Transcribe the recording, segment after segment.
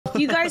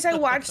guys, I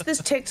watched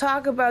this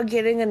TikTok about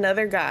getting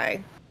another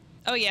guy.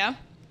 Oh yeah.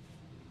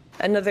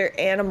 Another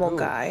animal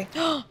guy.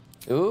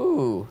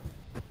 Ooh.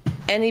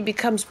 And he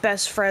becomes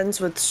best friends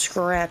with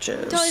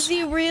Scratches. Does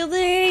he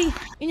really?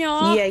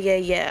 Yeah.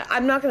 Yeah.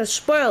 I'm not gonna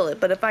spoil it,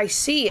 but if I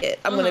see it,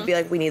 I'm gonna be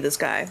like, we need this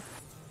guy.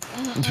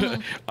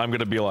 I'm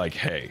gonna be like,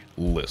 hey,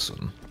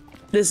 listen.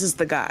 This is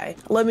the guy.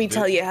 Let me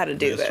tell you how to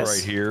do this. This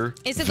right here.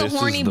 Is it the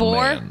horny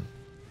boar? Man.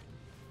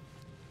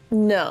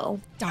 No.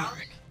 Darn.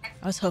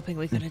 I was hoping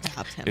we could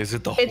adopt him. Is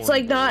it the? It's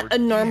like not a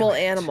normal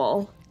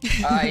animal.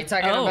 Are you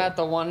talking about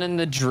the one in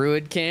the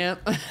druid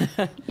camp?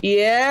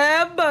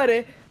 Yeah,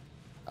 buddy.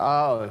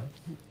 Oh.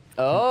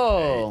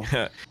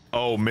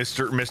 Oh,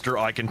 Mister,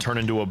 I can turn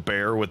into a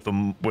bear with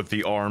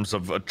the arms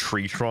of a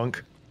tree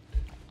trunk.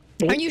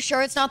 Are you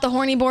sure it's not the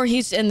horny boar?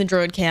 He's in the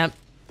druid camp.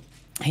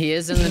 He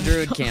is in the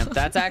druid camp.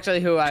 That's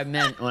actually who I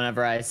meant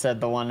whenever I said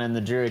the one in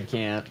the druid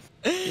camp.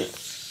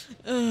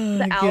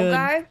 The owl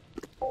guy?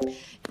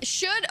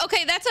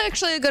 Okay, that's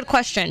actually a good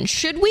question.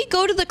 Should we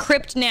go to the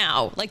crypt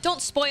now? Like,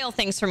 don't spoil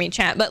things for me,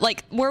 chat, but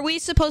like, were we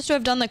supposed to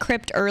have done the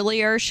crypt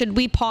earlier? Should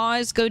we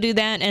pause, go do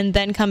that, and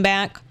then come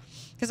back?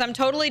 Because I'm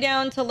totally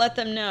down to let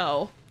them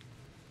know.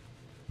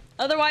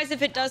 Otherwise,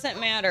 if it doesn't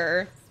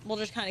matter, we'll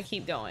just kind of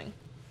keep going.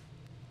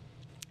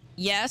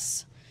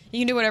 Yes? You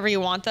can do whatever you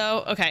want,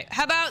 though. Okay,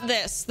 how about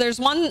this? There's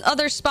one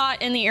other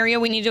spot in the area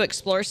we need to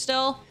explore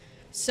still.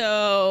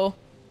 So,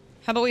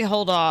 how about we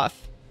hold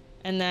off?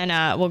 And then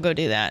we'll go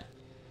do that.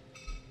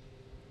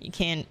 You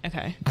can,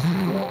 okay.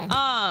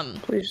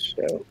 Please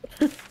don't.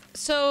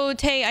 So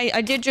Tay,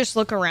 I did just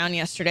look around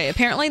yesterday.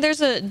 Apparently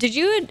there's a, did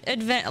you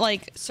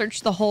like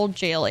search the whole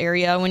jail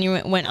area when you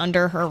went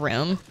under her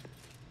room?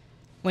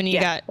 When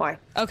you got, why?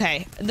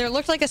 Okay, there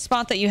looked like a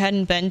spot that you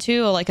hadn't been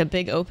to, like a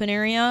big open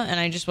area, and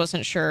I just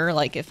wasn't sure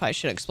like if I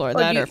should explore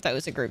that or if that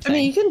was a group thing. I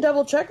mean, you can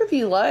double check if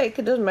you like.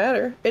 It doesn't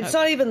matter. It's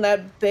not even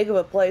that big of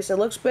a place. It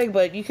looks big,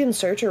 but you can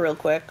search it real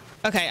quick.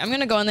 Okay, I'm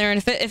gonna go in there,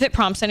 and if it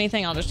prompts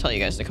anything, I'll just tell you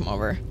guys to come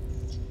over.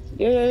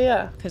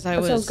 Yeah. Because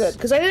that sounds good.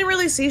 Because I didn't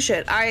really see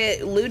shit.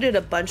 I looted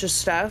a bunch of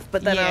stuff,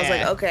 but then I was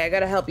like, okay, I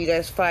gotta help you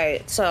guys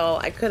fight. So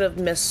I could have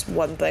missed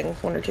one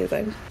or two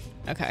things.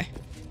 Okay.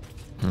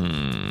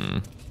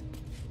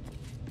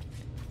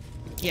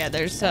 Yeah,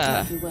 there's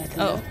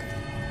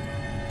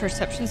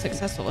perception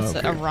successful. What's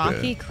it? A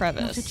rocky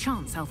crevice. Not a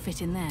chance I'll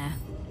fit in there.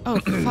 Oh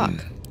fuck.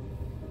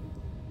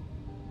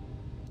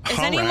 Is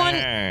anyone?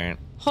 Right.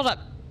 Hold up.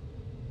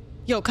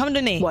 Yo, come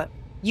to me. What?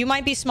 You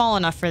might be small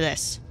enough for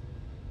this.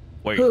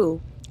 Wait. Who?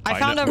 I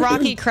found a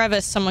rocky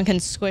crevice someone can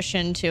squish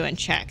into and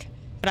check,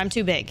 but I'm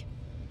too big.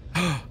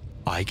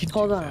 I can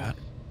Hold do on. that.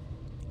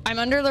 I'm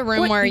under the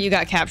room where you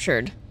got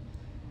captured.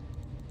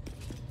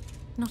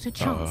 Not a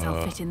chance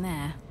I'll fit in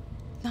there.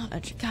 Not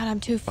a, God, I'm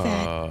too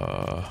fat.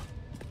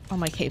 Oh,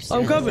 my cape's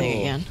I'm doing the coming.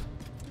 thing again.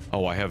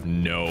 Oh, I have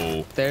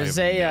no. There's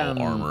I a have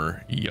no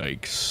armor.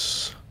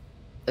 Yikes.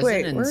 There's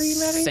Wait, an where are you,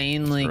 Maddie?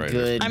 insanely Right.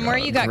 good. I'm where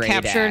you got great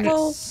captured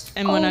axe.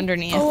 and went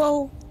underneath.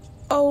 I'm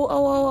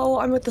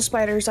with the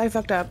spiders. I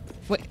fucked up.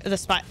 Wait, the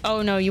spot.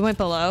 Oh no, you went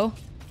below.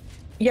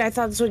 Yeah, I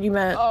thought that's what you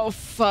meant. Oh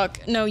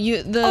fuck. No,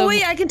 you. Oh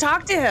wait, I can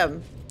talk to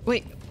him.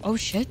 Wait. Oh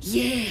shit.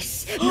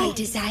 Yes, my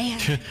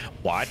desire.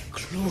 What?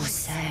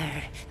 Closer.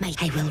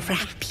 I will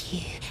wrap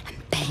you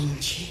and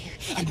bind you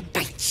and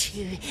bite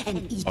you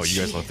and eat you. Oh, you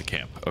guys left the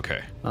camp.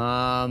 Okay.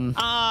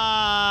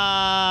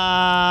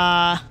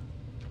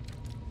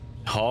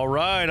 All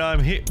right,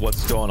 I'm here.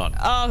 What's going on?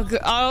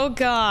 Oh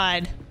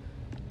god.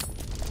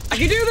 I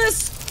can do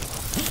this.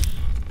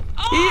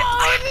 Oh no!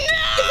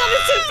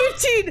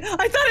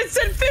 I thought it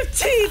said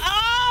 15.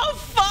 Oh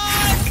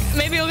fuck.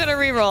 Maybe we'll get a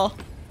reroll.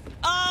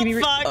 Oh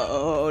fuck.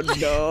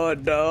 Oh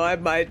no, I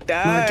might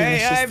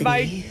die. I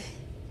might.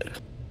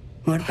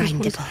 More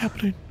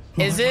bindable.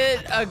 Is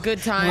it a good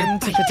time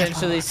to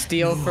potentially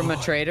steal from a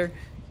trader?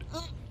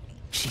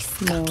 She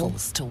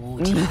scuttles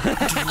toward you.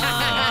 But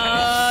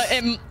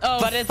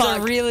it's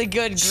a really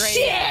good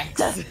great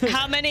axe.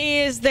 How many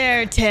is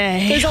there,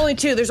 Tay? There's only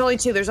two. Do you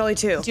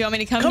want me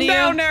to come to you?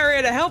 Come down,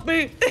 Narita. Help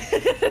me.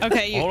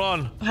 Okay. Hold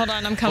on. Hold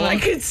on, I'm coming. I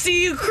can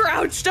see you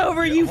crouched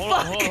over. You Hold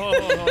on, fuck.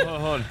 hold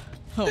on.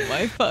 Oh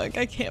my fuck!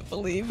 I can't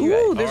believe you.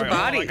 Ooh, there's All a right,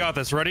 hold on, body. I got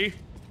this. Ready?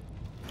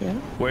 Yeah.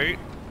 Wait.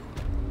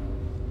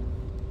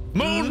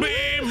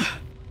 Moonbeam!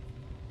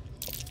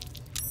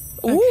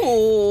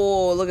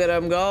 Ooh, look at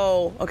him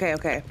go.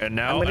 Okay. And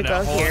now, I'm gonna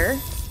go hold on. here.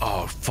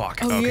 Oh, fuck.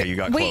 Oh, okay, you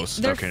got wait, close.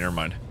 they're- Okay, never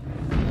mind.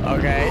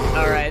 Okay,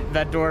 alright.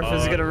 That dwarf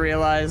is gonna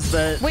realize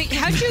that. Wait,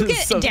 how'd you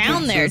get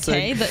down there,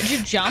 Tay? Did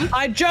you jump?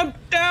 I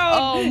jumped down.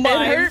 Oh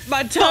my It hurt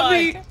my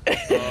tummy.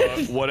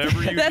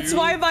 Whatever you That's do.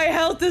 why my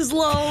health is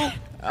low.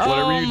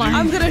 Whatever you do.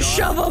 I'm gonna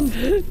shove him.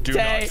 Do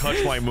not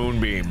touch my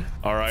moonbeam.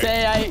 All right.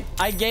 Say,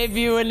 I gave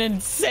you an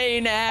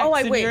insane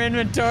axe in your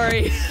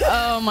inventory.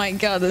 Oh my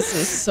god, this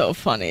is so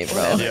funny,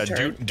 bro. Yeah,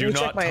 do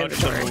not touch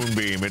the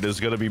moonbeam. It is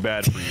gonna be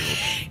bad for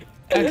you.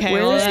 Okay,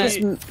 Where well, is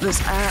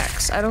this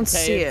axe? I don't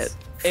see it.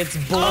 It's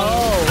blue.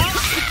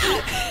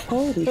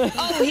 Holy.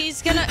 Oh,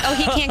 he's gonna. Oh,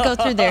 he can't go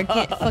through there.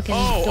 Get fucking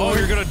door. Oh,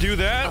 you're gonna do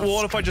that? Well,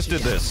 what if I just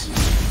did this?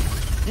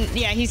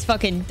 Yeah, he's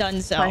fucking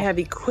done so. I have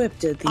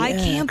equipped it. I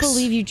can't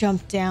believe you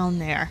jumped down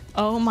there.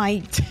 Oh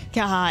my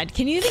god.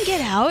 Can you even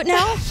get out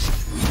now?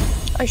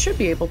 I should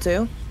be able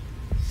to.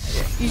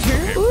 You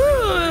sure?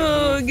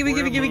 Ooh, give me.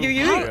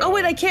 Oh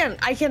wait, I can.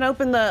 I can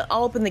open the.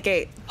 I'll open the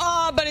gate.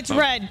 Oh, but it's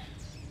red.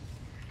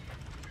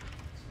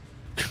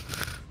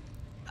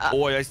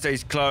 Boy, I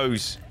stays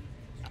closed.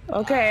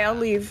 Okay, I'll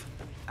leave.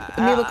 Let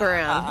me look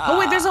around. Oh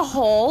wait, there's a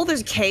hole.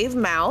 There's a cave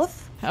mouth.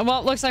 Well,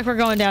 it looks like we're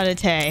going down to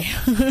Tay.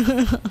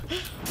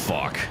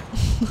 Fuck.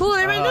 Cool,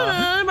 there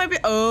might be.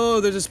 Oh,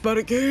 there's a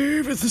spotted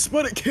cave. It's a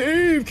spotted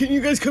cave. Can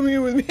you guys come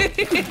here with me?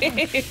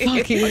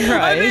 Fucking Christ.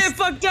 I may have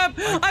fucked up.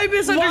 I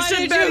misunderstood.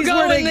 Why did you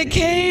go in the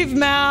cave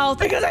mouth?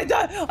 Because I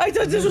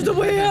thought this was the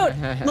way out.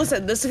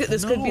 Listen, this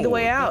could be the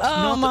way out.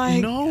 Oh my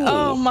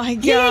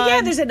god.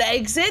 Yeah. There's an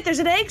exit. There's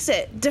an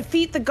exit.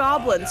 Defeat the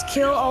goblins.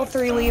 Kill all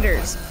 3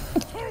 leaders.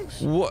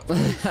 What?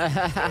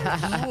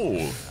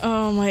 No.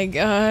 Oh my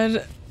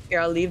god. Here,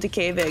 I'll leave the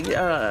cave. Let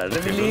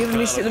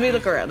me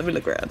look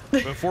around.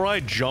 Before I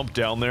jump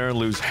down there and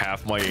lose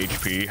half my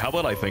HP, how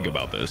about I think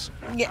about this?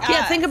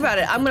 Yeah, think about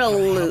it. I'm gonna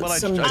loot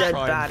some I dead try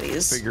and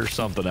bodies. Figure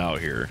something out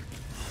here.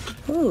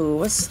 Ooh,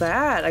 what's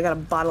that? I got a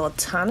bottle of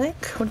tonic.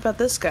 What about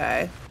this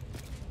guy?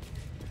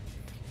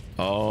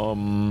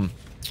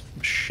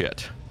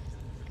 Shit.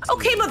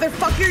 Okay,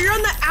 motherfucker, you're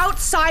on the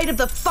outside of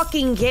the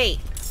fucking gate.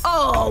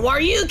 Oh,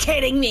 are you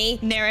kidding me?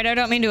 Narrator, I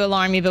don't mean to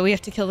alarm you, but we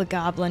have to kill the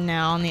goblin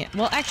now on the.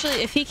 Well,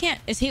 actually, if he can't,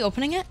 is he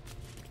opening it?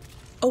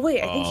 Oh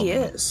wait, I think he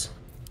is.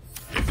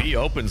 If he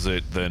opens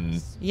it,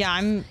 then Yeah,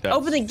 I'm.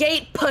 Open the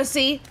gate,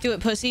 pussy. Do it,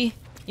 pussy.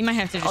 You might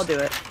have to. Just... I'll do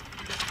it.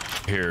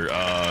 here.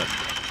 Damn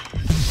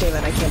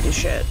it, I can't do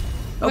shit.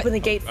 Open the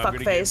gate,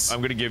 fuckface. I'm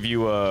gonna give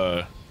you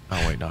a.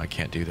 Oh wait, no, I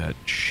can't do that.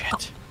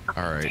 Shit.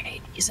 All right.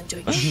 Isn't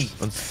doing shit.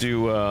 Let's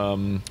do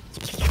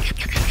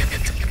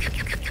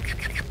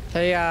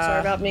Hey, Sorry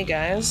about me,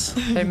 guys.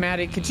 Hey,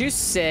 Maddie, could you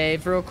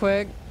save real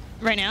quick?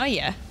 Right now,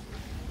 yeah.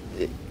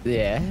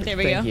 Yeah. There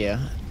we go. Thank you.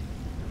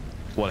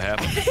 what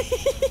happened?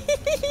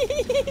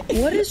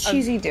 What is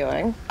Cheesy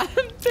doing? I'm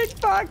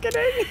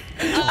pickpocketing.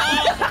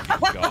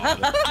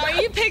 God. Are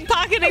you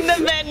pickpocketing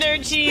the vendor,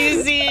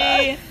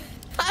 Cheesy?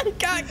 I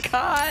got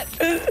caught.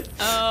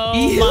 Oh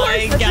You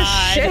my are such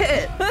god.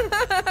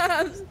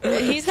 a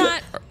shit. He's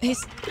not.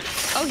 He's.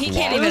 Oh, he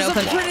can't even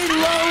open. Pretty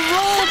low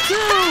roll too.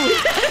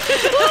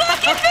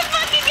 Look at the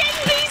fucking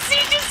NPC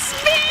just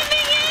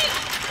spamming it.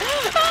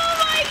 Oh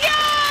my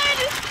god.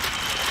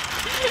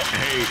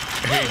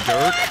 Hey,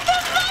 Dirk. What the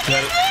fuck is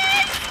this?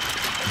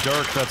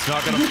 Dirk, that's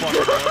not gonna fucking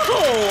work.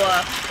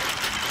 Oh,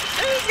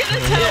 Who's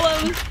gonna tell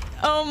him?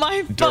 Oh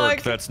my fuck.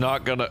 Dirk, that's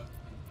not gonna.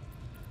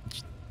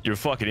 You're a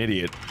fucking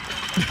idiot.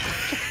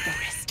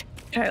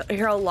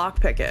 here, I'll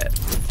lockpick it.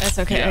 That's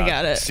okay. Yeah, I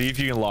got it. See if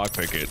you can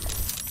lockpick it.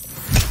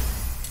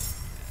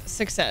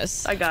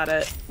 Success. I got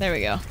it. There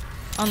we go.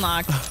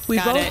 Unlocked. We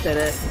got both it. did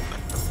it.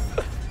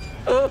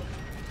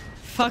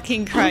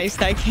 Fucking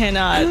Christ! I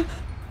cannot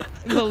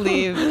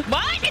believe.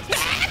 What? It's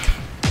back!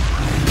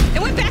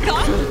 It went back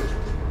up.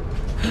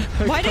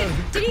 Why did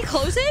he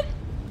close it?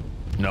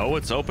 No,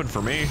 it's open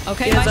for me.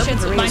 Okay, Yeah, it's open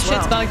for me my as shit's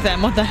well. bugged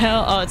then. What the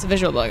hell? Oh, it's a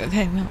visual bug.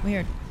 Okay, well,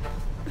 weird.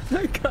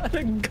 I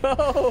gotta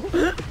go.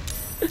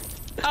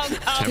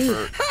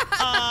 Temper.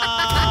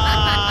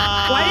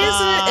 Why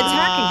isn't it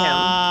attacking him?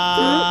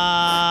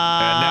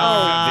 And now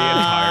we have the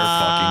entire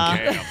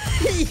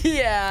fucking camp.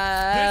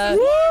 Yeah.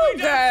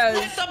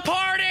 It's a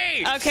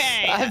party!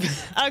 Okay. I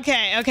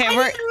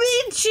didn't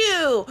mean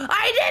to.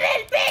 I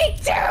didn't mean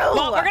to.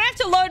 Well, we're gonna have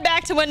to load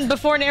back to when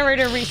before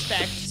narrator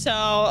respect. So.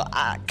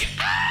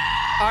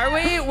 Are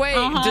we? Wait,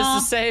 does the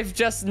save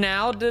just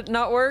now did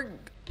not work?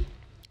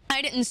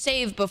 I didn't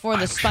save before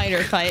the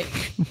spider fight.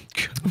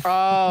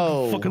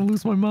 Oh. Fucking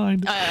lose my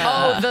mind.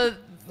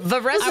 The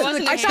rest I of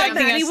wasn't the expecting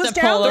Maddie us was to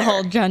down pull the there.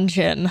 whole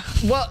dungeon.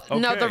 well,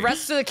 no, the Okay.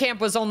 rest of the camp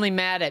was only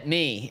mad at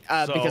me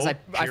because I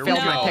here we failed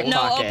my go. pickpocket.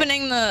 No,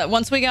 opening the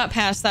once we got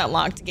past that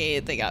locked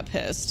gate, they got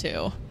pissed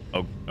too.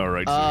 Oh, all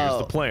right. So here's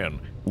the plan.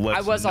 Let's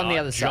I was on the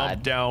not other jump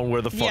side. down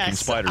where the fucking Yes,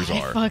 spiders I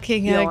are.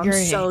 fucking Yo, I'm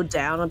agree. so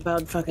down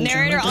about fucking.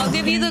 Narrator, jumping I'll down.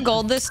 give you the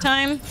gold this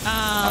time.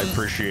 I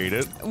appreciate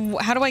it.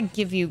 How do I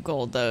give you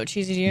gold though?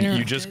 Cheesy, do you know?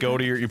 You just go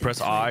to you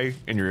press I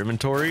in your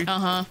inventory.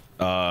 And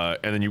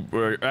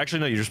then actually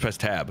no, you just press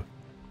tab.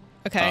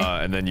 Okay.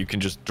 And then you can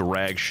just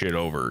drag shit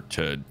over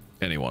to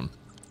anyone.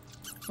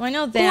 Well, I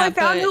know that. Oh, I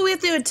found but who we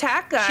have to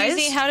attack, guys.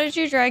 Cheesy, how did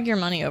you drag your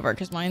money over?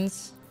 Because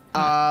mine's.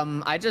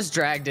 I just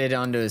dragged it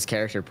onto his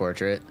character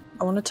portrait.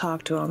 I want to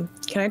talk to him.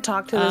 Can I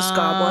talk to this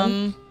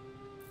goblin?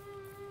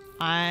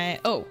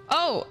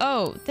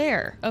 Oh,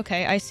 there.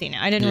 Okay, I see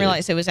now. I didn't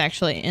realize it was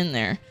actually in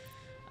there.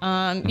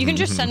 You can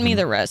just send me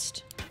the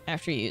rest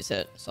after you use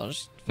it. So I'll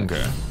just.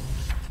 Okay.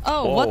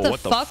 Oh, Whoa, what the what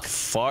fuck? The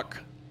fuck?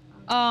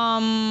 It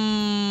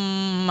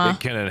It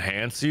can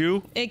enhance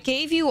you.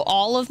 gave you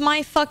all of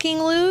my fucking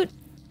loot.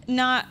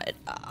 Not.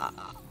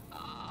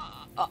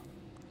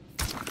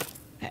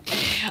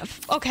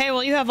 Okay,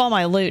 well you have all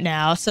my loot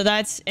now, so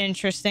that's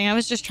interesting. I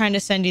was just trying to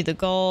send you the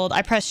gold.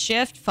 I pressed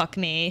shift. Fuck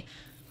me.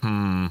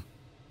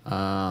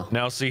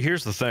 Now, see,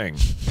 here's the thing.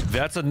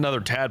 That's another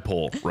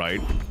tadpole,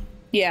 right?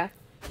 Yeah.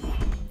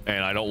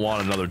 And I don't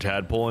want another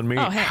tadpole in me.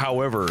 Oh, hey.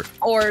 However,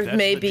 Or that's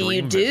maybe the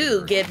you dream do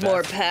visitor. get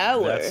more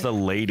power. That's the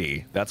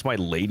lady. That's my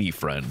lady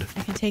friend.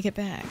 I can take it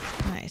back.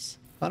 Nice.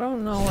 I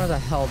don't know where the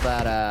hell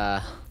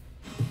that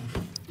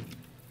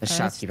the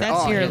shopkeeper.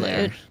 That's your here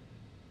loot.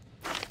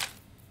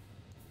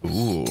 there.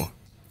 Ooh.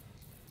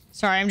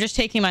 Sorry, I'm just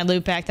taking my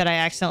loot back that I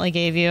accidentally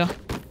gave you.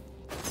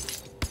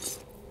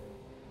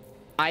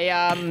 I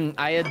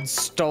had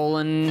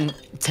stolen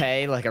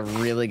Tay like a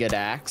really good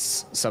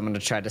axe, so I'm gonna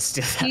try to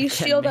steal that. Can you again,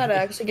 steal that maybe.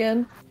 axe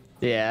again?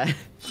 Yeah.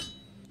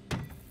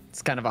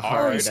 It's kind of a Oh,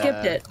 hard. you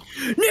skipped it.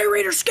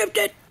 Narrator skipped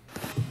it.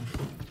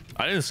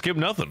 I didn't skip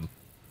nothing.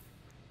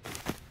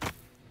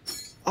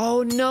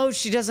 Oh no,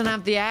 she doesn't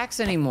have the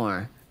axe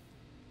anymore.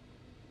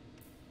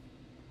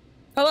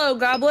 Hello,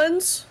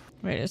 goblins.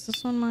 Wait, is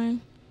this one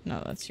mine?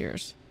 No, that's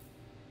yours.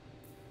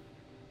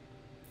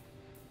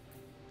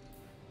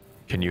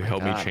 Can you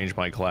help me God. change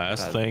my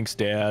class? God. Thanks,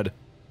 Dad.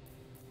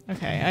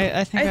 Okay,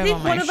 I think I have think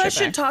all my one of us shit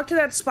should back. talk to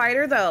that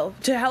spider, though,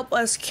 to help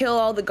us kill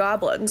all the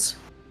goblins.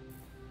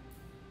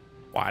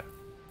 What?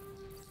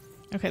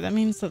 Okay, that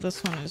means that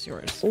this one is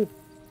yours. Ooh.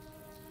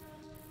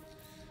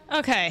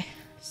 Okay,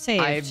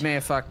 saved. I may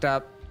have fucked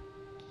up.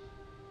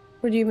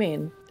 What do you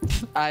mean?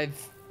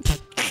 I've.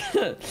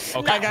 Okay,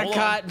 I got hold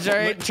caught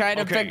on. trying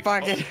to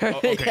pickpocket her.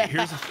 Okay,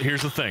 Yeah.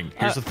 here's the thing.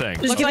 Here's the thing.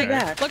 Just give it Okay.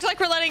 back. Looks like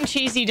we're letting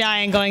Cheesy die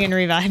and going and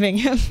reviving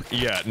him.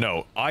 Yeah,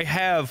 no. I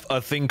have a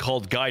thing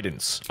called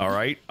guidance, all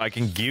right? I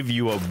can give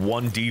you a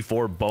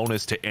 1d4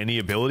 bonus to any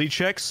ability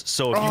checks.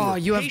 So if you Oh, were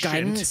you have patient,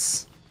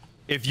 guidance.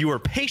 If you are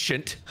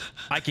patient,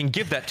 I can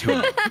give that to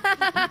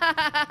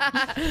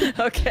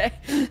you. Okay.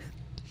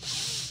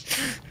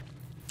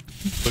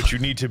 But you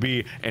need to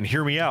be, and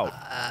hear me out,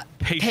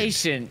 patient.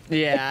 Patient.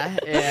 Yeah.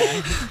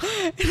 Yeah.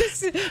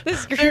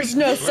 There's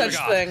no such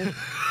God. thing.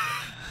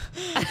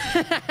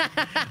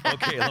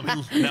 Okay,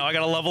 now I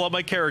gotta level up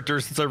my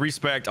character since I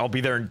respect. I'll be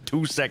there in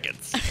 2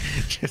 seconds.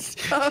 Just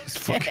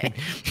fucking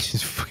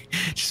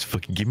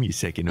give me a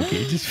second,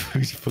 okay? Just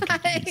fucking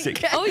give me a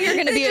second. Oh, you're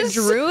gonna be a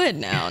druid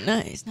now.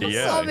 Nice.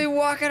 Yeah. Saw me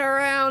walking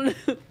around.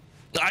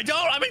 I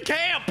don't. I'm in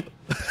camp.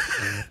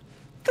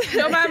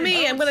 Don't about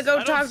me. I'm gonna go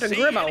I don't talk to see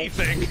Gribbo.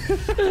 anything.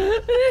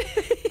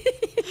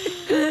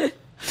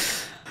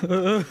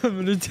 I'm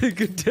gonna take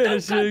a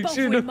dash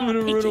action. I'm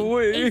gonna run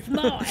away.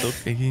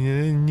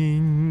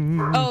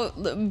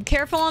 Oh,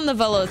 careful on the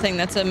Volo thing.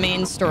 That's a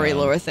main story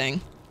lore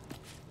thing.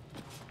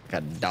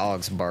 Got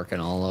dogs barking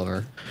all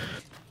over.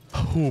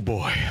 Oh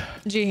boy.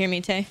 Did you hear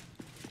me, Tay?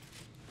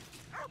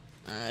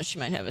 She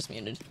might have us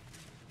muted.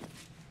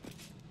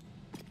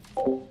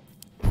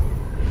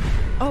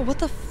 Oh, what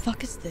the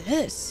fuck is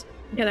this?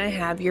 Can I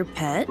have your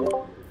pet?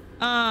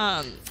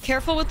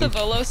 Careful with the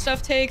Volo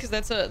stuff, Tay, because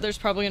there's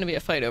probably gonna be a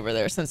fight over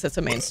there since it's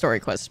a main story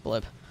quest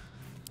blip.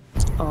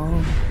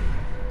 Oh.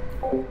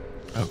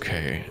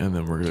 Okay, and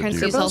then we're gonna Trying to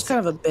do. see- Gribbo's kind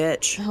of a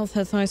bitch. Health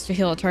has nice to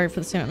heal a target for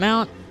the same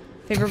amount.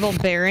 Favorable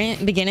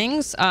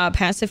beginnings.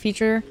 Passive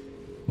feature.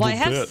 Well, I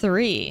have Legit.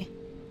 3.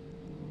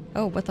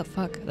 Oh, what the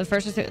fuck? The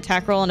first is the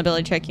attack roll and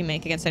ability check you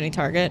make against any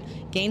target.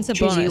 Gains a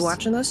Cheesy, bonus. you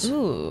watching this?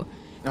 Ooh.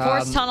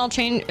 Force tunnel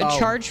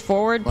charge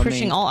forward, let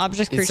pushing me- all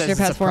objects it creature says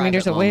past it's a 4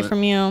 meters private away moment.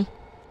 from you.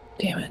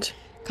 Damn it.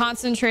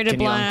 Concentrated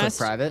Can you unclick blast.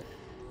 private?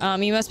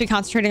 You must be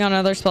concentrating on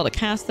another spell to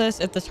cast this.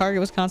 If the target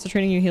was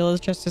concentrating, you heal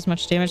just as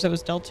much damage that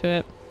was dealt to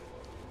it.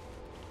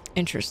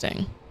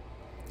 Interesting.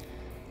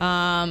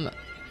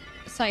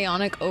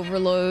 Psionic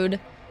overload.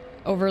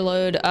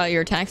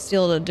 Your attacks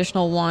deal an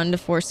additional 1 to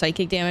 4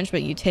 psychic damage,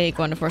 but you take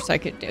 1 to 4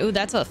 psychic. Ooh,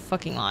 that's a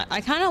fucking lot. I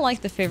kind of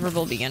like the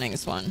favorable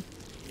beginnings one.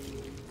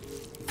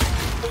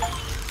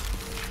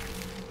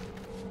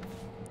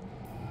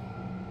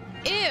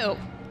 Ew.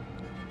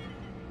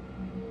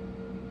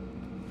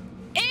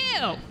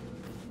 Ew.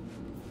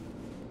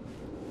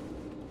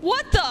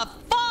 What the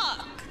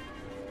fuck?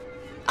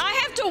 I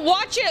have to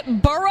watch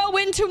it burrow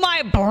into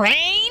my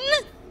brain?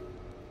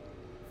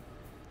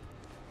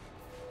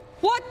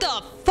 What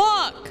the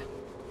fuck?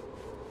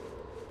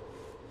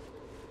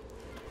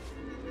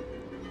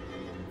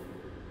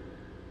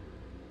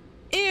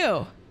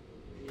 Ew.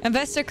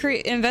 Invest a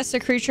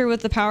creature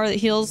with the power that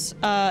heals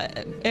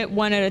it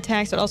when it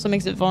attacks. It also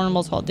makes it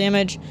vulnerable to all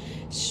damage.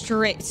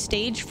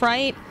 Stage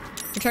fright.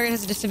 Your target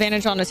has a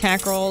disadvantage on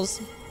attack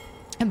rolls.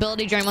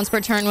 Ability drain once per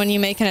turn. When you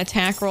make an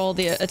attack roll,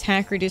 the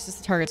attack reduces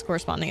the target's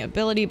corresponding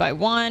ability by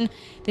 1.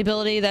 The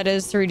ability that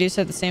is to reduce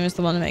it the same as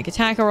the one to make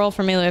attack roll.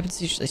 For melee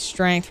weapons, usually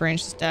strength,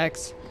 ranged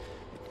dex.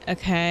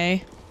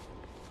 Okay.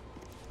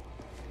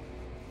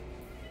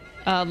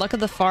 Luck of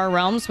the Far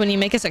Realms. When you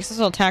make a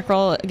successful attack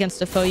roll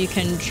against a foe, you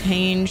can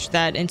change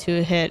that into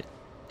a hit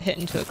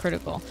into a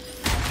critical.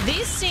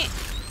 These seem...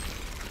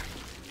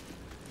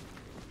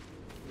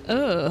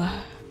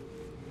 Ugh.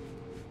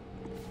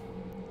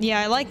 Yeah,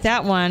 I like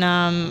that one.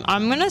 I'm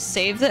gonna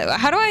save that.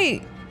 How do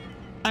I...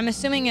 I'm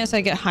assuming as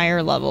I get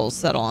higher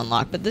levels that'll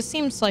unlock, but this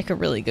seems like a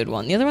really good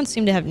one. The other ones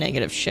seem to have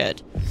negative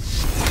shit.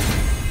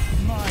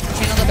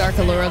 Channel the Dark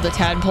Allure of the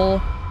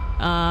Tadpole.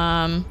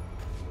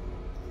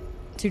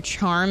 to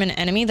charm an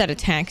enemy that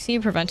attacks you,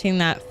 preventing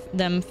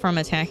them from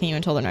attacking you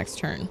until their next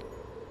turn.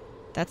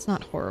 That's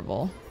not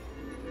horrible.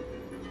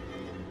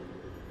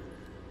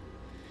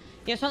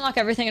 You have to unlock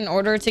everything in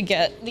order to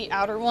get the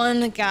outer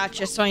one.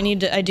 Gotcha. So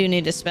I do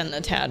need to spend the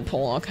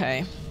tadpole.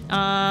 Okay.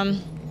 That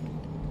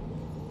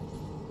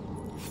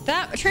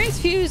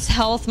transfuse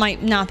health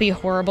might not be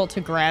horrible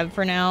to grab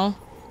for now.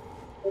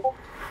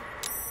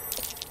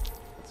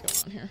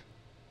 What's going on here?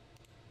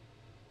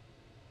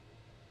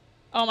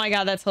 Oh my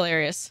god, that's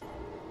hilarious.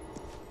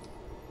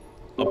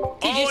 Did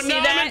you see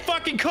that? I'm in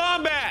fucking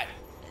combat,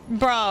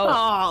 bro.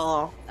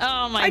 Oh my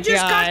god. I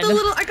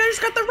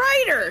just got the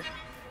rider.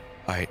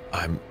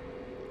 I'm.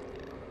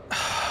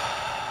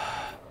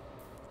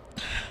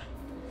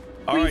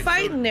 Who are you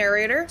fighting,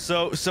 narrator?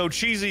 So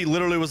Cheesy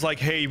literally was like,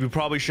 "Hey, you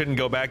probably shouldn't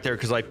go back there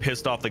because I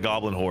pissed off the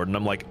goblin horde." And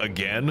I'm like,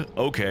 "Again?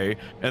 Okay."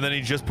 And then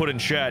he just put in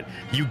chat,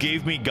 "You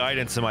gave me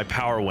guidance and my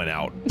power went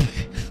out."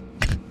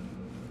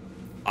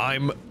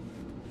 I'm.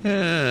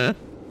 Bro,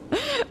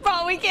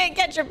 we can't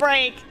catch a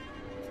break.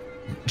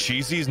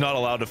 Cheesy's not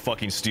allowed to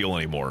fucking steal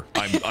anymore.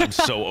 I'm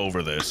so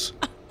over this.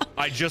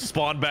 I just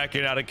spawned back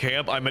in out of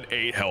camp. I'm at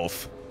 8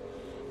 health.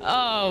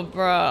 Oh,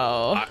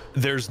 bro.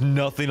 There's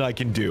nothing I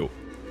can do.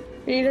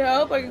 Need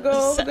help? I can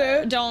go over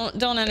there.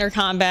 Don't enter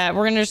combat.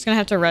 We're just gonna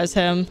have to res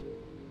him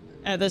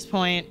at this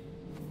point.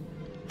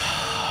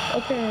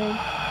 Okay.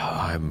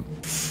 I'm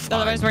fine.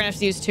 Otherwise, we're gonna have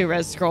to use 2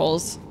 res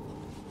scrolls.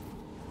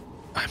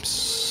 I'm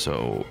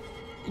so.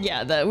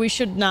 Yeah, we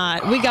should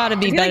not. We gotta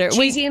be better. Like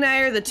Cheesy and I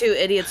are the 2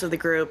 idiots of the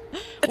group.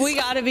 We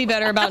gotta be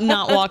better about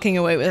not walking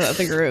away without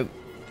the group.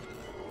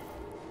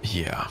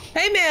 Yeah.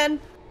 Hey man,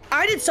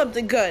 I did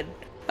something good.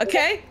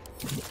 Okay?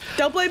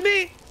 Don't blame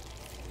me.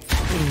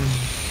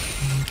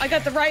 I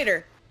got the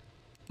rider.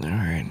 All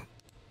right.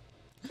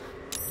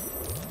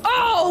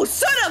 Oh,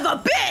 son of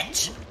a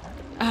bitch!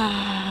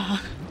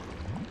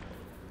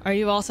 Are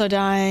you also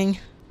dying?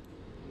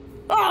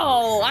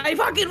 Oh, I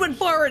fucking went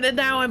forward and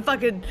now I'm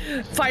fucking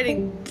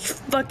fighting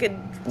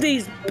fucking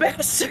these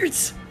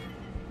bastards.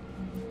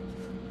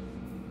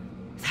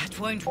 That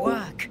won't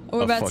work.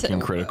 We're about fucking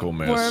to, critical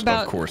miss.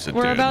 Of course it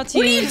we're did. About to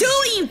What are you use,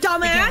 doing, you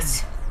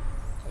dumbass?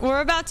 We're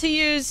about to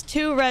use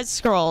 2 red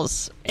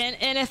scrolls. And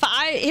if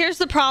here's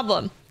the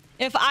problem.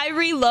 If I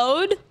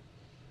reload,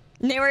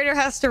 narrator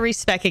has to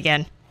respec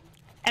again.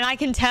 And I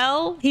can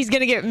tell he's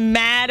gonna get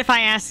mad if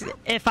I ask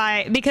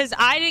because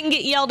I didn't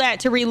get yelled at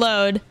to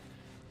reload.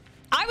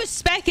 I was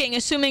specking,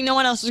 assuming no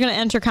one else was gonna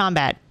enter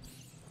combat.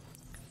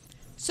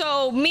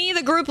 So me,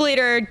 the group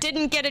leader,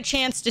 didn't get a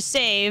chance to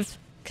save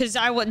because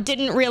I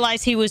didn't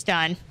realize he was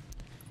done.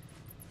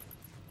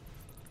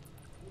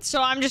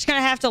 So I'm just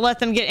gonna have to let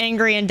them get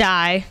angry and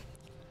die.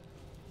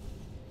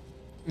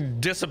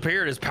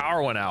 Disappeared. His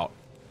power went out.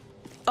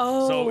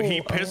 Oh. So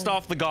he pissed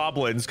off the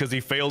goblins because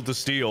he failed to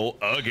steal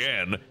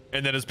again,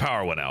 and then his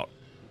power went out.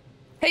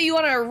 Hey, you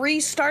want to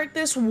restart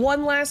this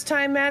one last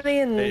time, Maddie?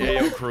 And Hey,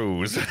 yo,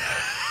 Cruz.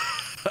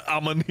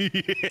 I'm gonna need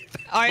it.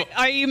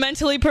 Are you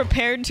mentally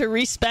prepared to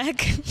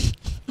respec?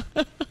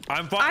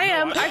 I'm fine. I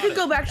am. I could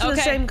go back to the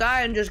same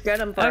guy and just get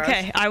him for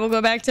Okay, us. I will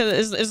go back to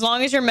as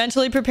long as you're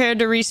mentally prepared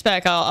to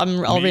respec.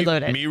 I'll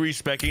reload it. Me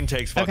respecing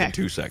takes fucking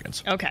 2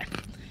 seconds. Okay.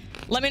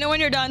 Let me know when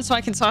you're done so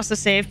I can sauce the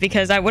save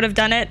because I would have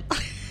done it.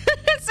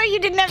 So you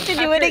didn't have to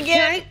do it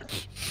again.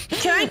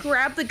 Can I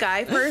grab the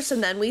guy first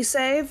and then we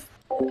save?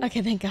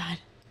 Okay, thank God.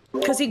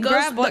 Because he goes.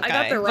 Grab what I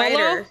guy? got the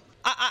rider.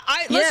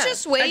 Let's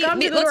just wait.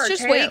 Let's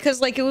just wait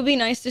because like it would be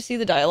nice to see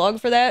the dialogue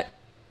for that.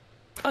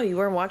 Oh, you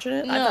weren't watching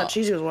it? No. I thought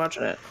Cheesy was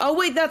watching it. Oh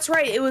wait, that's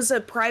right. It was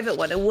a private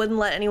one. It wouldn't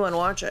let anyone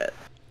watch it.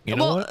 You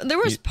know what? There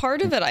was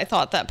part of it I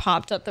thought that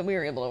popped up that we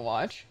were able to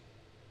watch.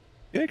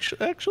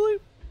 Actually,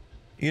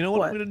 you know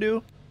what I'm gonna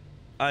do?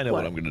 I know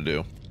what I'm gonna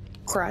do.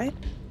 Cry?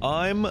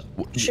 I'm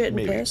Shit and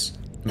maybe. piss.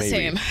 Maybe.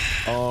 Same.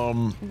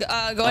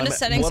 Go into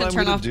settings and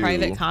turn off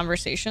private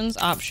conversations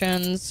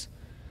options.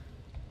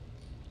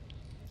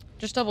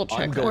 Just double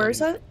check. Where is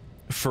that?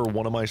 For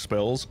one of my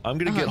spells, I'm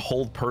gonna get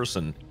hold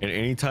person, and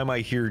anytime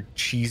I hear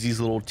Cheesy's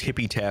little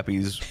tippy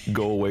tappies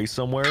go away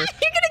somewhere,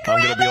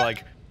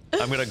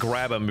 I'm gonna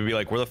grab him and be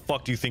like, "Where the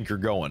fuck do you think you're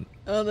going?"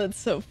 Oh, that's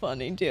so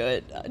funny. Do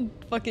it.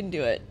 Fucking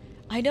do it.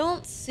 I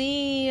don't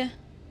see.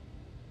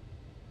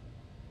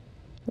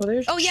 Well,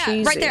 there's Oh yeah,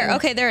 Cheesy. right there.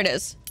 Okay, there it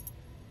is.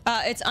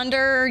 It's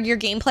under your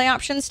gameplay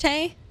options,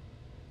 Tay.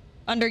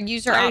 Under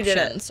user I did it.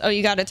 options. Oh,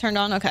 you got it turned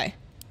on. Okay.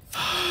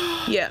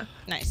 Yeah.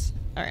 Nice.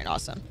 All right.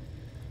 Awesome.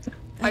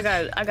 I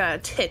got a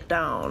tick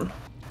down.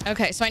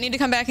 Okay, so I need to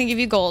come back and give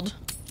you gold.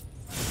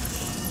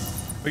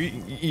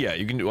 Yeah,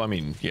 you can do. I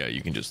mean, yeah,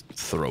 you can just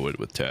throw it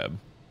with tab.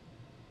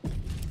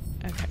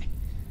 Okay.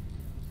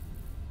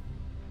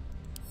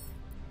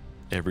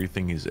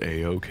 Everything is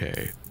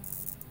a-okay.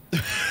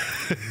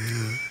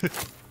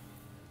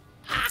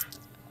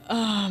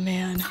 Oh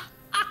man.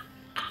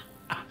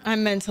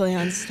 I'm mentally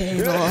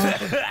unstable.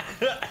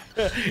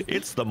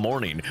 It's the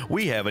morning.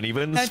 We haven't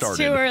even That's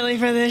started. too early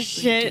for this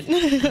shit.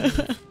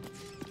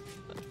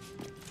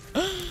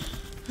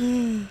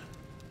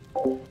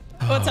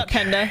 What's up,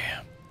 Penda?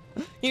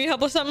 You need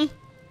help with something?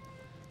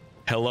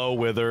 Hello,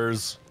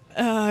 Withers.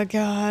 Oh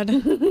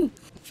god.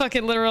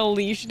 Fucking literal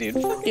leash, dude.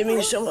 Give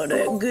me some of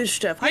that good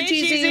stuff. Hi, Hey,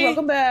 Cheesy. Cheesy.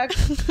 Welcome back.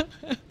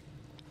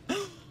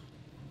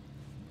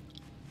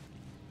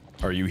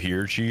 Are you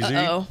here, Cheesy?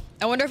 Uh-oh.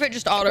 I wonder if it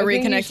just auto I think he's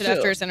reconnected after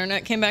still- his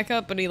internet came back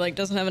up, but he like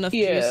doesn't have enough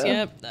juice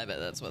yet. I bet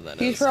that's what that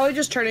He's is. probably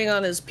just turning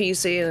on his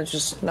PC and it's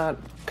just not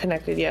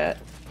connected yet.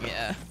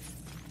 Yeah.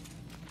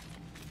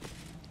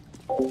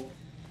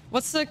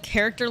 What's the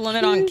character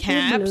limit on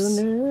caps?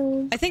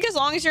 I think as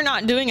long as you're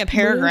not doing a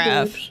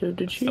paragraph.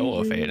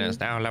 Solo fitness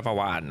now level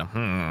 1.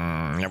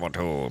 Level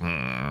 2.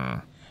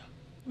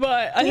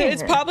 But I think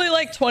it's probably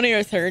like 20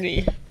 or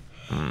 30.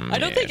 I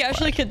don't think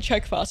Ashley can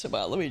check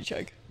Fossabot. Let me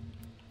check.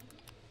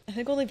 I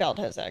think only Val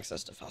has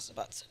access to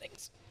Fossabot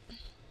settings.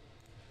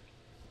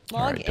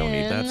 Log Alright, don't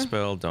need that in.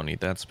 spell, don't need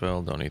that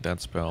spell, don't need that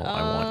spell.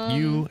 I want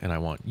you, and I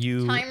want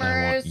you, and I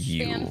Timers, want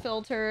you. span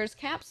filters,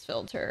 caps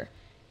filter.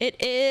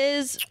 It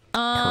is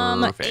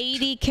Perfect.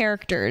 80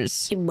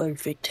 characters.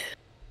 Perfect.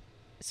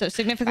 So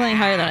significantly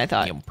higher than I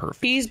thought.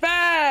 Perfect. He's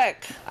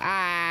back.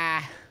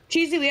 Ah.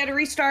 Cheesy, we had to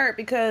restart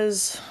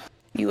because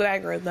you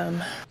aggroed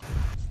them.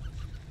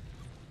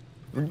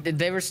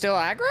 They were still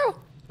aggro?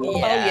 Oh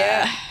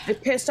yeah.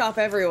 It pissed off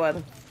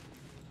everyone.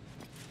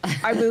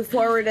 I move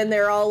forward and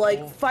they're all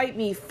like, "Fight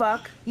me,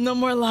 fuck." No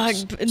more lag,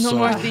 no So-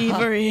 more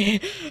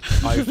thievery.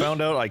 I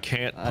found out I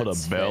can't put a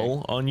That's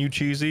bell on you,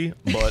 Cheesy,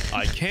 but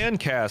I can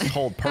cast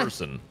Hold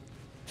Person.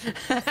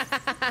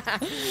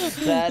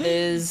 That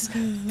is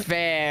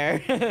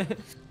fair.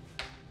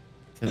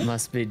 It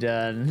must be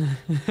done.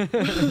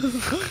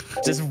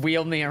 Just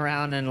wheel me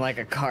around in like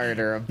a cart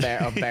or a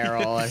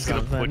barrel or I'm just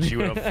gonna something. put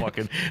you in a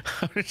fucking.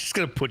 I'm just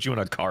gonna put you in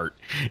a cart.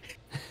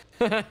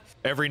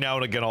 Every now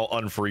and again, I'll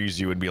unfreeze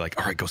you and be like,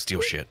 "All right, go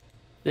steal shit.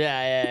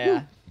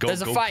 Yeah. Go,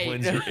 There's a go fight.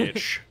 cleanse your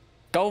itch."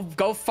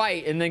 Go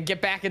fight and then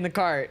get back in the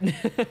cart.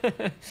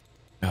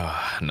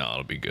 No,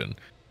 it'll be good.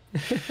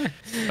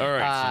 All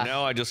right, so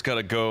now I just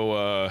gotta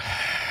go.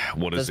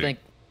 What is it?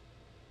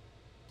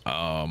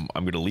 I'm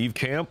gonna leave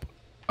camp.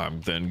 I'm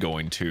then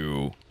going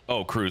to.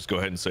 Oh, Cruz, go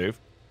ahead and save.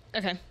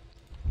 Okay.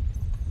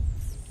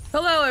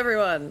 Hello,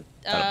 everyone.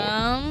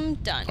 Done.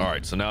 All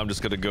right, so now I'm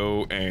just gonna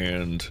go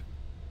and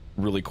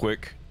really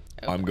quick.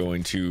 I'm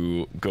going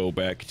to go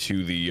back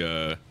to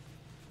the.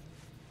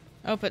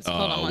 Oh, it's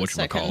hold on one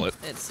second.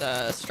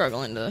 whatchamacallit? It's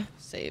struggling to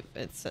save.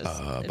 It says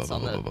it's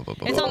on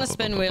the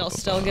spin wheel.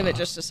 Still, give it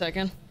just a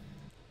second.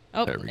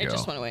 Oh, There we it go.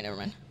 just went away. Never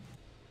mind.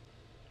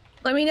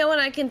 Let me know when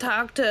I can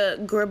talk to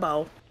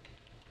Gribbo.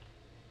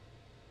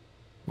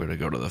 We're gonna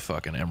go to the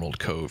fucking Emerald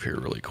Cove here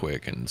really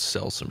quick and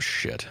sell some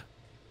shit.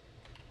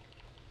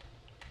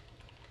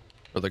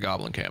 Or the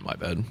Goblin Camp, my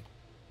bad.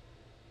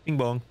 Bing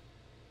bong.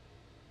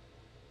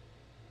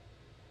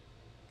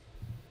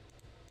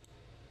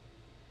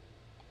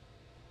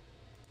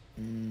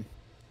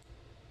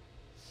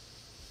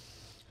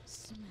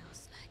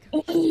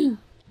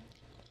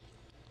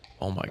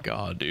 Oh my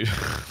god, dude.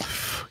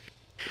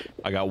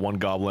 I got one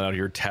goblin out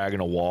here tagging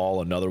a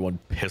wall, another one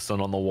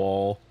pissing on the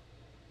wall.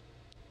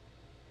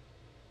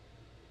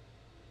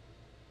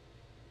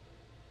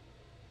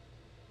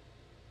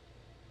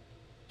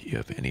 Do you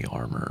have any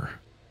armor?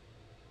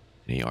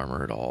 Any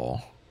armor at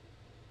all?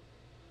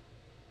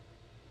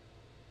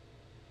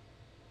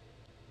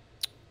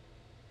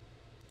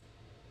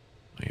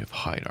 I have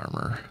hide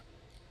armor.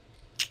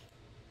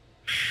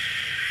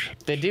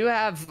 They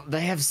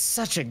have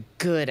such a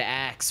good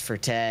axe for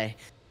Tay.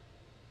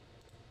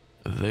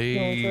 They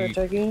have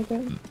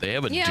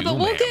a Yeah, doom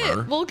but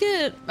hammer. we'll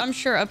get I'm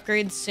sure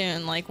upgrades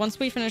soon. Like once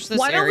we finish this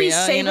Why don't area, we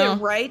save you know? it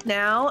right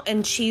now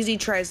and Cheesy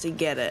tries to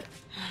get it?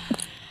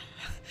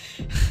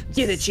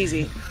 Get it,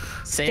 Cheesy.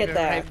 Save Get it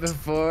that. right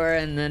before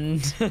and then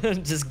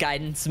just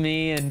guidance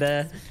me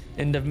into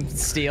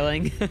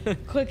stealing.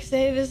 Quick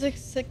save is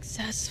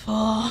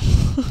successful.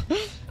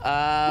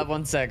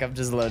 1 sec, I'm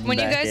just loading When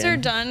you back guys in. are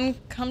done,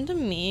 come to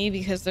me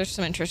because there's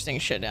some interesting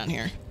shit down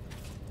here.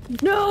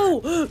 No,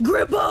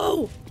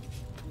 Gribbo!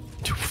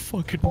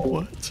 Fucking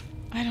what?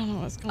 I don't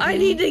know what's going on. I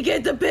need to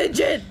get the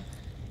pigeon.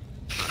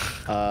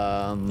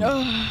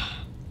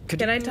 Could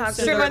Can I talk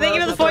to Drew, the thank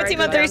you for the before I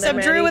 14-month go down resub. there,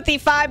 Drew Maddie? with the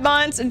 5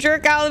 months.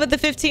 Jerk Al with the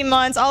 15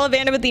 months.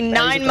 Ollivander with the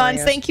 9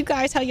 months. Thank you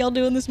guys. How y'all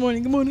doing this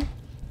morning? Good morning.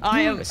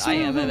 I am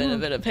in a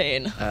bit of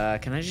pain.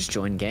 can I just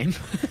join game?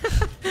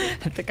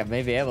 I think I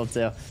may be able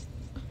to.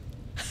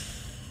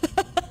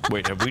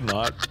 Wait, have we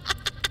not?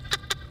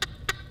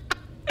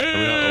 Have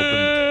we not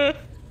opened?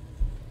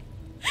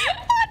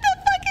 What the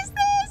fuck is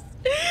this?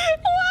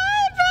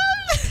 What, bro?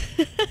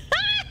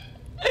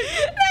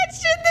 That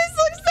shit, this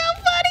looks so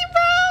funny,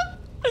 bro.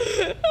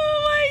 Oh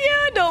my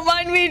god, don't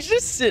mind me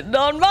just sitting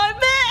on my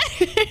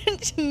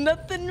bed.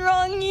 Nothing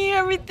wrong here,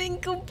 everything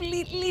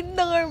completely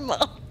normal.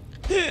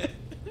 What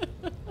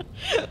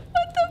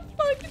the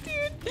fuck,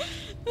 dude?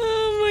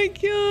 Oh my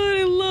god,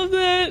 I love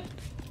that.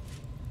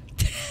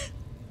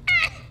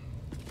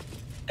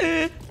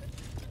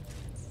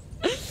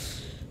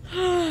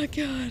 Oh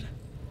god.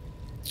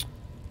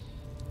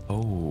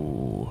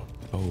 Oh,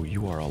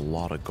 you are a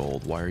lot of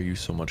gold. Why are you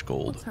so much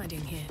gold? What's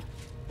hiding here?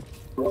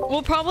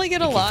 We'll probably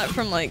get a lot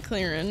from like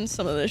clearing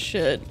some of this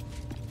shit.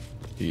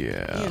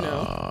 Yeah. You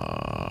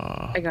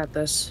know. I got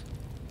this.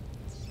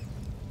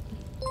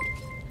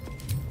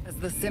 As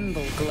the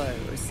symbol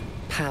glows,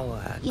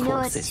 power You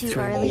know it's courses too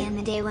through early me. in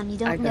the day when you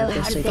I don't know got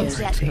how this to again. fix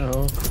yet.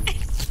 No.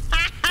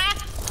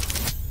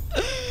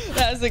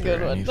 That's a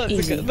good one. That's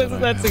Easy. a good.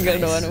 That's a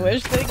good one.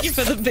 Wish. Thank you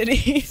for the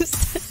biddies.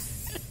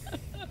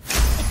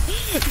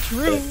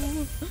 True.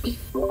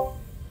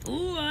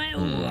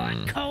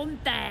 Alright, calm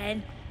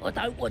down. I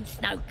don't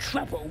want no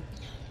trouble.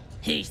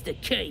 Here's the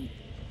key.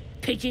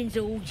 Pigeon's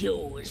all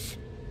yours.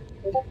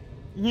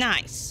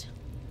 Nice.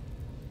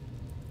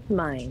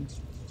 Mine.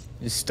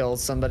 You stole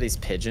somebody's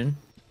pigeon?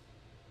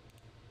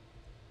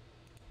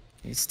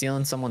 You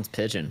stealing someone's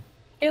pigeon?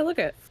 Yeah, look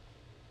at.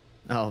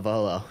 Oh,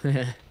 Volo.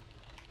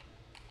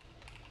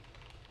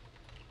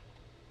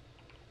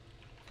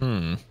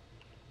 Hmm.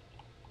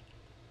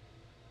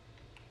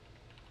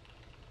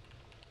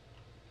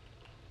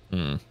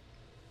 Hmm.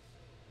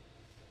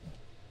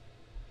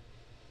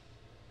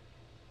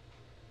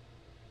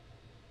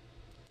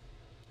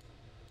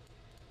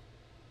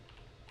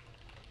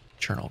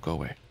 Journal, go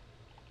away.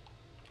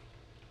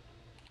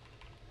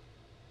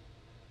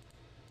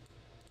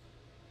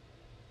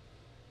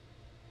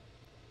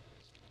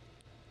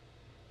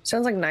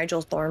 Sounds like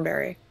Nigel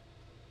Thornberry.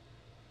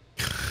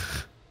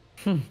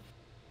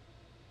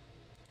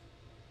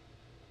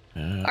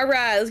 All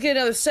right, let's get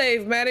another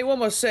save, Maddie. One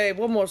more save.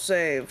 One more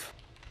save.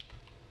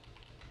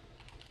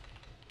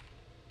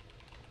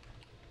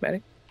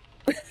 Maddie,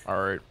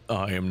 All right,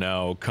 I am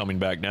now coming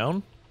back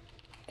down.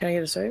 can I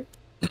get a save?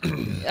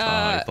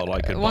 I thought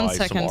I could one buy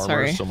second, some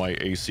armor sorry. so my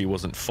AC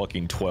wasn't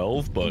fucking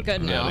 12, but Good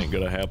that now. ain't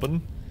gonna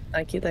happen.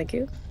 Thank you, thank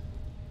you.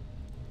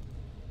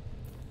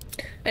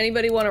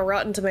 Anybody want a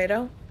rotten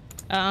tomato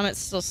It's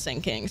still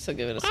sinking, so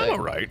give it a I'm sec. all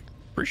right.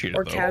 Appreciate it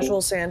or though.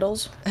 casual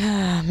sandals?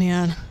 Ah,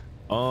 man.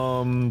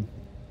 Um,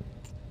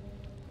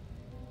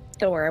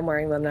 Don't worry, I'm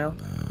wearing them now.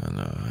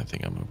 no, I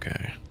think I'm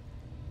okay.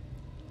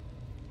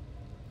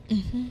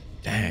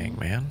 Dang,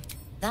 man.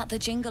 That the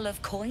jingle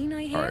of coin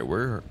I hear? All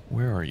right,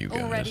 where are you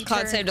guys? Already Cod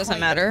turned save doesn't quite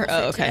matter. the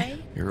Oh, okay.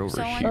 today, You're over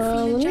so I'm here.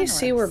 feeling Let me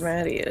see where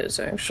generous. Maddie is,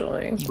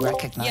 actually. You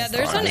recognize Yeah, the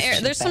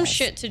there's some best.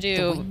 shit to The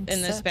do winged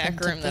in this back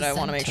serpent room of that the I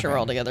want to make sure we're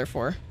all Zentarum. together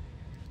for.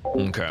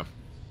 Okay.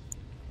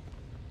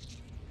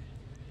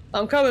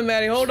 I'm coming,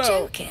 Maddie. Hold You're on.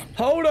 joking.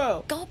 Hold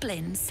on.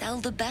 Goblins sell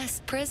the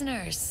best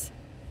prisoners.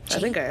 I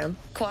think I am.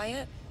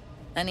 Quiet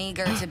and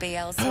eager to be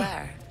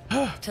elsewhere.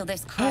 Till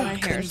this crowd My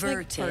hair's, like,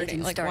 converted parting.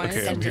 and Like, started why is Okay,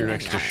 I'm sending here their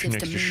next to captives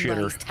to Shitter.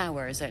 Moonrise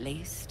Towers, at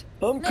least.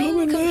 I'm No coming,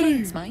 Maddie.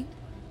 complaints, mate.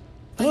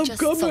 I I'm just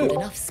coming. sold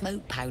enough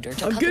smoke powder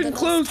to I'm cover getting the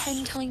close. loss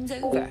 10 times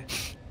over.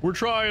 We're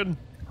trying.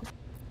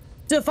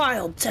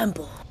 Defiled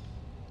temple.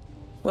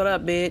 What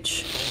up,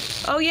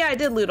 bitch? Oh yeah, I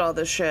did loot all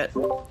this shit.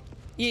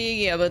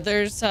 Yeah, but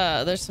there's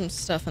some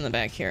stuff in the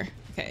back here.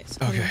 Okay,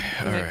 so Okay,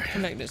 come back, alright.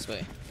 come back this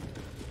way.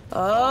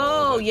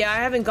 Oh yeah, I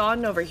haven't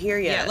gone over here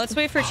yet. Yeah, let's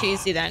wait for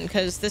Cheesy then,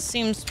 because this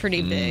seems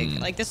pretty big.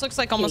 Like, this looks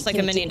like almost like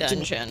a mini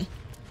dungeon.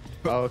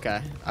 Oh,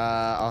 okay.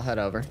 I'll head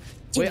over.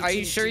 Wait, are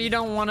you sure you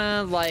don't want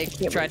to like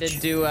try to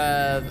do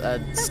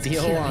a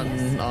steal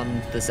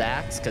on this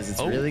axe? Because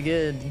it's really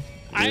good.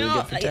 I Really don't.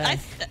 good for tag.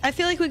 I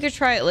feel like we could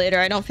try it later.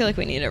 I don't feel like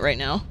we need it right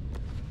now.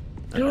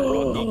 I'll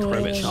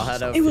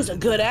head over. It was a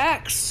good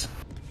axe.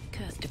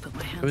 Curse to put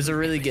my hands It was a on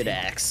really good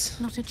everything. axe.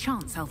 Not a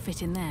chance I'll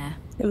fit in there.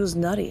 It was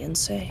nutty,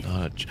 insane.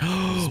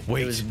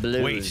 Wait, It was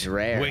blue, wait, it was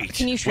rare. wait.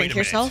 Can you wait shrink a minute.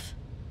 yourself?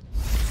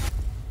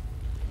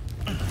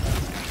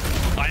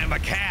 I am a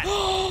cat.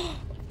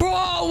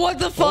 Bro, what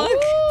the fuck?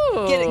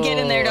 Get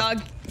in there,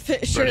 dog.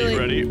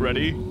 Surely.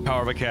 Ready?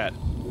 Power of a cat.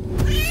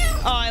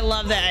 Oh, I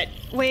love that.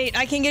 Wait,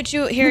 I can get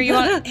you here. You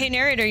want? Hey,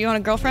 narrator, you want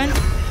a girlfriend?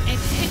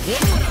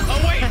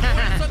 Oh wait,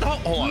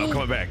 hold on, I'm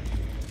coming back.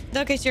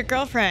 Look, it's your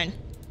girlfriend.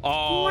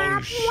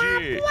 Oh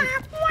shit.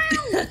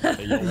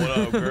 Hey, yo, what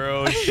up,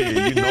 girl? Shit,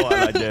 you know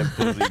I like that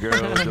pussy,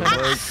 girl.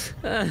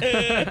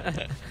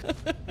 The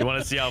fuck? You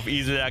want to see how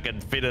easily I can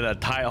fit in a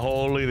tight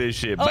hole? Look at this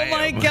shit. Oh Bam.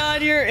 my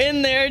god, you're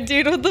in there,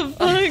 dude. What the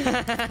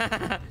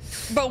fuck?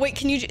 Bro, wait,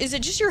 can you? Is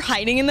it just you're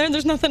hiding in there?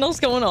 There's nothing else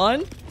going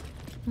on?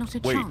 Not a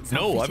Wait, chance.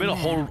 I'll no, fit I'm in a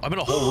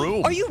there. whole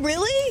room. Are you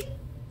really?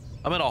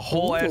 I'm in a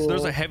whole ass.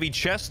 There's a heavy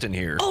chest in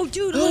here. Oh,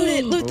 dude, loot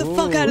it. Loot the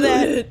fuck out of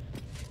that.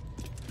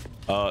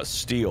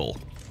 Steel.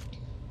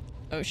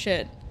 Oh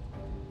shit.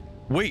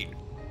 Wait.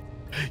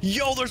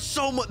 Yo, there's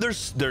so much.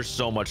 There's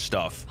so much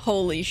stuff.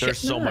 Holy shit. There's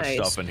so much Nice.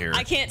 stuff in here.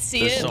 I can't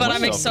see There's it, so but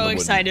much I'm stuff so in the wooden-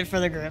 excited for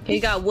the group. You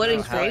got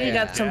wooden crate. You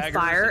got some Daggers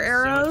fire and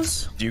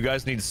arrows. Do you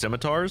guys need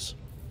scimitars?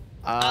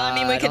 I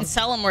mean, we can don't-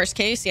 sell them worst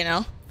case, you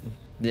know?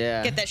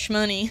 Yeah. Get that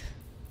shmoney.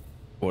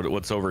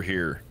 What's over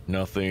here?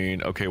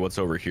 Nothing. Okay, what's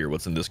over here?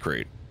 What's in this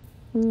crate?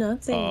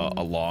 Nothing.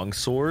 A long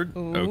sword.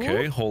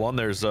 Okay, hold on.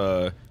 There's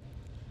a.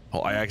 Oh,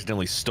 I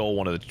accidentally stole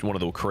one of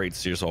the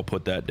crates here, so I'll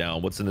put that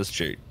down. What's in this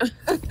crate?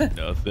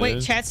 Nothing.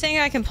 Wait, chat's saying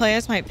I can play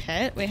as my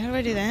pet? Wait, how do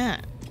I do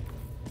that?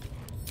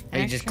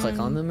 You just click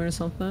on them or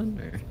something?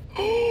 Or?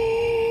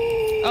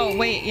 Oh,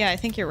 wait, yeah, I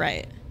think you're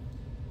right.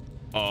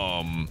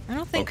 I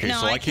don't think. Okay, no,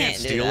 so I can't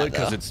do steal that, it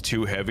because though. it's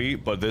too heavy,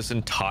 but this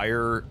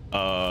entire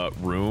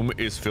room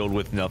is filled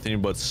with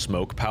nothing but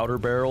smoke powder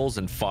barrels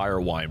and fire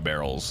wine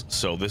barrels.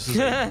 So this is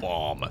a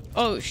bomb.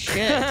 Oh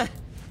shit.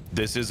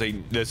 This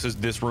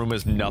room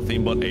is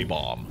nothing but a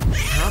bomb.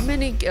 How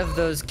many of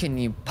those can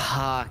you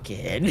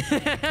pocket?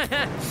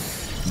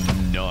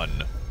 None.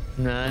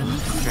 None.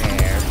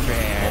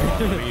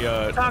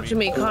 Fair. Talk to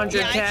me, Conjure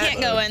Yeah, I Cat.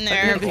 can't go in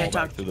there. Go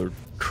back to the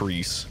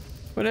crease.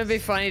 Wouldn't it be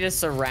funny to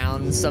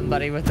surround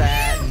somebody with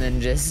that and then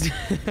just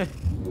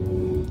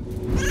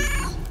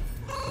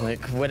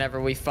like whenever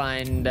we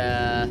find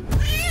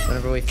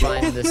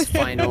this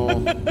final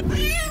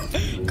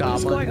goblin?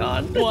 What's going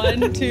on?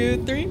 1,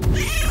 2, 3.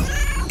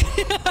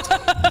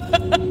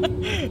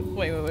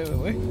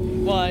 Wait.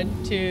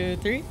 1, 2,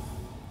 3.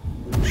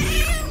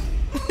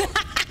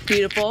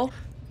 Beautiful.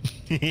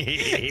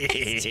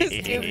 It's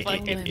just too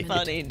fucking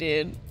funny,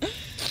 dude.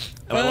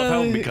 And I love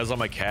how because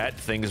I'm a cat,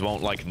 things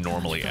won't like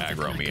normally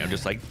aggro me. I'm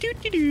just like doo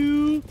doo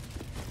doo.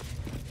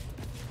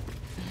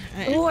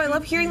 Oh, I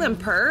love hearing them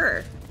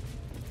purr.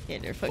 Yeah,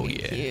 they're fucking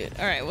yeah. cute.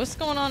 All right, what's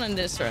going on in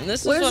this room?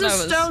 This is Where's what the I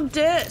was. stone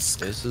disc?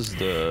 This is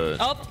the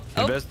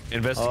Oh.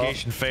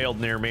 investigation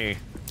failed near me.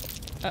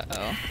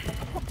 Uh-oh.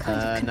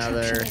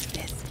 Another.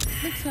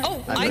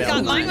 Oh, I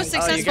got mine was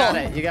successful.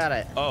 Oh, you got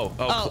it.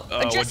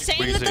 Just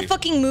saying that the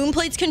fucking moon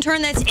plates can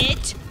turn, that's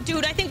it?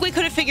 Dude, I think we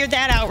could have figured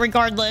that out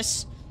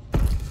regardless.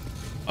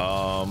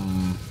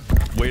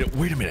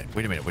 Wait a minute.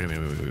 Wait.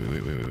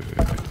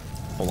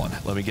 Hold on.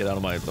 Let me get out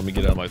of my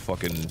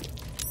fucking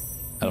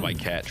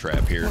cat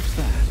trap here.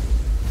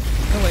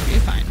 Oh, what'd you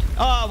find?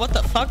 Oh, what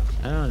the fuck?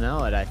 I don't know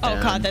what I found.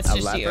 Oh god, that's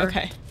just you.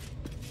 Okay.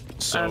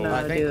 So I don't know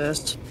how to do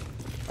this.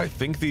 I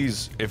think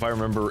these, if I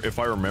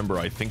remember,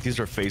 I think these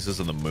are phases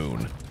of the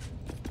moon.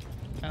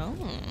 Oh.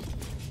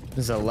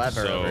 There's a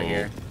lever over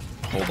here.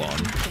 Hold on.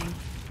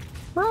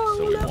 Wrong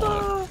So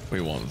lever.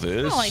 we want I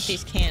this. don't like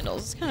these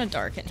candles. It's kind of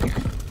dark in here.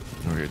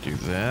 We're gonna do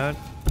that.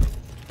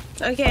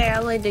 Okay, I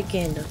light the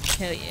candle.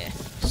 Hell yeah.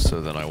 So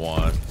then I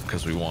want,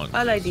 because we want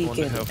I like this the one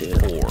to candle,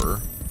 have dude.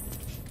 4,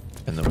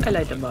 and then we I want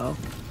light the bow.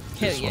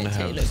 this Hell one yeah, to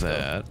Taylor. have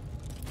that.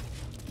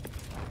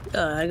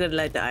 I gotta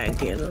light the iron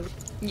candle.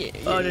 Yeah.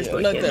 Oh, there's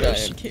more Let that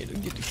candles. iron candle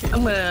get the candle.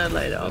 I'm gonna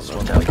light all This of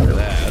one them. to have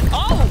that.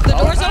 Oh, the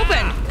door's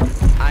open.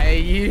 I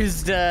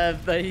used I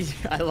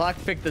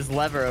lockpicked this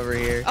lever over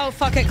here. Oh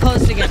fuck, it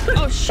closed again.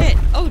 Oh shit.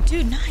 Oh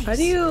dude, nice. How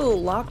do you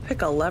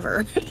lockpick a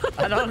lever?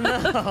 I don't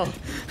know.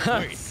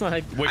 It's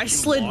like, Wait, I you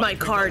slid my lockpicked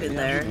card in You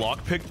there.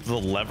 lockpicked the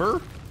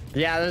lever?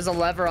 yeah, there's a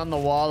lever on the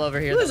wall over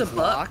here There's that's a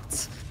book.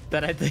 locked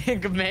that I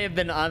think may have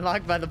been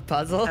unlocked by the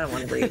puzzle. I don't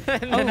want to read.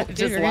 And then Oh, it dude,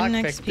 just we're getting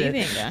an lockpicked XP it.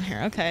 being down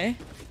here. Okay.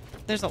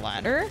 There's a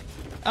ladder.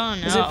 Oh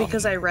no. Is it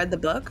because I read the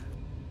book?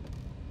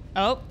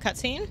 Oh,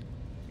 cutscene.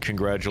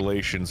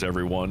 Congratulations,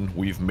 everyone.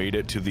 We've made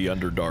it to the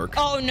Underdark.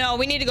 Oh no,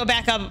 we need to go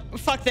back up.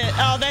 Fuck this.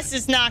 Oh, this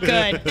is not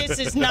good. This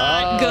is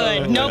not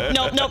good. Nope.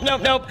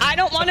 I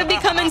don't want to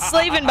become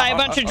enslaved by a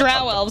bunch of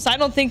drow elves. I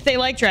don't think they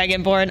like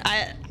Dragonborn.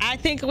 I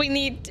think we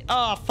need.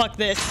 Oh, fuck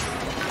this.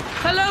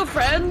 Hello,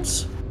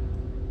 friends.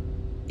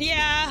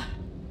 Yeah.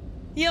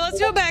 Yeah, let's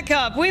go back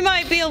up. We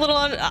might be a little.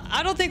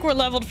 I don't think we're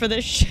leveled for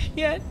this shit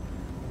yet.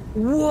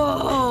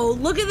 Whoa,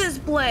 look at this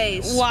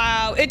place.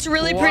 Wow, it's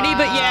really pretty,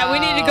 but yeah, we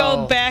need to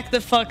go Wow. back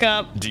the fuck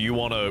up. Do you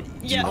want to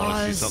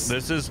Yeah. see something?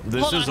 This is Hold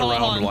on, hold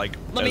around on. like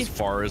Let me- as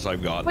far as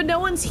I've gotten. But no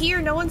one's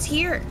here. No one's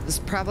here. It's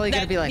probably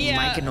gonna be like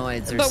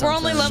myconoids or something. But we're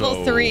only level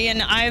So- 3,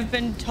 and I've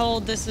been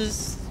told this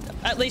is,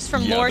 at least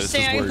from Yeah, lore this is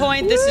where-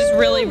 standpoint, this is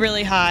really,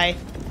 really high.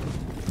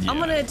 I'm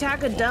gonna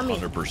attack a dummy.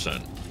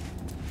 100%.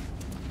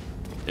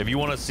 If you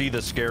want to see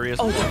the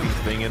scariest fucking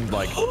thing in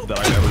like that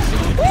I've ever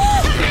seen.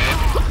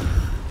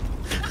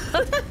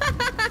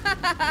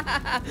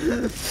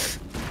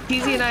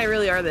 Peasy and I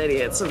really are the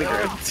idiots of the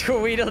group.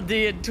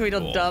 Tweedledee and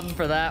Tweedledum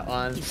for that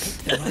one.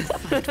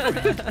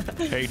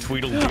 Hey,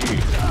 Tweedledee,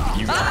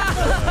 you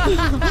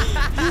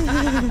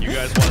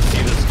guys want to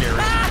see the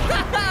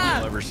scariest one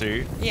you'll ever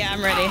see? Yeah,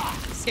 I'm ready.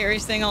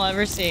 Scariest thing I'll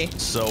ever see.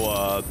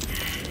 So,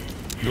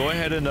 go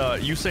ahead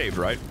and you saved,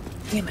 right?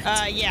 Damn it.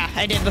 Yeah,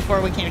 I did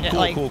before we came to, Cool,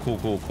 like... cool.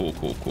 Oh,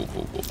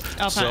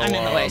 fine, I'm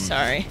in the way,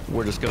 sorry.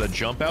 We're just gonna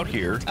jump out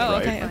here, Oh,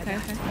 right? okay.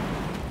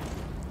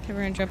 Okay,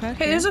 we're gonna jump out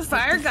Hey, here. there's a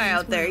fire guy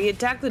out there. He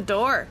attacked the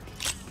door.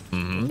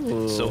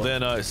 So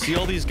then, see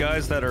all these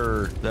guys that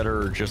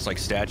are just like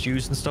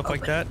statues and stuff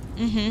like that?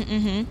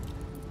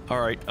 All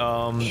right,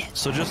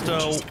 so just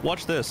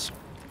watch this.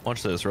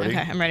 Watch this, ready?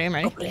 Okay, I'm ready.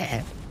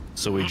 Yeah.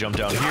 So we jump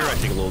down here, I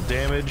take a little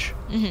damage.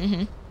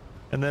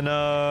 And then,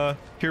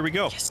 here we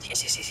go. Yes.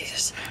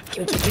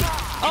 Give me.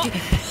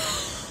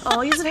 Oh,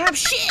 he doesn't have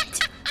shit.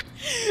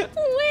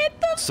 What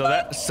the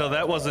So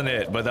that wasn't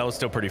it, but that was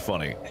still pretty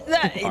funny.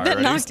 That All right,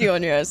 ready? knocked you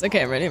on your ass.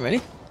 Okay, I'm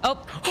ready. Oh.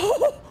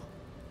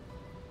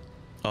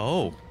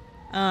 Oh.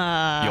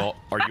 Are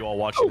you all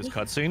watching this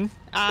cutscene?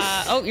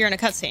 Oh, you're in a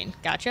cutscene.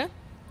 Gotcha.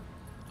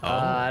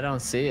 I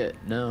don't see it.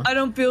 No. I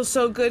don't feel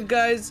so good,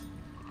 guys.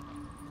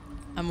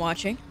 I'm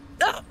watching.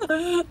 Ah,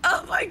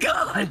 Oh my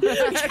god! Get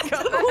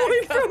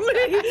away from me!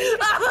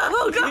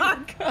 Oh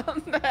god! Come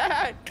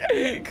back.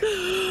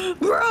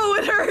 Bro,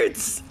 it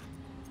hurts!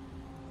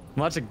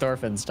 I'm watching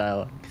Thorfinn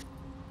style.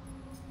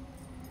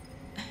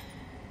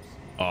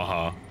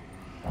 Uh-huh.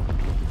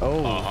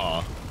 Oh.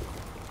 Uh-huh.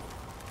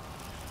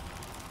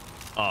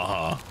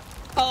 Uh-huh.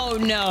 Oh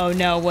no,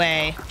 no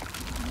way.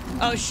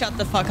 Oh, shut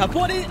the fuck up.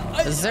 What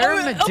is there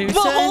a Medusa in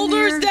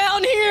beholder's here?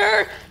 down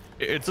here?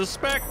 It's a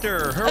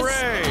specter.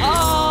 Hooray!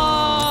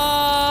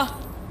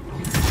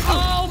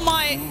 Oh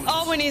my.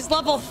 Oh, and he's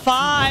level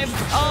 5.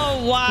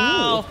 Oh,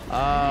 wow.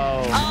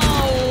 Oh.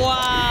 Oh,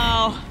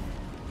 wow.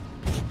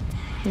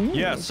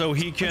 Yeah, so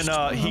he can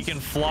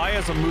fly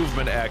as a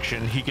movement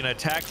action. He can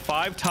attack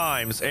 5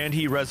 times, and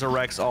he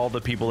resurrects all the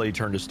people that he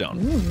turned to stone.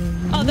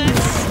 Oh,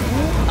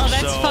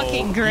 that's So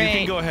fucking great. You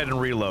can go ahead and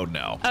reload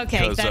now.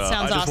 Okay, that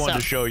sounds I just wanted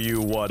awesome. to show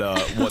you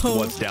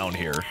what's down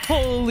here.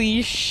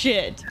 Holy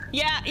shit.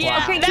 Yeah,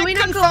 yeah. Okay, that can we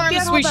not go up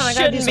yet? confirms we Hold on, I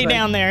gotta do shouldn't be something.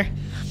 down there.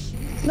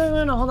 No,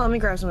 hold on, let me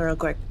grab something real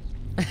quick.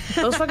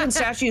 Those fucking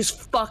statues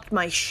fucked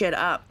my shit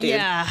up, dude.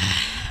 Yeah.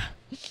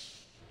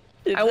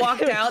 I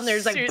walked out and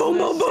there's like boom,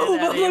 boom, boom.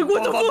 I'm like,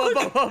 what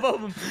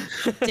the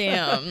fuck?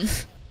 Damn.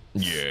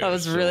 Yeah. That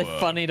was really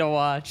funny to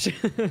watch.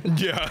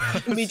 Yeah.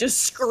 Me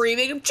just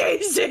screaming, I'm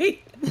chasing.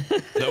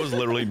 That was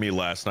literally me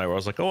last night where I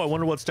was like, oh, I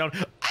wonder what's down.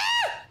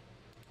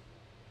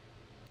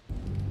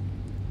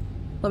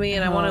 Let me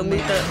in, I want to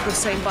loot the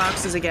same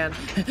boxes again.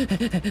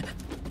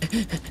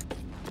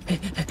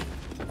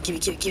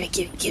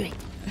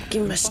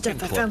 Give me my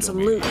stuff. I found some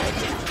loot.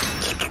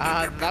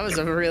 That was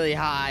a really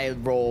high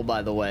roll,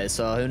 by the way.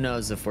 So who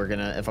knows if I'm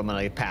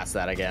gonna pass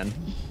that again.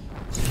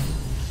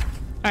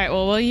 All right,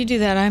 well, while you do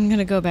that, I'm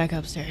gonna go back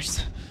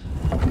upstairs.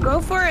 Go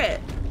for it.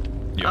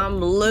 Yep. I'm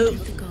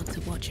loot. The gods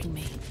are watching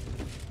me.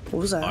 What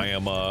was that? I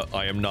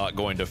am not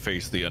going to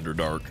face the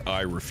Underdark.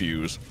 I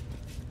refuse.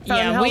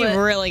 Yeah, we helmet.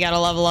 really gotta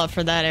level up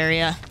for that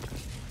area.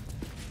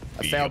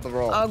 I failed the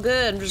roll. Oh,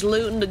 good. I'm just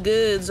looting the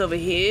goods over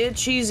here.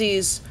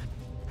 Cheesies.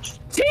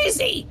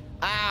 Cheesy!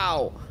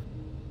 Ow!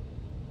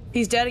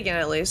 He's dead again,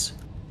 at least.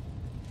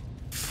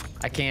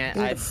 I can't.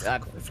 Who I the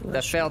fuck is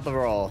that failed the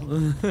roll.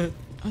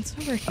 What's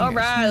over here? All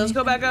right, let's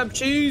go back up.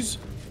 Cheese.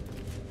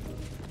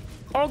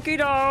 Okie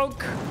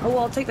doke. Oh, well,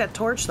 I'll take that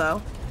torch,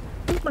 though.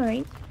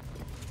 Right.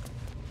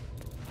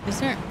 Is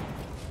there?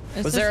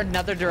 Was there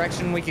another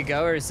direction we could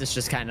go, or is this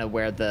just kind of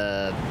where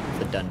the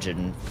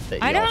dungeon that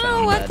you I all don't know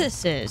found what led?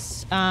 this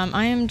is.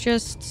 I am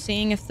just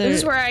seeing if This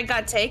is there's where I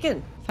got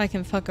taken. if I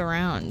can fuck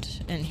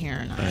around in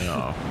here or not. I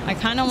know. I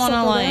kind of want to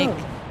Fuck like.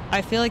 around.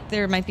 I feel like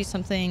there might be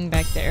something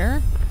back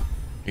there.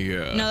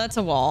 Yeah. No, that's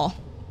a wall.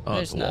 Oh,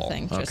 There's it's a wall.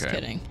 nothing. Just Okay.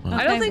 kidding.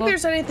 I don't think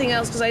there's anything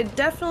else because I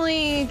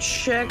definitely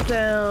checked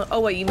out. Oh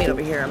wait, you mean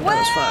over here? I'm dumb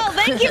as Well, fuck.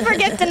 thank you for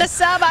gifting a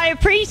sub. I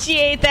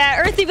appreciate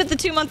that. Earthy with the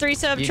 2-month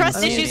resub. You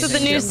Trust need issues to with the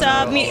new give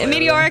sub. it all.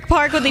 Meteoric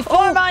Park with the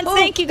 4 months. oh,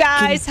 Thank you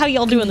guys. How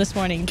y'all doing this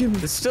morning?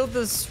 There's still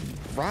this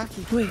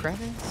rocky crevice.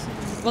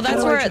 Well,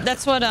 that's where.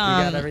 That's what. We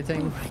got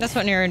everything. That's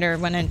what narrator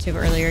went into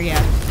earlier. Yeah.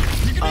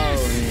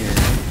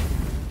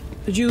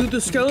 Oh Did you loot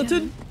the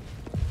skeleton?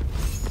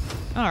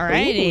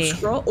 Alrighty. Ooh,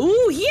 scroll.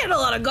 Ooh, he had a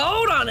lot of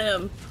gold on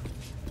him.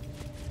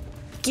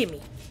 Gimme.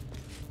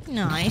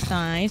 Nice,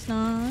 nice,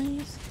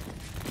 nice.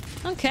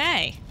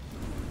 Okay.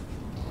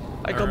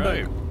 I All come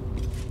right. back.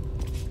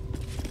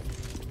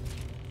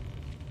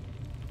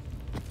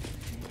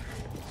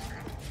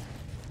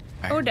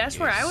 Oh, that's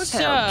where I was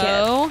held,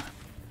 So,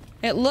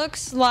 it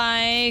looks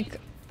like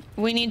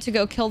we need to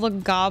go kill the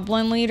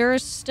goblin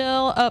leaders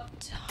still up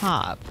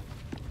top.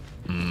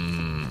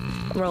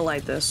 I'm gonna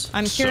light this.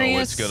 I'm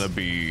curious. So it's gonna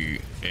be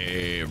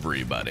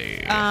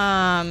everybody.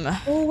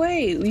 Oh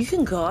wait, you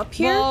can go up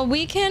here. Well,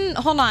 we can.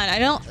 Hold on. I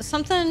don't.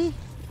 Something.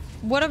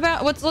 What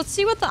about? Let's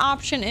see what the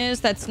option is.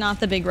 That's not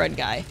the big red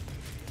guy.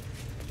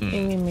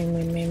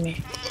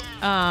 Me.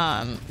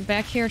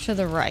 Back here to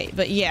the right.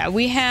 But yeah,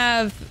 we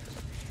have.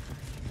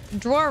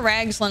 Drawer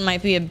Ragsland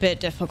might be a bit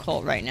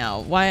difficult right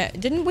now. Why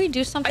didn't we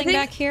do something think-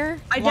 back here?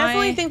 I Why?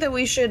 definitely think that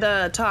we should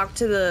talk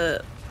to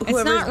the. It's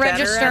Whoever's not better at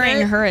registering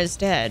it. her as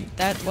dead.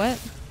 That what?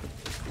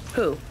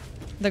 Who?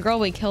 The girl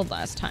we killed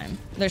last time.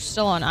 There's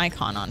still an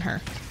icon on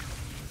her.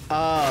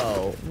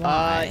 Oh.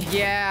 Why?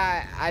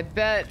 Yeah. I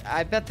bet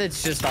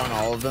that's just on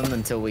all of them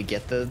until we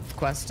get the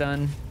quest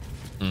done.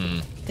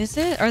 Is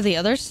it? Are the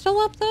others still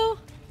up though?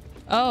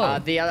 Oh.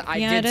 I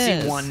yeah, did it see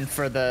is. one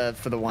for the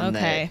one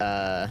Okay.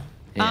 that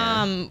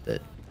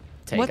that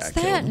Tay What's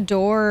got that killed.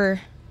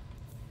 door?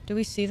 Do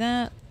we see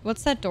that?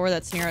 What's that door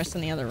that's near us in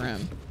the other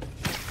room?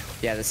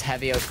 Yeah, this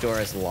heavy oak door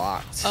is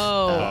locked.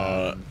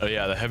 Oh.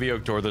 Yeah, the heavy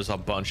oak door. There's a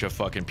bunch of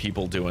fucking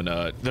people doing.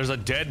 There's a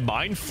dead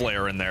mind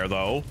flare in there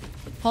though.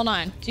 Hold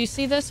on. Do you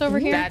see this over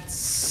here?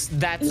 That's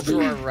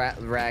drawer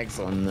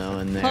Ragsland though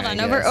in there. Hold on.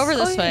 I Over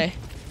guess. this yeah.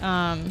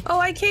 way. Oh,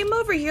 I came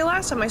over here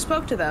last time. I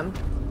spoke to them.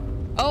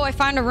 Oh, I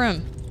found a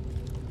room.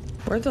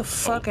 Where the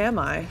fuck am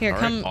I? Here, All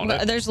right, come. on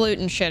it. There's loot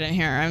and shit in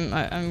here.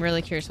 I'm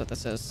really curious what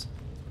this is.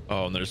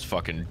 Oh, and there's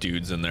fucking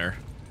dudes in there.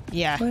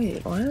 Yeah.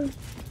 Wait, what?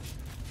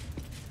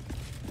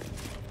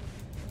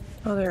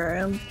 Oh, there I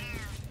am.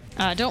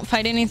 Don't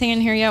fight anything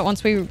in here yet.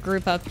 Once we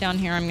group up down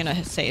here, I'm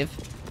gonna save.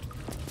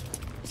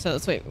 So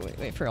let's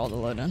wait for all the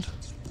load in.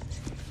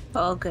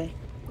 Oh, okay.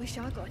 Wish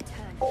I got a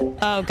turn.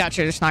 Oh,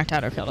 gotcha. Just knocked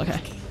out or killed. Okay.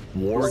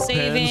 Ward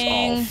Saving.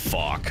 pens?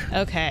 Oh, fuck.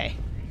 Okay.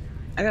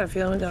 I got a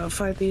feeling we gotta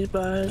fight these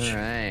bugs. All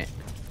right.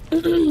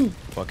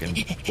 Fucking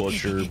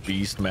Butcher,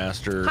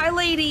 Beastmaster. Hi,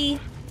 lady.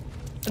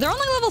 They're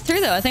only level 3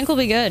 though. I think we'll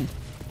be good.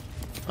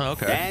 Oh,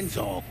 okay. Hands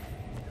off.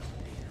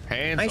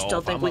 Hands I still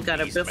off, think I'm we a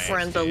gotta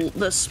befriend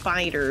the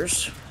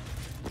spiders.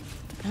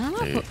 I don't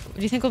know.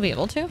 Do you think we'll be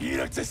able to? You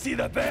like to see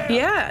the bear?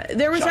 Yeah,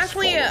 there was Just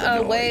definitely follow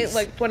a the way, noise.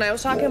 like when I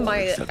was talking,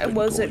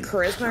 was it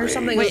charisma or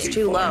something? It was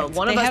too low.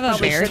 One of They us have a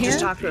probably bear should just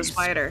here? talk to a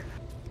spider.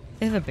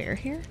 They have a bear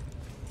here?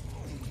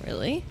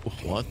 Really?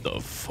 What the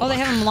fuck? Oh, they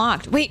have him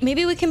locked. Wait,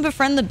 maybe we can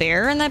befriend the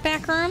bear in that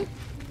back room?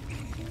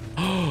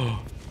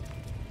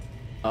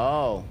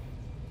 Oh.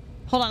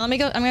 Hold on, I'm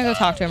gonna go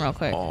talk to him real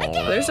quick.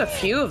 There's a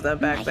few of them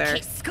back there.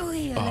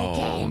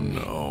 Oh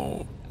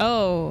no.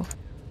 Oh.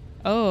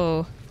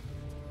 Oh.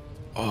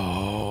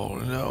 Oh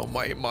no,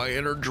 my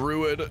inner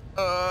druid.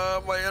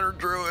 My inner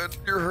druid.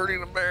 You're hurting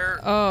the bear.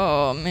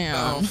 Oh, man.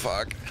 Oh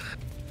fuck.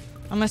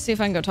 I'm gonna see if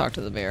I can go talk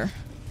to the bear.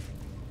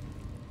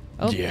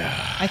 Oh, Yeah.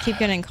 I keep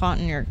getting caught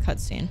in your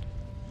cutscene.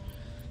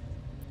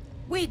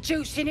 We're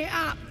juicing it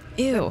up.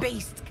 Ew. The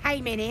beast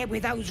came in here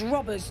with those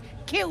robbers,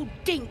 killed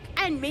Dink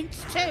and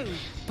Mince too.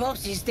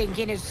 Boss is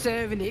thinking of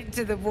serving it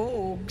to the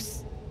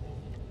wargs.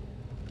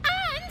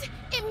 And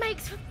it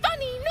makes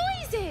funny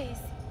noises.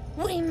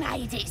 We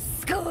made it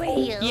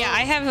squeal. Yeah,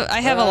 I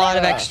have a lot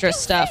of extra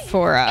stuff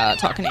for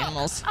talking to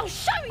animals. I'll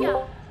show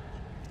you.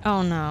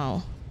 Oh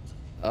no.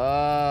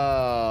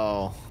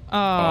 Oh.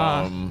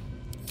 Oh.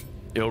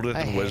 Ildith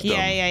and Wisdom.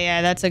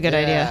 Yeah. That's a good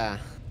idea.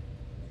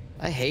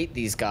 I hate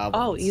these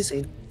goblins. Oh,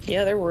 easy.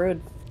 Yeah, they're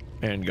rude.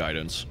 And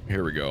guidance.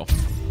 Here we go.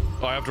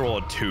 Oh, I have to roll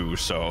a 2,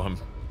 so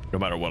no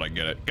matter what I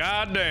get it.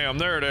 God damn,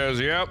 there it is.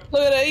 Yep.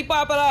 Look at it, he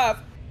popping off.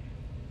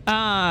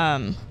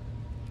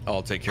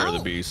 I'll take care of the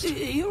beast.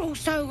 You're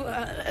also,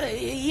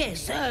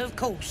 yes, of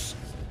course.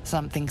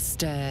 Something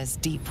stirs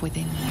deep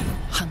within you,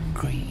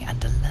 hungry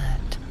and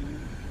alert.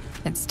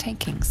 It's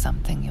taking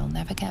something you'll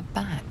never get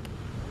back.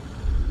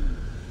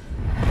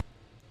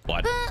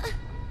 What?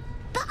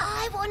 But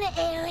I want to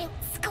hear it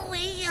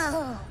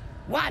squeal.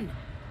 One.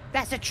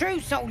 That's a true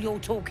soul you're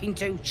talking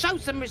to. Show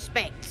some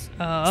respect.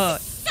 Oh,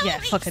 yeah,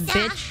 Sorry, fucking sir.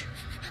 bitch.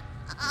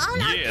 I'll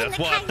Yeah, open that's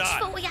the what I cage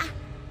thought. for you.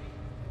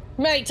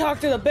 Mate, talk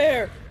to the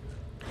bear.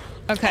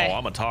 Okay. Oh,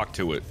 I'm gonna talk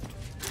to it.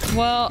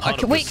 Well,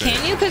 wait, 100%.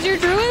 can you? Because you're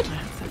druid?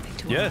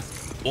 Yeah.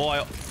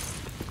 Well,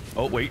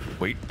 oh, wait.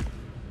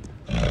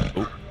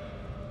 Oh,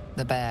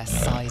 The bear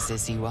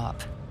sizes you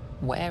up.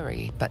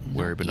 Wary, but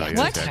Wary, but not yet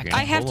yet What? attacking.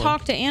 I have Hold on.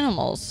 talked to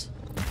animals.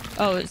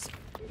 Oh, it's.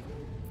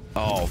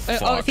 Oh,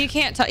 fuck. Oh, if you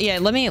can't talk, yeah.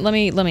 Let me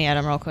add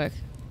him real quick.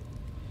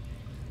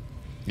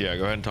 Yeah,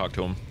 go ahead and talk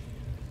to him.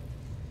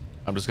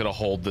 I'm just gonna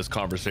hold this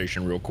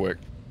conversation real quick.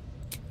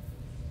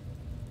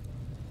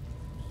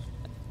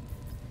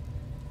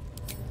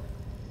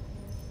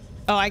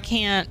 Oh, I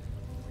can't.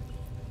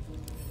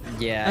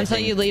 Yeah. Until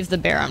you leave the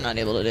bear, I'm not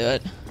able to do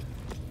it.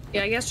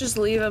 Yeah, I guess just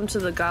leave him to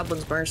the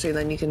goblin's mercy,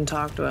 then you can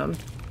talk to him.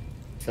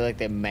 I feel like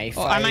they may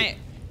fight. Well, I might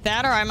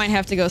that, or I might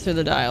have to go through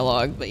the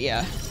dialogue. But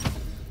yeah,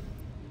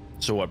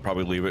 So what?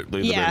 Probably leave the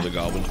bear Yeah. to the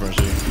goblin's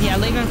mercy. yeah.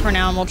 Leave him for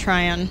now, and we'll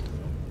try and.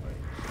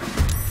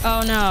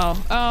 Oh no!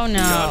 Oh no!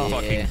 God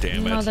fucking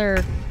damn it.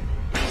 Mother.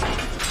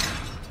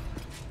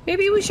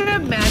 Maybe we should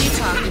have Maddie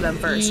talk to them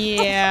first.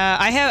 Yeah,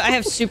 I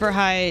have super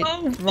high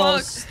Oh, fuck.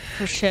 rolls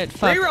for shit.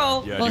 Fuck.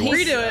 Reroll. Yeah, Well, do you want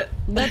he's- Redo it.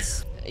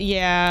 That's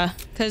yeah,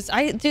 cause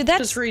dude, that's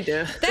Just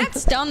redo.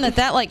 that's dumb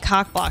that like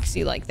cockblocks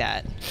you like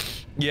that.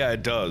 Yeah,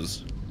 it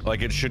does.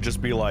 Like, it should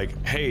just be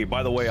like, hey,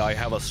 by the way, I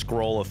have a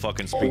scroll of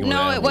fucking speaking with No,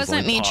 animals. it wasn't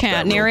Let me, pop chat.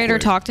 that real Narrator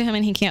quick. talked to him,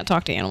 and he can't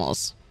talk to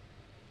animals.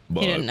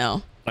 But, He didn't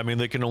know. I mean,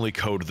 they can only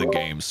code the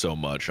game so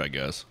much, I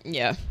guess.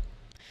 Yeah.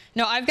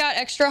 No, I've got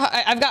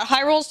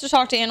high rolls to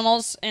talk to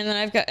animals, and then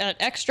I've got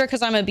extra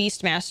because I'm a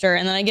beast master,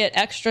 and then I get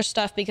extra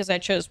stuff because I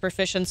chose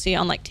proficiency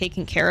on like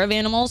taking care of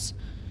animals.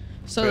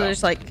 So Yeah.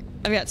 there's like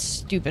I've got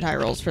stupid high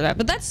rolls for that.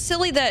 But that's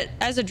silly that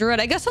as a druid,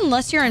 I guess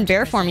unless you're in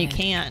bear form, you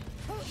can't.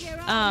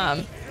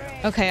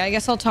 Okay, I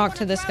guess I'll talk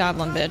to this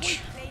goblin bitch.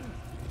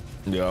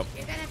 Yep.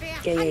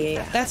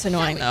 Yeah. That's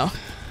annoying though.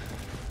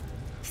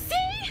 See?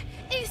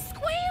 It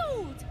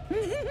squealed.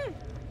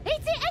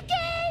 Hit it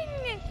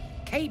again.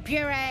 Keep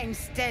your hands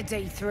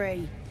steady,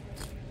 3.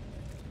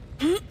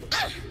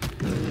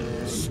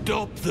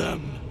 Stop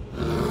them.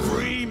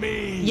 Free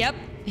me. Yep,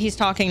 he's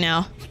talking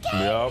now.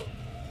 Yep.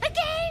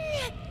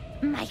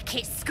 Again. Make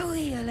it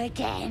squeal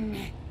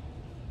again.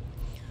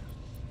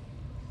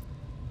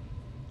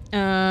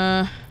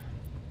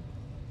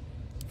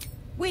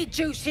 We're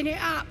juicing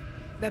it up.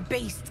 The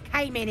beast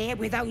came in here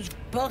with those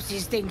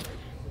bosses things.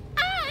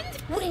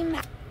 And We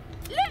ma-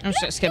 I'm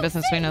just gonna skip it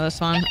since we know this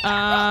one.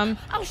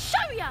 I'll show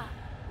ya.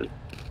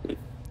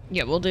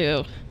 Yeah, we'll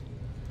do.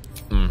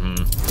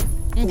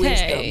 Mm-hmm.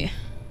 Okay.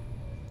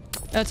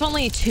 That's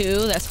only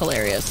 2. That's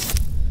hilarious.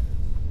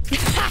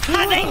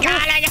 Thank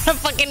God I got a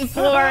fucking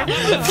 4.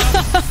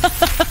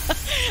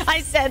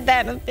 I said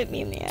that and it bit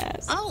me in the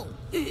ass. Oh,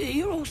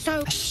 you're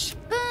also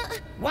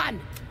 1.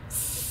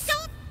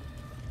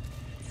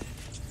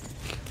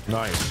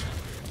 Nice.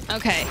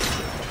 Okay.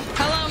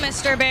 Hello,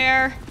 Mr.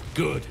 Bear.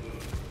 Good.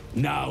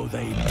 Now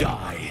they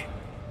die.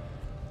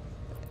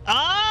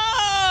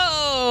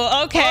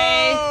 Oh,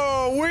 okay.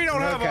 Oh, we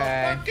don't have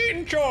a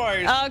fucking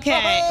choice.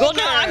 Okay. Well,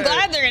 no, I'm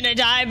glad they're gonna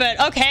die, but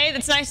okay,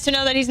 it's nice to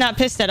know that he's not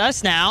pissed at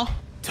us now.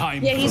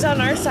 Yeah, he's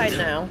on our side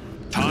now.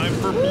 Time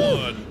for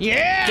blood.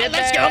 Yeah,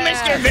 let's go,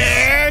 Mr.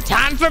 Bear.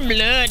 Time for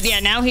blood. Yeah,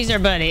 now he's our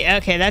buddy.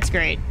 Okay, that's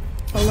great.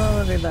 Hello,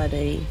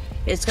 everybody.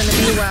 It's gonna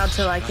be a while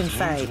till I can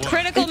fight.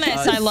 Critical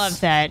miss. I love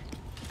that.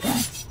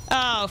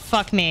 Oh,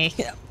 fuck me.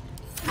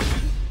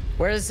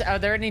 Are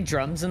there any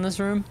drums in this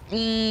room?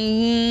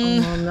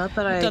 Not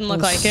that I Doesn't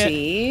look like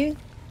see. it.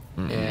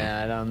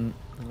 Yeah, I don't.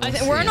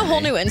 We're in a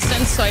whole new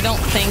instance, so I don't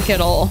think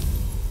it'll.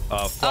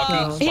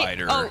 Fucking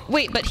spider. Oh,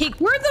 wait, but he.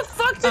 Where the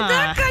fuck did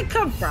that guy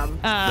come from?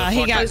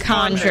 He got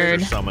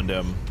conjured. Summoned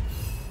him.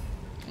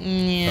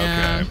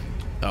 Yeah. Okay.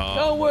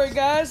 Don't worry,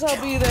 guys.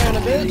 I'll be there in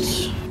a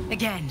bit.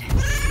 Again.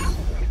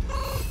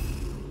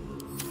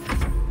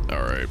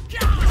 All right.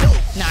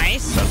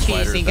 Nice. That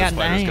spider's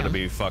goddamn. gonna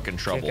be fucking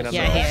trouble.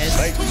 Yeah, he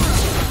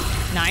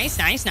is. Nice,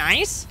 nice,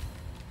 nice.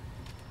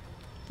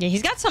 Yeah,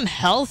 he's got some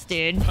health,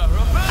 dude.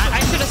 I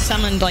should have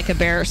summoned like a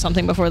bear or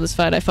something before this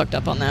fight. I fucked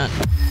up on that.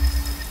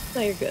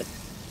 No, you're good.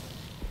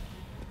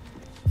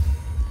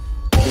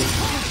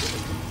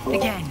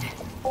 Again.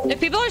 If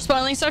people are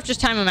spoiling stuff, just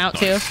time them out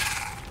too.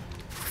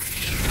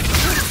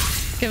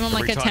 Give them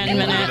like Every a time 10 you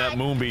minute. that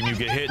moonbeam, you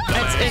get hit.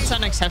 It's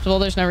unacceptable.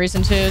 There's no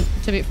reason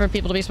for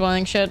people to be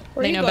spoiling shit.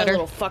 Where They you know going, better.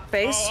 little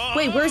fuckface?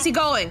 Wait, where's he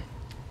going?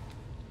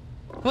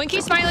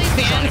 Winky Smiley's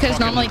banned because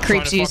normally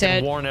creeps use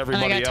it. warn And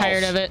I got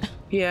tired of it.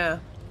 Yeah.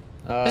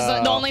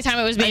 The only time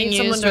it was being I need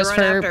someone used to was run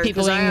for after,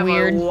 people 'cause I being have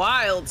weird. a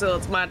while till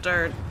it's my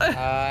turn.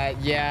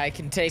 Yeah, I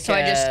can take So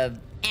I just I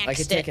can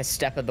axed take it. a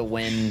step of the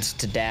wind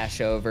to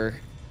dash over.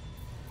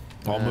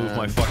 I'll move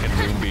my fucking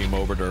moonbeam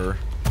over to her.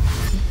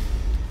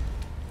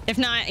 If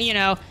not, you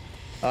know,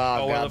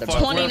 Oh, where God, the the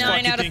fuck- 29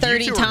 you out of think you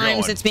 30 two are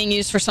times going? it's being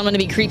used for someone to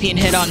be creepy and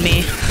hit on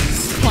me.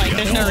 Like,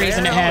 there's no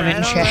reason to have it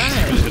in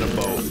chat. Just gonna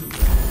bow.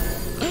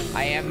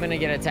 I am gonna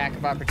get attack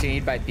of opportunity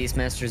by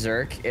Beastmaster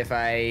Zerk if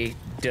I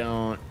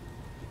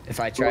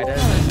try to.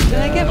 Did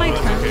I get my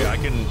turn? Okay, I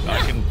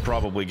can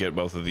probably get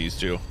both of these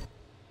two.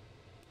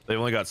 They've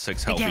only got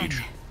 6 health Again.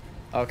 each.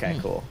 Okay,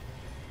 cool.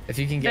 If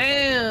you can get.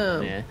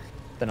 Damn. Yeah.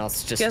 Then I'll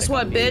just. Guess stick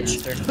what, on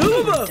bitch?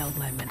 Beastmaster. Dull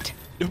moment.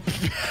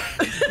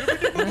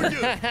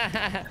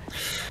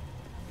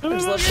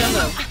 There's left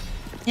demo.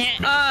 Yeah.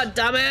 Ah,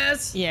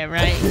 dumbass. Yeah,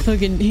 right.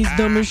 Fucking, he's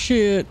dumb as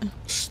shit.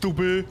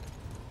 Stupid.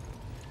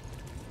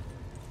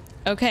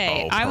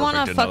 Okay, Oh, I want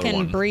to perfect, another fucking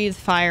one. breathe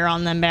fire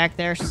on them back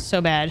there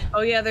so bad.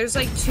 Oh yeah, there's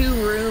like 2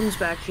 rooms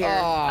back here.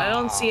 I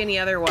don't see any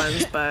other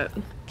ones, but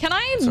Can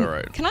I? It's all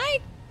right. Can I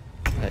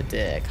A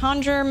dick.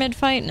 conjure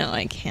mid-fight? No,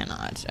 I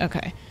cannot.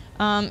 Okay.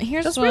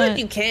 Here's that's what. weird if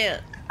you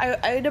can't.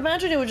 I'd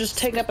imagine it would just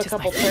take up a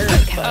couple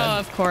turns. Oh,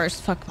 of course.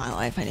 Fuck my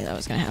life. I knew that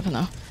was gonna happen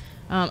though.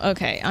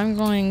 Okay, I'm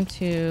going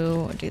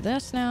to do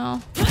this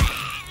now,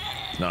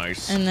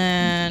 Nice. and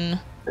then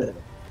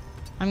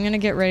I'm gonna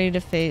get ready to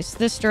face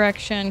this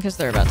direction because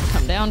they're about to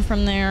come down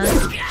from there.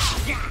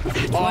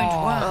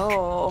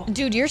 Oh.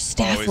 Dude, your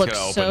staff he's looks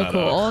gotta so open that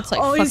cool. up. It's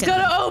like Oh, he's fucking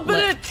gotta open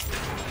lit. it.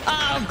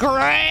 Oh,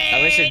 great.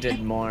 I wish it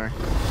did more.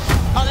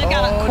 Oh, they've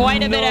got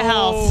quite a bit of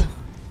health.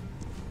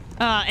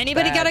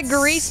 Anybody got a That's-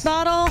 grease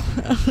bottle?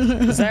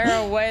 Is there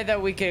a way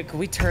that we could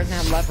we turn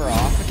that lever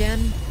off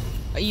again?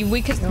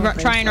 We could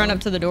try and run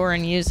up to the door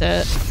and use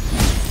it.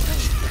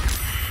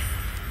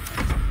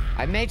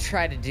 I may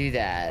try to do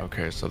that.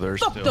 Okay, so there's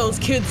Fuck still. those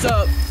kids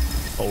up.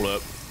 Hold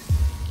up.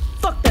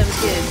 Fuck them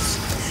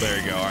kids. There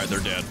you go. All right, they're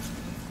dead.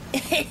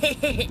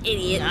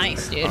 Idiot.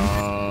 Nice, dude.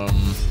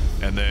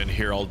 And then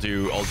here I'll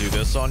do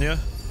this on you.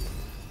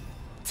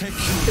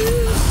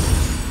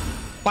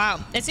 Wow.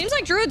 It seems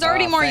like Druid's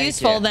already more thank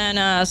useful you.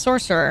 than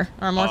Sorcerer,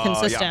 or more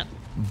consistent.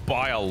 Yeah,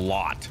 by a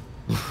lot.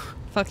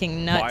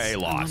 Fucking By nuts. a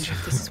lot.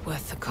 This is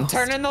worth the cost.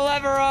 Turning the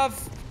lever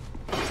off.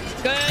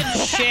 Good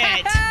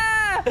shit.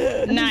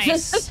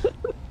 Nice.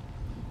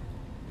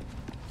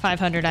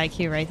 500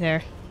 IQ right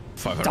there.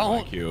 500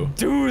 Don't IQ.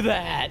 do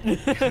that.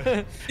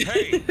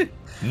 Hey,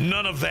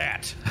 none of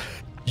that.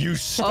 You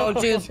suck.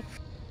 Oh, dude.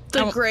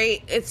 The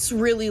great. It's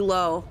really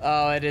low.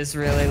 Oh, it is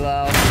really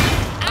low.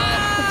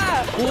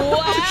 Wow.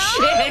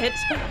 Shit.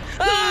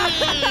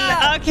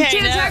 Okay. He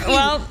can't attack you.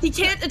 Well, He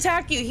can't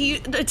attack you. He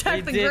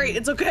attacked the didn't. great.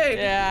 It's okay.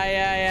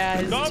 Yeah.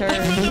 His Don't turn.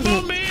 open the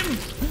moonbeam.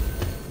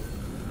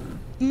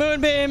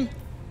 Moonbeam.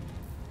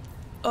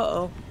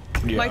 Uh-oh.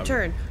 Yeah. My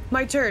turn.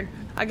 My turn.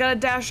 I gotta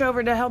dash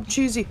over to help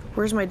Choosy.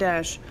 Where's my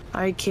dash?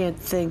 I can't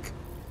think.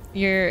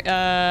 You're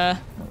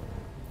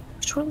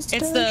Which one's the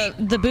it's dash?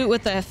 the boot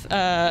with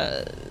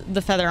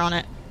the feather on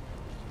it.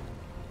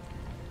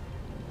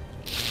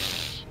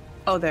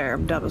 Oh, there.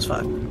 I'm dumb as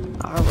fuck.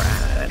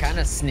 Alright. Kind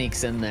of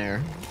sneaks in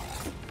there.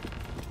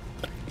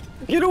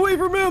 Get away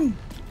from him!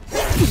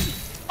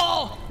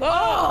 Oh!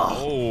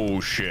 Oh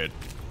shit.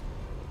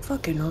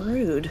 Fucking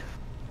rude.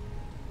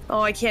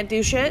 Oh, I can't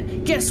do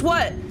shit? Guess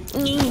what?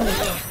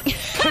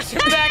 Push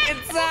him back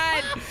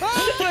inside!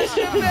 Push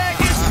him back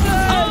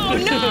inside! Oh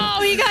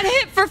no, he got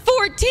hit for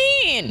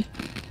 14!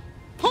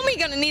 Homie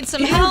gonna need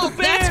some help.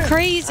 That's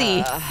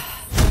crazy.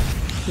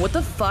 What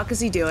the fuck is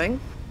he doing?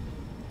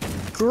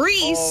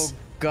 Grease? Oh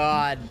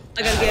god.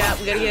 I gotta get out.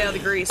 We gotta get out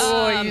of the grease.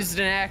 Oh, I used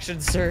an action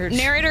surge.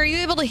 Narrator, are you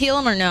able to heal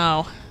him or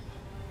no?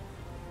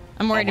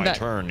 I'm worried On my about.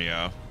 turn,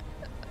 yeah.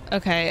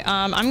 Okay,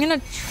 I'm gonna.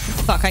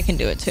 Fuck, I can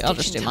do it too. I'll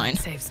just do mine.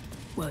 Saves.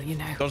 Well, you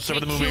know. Don't step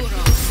in the movie.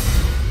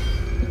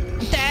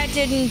 That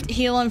didn't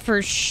heal him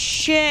for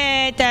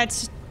shit.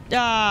 That's.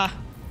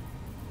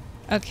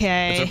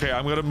 Okay. It's okay.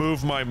 I'm gonna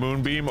move my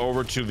moonbeam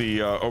over to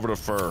the over to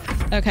fur.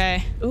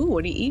 Okay. Ooh,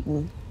 what are you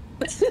eating?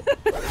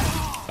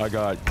 I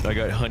got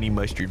honey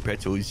mustard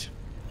pretzels.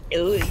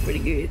 Ooh, it's pretty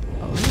good.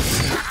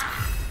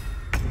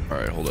 All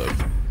right, hold up.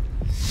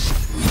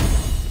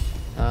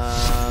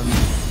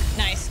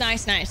 Nice,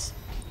 nice, nice.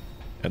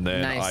 And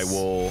then Nice. I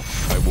will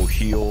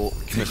heal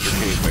Mr.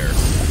 Cave Bear.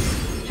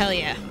 Hell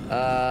yeah.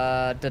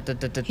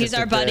 He's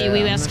our He's buddy.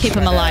 We must keep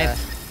him alive.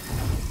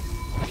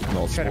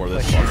 I'll Try to spore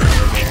push this him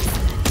fucker. over here.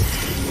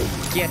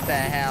 Get the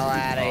hell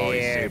out of Oh, he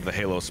here. saved the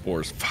halo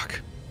spores.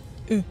 Fuck.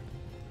 All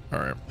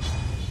right.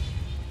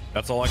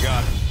 That's all I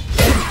got.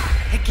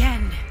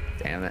 Again.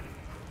 Damn it.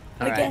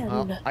 All right. Again.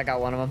 Well, I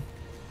got one of them.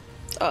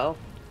 Uh-oh.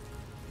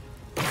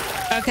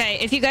 Okay,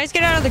 if you guys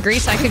get out of the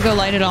grease, I could go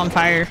light it on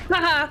fire.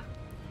 Haha.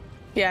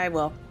 Yeah, I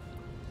will.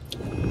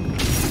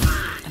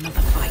 Another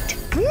fight.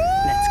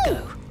 Let's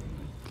go.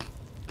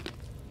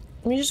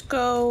 Let me just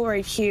go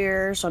right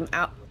here so I'm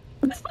out.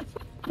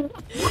 Oh,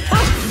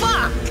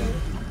 fuck!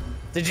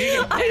 Did you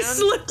get down? I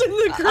slipped in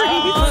the grease.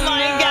 Oh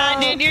my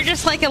god, dude. You're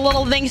just like a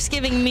little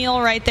Thanksgiving meal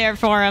right there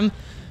for him.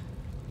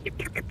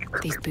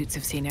 These boots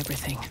have seen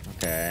everything.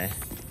 Okay.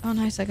 Oh,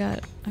 nice. I got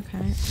it.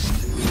 Okay.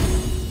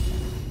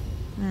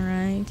 All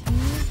right.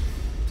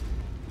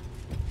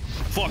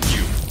 Fuck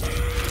you.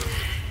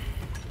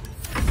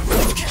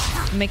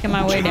 I'm making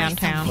my way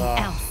downtown.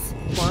 Else.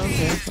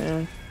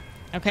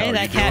 Okay, How that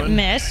are you cat doing?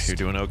 missed. You're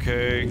doing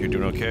okay. You're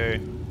doing okay.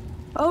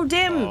 Oh,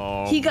 damn.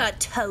 Oh. He got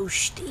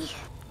toasty.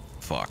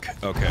 Fuck.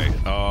 Okay.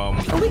 Oh,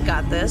 we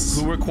got this.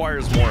 Who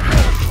requires more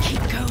help?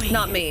 Keep going.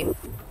 Not me.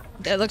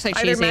 It looks like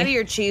Either cheesy. Maddie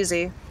or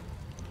Cheesy.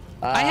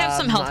 I have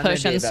some health I'm gonna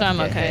be potions, so about I'm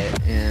to get okay.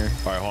 hit, Yeah.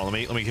 All right, hold on.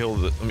 Let me heal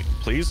the.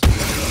 Please.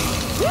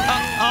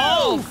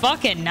 Oh,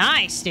 fucking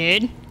nice,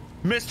 dude.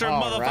 Mr.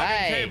 All Motherfucking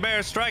right. Cave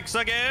Bear strikes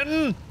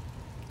again.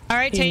 All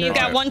right, Tay, you got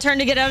Alright. one turn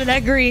to get out of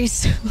that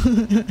grease.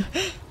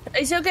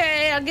 It's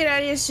okay. I'll get out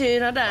of here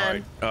soon. I'm All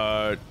done.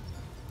 right.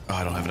 Oh,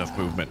 I don't have enough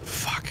movement.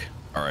 Fuck.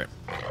 All right.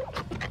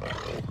 Okay,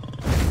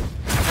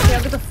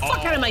 I'll get the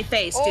fuck out of my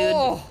face, dude.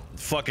 Oh.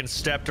 Fucking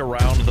stepped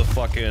around the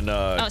fucking.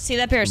 Oh, see,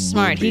 that bear's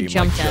smart. He moonbeam,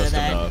 jumped like, out of just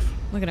that. enough.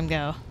 Look at him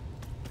go.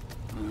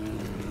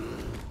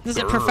 This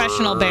is a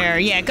professional bear.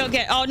 Yeah, go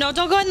get. Oh no,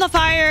 don't go in the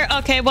fire.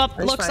 Okay, well,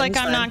 looks fine, like it's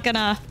I'm fine. not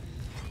gonna.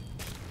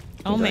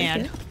 Oh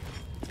man.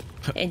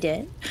 I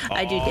did.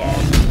 I do did.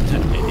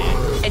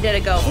 And then I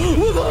go.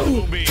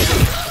 Moonbeam.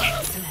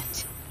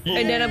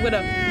 And then I'm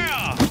gonna.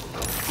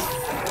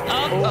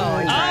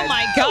 Oh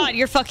my god,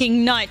 you're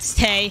fucking nuts,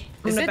 Tay.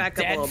 I'm gonna back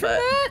up a little bit.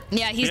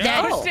 Yeah, he's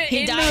Yeah. dead. Pushed it He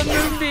into died. the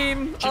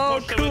moonbeam. She Oh,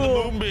 pushed him in the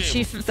cool. moonbeam.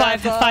 She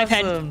five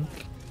head. Awesome.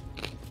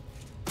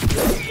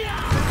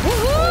 Woohoo!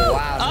 Oh,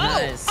 wow,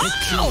 nice.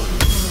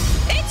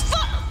 Oh!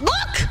 It's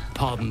look!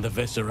 Pardon the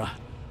viscera.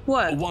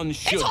 What? One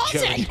should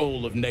haunted! cherish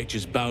all of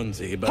nature's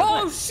bounty, but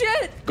Oh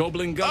shit!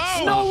 goblin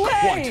guts Oh, are no way!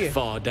 quite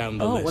far down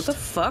the Oh, list. what the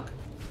fuck?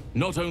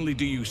 Not only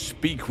do you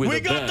speak with We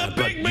a got bear, the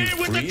but big you man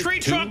with the free tree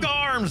it too? trunk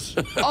arms.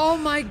 Oh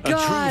my A true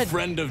god!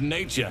 friend of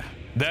nature.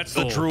 That's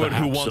the Or druid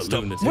who perhaps wants a to.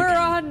 lunatic. We're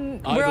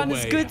on Either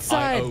his way, good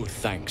side. I owe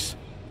thanks.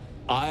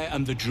 I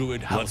am the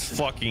druid Let's Halsin.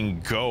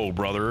 fucking go,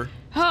 brother.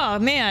 Oh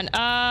man.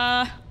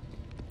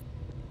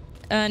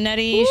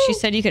 Nettie, she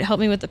said you could help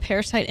me with the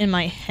parasite in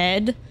my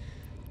head.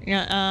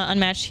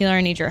 Unmatched healer,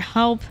 I need your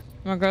help.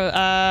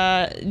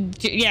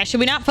 Yeah, should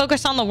we not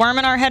focus on the worm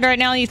in our head right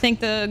now? You think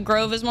the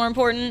grove is more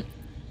important?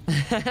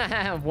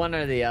 One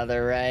or the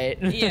other, right?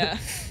 Yeah.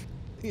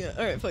 Yeah,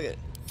 alright, fuck it.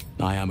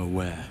 I am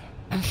aware.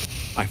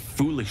 I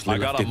foolishly I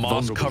got left a it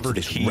vulnerable to moss-covered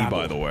this key, rabble.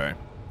 by the way.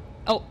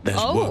 Oh,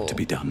 There's work to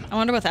be done. I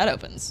wonder what that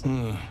opens.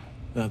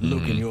 That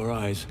look in your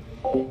eyes.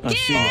 I've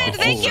seen it Good,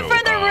 before. thank you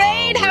for the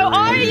raid. How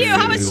are you?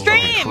 How was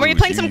stream? Were you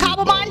playing some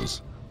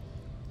Cobblemon?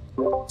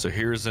 So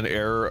here's an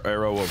arrow of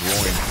roaring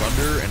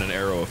thunder and an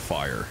arrow of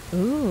fire.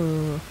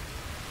 Ooh.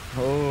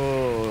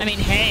 Oh. I mean,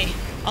 hey,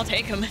 I'll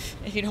take them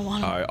if you don't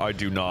want them. I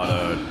do not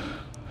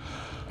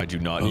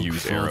Oak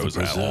use Father arrows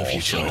at all. preserve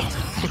you, child.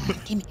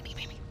 Give me.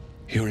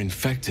 You're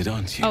infected,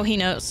 aren't you? Oh, he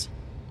knows.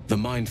 The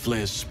mind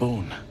flayer's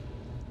spawn.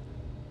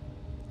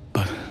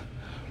 But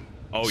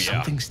Oh yeah.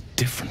 something's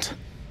different.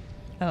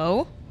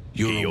 Oh?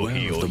 You're Heal, aware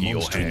heal, of the heal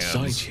monster hands.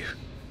 inside you.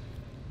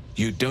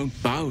 You don't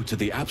bow to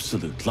the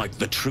absolute like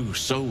the true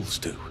souls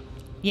do.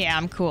 Yeah,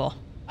 I'm cool.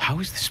 How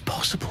is this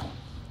possible?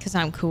 Because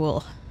I'm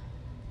cool.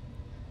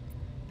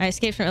 I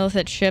escaped from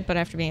Illithid's ship, but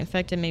after being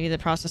infected, maybe the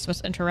process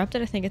was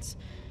interrupted. I think it's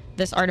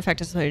this artifact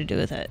has something to do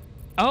with it.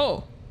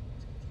 Oh,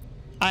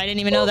 I didn't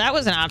even know that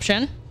was an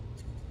option.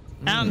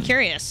 Now I'm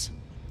curious.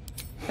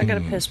 I got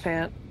a piss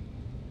pant.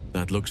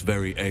 That looks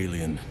very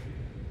alien.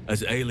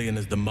 As alien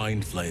as the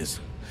Mind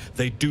Flayers.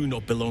 They do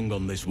not belong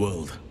on this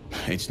world.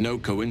 It's no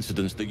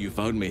coincidence that you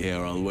found me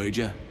here, I'll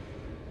wager.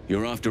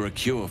 You're after a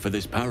cure for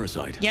this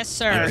parasite. Yes,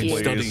 sir. I've been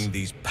studying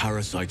these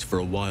parasites for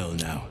a while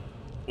now.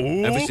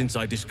 Ever since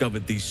I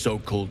discovered these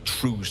so-called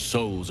true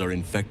souls are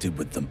infected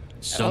with them,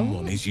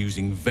 someone is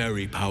using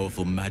very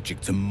powerful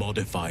magic to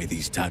modify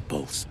these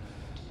tadpoles.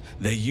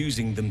 They're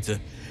using them to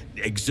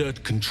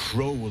exert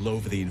control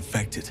over the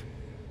infected.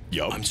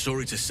 I'm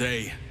sorry to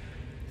say,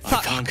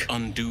 I can't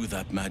undo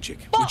that magic,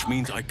 which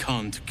means I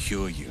can't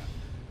cure you.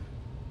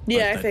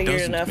 Yeah, but I figured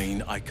that enough. doesn't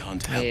mean I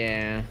can't help.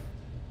 Yeah.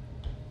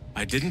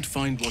 I didn't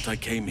find what I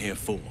came here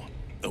for,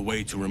 a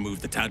way to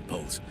remove the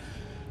tadpoles,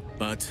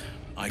 but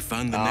I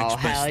found the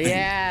next best thing.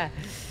 Yeah.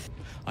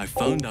 I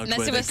found out where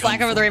Messing they with Slack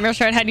come over the from. Rainbow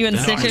Shard had you in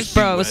Now I stitches, see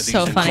bro. It where was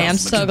so these funny. I'm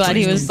so glad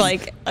he was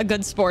enchantments like a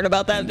good sport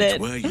about that and it's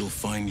bit. where you'll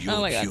find your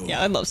Oh my god, cure.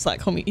 yeah, I love Slack,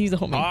 homie. He's a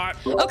homie.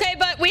 Okay,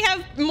 but we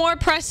have more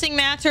pressing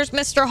matters,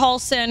 Mr.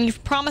 Halson.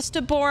 You've promised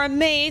to bore a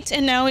mate,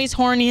 and now he's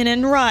horny and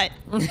in rut.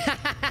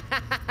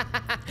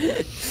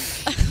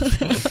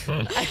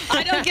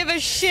 I don't give a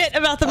shit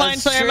about the Mind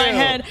Flayer in my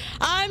head.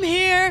 I'm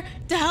here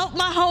to help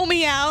my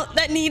homie out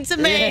that needs a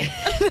mate.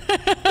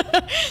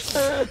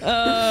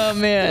 Oh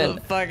man.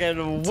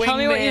 Fucking Tell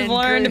me what you've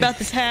learned about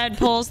the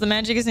tadpoles. The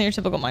magic isn't your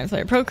typical Mind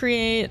Flayer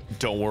procreate.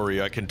 Don't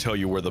worry, I can tell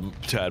you where the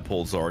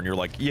tadpoles are, and you're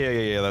like,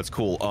 yeah, that's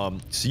cool.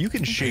 So you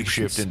can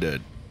shapeshift into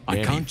I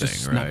anything, can't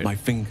just snap right? my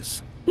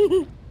fingers.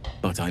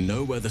 But I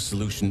know where the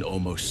solution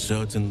almost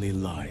certainly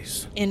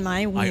lies. In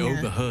my I wiener.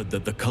 overheard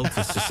that the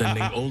cultists are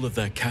sending all of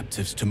their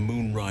captives to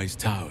Moonrise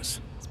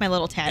Towers. It's my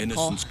little tadpole.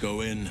 Innocents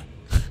go in,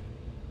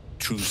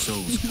 true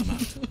souls come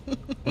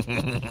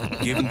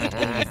out. Given that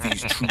all of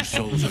these true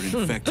souls are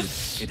infected,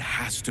 it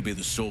has to be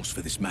the source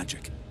for this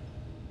magic.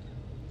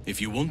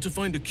 If you want to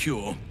find a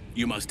cure,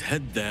 you must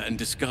head there and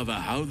discover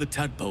how the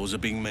tadpoles are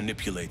being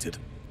manipulated.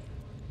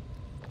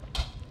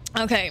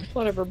 Okay.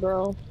 Whatever,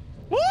 bro.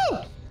 Woo!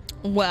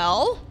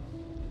 Well,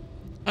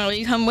 will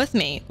you come with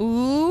me?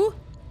 Ooh.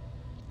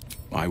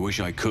 I wish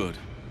I could,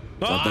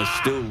 but there's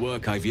still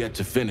work I've yet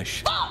to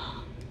finish.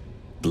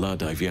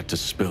 Blood I've yet to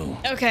spill.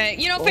 Okay,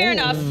 you know, fair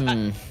enough.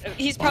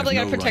 He's probably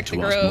I've got to no protect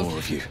right the to ask grove. more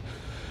of you.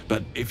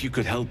 But if you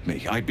could help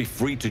me, I'd be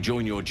free to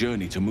join your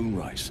journey to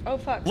Moonrise. Oh,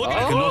 fuck.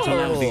 I cannot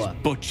allow these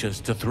butchers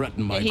to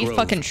threaten my Yeah, he's grove.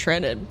 fucking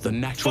shredded. The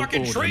natural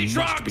Fucking order tree must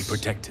be trunks!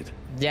 protected.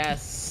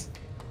 Yes.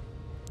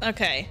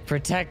 Okay.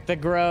 Protect the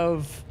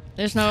grove.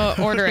 There's no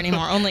order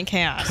anymore, only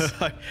chaos.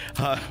 My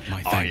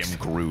I thanks. am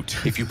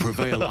Groot. If you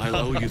prevail, I'll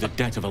owe you the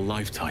debt of a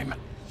lifetime.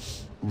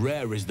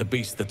 Rare is the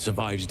beast that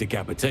survives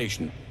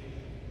decapitation.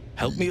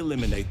 Help me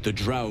eliminate the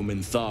Drow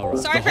Minthara.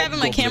 Sorry for having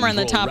my camera in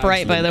the top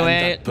right, by the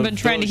way. I've been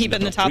trying to keep it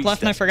in the top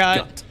left and I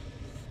forgot.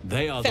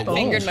 They are the Fat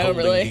fingered ones my holding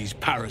overlay. these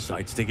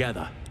parasites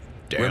together.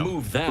 Damn.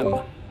 Remove them,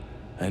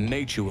 and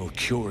nature will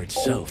cure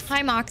itself.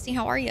 Hi, Moxie.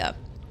 How are you?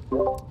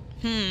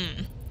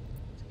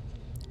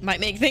 Might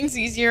make things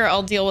easier.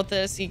 I'll deal with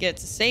this. You get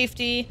to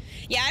safety.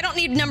 Yeah, I don't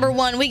need number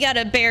one. We got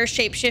a bear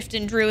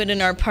shape-shifting druid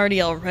in our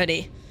party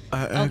already.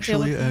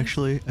 Actually,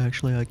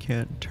 I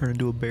can't turn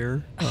into a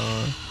bear.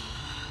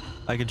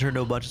 I can turn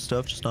into a bunch of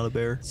stuff, just not a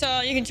bear.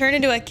 So you can turn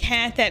into a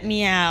cat that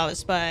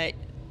meows, but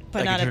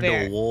I not can a turn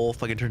bear. into a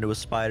wolf. I can turn into a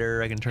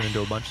spider. I can turn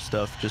into a bunch of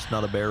stuff, just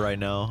not a bear right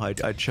now.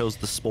 I chose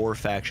the Spore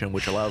faction,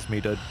 which allows me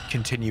to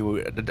continue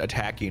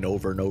attacking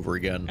over and over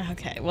again.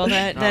 Okay, well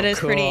that is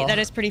pretty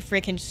cool.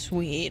 freaking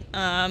sweet.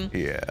 Yeah.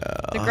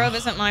 The grove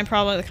isn't my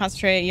problem. The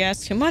concentrate. You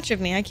ask too much of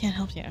me. I can't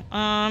help you.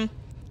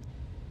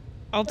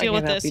 I'll deal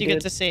with can help this. you, You get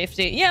dude. to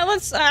safety. Yeah,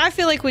 let's. I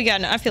feel like we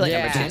got. I feel like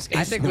number Yeah, two's good.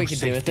 I think we can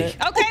do with it.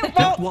 Okay, Not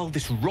well. while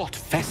this rot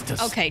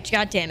festers. Okay,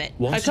 god damn it.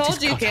 Once I it told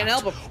is you, cut can't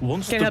out, help him.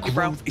 Once Can't the help you,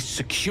 bro. growth is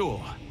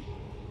secure,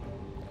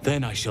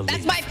 then I shall That's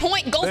leave. my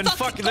point. Go Then fuck.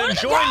 fuck- Go then to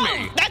the join grove.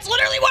 me. That's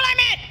literally what I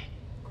meant.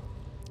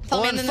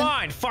 Follow Well, me then in the-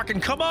 fine. Fucking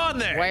come on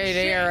then. Wait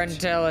here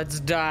until it's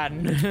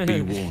done.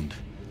 Be warned.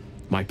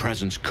 My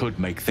presence could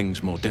make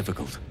things more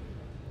difficult.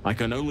 I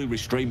can only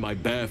restrain my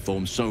bear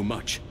form so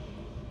much.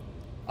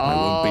 I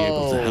won't be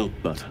able to help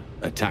but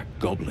attack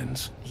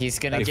goblins. He's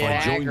gonna If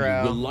get I join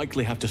aggro. you, we'll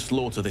likely have to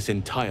slaughter this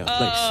entire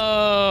place.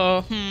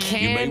 Oh.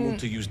 You may want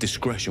to use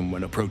discretion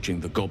when approaching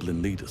the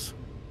goblin leaders.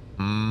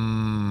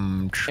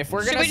 If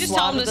we're Should gonna we just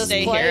tell him slaughter to this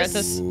stay place, here at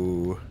this?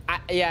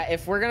 yeah,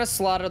 if we're gonna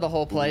slaughter the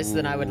whole place,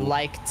 then I would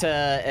like to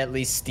at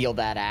least steal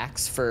that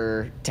axe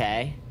for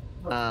Tay.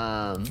 May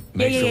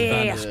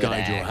Sylvanas yeah.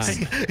 guide your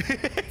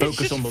hand.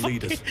 Focus on the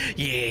leaders.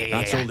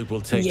 That's all it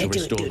will take to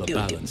restore the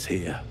balance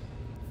here.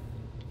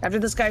 After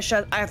this guy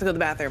shut, I have to go to the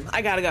bathroom.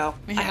 I gotta go.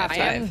 I have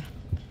to.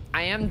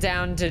 I am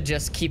down to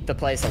just keep the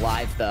place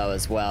alive though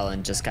as well,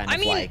 and just kind of I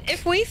mean, like.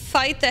 if we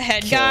fight the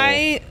head kill.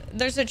 guy,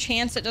 there's a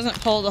chance it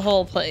doesn't pull the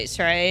whole place,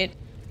 right?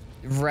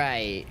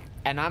 Right.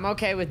 And I'm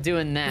okay with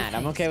doing that.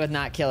 I'm okay with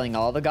not killing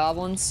all the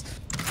goblins.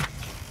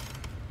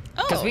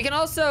 Because we can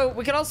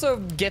also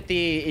get the,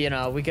 you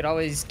know, we could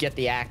always get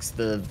the axe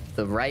the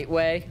right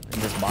way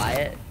and just buy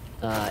it.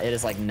 It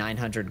is like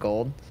 900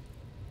 gold.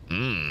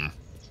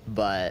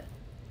 But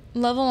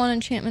level 1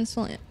 enchantment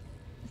slam.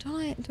 Do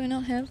I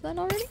not have that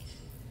already?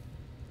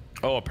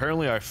 Oh,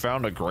 apparently I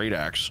found a great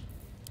axe.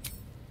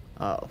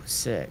 Oh,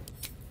 sick.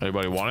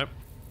 Anybody want it?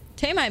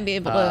 Tay might be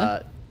able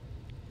to.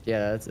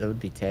 Yeah, that would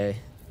be Tay.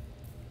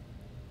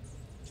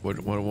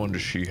 What one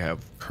does she have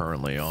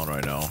currently on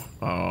right now?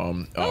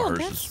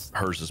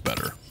 Hers is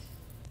better.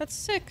 That's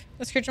sick.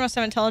 This creature must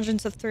have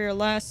intelligence of 3 or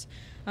less.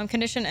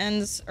 Condition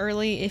ends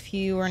early if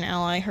you or an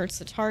ally hurts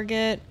the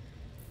target.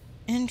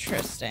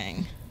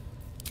 Interesting.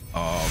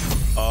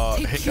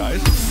 Hey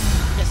guys.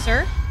 Yes,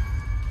 sir.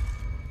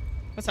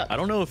 What's up? I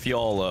don't know if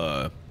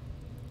y'all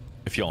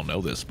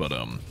know this, but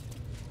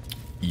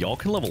y'all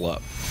can level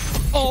up.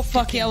 Oh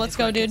fuck yeah, let's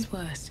go, dude.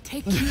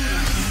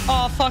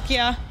 Oh fuck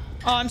yeah.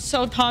 Oh, I'm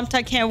so pumped.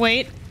 I can't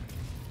wait.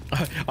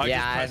 I just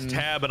pressed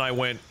tab and I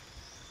went,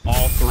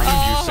 all 3 of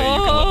you say you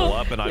can level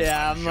up, and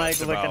I'm like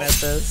looking at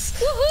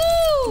this.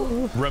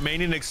 Woohoo!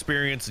 Remaining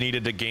experience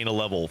needed to gain a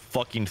level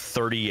fucking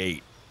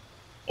 38.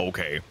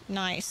 Okay.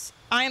 Nice.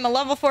 I am a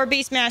level 4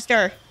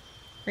 Beastmaster.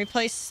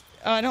 Replace.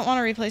 Oh, I don't want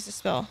to replace a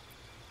spell.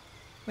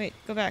 Wait,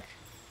 go back.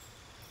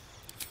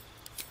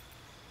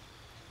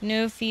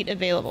 No feat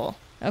available.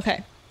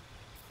 Okay.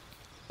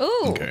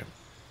 Ooh. Okay.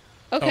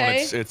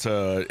 Okay. Oh, it's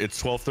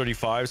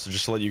 12:35, so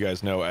just to let you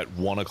guys know, at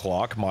 1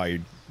 o'clock my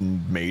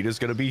maid is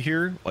gonna be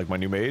here, like my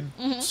new maid.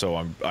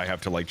 So I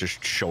have to like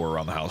just show her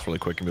around the house really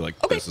quick and be like,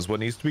 this is what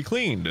needs to be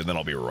cleaned, and then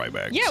I'll be right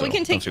back. Yeah, so, we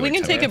can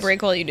take a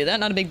break while you do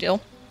that. Not a big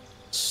deal.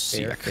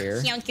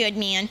 Fair. Sounds good,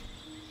 man.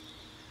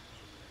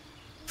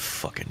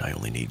 Fucking, I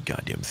only need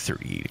goddamn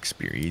 38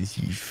 experience.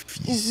 You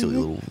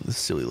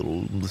silly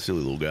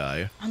little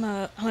guy. I'm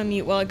gonna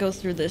mute while I go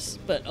through this,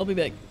 but I'll be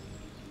back.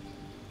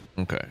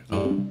 Okay.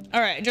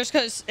 All right, just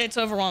because it's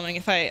overwhelming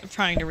if I'm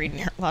trying to read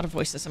a lot of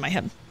voices in my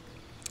head.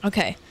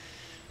 Okay.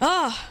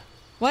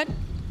 What?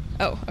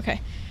 Oh,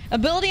 okay.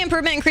 Ability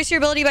improvement. Increase your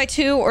ability by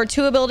 2 or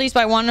 2 abilities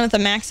by 1 with a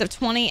max of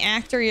 20.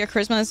 Actor, your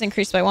charisma is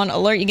increased by 1.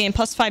 Alert, you gain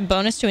 +5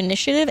 bonus to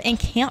initiative and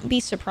can't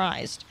be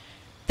surprised.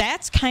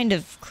 That's kind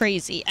of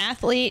crazy.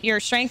 Athlete, your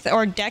strength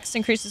or dex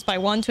increases by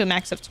 1 to a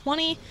max of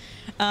 20.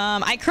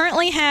 I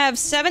currently have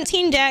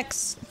 17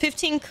 dex,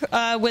 15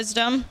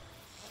 wisdom.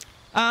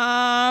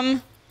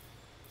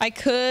 I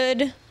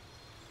could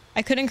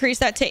increase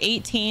that to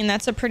 18.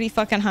 That's a pretty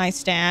fucking high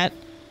stat.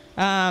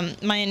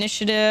 My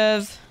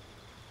initiative,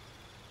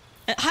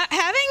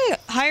 having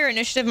higher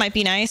initiative might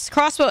be nice.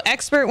 Crossbow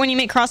expert. When you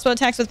make crossbow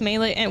attacks with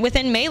melee and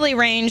within melee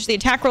range, the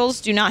attack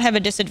rolls do not have a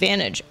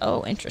disadvantage.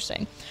 Oh,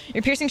 interesting.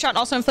 Your piercing shot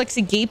also inflicts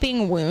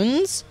gaping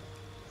wounds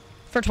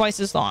for twice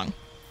as long.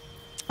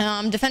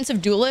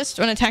 Defensive duelist.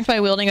 When attacked by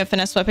wielding a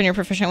finesse weapon you're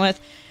proficient with,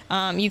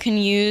 you can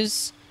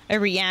use a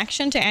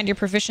reaction to add your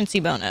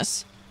proficiency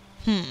bonus.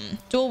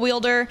 Dual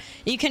wielder.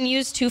 You can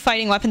use 2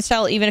 fighting weapon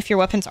style even if your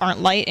weapons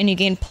aren't light, and you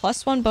gain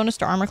 +1 bonus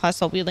to armor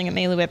class while wielding a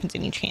melee weapons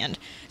in each hand.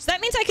 So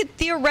that means I could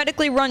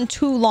theoretically run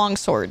 2 long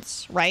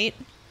swords, right?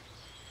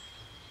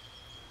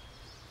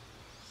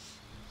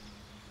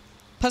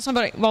 +1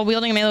 bonus while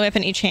wielding a melee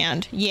weapon in each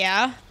hand.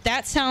 Yeah,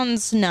 that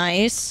sounds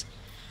nice.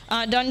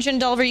 Dungeon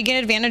Delver. You gain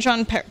advantage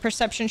on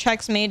perception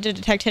checks made to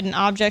detect hidden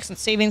objects and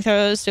saving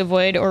throws to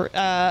avoid or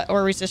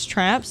resist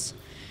traps.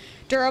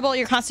 Durable,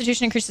 your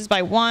constitution increases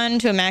by 1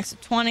 to a max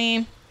of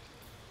 20.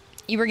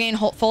 You regain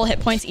full hit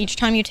points each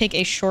time you take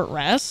a short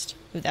rest.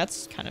 Ooh,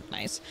 that's kind of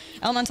nice.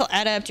 Elemental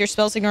adept, your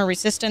spells ignore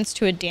resistance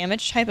to a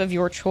damage type of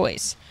your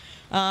choice.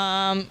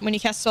 When you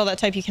cast a spell that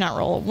type, you cannot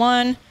roll a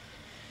 1.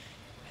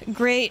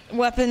 Great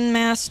weapon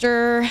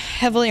master,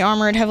 heavily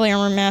armored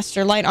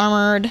master, light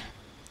armored,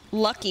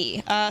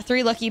 lucky.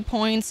 3 lucky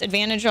points,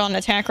 advantage on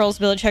attack rolls,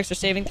 ability checks, or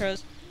saving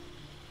throws.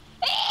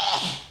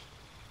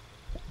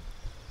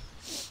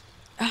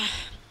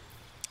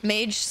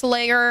 Mage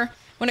Slayer.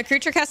 When a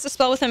creature casts a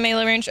spell within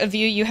melee range of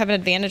you, you have an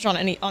advantage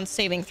on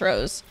saving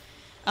throws.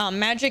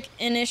 Magic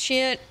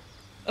Initiate.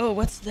 Oh,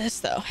 what's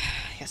this though?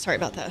 Yeah, sorry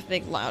about that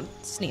big loud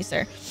sneeze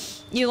there.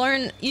 You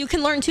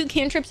can learn 2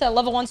 cantrips at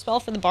level 1 spell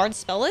for the Bard's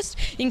spell list.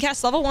 You can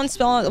cast level 1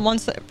 spell at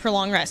once per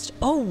long rest.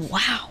 Oh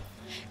wow.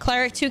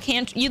 Cleric 2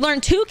 you learn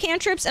 2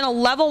 cantrips and a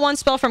level 1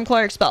 spell from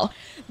Cleric spell.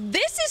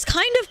 This is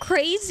kind of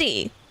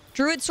crazy.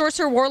 Druid,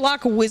 Sorcerer,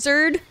 Warlock,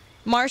 Wizard,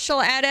 Martial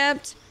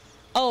Adept.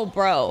 Oh,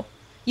 bro.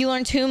 You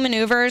learn 2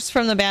 maneuvers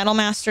from the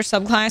Battlemaster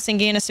subclass and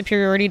gain a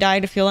superiority die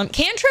to feel them.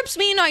 Cantrips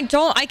mean I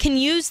can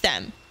use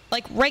them,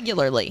 like,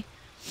 regularly.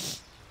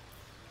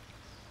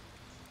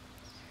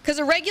 Because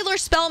a regular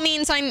spell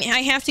means I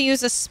have to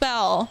use a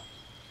spell.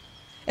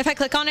 If I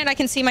click on it, I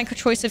can see my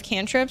choice of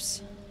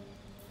cantrips.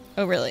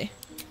 Oh, really?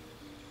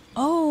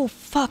 Oh,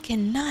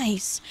 fucking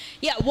nice.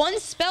 Yeah, 1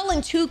 spell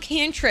and 2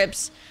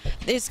 cantrips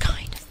is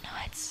kind of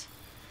nuts.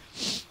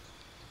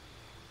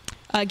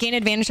 Gain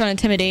advantage on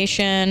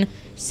intimidation,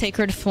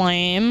 sacred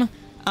flame,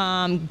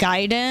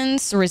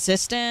 guidance,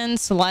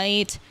 resistance,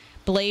 light,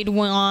 blade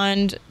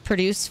wand,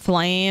 produce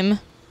flame.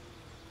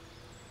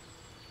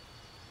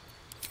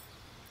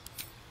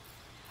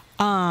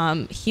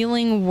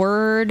 Healing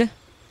word.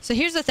 So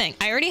here's the thing.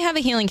 I already have a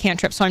healing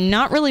cantrip, so I'm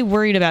not really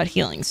worried about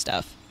healing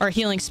stuff. Or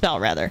healing spell,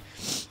 rather.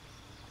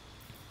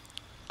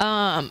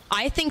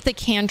 I think the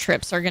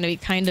cantrips are going to be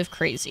kind of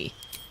crazy.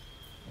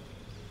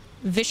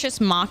 Vicious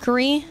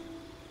Mockery.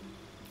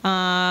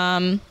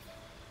 I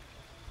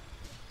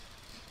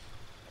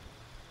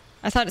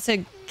thought it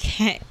said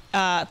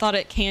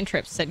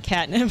cantrips said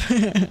catnip.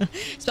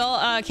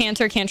 Spell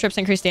cantrips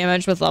increase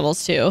damage with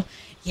levels too.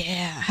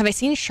 Yeah. Have I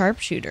seen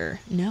Sharpshooter?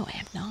 No, I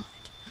have not.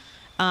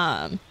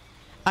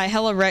 I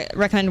hella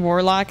recommend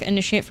Warlock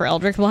initiate for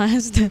Eldritch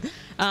Blast.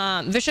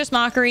 Vicious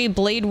Mockery,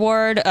 Blade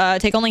Ward,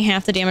 take only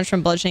half the damage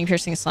from bludgeoning,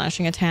 piercing,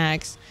 slashing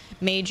attacks.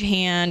 Mage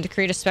Hand,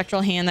 create a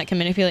spectral hand that can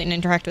manipulate and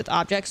interact with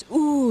objects.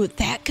 Ooh,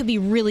 that could be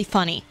really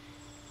funny.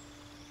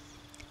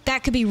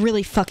 That could be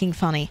really fucking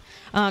funny.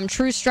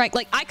 True Strike,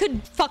 like I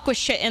could fuck with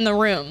shit in the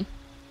room.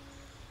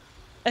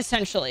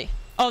 Essentially.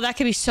 Oh, that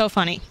could be so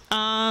funny.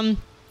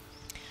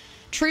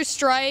 True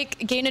Strike,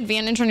 gain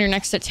advantage on your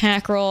next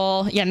attack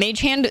roll. Yeah,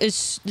 Mage Hand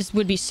this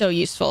would be so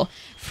useful.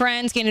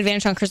 Friends, gain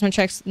advantage on charisma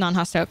checks,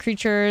 non-hostile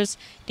creatures.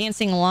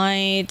 Dancing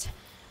Light,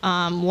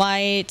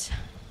 Light,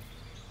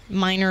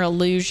 Minor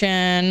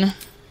Illusion.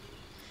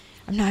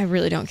 I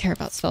really don't care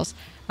about spells.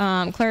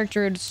 Cleric,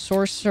 Druid,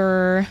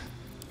 Sorcerer,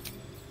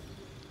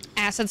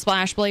 Acid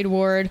Splash, Blade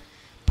Ward,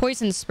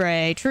 Poison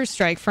Spray, True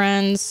Strike,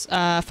 Friends,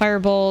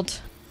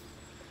 Firebolt,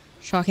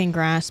 Shocking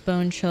Grasp,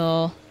 Bone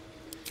Chill.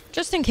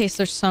 Just in case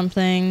there's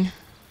something.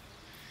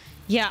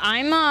 Yeah,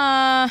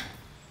 I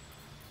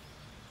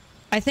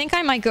think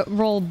I might go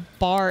roll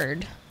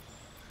Bard.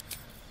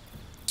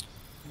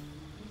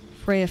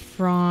 Ray of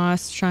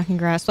Frost, Shocking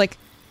Grasp. Like,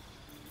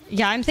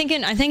 yeah, I'm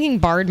thinking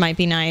Bard might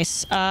be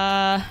nice.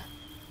 Yeah,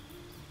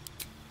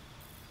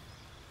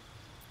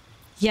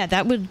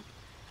 that would...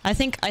 I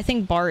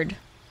think Bard.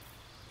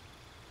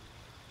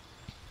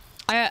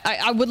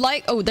 I would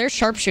like... Oh, there's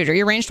Sharpshooter.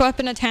 Your ranged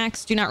weapon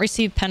attacks do not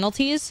receive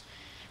penalties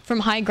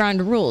from high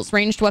ground rules.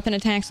 Ranged weapon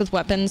attacks with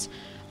weapons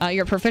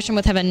you're proficient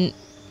with have a...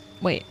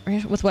 Wait,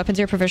 with weapons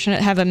you're proficient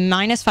at have a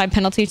 -5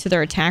 penalty to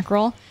their attack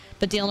roll,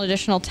 but deal an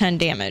additional 10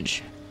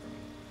 damage.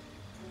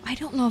 I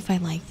don't know if I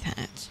like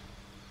that.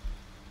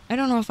 I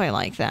don't know if I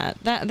like that.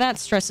 That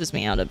stresses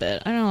me out a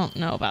bit. I don't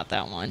know about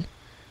that one.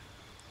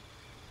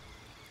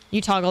 You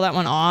toggle that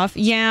one off?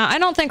 Yeah, I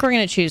don't think we're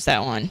going to choose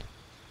that one.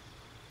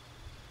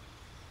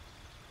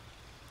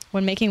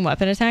 When making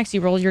weapon attacks,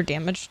 you roll your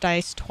damage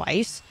dice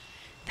twice.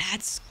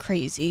 That's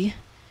crazy.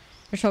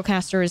 Ritual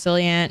Caster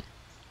Resilient.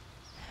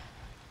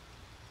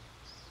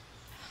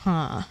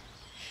 Huh.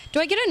 Do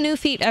I get a new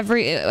feat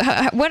every...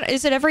 what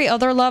is it, every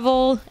other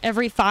level?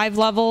 Every 5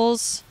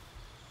 levels?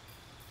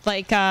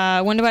 Like,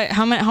 when do I...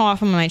 How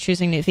often am I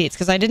choosing new feats?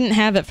 Because I didn't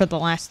have it for the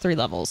last 3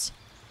 levels.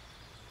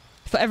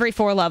 For every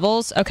 4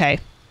 levels? Okay.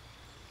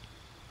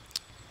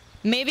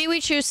 Maybe we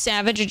choose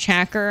Savage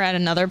Attacker at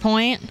another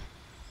point.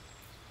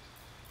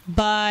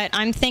 But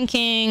I'm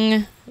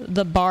thinking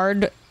the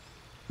Bard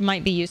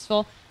might be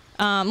useful.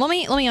 Let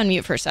me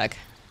unmute for a sec.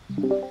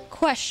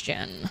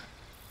 Question.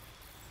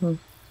 Did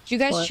you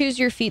guys choose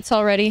your feats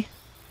already?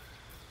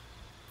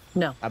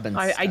 No.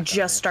 I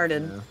just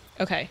started.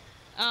 Okay.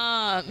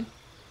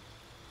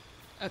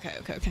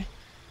 Okay.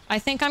 I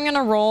think I'm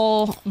gonna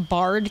roll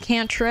Bard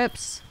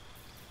cantrips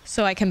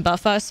so I can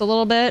buff us a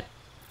little bit.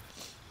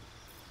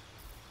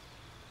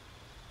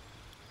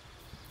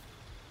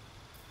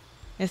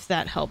 If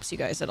that helps you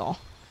guys at all.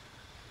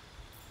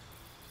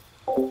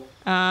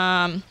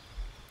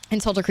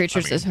 Insult to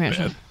creatures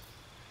disadvantage.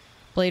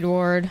 Blade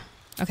Ward.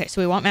 Okay,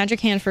 so we want Magic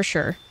Hand for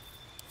sure.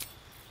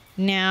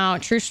 Now,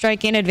 True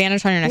Strike, gain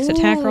advantage on your next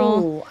attack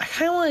roll. I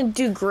kind of want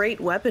to do Great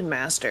Weapon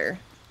Master.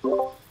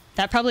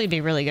 That'd probably be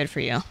really good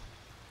for you.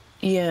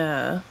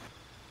 Yeah.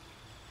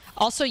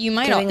 Also, you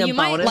might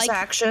like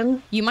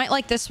action. You might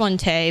like this one,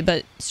 Tay,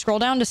 but scroll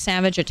down to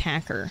Savage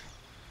Attacker.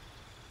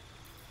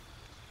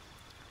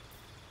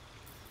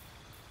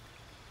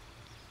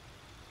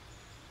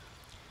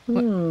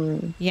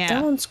 Yeah,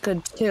 that one's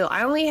good too. I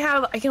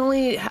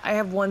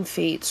have 1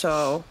 feat,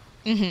 so.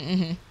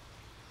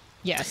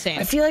 Yeah, same.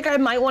 I feel like I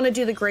might want to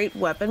do the Great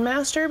Weapon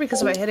Master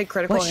because if I hit a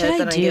critical hit,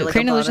 then I get like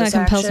Create a an illusion bonus that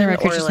compels action,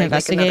 nearby creatures or to like another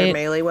investigate.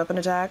 melee weapon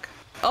attack.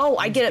 Oh,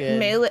 I get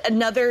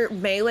another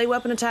melee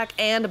weapon attack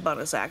and a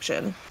bonus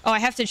action. Oh, I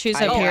have to choose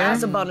up here.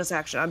 As a bonus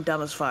action. I'm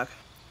dumb as fuck.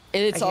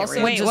 It's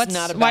also Wait, just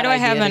not a bad why do I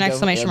have idea an to go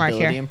exclamation mark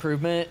here? ability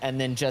improvement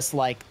and then just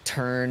like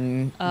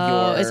turn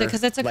Oh, your... is it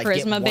because it's a like,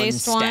 get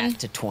charisma-based one one? stat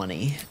to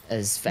 20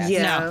 as fast as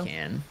Yeah. you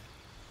can.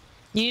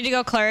 You need to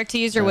go cleric to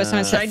use your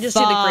wisdom. Should I just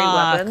do the Great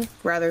Weapon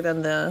rather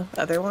than the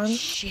other one?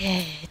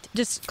 Shit.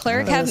 Does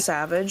cleric Than have the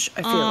Savage?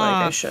 I feel like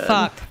I should.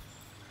 Fuck.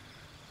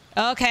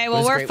 Okay,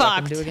 well, does we're Great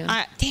Weapon fucked. do again?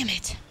 Damn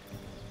it.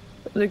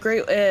 The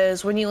Great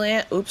is when you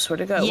land. Oops,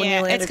 where'd it go? When you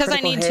Yeah, land it's a 'cause I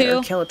critical need hit to.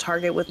 or kill a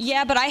target with.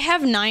 Yeah, but I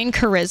have 9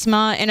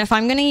 charisma, and if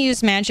I'm gonna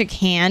use Magic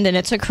Hand and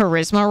it's a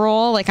charisma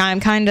roll, like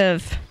I'm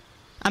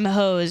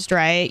hosed,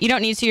 right? You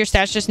don't need to. Your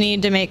stats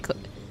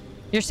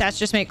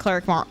just make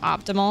cleric more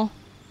optimal.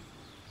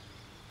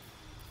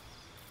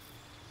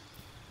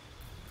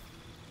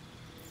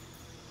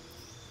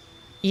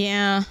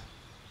 Yeah.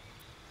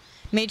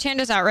 Mage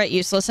Hand is outright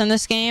useless in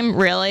this game.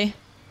 Really?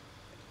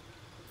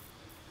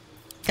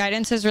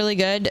 Guidance is really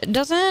good.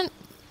 Doesn't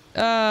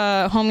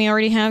homie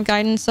already have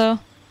guidance though?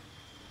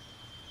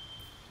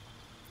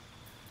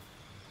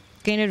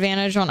 Gain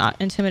advantage on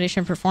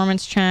intimidation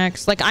performance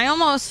checks. Like, I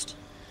almost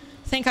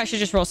think I should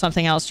just roll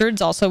something else.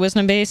 Druid's also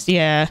wisdom based.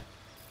 Yeah.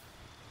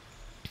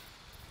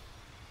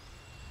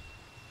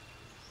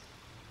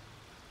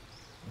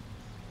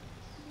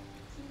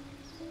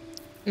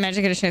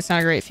 Magic addition is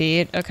not a great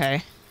feat.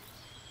 Okay.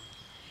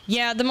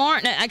 Yeah, the more...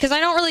 Because I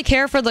don't really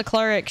care for the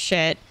cleric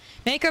shit.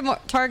 Make a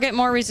target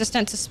more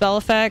resistant to spell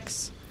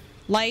effects.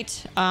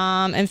 Light.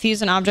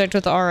 Infuse an object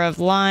with the aura of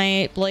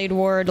light. Blade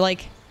ward.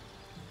 Like,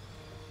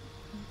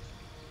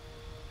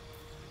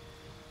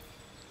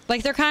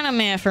 they're kind of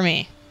meh for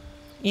me.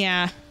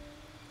 Yeah.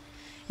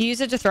 You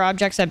use it to throw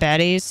objects at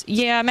baddies.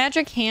 Yeah,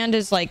 Magic Hand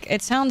is like...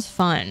 It sounds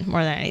fun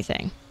more than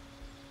anything.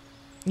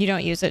 You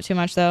don't use it too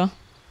much, though.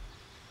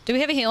 Do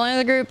we have a healer in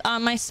the group?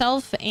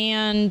 Myself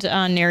and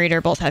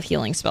Narrator both have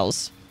healing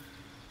spells.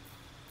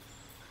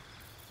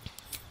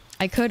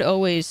 I could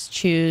always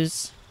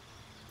choose...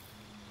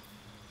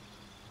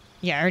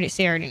 Yeah, I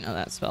already know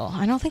that spell.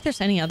 I don't think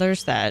there's any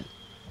others that...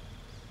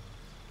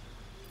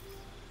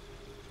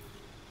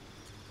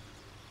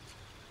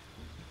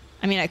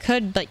 I mean, I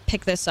could, like,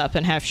 pick this up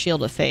and have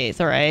Shield of Faith,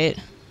 right?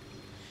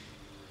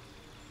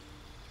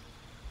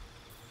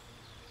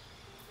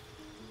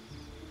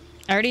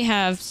 I already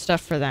have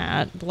stuff for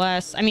that.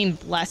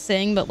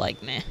 Blessing, but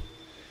like, meh.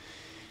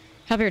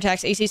 Help your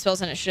attacks, AC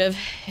spells, initiative.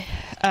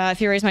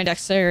 If you raise my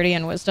dexterity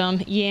and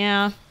wisdom.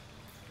 Yeah.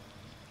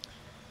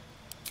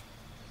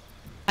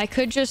 I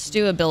could just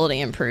do ability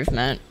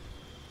improvement.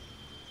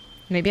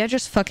 Maybe I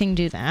just fucking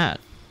do that.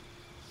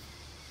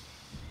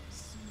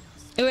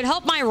 It would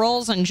help my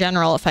rolls in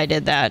general if I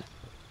did that.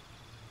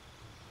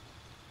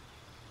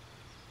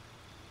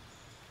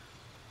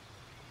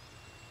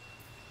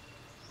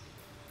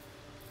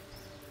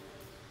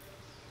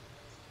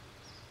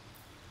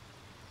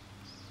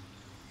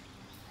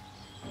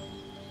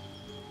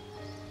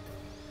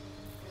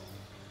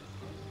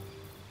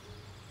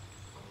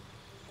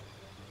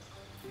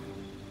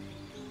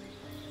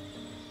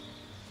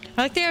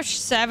 I like they have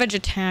Savage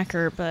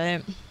Attacker,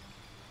 but...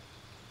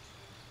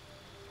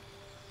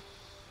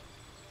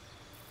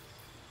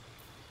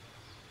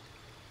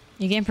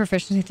 You gain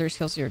proficiency through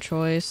skills of your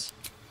choice.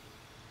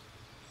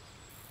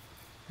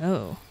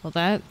 Oh, well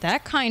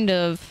that kind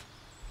of...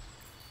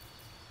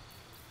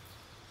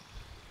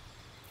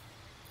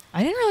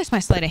 I didn't realize my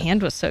sleight of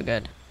hand was so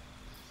good.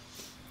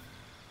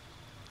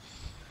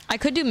 I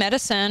could do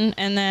medicine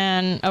and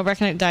then... Oh,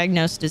 recognize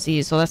diagnose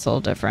disease, so that's a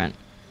little different.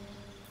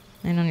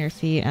 Land on your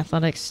feet,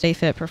 athletics, stay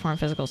fit, perform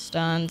physical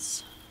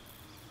stunts.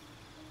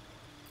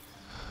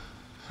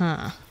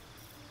 Huh.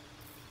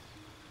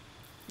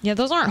 Yeah,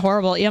 those aren't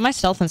horrible. Yeah, my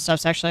stealth and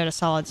stuff's actually at a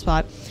solid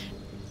spot.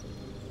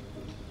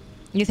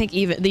 You think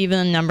the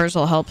even numbers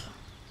will help?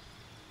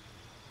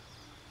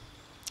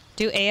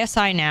 Do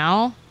ASI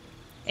now?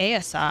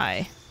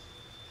 ASI.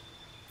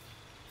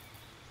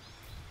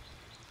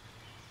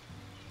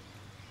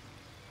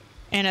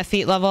 And a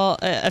feat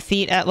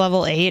at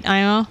level 8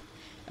 IMO?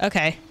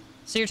 Okay.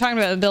 So you're talking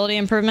about ability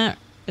improvement?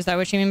 Is that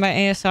what you mean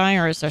by ASI,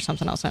 or is there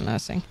something else I'm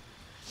missing?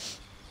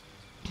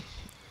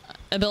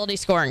 Ability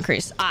score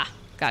increase. Ah,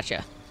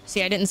 gotcha.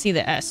 See, I didn't see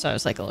the S, so I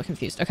was like a little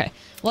confused. Okay,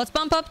 let's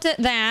bump up to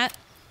that.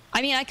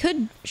 I mean,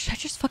 should I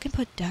just fucking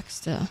put Dex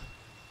to...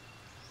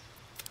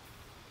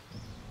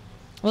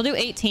 We'll do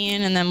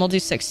 18, and then we'll do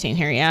 16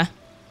 here, yeah?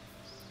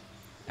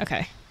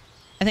 Okay.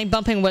 I think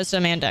bumping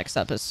Wisdom and Dex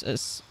up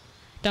is...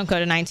 Don't go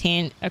to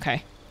 19.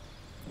 Okay.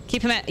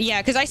 Keep him at...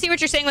 Yeah, because I see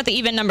what you're saying with the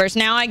even numbers.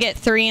 Now I get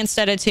 3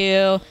 instead of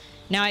 2.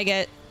 Now I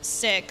get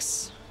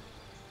 6.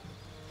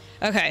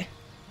 Okay.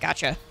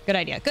 Gotcha. Good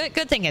idea.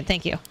 Good thinking.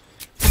 Thank you.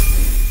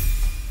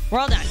 We're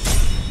all done.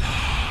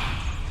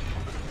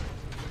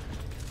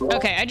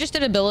 Okay, I just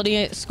did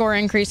ability score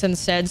increase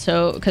instead,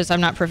 so... Because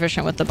I'm not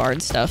proficient with the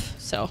bard stuff,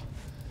 so...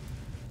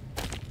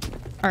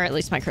 Or at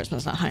least my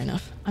charisma's not high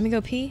enough. I'm gonna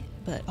go pee,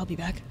 but I'll be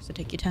back, so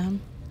take your time.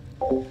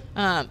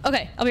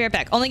 Okay, I'll be right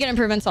back. Only get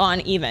improvements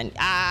on even.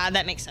 Ah,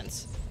 that makes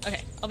sense.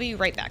 Okay, I'll be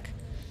right back.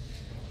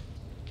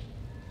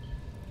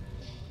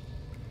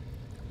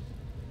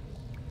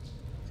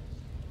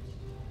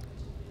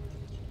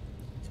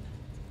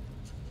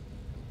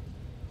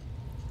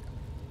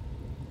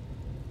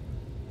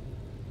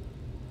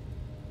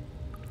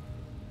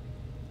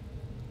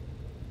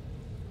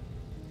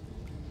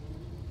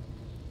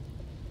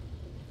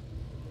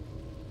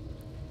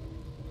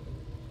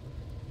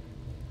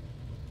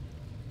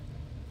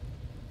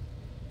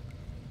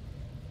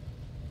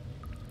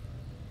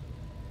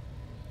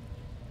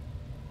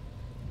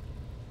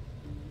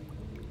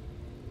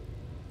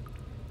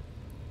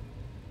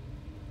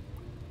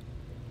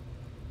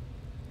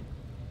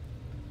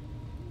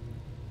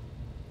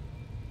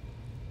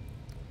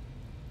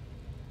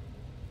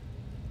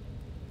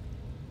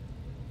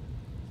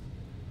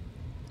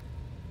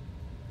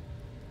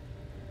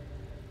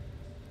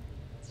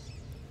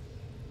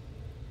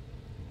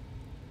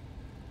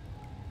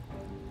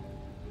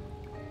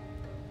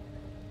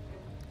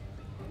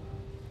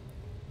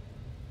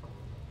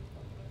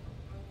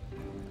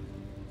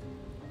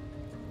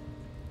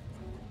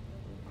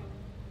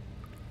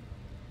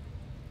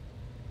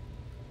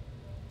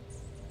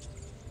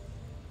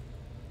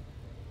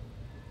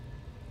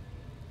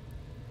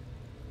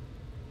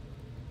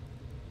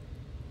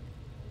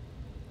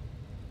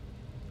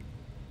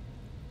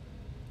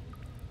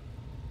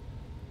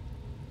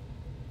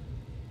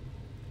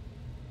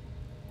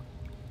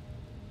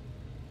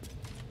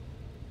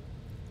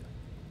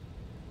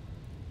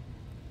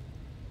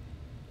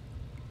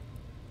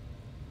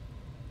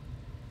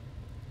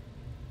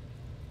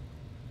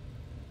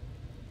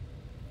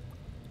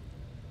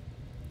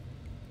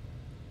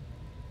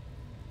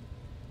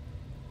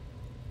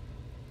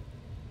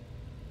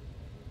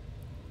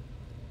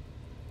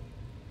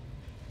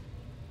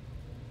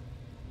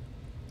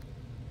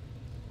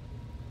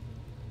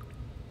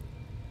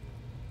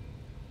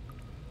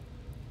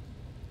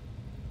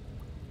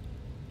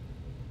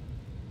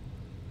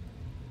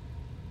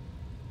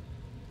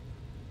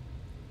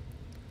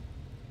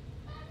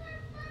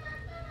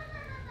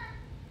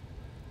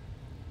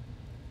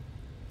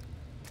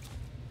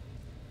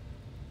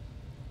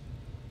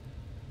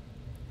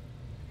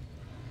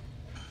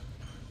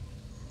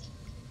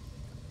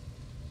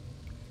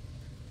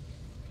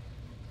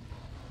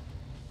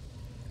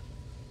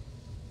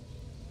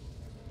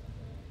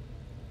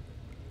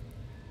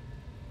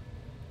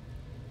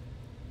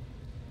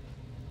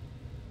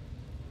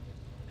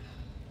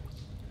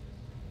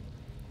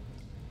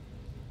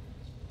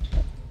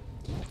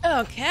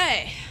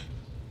 Okay.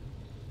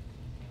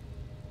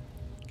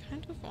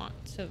 Kind of want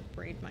to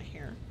braid my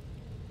hair.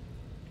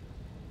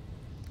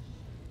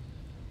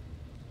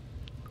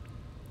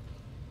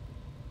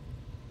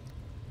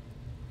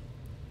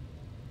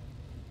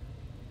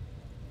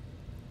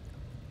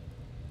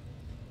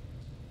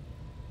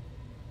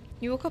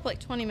 You woke up like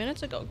 20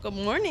 minutes ago. Good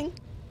morning.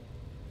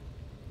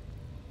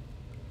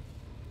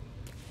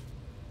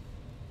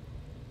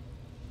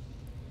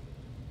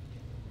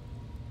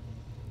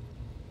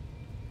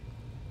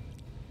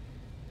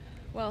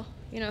 Well,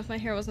 you know, if my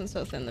hair wasn't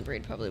so thin, the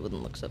braid probably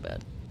wouldn't look so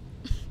bad.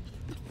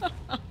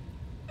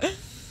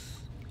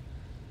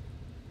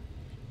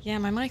 Yeah,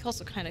 my mic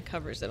also kind of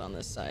covers it on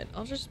this side.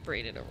 I'll just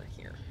braid it over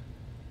here.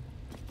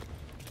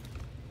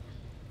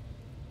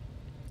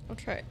 I'll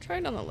try it. Try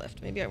it on the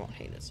left. Maybe I won't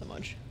hate it so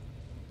much.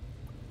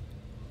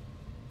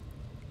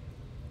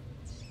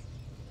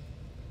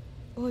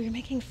 Oh, you're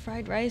making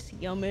fried rice?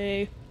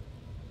 Yummy.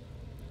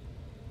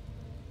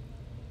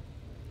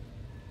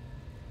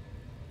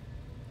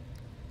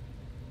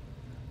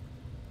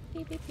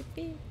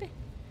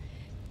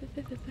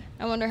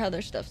 I wonder how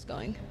their stuff's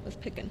going with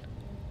picking.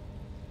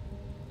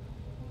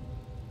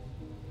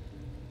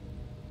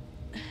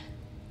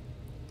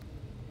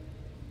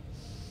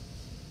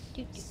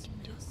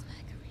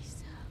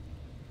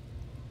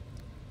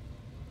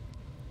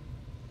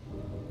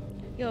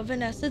 Yo,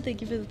 Vanessa,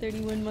 thank you for the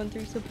 31-month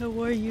resub.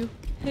 How are you?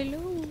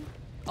 Hello.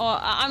 Oh,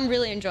 I'm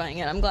really enjoying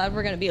it. I'm glad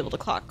we're gonna be able to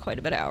clock quite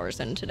a bit of hours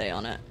in today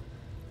on it.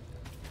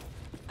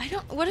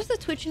 What does the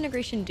Twitch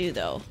integration do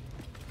though?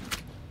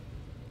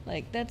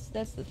 Like, that's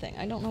the thing.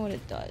 I don't know what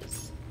it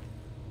does.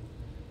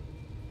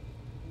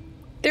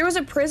 There was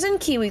a prison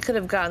key we could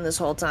have gotten this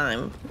whole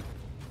time.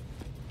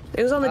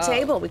 It was on the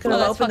table. We could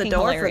have opened the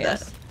door for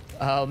that.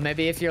 Oh,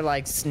 maybe if you're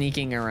like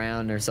sneaking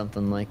around or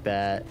something like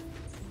that,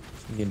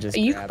 you can just.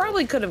 You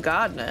probably could have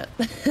gotten it.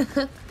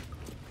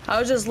 I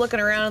was just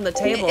looking around on the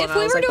table. If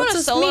we were doing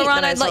a solo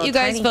run, I'd let you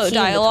guys vote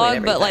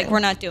dialogue, but like we're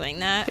not doing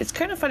that. It's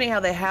kind of funny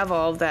how they have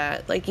all of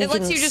that. Like you can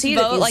lets you just see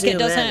vote, it like it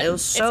doesn't. It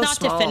was so it's not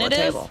small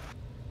definitive. on the table.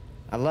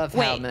 I love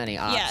how many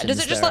options. Yeah,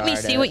 does it just let me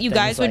see what you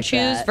guys would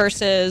choose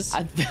versus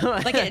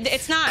like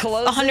it's not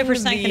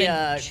 100%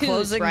 gonna choose,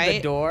 closing right?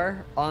 the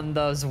door on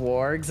those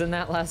wargs in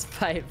that last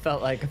fight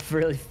felt like a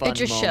really fun It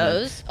just moment.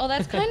 shows. Oh,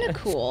 that's kind of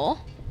cool.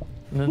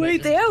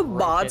 Wait, they have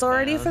mods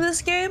already for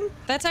this game?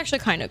 That's actually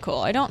kind of cool.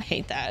 I don't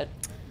hate that.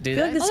 I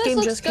feel like this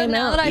game just came out.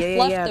 Now that I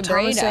fluffed the Tom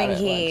braid was saying out,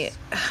 he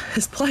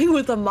is playing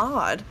with a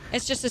mod.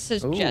 It's just a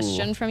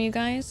suggestion from you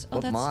guys. Oh,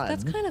 What mod?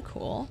 that's kind of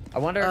cool. I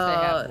wonder if they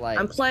have like.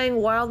 I'm playing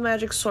Wild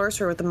Magic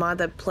Sorcerer with the mod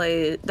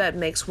that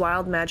makes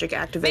Wild Magic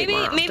activate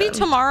more often. Maybe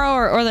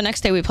tomorrow or the next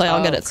day we play,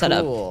 I'll get it set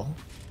up.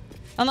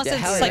 Unless Yeah,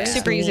 it's hell like yeah.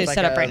 super easy to Like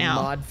set up a right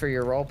now. Mod for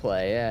your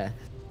roleplay, yeah.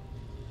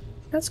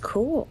 That's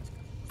cool.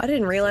 I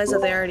didn't realize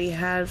that they already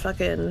had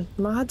fucking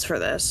mods for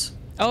this.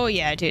 Oh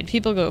yeah, dude.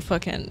 People go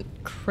fucking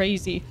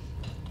crazy.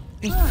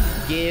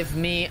 Give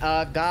me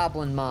a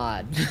goblin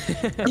mod.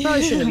 I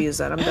probably shouldn't have used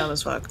that. I'm dumb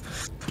as fuck.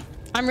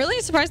 I'm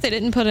really surprised they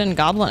didn't put in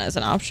goblin as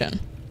an option.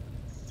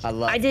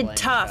 I did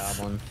tough.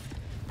 Goblin.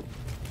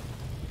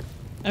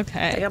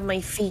 Okay. I got my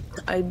feet.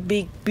 I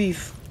big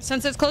beef.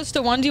 Since it's close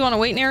to 1, do you want to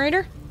wait,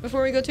 narrator,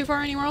 before we go too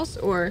far anywhere else,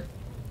 or?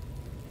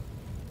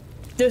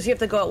 Does he have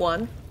to go at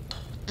 1?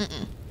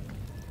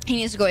 He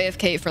needs to go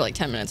AFK for like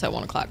 10 minutes at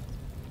 1 o'clock.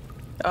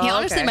 Oh, He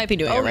honestly might be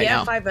doing it right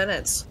now. 5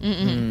 minutes.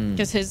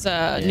 Because his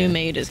new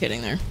maid is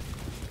getting there.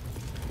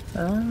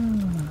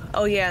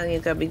 Oh yeah, he's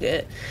gotta be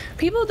good.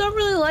 People don't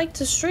really like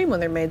to stream when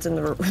their maid's in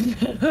the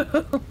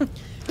room.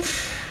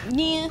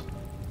 Yeah.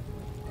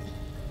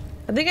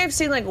 I think I've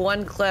seen like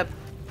one clip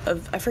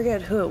of, I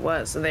forget who it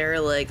was, and they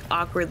were like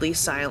awkwardly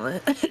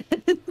silent.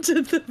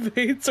 The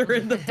maids are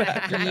in the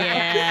background.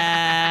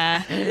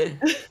 Yeah.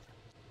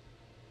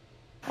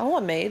 I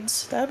want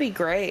maids. That'd be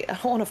great. I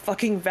don't want to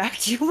fucking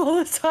vacuum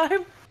all the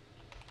time.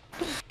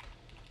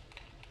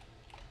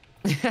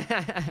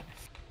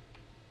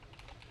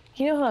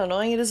 You know how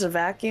annoying it is to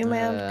vacuum,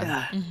 man?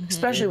 God.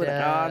 Especially with a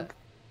dog.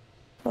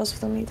 Most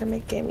of them need to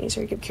make game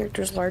easier, give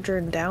characters larger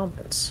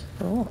endowments.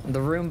 Oh. The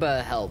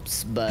Roomba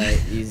helps, but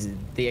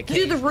the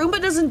occasion. Dude, the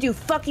Roomba doesn't do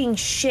fucking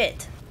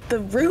shit. The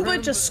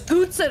Roomba just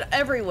scoots it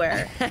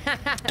everywhere.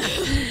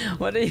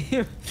 What do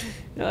you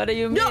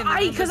mean? No,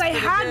 because I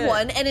had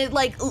one and it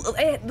like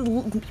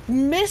it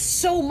missed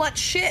so much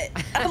shit.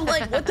 I'm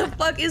like, what the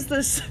fuck is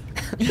this?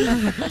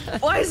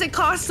 Why does it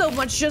cost so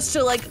much just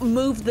to like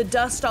move the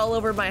dust all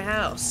over my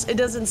house? It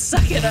doesn't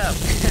suck it up.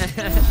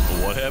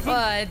 What happened?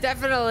 Well, it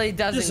definitely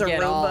doesn't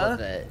get all of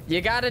it. You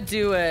gotta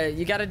do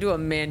a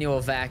manual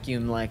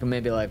vacuum, like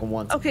maybe like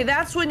once. Okay,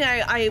 that's when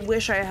I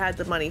wish I had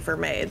the money for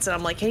maids, and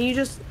I'm like, can you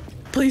just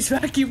please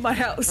vacuum my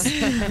house?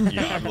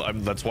 Yeah,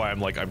 that's why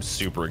I'm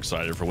super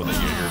excited for when they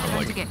get here. I'm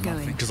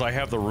like, because I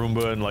have the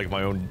Roomba and like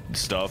my own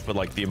stuff, but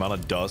like the amount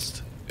of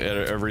dust and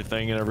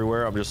everything and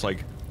everywhere, I'm just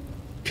like,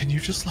 can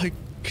you just like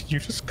Can you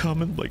just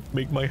come and like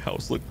make my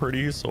house look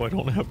pretty so I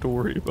don't have to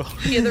worry about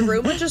it? Yeah, the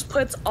Roomba just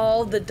puts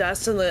all the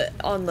dust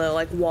on the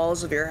like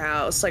walls of your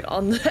house, like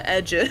on the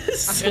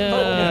edges.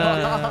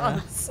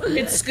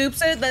 It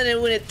scoops it,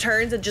 then when it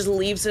turns, it just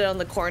leaves it on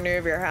the corner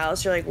of your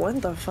house. You're like,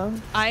 what the fuck?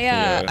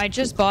 I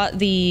just bought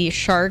the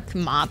Shark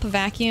mop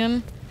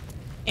vacuum,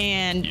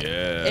 and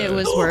it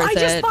was worth it. I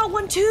just bought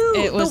one too.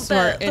 It was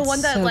the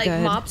one that so like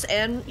good. mops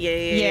and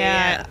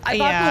yeah. I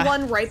bought the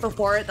one right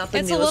before it, not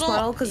the newest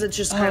model, because it's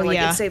just kind of like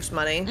it saves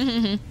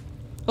money.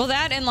 Well,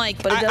 that and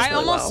like But it does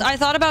really well. I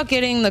thought about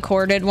getting the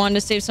corded one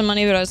to save some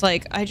money, but I was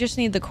like, I just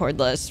need the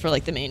cordless for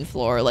like the main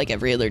floor, like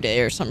every other day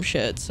or some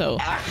shit. So,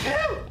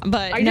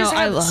 but I no, just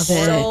I have love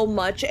so it.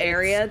 much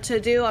area to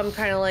do. I'm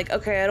kind of like,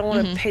 okay, I don't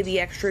want to pay the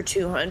extra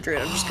 200.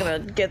 I'm just gonna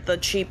get the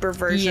cheaper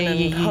version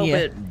and hope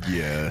it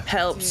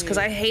helps, because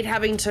I hate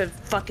having to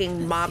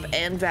fucking mop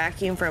and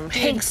vacuum from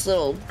Hank's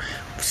little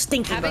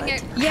stinky Having butt.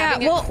 it,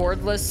 having it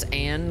cordless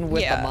and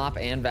with the mop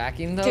and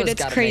vacuum though, Dude, has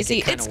it's gotta crazy.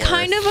 Make it It's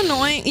kind of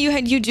annoying.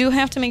 You do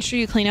have to make sure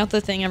you clean out the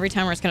thing every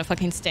time, or it's gonna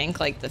fucking stink,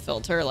 like the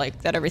filter,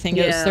 like that everything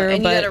goes through.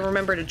 And but you gotta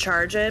remember to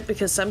charge it,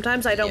 because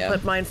sometimes I don't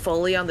put mine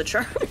fully on the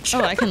charge.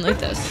 oh, I can loot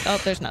this. Oh,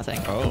 there's nothing.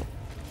 Oh.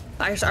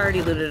 I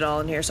already looted it all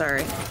in here.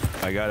 Sorry.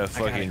 I got a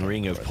fucking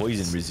ring of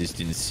poison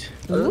resistance.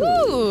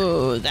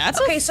 Ooh, that's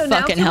okay. So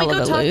now fucking can we hell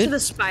go of a talk loot. to the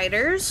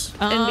spiders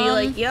and be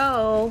like,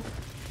 "Yo,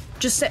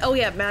 just say, oh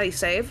yeah, Maddie,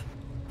 save."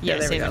 Yeah,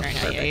 there we saving go.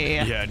 right now.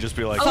 Yeah. Yeah, just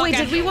be like. Oh wait,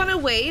 did we want to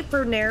wait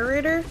for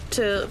narrator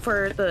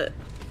for the?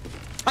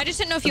 I just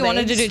didn't know if you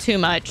wanted to do too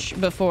much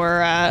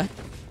before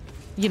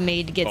your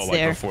maid gets like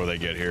there. before they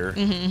get here.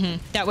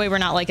 That way we're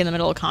not like in the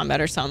middle of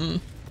combat or something.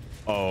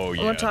 Oh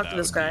yeah. I want to talk to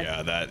this guy.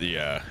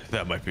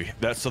 That might be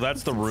that. So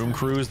that's the room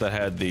cruise that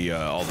had the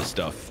all the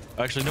stuff.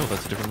 Actually, no,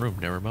 that's a different room.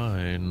 Never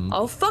mind.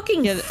 I'll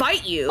fucking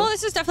fight you. Well,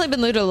 this has definitely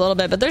been looted a little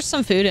bit, but there's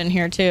some food in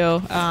here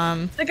too.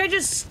 The guy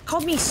just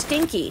called me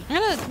stinky.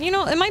 I'm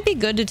gonna, it might be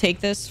good to take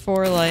this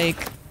for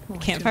like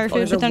campfire food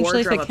there's a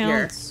potentially if it wardrobe up here.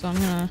 counts. So I'm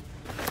gonna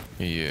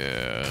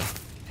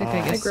pick,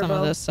 I guess, some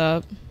of this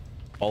up.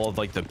 All of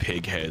like the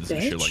pig heads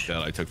and shit like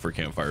that I took for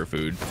campfire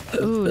food.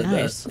 Ooh,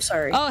 nice. I'm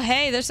sorry. Oh,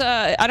 hey, there's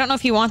I don't know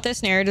if you want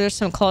this, narrator. There's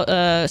some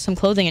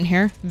clothing in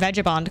here.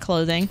 Vagabond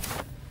clothing.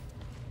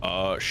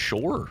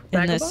 Sure.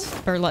 In this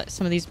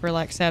some of these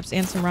burlap sacks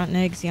and some rotten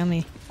eggs.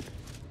 Yummy.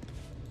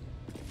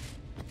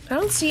 I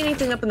don't see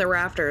anything up in the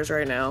rafters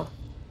right now.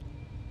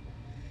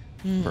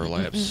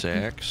 Burlap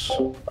sacks.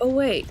 Oh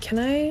wait, can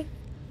I?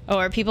 Oh,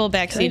 are people Can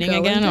I backseating go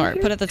again, into or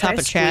here? put at the Can top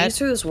I of chat? squeeze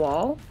through this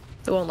wall?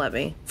 It won't let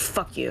me.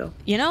 Fuck you.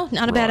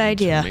 Not a bad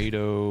idea.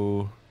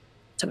 Tomato.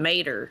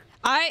 Tomato.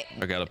 I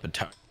got a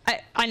potato.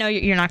 I know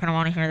you're not gonna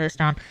want to hear this,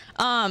 Don.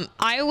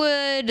 I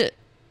would.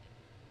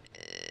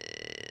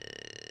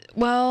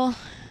 Well,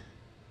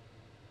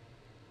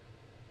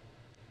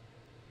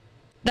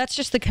 that's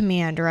just the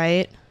command,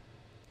 right?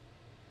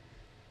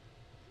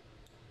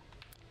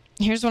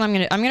 Here's what I'm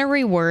gonna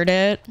reword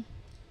it.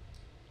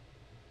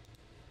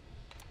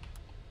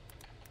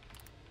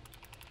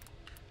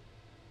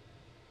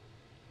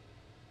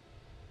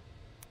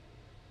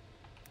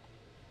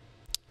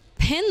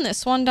 Pin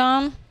this one,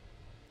 Dom.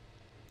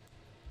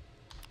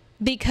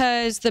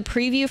 Because the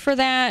preview for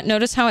that,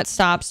 notice how it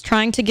stops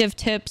trying to give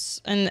tips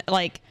and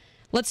like,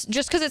 let's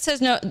just because it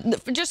says no,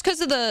 just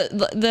because of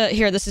the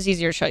here, this is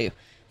easier to show you.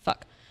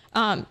 Fuck.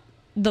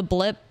 The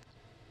blip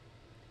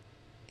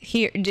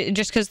here,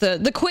 just because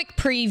the quick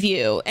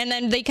preview, and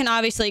then they can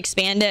obviously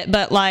expand it,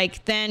 but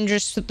like then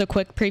just the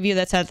quick preview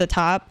that's at the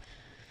top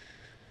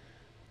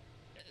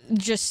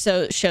just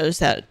so shows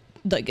that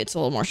like it's a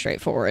little more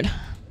straightforward.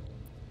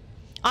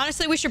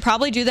 Honestly, we should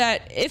probably do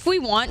that if we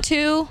want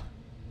to.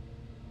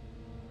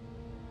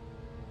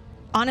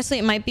 Honestly,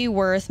 it might be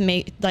worth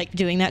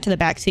doing that to the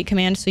backseat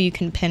command so you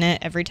can pin it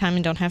every time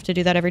and don't have to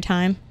do that every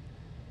time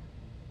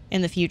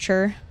in the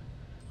future.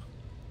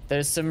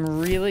 There's some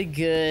really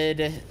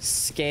good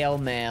scale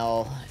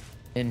mail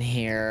in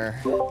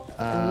here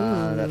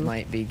that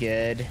might be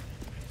good.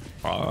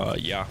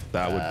 Yeah,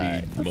 that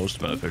would be most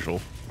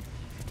beneficial.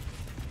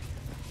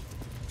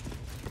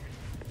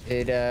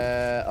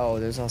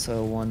 There's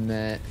also one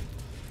that.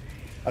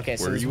 Okay,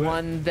 so there's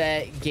one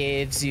that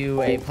gives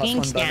you a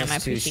 +1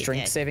 bonus to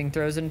strength saving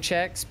throws and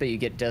checks, but you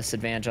get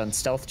disadvantage on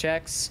stealth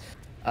checks.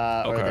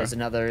 Or there's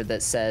another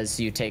that says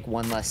you take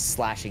 1 less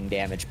slashing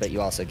damage, but you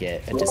also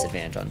get a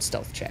disadvantage on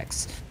stealth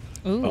checks.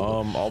 Ooh.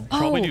 I'll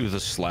probably do the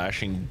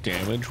slashing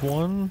damage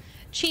one.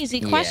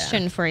 Cheesy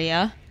question for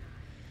you.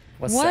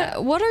 What's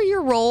that? What are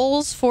your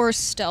rolls for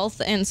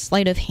stealth and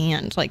sleight of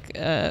hand? Like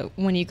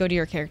when you go to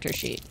your character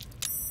sheet.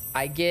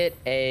 I get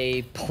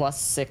a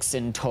 +6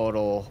 in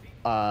total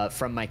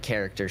from my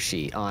character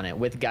sheet on it.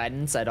 With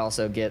guidance, I'd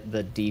also get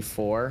the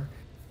D4.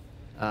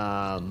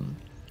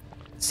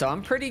 So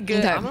I'm pretty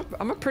good. Okay.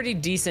 I'm a pretty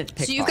decent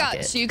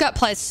pickpocket. So you got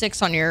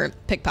 +6 on your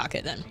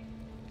pickpocket then.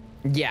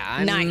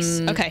 Yeah. Nice.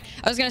 Okay.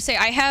 I was gonna say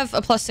I have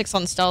a +6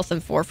 on stealth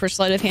and 4 for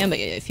sleight of hand, but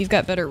if you've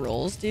got better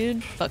rolls,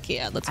 dude, fuck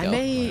yeah, let's go.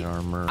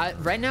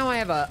 Right now I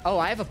have a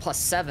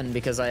 +7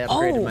 because I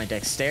upgraded my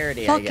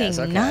dexterity. I guess.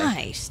 Okay.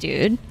 Nice,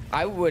 dude.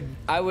 I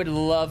would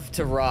love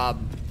to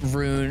rob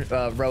Roa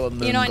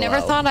Moonglow. You know, I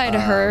never thought I'd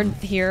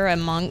hear a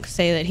monk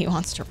say that he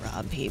wants to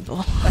rob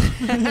people.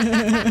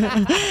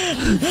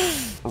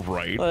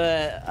 Right.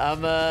 But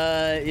I'm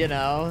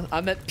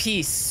at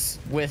peace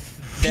with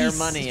their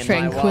money and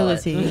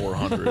tranquility. my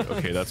 400.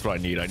 Okay, that's what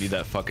I need. I need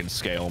that fucking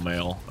scale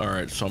mail. All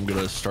right, so I'm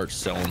gonna start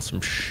selling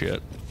some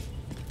shit.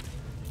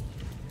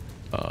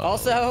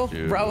 Also,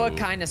 Roa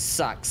kind of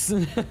sucks.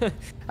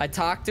 I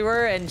talked to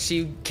her and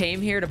she came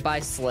here to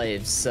buy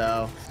slaves,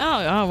 so.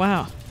 Oh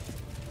wow.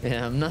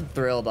 Yeah, I'm not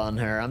thrilled on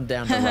her. I'm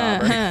down to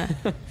rob her.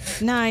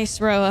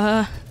 Nice,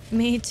 Roa.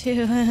 Me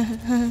too.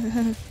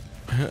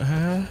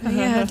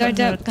 Yeah,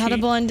 gotta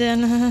blend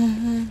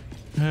in.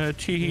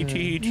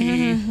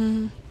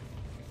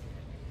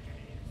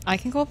 I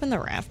can go up in the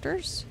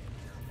rafters?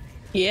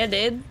 Yeah,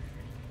 dude.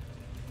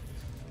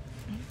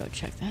 Go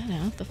check that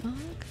out. The fuck?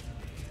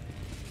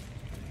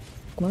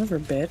 Whatever,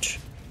 bitch.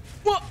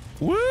 What?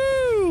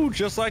 Woo!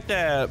 Just like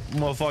that,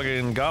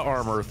 motherfucking got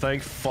armor.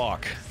 Thank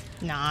fuck.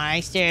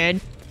 Nice, dude.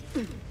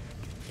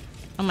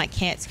 Oh, my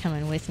cat's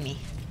coming with me.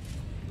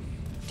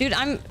 Dude,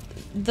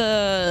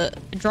 the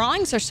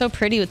drawings are so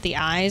pretty with the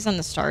eyes and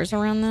the stars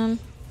around them.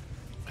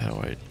 How do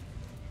I?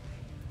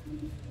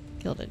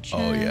 Gilded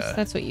chest. Oh yeah.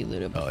 That's what you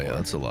looted before. Oh yeah,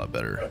 that's a lot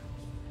better.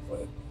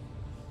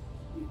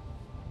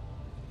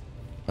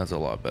 That's a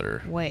lot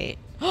better. Wait.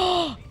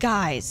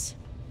 Guys.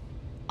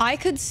 I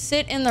could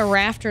sit in the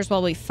rafters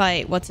while we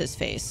fight. What's his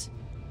face?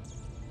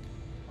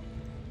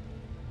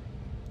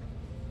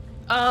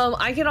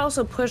 I could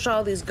also push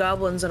all these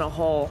goblins in a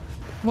hole.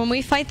 When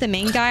we fight the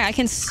main guy, I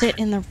can sit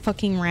in the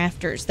fucking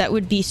rafters. That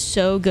would be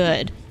so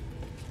good.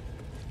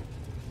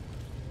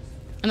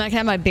 And I can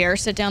have my bear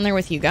sit down there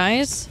with you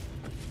guys.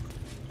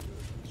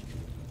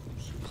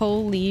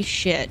 Holy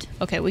shit.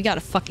 Okay, we got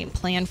a fucking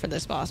plan for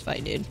this boss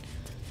fight, dude.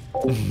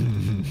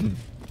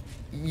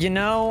 You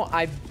know,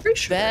 I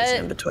bet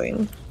in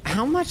between.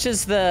 How much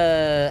is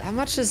the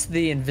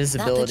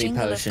invisibility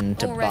potion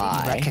to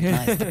buy?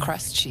 Recognize the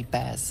crest she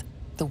bears,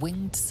 the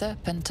winged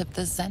serpent of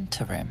the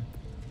Zentarim.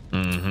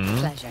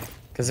 Pleasure.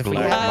 Because if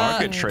Black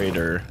market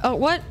trader. Oh,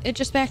 what? It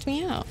just backed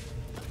me out.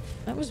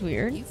 That was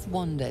weird. You've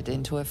wandered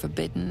into a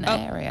forbidden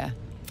area.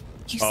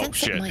 You Oh sense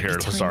shit! it might Here,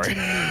 be time sorry. to leave.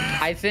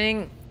 I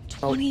think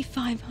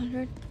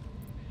 2,500.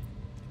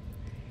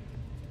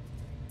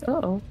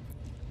 Uh-oh.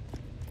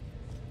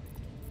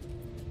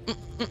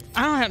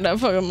 I don't have that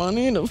fucking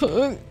money to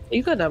fuck.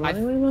 You got that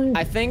money.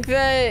 I think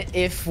that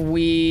if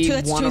we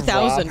That's want to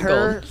 2,000 rob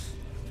her, gold.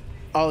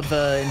 oh,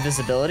 the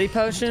invisibility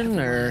potion,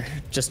 or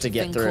just to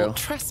get Been through. caught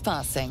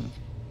trespassing.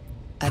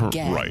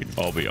 Again. Right,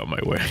 I'll be on my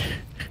way.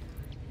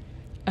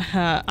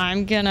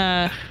 I'm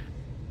gonna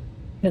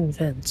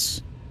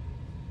Convince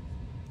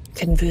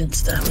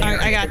them. All right,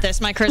 I got this.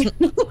 My charisma.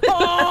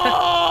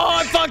 Oh,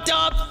 I fucked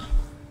up.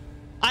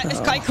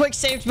 I quick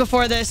saved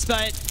before this,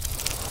 but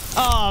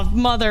oh,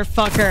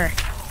 motherfucker.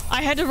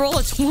 I had to roll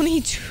a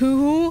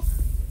 22.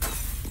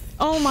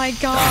 Oh my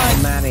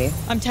god. Maddie.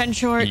 I'm 10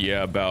 short.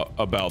 Yeah, about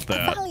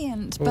that.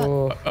 Valiant,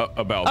 but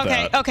About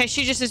that. Okay,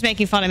 she just is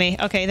making fun of me.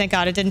 Okay, thank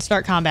god it didn't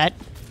start combat.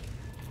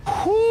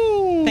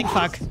 Thank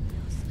fuck.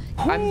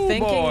 I'm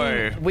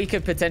thinking we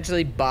could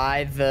potentially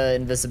buy the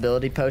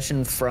invisibility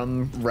potion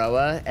from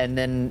Roa, and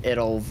then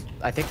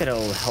I think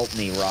it'll help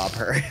me rob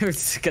her,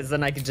 because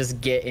then I could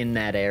just get in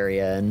that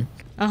area and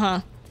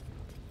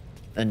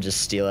and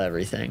just steal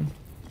everything.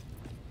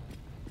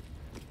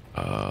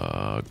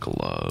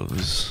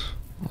 Gloves,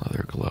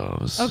 leather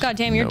gloves. Oh god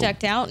damn, you're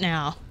decked out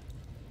now.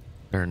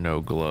 There are no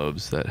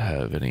gloves that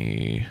have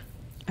any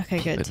Okay,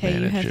 good. Tay,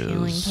 you have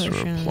healing advantages or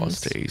potions.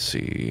 plus to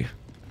AC.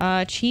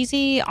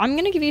 Cheesy, I'm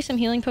gonna give you some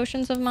healing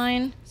potions of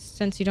mine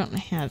since you don't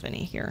have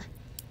any here.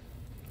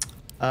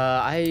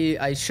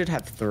 I should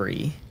have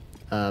 3,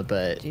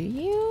 but do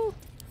you?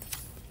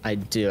 I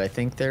do. I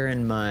think they're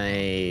in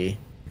my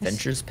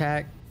Ventures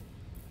pack.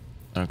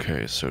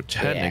 Okay, so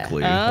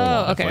technically,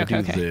 Yeah. hold on, if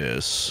I do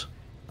this.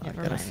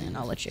 Never mind, then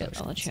I'll let you.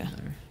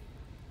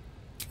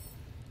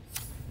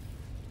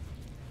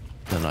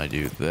 Then I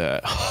do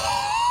that.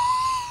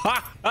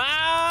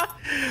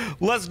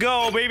 Let's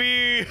go,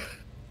 baby.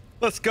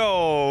 Let's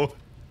go.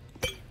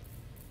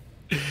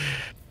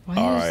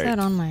 Why is that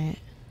on my?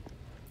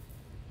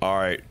 All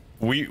right,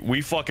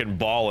 we fucking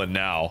ballin'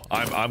 now.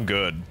 I'm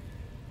good.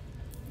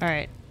 All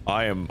right.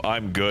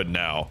 I'm good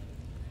now.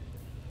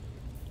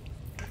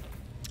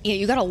 Yeah,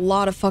 you got a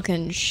lot of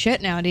fucking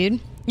shit now, dude.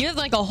 You have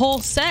like a whole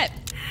set.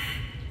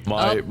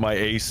 My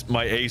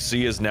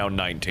AC is now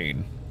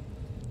 19.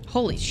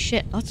 Holy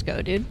shit, let's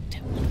go, dude.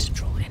 Don't want to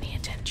draw any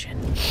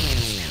attention. Round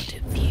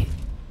of view.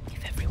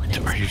 If everyone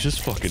else Are you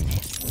just fucking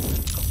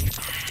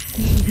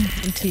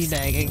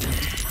teabagging?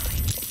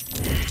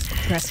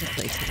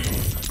 Aggressively.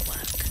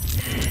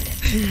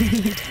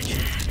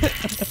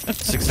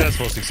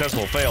 Successful,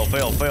 successful, fail,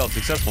 fail, fail,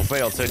 successful,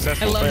 fail,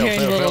 successful, I love fail, hearing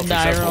fail, the little fail,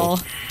 die roll.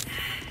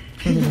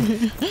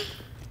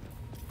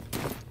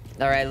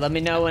 All right, let me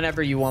know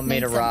whenever you want me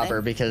to rob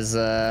her because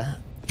let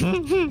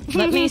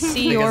me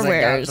see your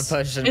wares.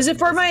 Is it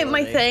for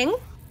my thing?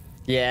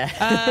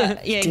 Yeah.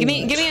 Yeah. Give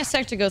me a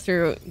sec to go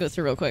through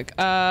real quick.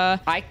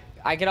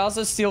 I could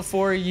also steal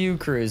 4 of you,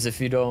 Cruz,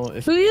 if you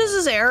don't. Who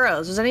uses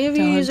arrows? Does any of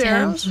you use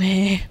arrows?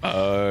 Me.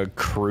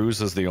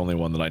 Cruz is the only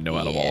one that I know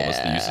out of all of us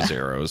that uses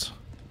arrows.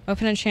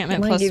 Open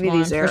enchantment plus +1.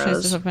 These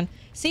arrows. Open.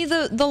 See,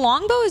 the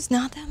longbow is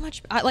not that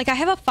much. Like, I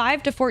have a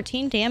 5 to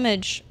 14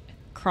 damage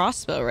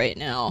crossbow right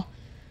now.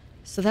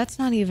 So that's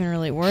not even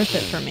really worth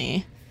it for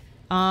me.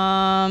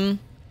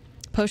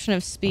 Potion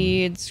of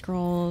speed,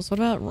 scrolls. What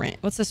about ring?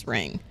 What's this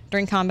ring?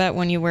 During combat,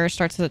 when you wear,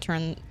 starts the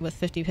turn with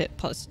 50%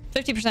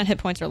 hit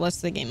points or less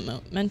to the game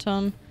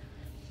momentum.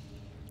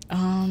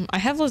 I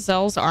have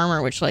Lazelle's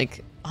armor, which,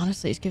 like,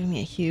 honestly is giving me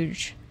a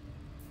huge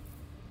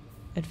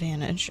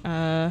advantage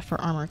for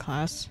armor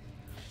class.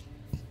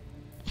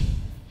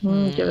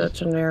 Give that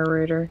to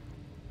narrator.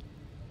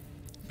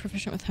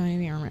 Proficient with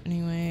heavy armor,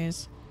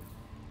 anyways.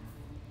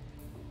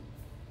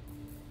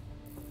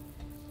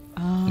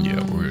 Yeah,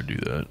 we're gonna do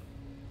that.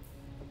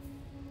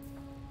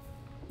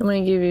 I'm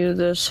gonna give you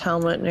this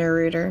helmet,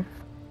 narrator.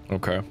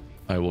 Okay,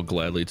 I will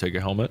gladly take a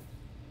helmet.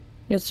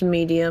 It's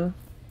medium.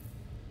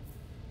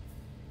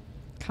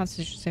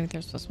 Constitution saving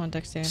throws +1,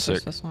 dex saving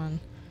throws +1.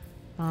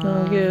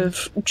 I'll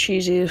give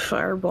Cheesy a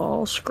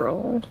fireball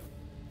scroll. Do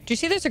you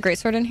see there's a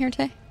greatsword in here,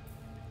 Tay?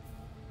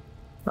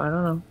 I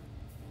don't know.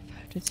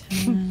 5 to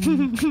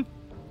 10.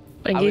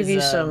 I gave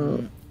you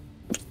some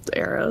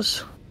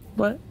arrows.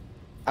 What?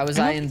 I was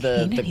eyeing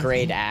the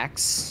great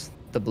axe,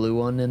 the blue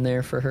one in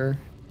there for her.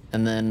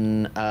 And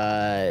then,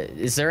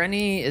 is there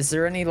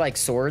any like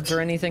swords or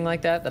anything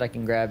like that I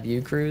can grab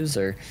you, Cruz,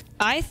 or?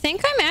 I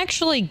think I'm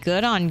actually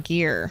good on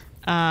gear.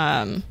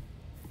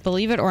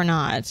 Believe it or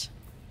not.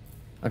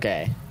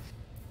 Okay.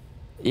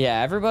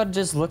 Yeah, everybody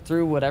just look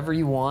through whatever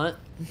you want,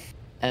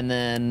 and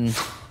then.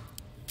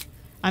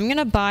 I'm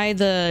gonna buy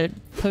the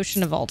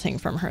potion of vaulting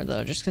from her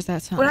though, just because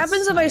that sounds. What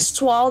happens if I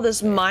swallow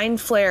this mind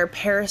flare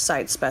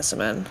parasite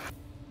specimen?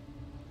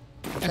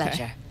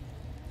 Okay.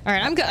 All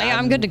right, I'm good.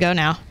 I'm good to go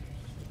now.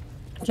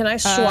 Can I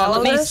swallow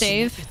let me this?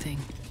 save.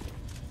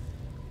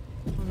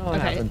 What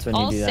happens when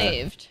you do that? All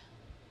saved.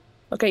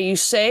 Okay, you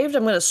saved.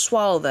 I'm gonna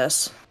swallow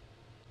this.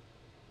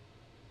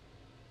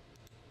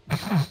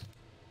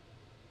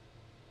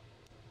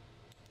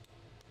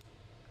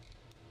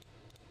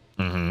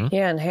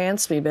 Yeah,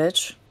 enhance me,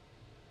 bitch.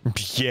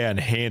 Yeah,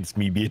 enhance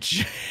me,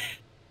 bitch.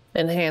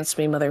 Enhance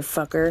me,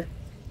 motherfucker.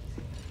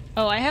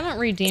 Oh, I haven't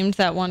redeemed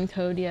that one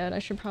code yet. I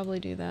should probably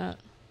do that.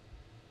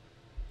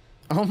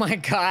 Oh my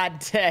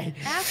god, Tay.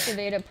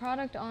 Activate a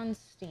product on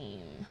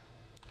Steam.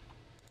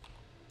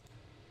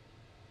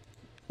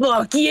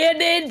 Fuck yeah,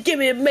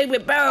 dude. Make me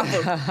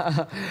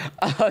powerful.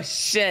 Oh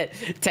shit.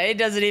 Tay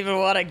doesn't even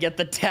want to get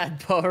the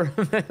tadpole.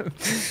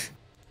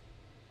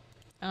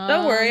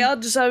 Don't worry, I'll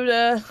just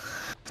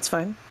it's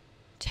fine.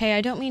 Tay,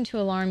 I don't mean to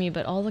alarm you,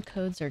 but all the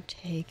codes are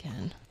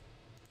taken.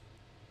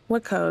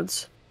 What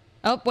codes?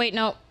 Oh, wait,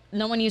 no.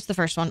 No one used the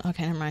first one.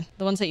 Okay, never mind.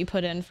 The ones that you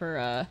put in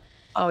for,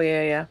 Oh,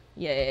 yeah.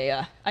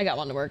 Yeah. I got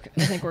one to work.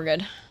 I think we're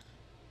good.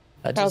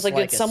 I was like,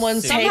 did someone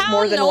take Somehow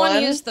more than no one?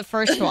 one used the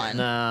first one.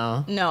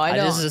 No. No, I don't.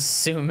 I just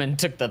assume and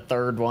took the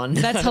third one.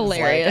 That's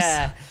hilarious.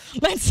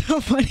 That's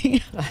so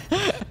funny.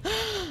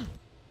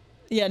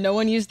 Yeah, no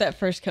one used that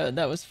first code.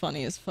 That was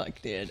funny as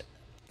fuck, dude.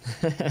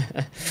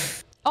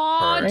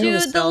 Oh,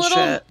 dude,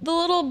 the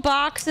little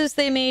boxes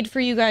they made for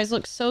you guys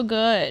look so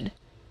good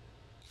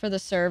for the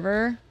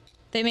server.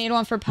 They made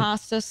one for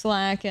Pasta,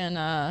 Slack,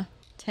 and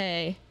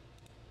Tay.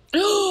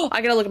 I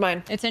gotta look at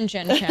mine. It's in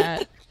Gen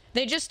Chat.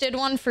 They just did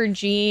one for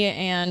G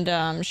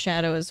and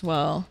Shadow as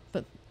well,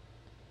 but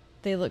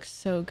they look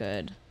so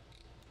good.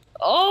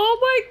 Oh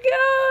my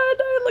god,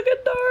 I look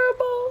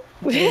adorable.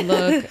 They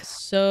look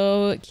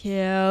so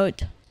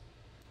cute.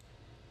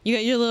 You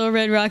got your little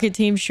Red Rocket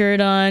Team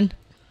shirt on.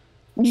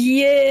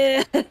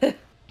 Yeah.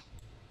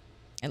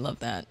 I love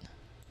that.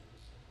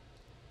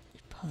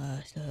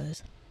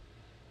 Pastas.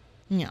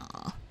 Yeah.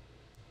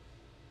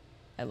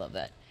 I love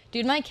that.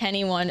 Dude, my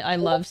Kenny one I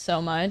love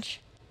so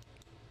much.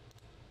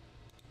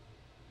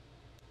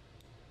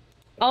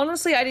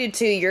 Honestly, I do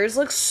too. Yours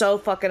looks so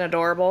fucking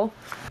adorable.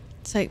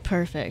 It's like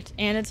perfect.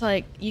 And it's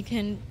like, you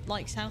can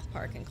like South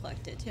Park and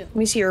collect it too. Let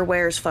me see your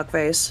wares,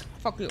 fuckface.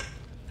 Fuck you.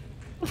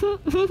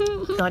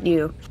 Not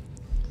you.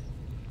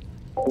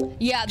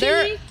 Yeah,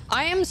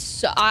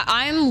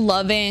 I'm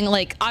loving,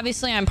 like,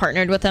 obviously I'm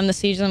partnered with them this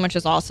season, which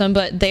is awesome,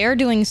 but they're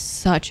doing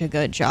such a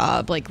good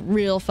job, like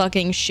real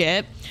fucking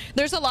shit.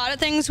 There's a lot of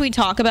things we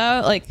talk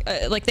about,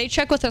 like they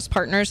check with us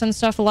partners and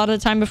stuff a lot of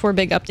the time before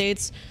big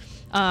updates.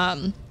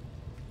 So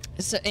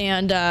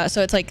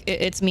it's like,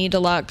 it's me,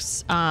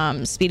 Deluxe,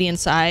 Speedy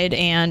Inside,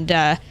 and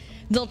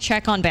they'll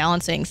check on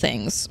balancing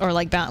things or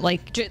like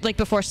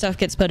before stuff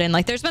gets put in.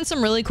 Like there's been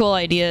some really cool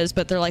ideas,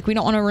 but they're like, we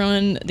don't want to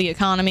ruin the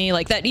economy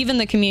like that. Even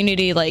the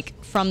community like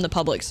from the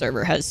public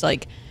server has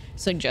like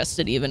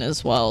suggested even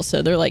as well.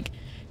 So they're like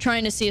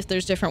trying to see if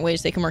there's different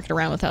ways they can work it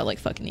around without like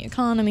fucking the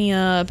economy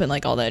up and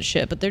like all that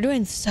shit. But they're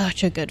doing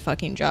such a good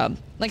fucking job.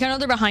 Like I know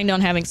they're behind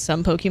on having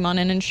some Pokemon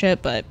in and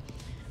shit, but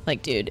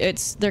like dude,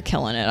 they're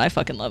killing it. I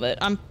fucking love it.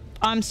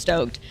 I'm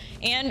stoked.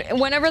 And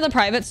whenever the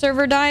private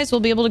server dies,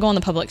 we'll be able to go on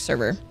the public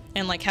server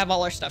and like have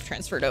all our stuff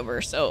transferred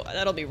over. So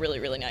that'll be really,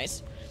 really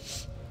nice.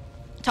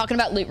 Talking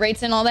about loot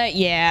rates and all that.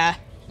 Yeah,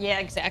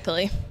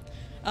 exactly.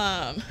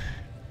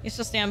 Used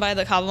to stand by.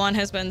 The Cobblemon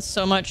has been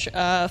so much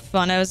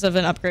fun as of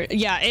an upgrade.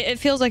 Yeah, it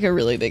feels like a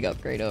really big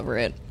upgrade over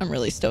it. I'm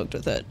really stoked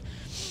with it.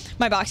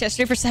 My box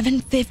yesterday for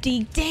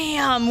 $750.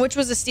 Damn, which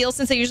was a steal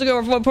since they usually go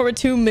over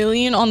 1.2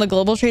 million on the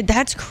global trade.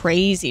 That's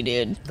crazy,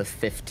 dude. The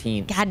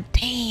 15th. God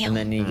damn. And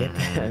then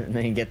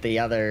you get the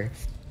other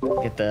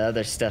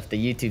stuff,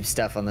 the YouTube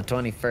stuff on the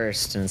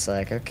 21st, and it's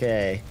like,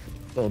 okay,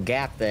 little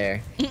gap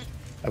there.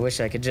 I wish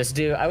I could just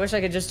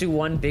do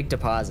one big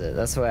deposit.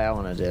 That's the way I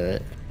want to do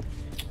it.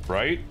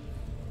 Right?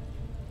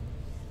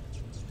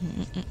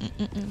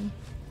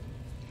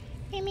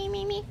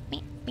 Me.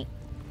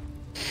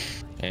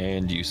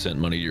 And you sent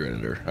money to your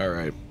editor. All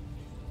right.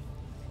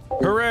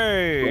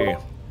 Hooray!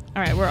 All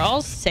right, we're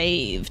all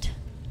saved.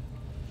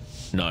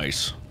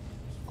 Nice.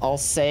 All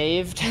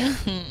saved?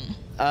 Dude,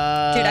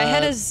 I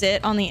had a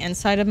zit on the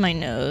inside of my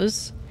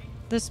nose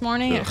this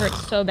morning. It hurt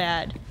so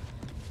bad.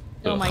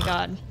 Oh my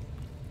god.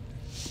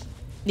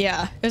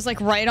 Yeah, it was like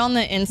right on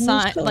the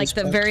inside, like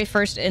the very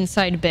first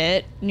inside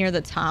bit near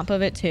the top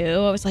of it too.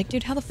 I was like,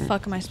 dude, how the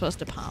fuck am I supposed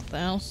to pop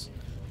this?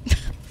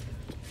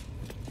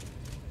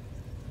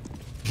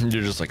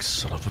 You're just like,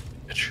 son of a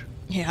bitch.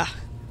 Yeah.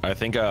 I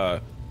think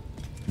the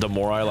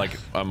more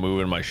I'm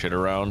moving my shit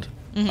around,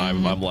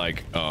 I'm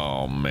like,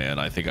 oh man,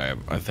 I think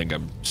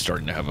I'm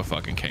starting to have a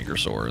fucking canker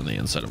sore in the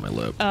inside of my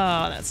lip.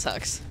 Oh, that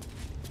sucks.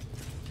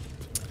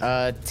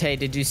 Tay,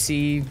 did you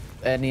see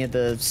any of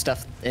the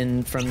stuff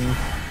from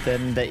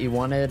them that you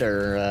wanted,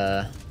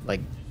 or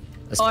like?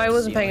 Oh, I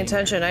wasn't paying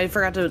attention. I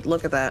forgot to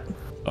look at that.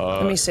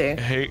 Let me see.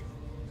 Hey,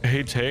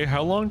 Tay,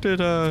 how long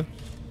did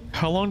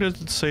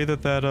it say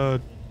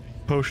that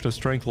potion of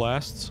strength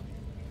lasts?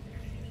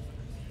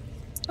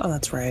 Oh,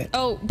 that's right.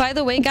 Oh, by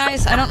the way,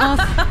 guys, I don't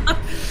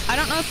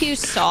know if you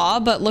saw,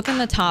 but look in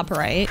the top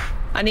right.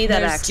 I need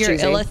that axe. Your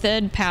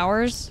Illithid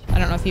powers. I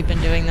don't know if you've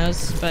been doing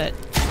those, but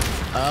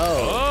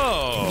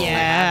oh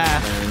yeah,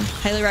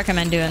 highly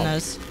recommend doing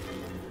those.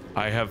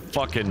 I have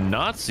fucking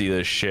not see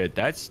this shit.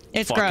 It's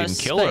fucking gross,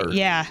 killer. but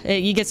yeah,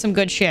 you get some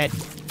good shit.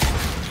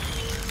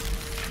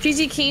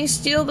 GZ, can you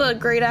steal the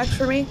great axe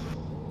for me?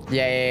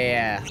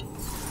 Yeah.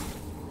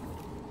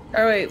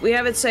 Oh wait, we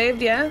have it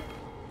saved, yeah?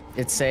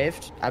 It's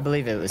saved? I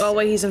believe it was. Oh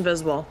wait, he's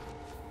invisible.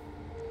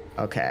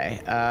 Okay,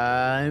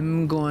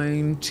 I'm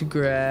going to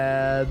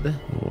grab...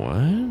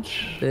 What?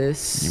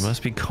 This. You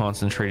must be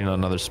concentrating on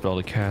another spell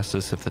to cast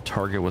this. If the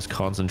target was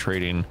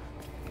concentrating,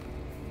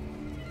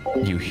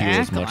 you heal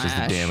as much as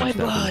the damage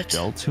that was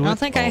dealt to it. I don't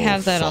think I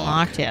have that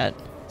unlocked yet.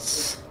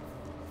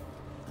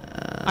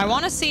 I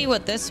want to see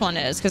what this one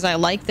is, because I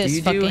like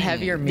this do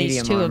heavy or medium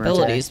these two armor,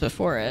 abilities Tay?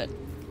 before it.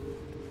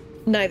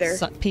 Neither.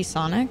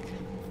 P-Sonic?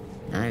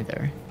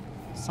 Neither.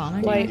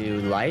 Sonic? Light.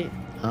 You do light?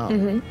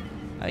 Oh.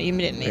 Oh, you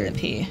didn't mean the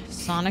P.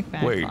 Sonic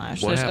Backlash. Wait, what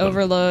There's happened?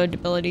 Overload,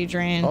 Ability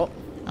Drain. Oh.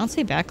 I don't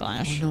see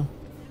Backlash. Oh, no.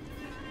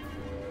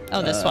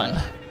 Oh, this one.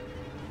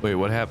 Wait,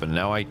 what happened?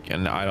 Now I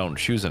don't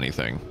choose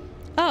anything.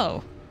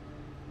 Oh.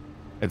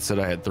 It said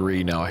I had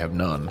 3, now I have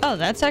none. Oh,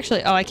 that's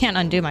actually... Oh, I can't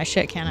undo my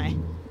shit, can I?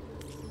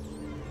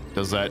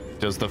 Does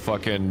the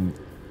fucking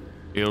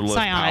Illithid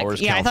Psionic. powers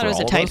Yeah, I count thought it was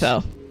for a all of us?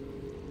 typo.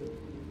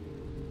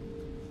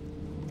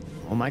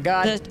 Oh my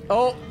god.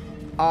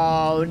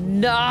 Oh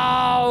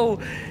no!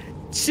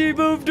 She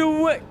moved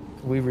away.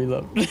 We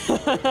reload.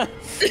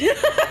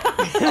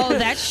 Oh,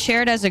 that's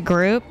shared as a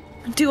group?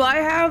 Do I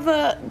have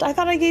I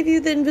thought I gave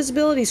you the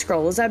invisibility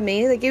scroll. Was that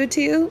me that gave it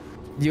to you?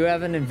 You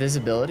have an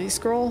invisibility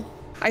scroll?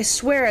 I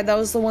swear that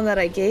was the one that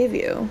I gave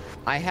you.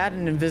 I had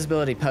an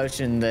invisibility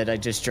potion that I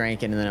just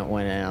drank and then it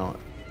went out.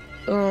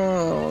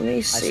 Oh, let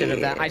me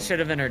see. I should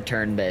have entered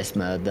turn-based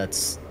mode.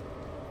 That's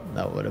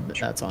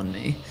on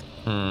me.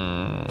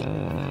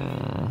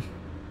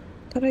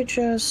 Thought I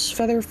just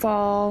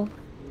Featherfall,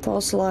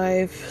 False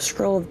Life,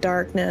 Scroll of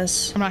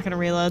Darkness. I'm not gonna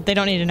reload. They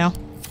don't need to know.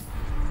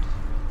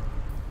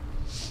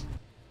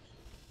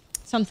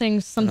 Some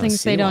things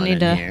they don't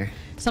need to. Here.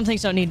 Some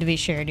things don't need to be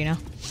shared, you know.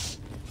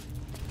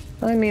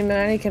 I mean,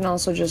 I can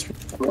also just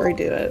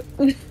redo it.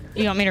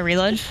 You want me to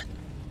reload?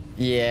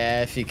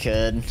 Yeah, if you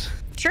could.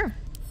 Sure.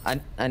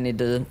 I need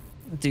to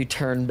do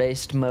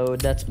turn-based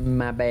mode. That's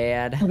my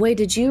bad. Wait,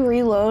 did you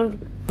reload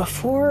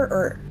before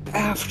or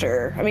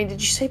after? I mean, did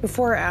you say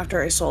before or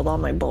after I sold all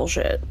my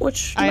bullshit?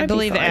 Which I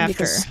believe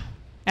after.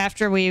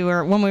 After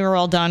when we were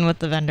all done with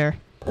the vendor.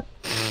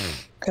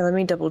 Okay, let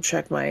me double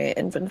check my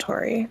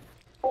inventory.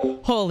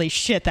 Holy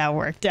shit, that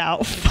worked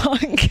out.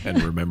 Fuck.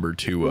 And remember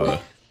to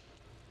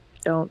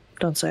Don't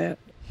say it.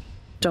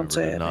 Don't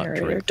say it,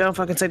 narrator. Don't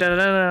fucking say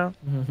no.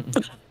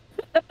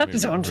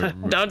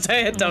 Don't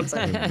say it. Don't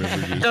say it. Don't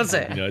say it. Don't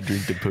say it. Not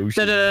drink the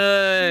potion.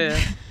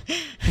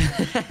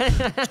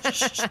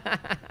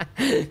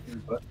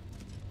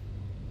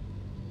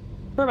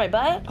 For my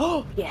butt?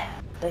 Oh, yeah.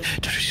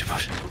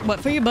 What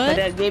for your butt? My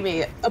dad gave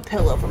me a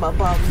pillow for my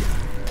bum.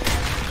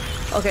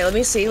 Okay, let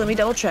me see. Let me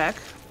double check.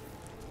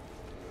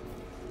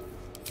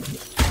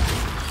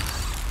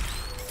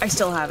 I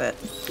still have it.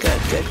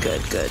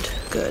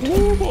 Good.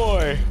 Oh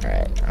boy.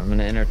 Alright, I'm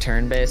gonna enter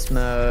turn-based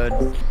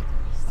mode.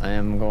 I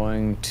am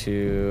going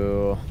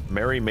to...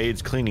 Mary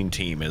Maid's cleaning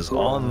team is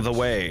on the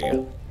way.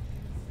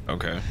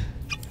 Okay.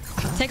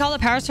 Take all the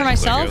powers for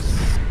myself?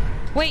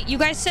 Wait, you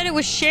guys said it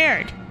was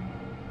shared.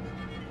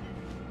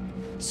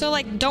 So,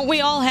 like, don't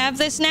we all have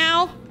this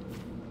now?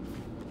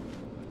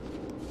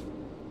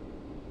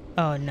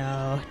 Oh,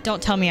 no.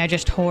 Don't tell me I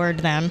just hoard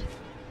them.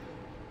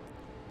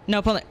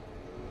 No, pull it.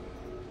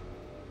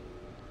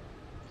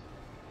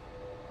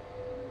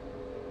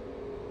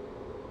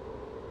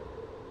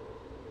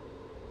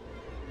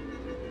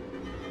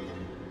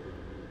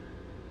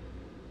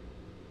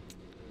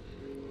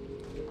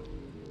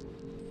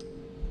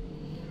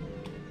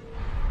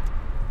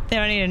 They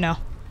don't need to know.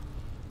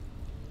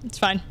 It's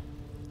fine.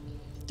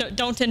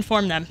 Don't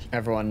inform them.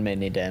 Everyone may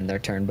need to end their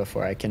turn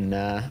before I can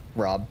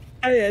rob.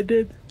 I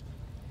ended.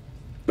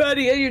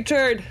 Buddy, end your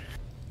turn.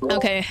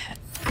 Okay.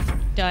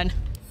 Done.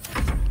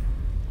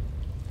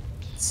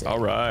 All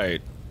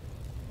right.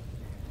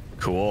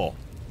 Cool.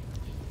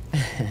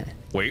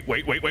 Wait.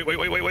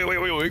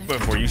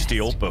 Before you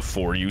steal.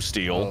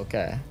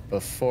 Okay.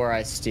 Before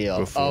I steal.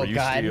 Before you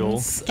steal.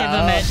 Give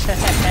him it.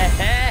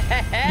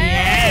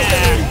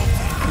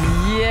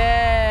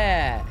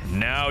 Yeah.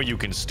 Now you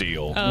can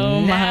steal. Oh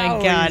my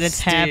god,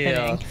 it's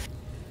happening.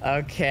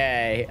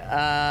 Okay.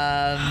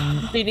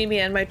 Do you need me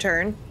to end my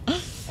turn?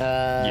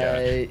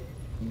 Yeah.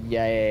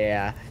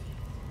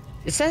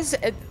 It says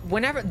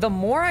whenever the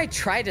more I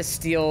try to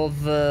steal,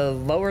 the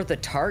lower the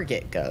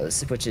target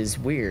goes, which is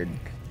weird.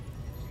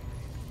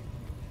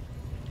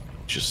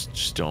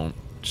 Just don't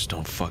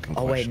fucking question.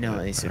 Oh wait, no,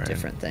 it, these are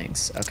different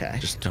things. Okay.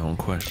 Just don't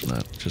question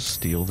that. Just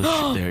steal the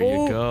shit. There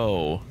you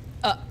go.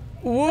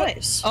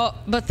 Nice. Oh,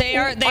 but they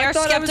are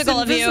skeptical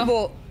of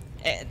you.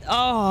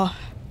 Oh,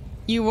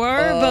 you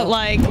were, but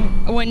like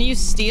when you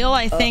steal,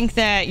 I think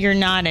that you're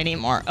not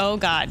anymore. Oh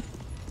god.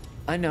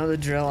 I know the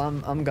drill.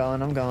 I'm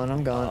going.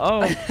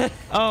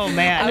 Oh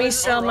man. Let me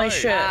sell my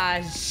shit.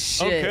 Ah,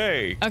 shit.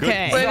 Okay.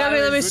 Okay. Wait,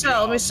 let me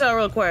sell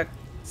real quick.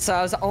 So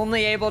I was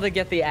only able to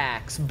get the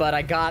axe, but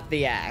I got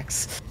the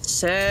axe.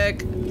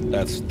 Sick.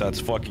 That's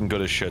fucking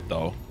good as shit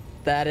though.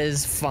 That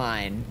is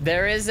fine.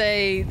 There's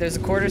a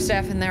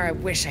quarterstaff in there I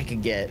wish I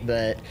could get,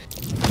 but...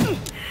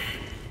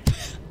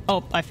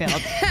 Oh, I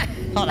failed.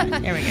 Hold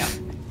on, here we go.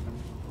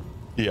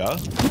 Yeah?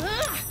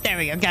 There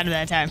we go, got it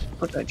that time.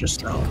 What did I just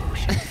sell?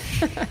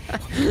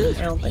 I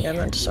don't think I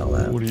meant to sell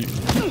that. What are you...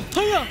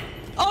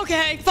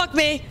 Okay, fuck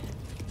me.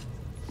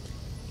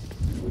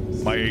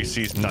 My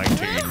AC's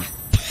 19.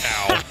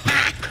 Ow.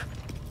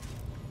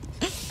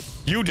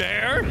 You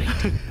dare?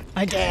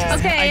 I dare.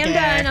 Okay, I'm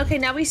done. Okay,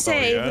 now we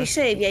save. yeah? We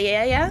save.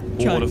 Yeah.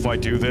 Well, what if I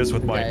do this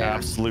with my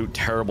absolute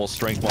terrible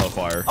strength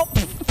modifier?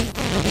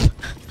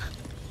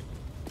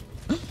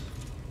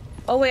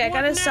 Oh wait, I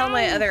gotta sell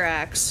my other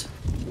axe.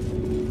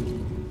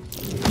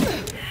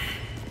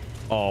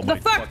 Oh my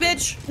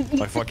bitch!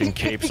 My fucking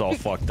cape's all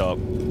fucked up.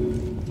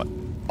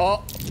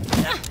 Oh.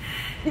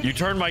 You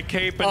turned my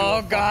cape into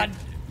Oh god.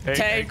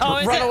 Hey,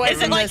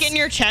 Is it like in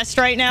your chest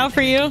right now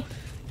for you?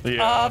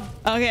 Yeah.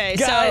 Okay,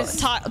 guys.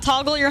 so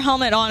toggle your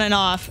helmet on and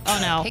off. Oh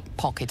no.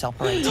 Pickpocket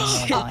operating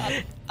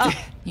nearby.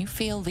 You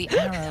feel the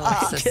arrow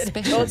of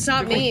suspicion. Oh, it's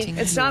not me.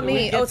 It's not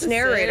me. Oh, it's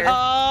narrator.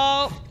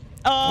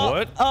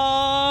 What?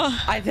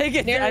 I think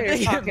it's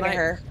narrator's talking to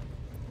her.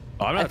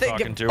 I'm not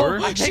talking to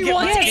her. She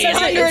wants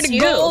 800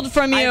 gold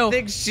from you.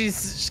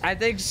 I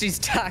think she's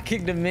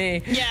talking to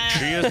me. Yeah.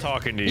 She is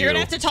talking to you. You're gonna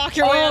have to talk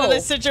your way out of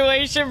this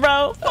situation,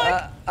 bro.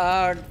 Fuck.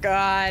 Oh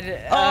god.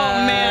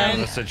 Man.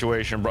 The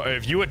situation, bro.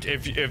 If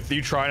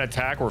you try and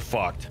attack, we're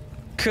fucked.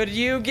 Could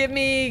you give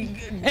me?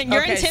 And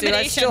your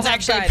intimidation's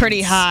actually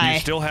pretty high. You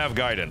still have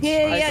guidance.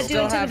 Yeah.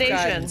 Do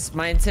intimidation.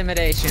 My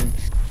intimidation.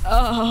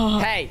 Oh.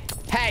 Hey,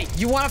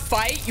 you want to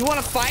fight?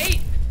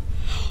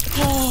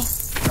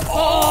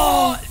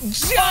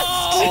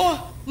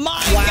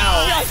 My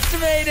God! Just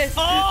made it.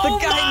 Oh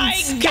the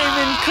guidance my came God.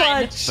 in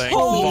clutch. Thank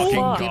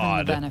fucking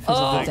God.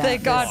 Oh,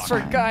 thank God for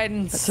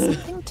guidance.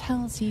 Something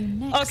tells you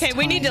next Okay,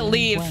 we need to time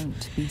leave. you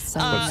won't be so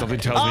But something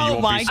tells me you Oh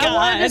won't my be God. I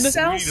wanted to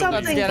sell Let's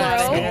something, get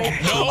out of here.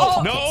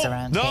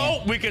 bro.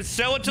 No, we can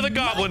sell it to the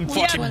goblin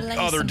fucking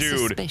other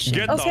dude.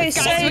 Get Okay, the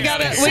save fuck it.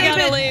 out of We here.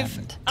 gotta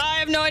leave. I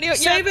have no idea.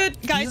 Save it.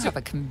 You Guys. have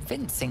a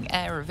convincing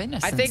air of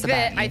innocence. I think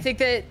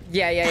that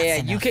yeah.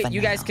 That's You enough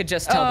for guys now. could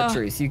just tell the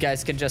truth. You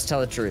guys could just tell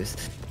the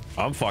truth.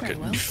 I'm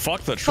fucking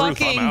fuck the truth.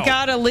 Fucking I'm out.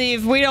 gotta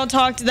leave. We don't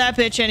talk to that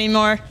bitch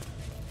anymore.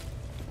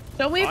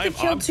 Don't we have to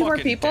kill I'm 2 more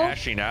fucking people?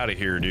 dashing out of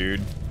here, dude.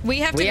 We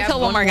have to We have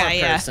kill one more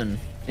guy, person.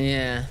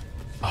 Yeah.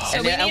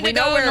 So we need to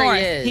go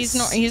north.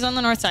 He's on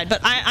the north side,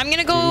 but I'm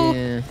gonna go.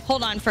 Yeah.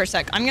 Hold on for a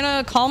sec. I'm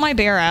gonna call my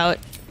bear out,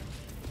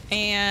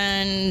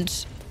 and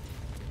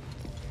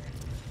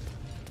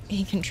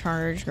he can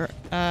charge.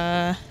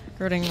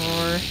 Girding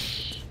roar.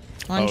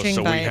 Lunging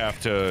so bite.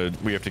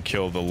 we have to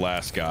kill the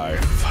last guy.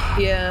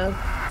 Yeah.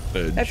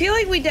 I feel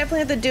like we definitely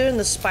have to do it in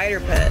the spider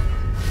pit.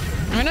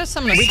 I'm gonna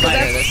summon a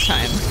spider this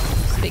time.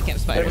 Speaking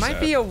of spiders. There might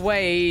be a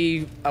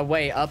way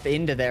up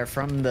into there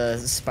from the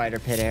spider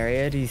pit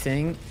area, do you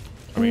think?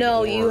 I mean,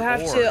 no, you have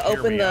to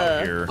open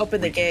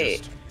the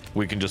gate.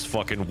 We can just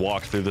fucking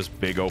walk through this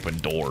big open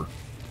door.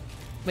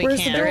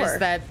 Where's the door?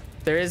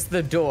 There is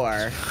the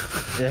door.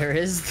 There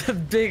is the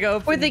big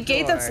open door. Wait, the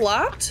gate that's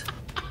locked?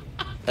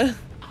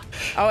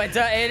 Oh, it's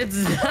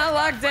not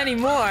locked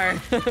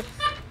anymore.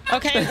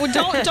 Okay, well,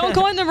 don't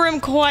go in the room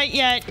quite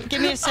yet.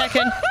 Give me a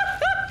second.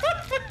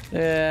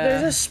 Yeah.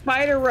 There's a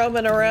spider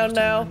roaming around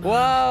now.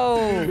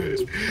 Whoa!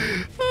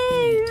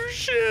 Oh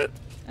shit!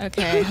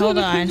 Okay, hold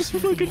on. It's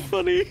fucking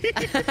funny.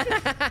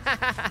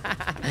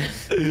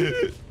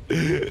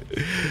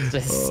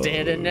 Just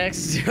standing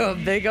next to a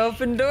big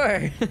open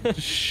door.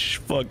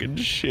 Fucking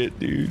shit,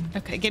 dude.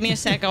 Okay, give me a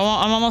sec. I'm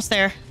almost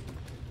there.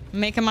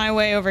 Making my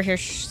way over here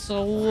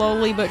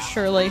slowly but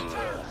surely.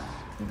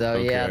 Though,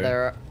 okay. Yeah,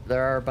 there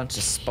are a bunch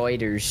of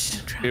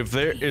spiders. If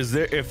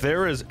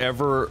there is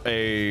ever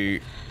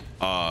a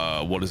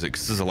what is it?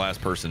 'Cause this is the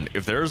last person.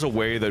 If there's a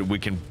way that we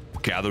can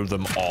gather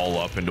them all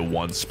up into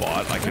one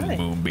spot, I can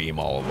moonbeam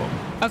all of them.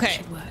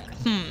 Okay.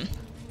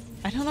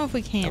 I don't know if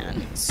we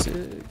can.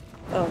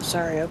 Oh,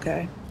 sorry.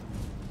 Okay.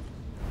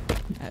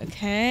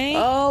 Okay.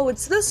 Oh,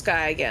 it's this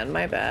guy again.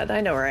 My bad. I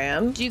know where I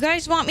am. Do you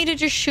guys want me to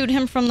just shoot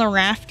him from the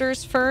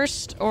rafters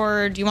first,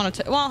 or do you want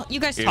to? Well, you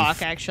guys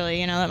talk. Actually,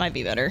 you know that might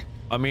be better.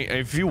 I mean,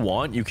 if you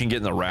want, you can get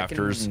in the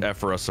rafters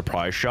for a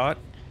surprise shot.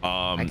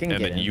 And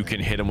then you can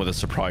hit him with a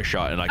surprise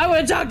shot, and I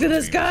want to talk to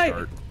this guy.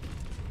 Start.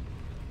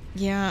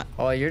 Yeah.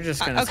 Oh, you're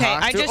just gonna okay,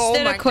 talk I just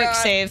did a quick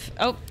save.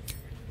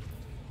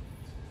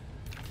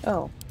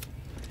 Oh.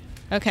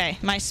 Okay,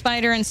 my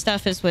spider and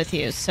stuff is with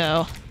you,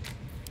 so.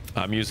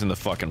 I'm using the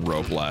fucking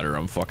rope ladder.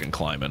 I'm fucking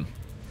climbing.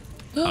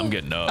 I'm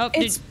getting up. Oh,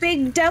 it's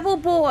Big Devil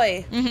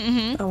Boy.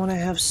 I want to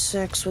have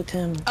sex with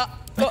him. I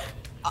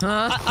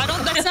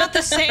don't. That's not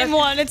the same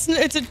one. This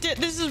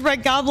is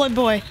Red Goblin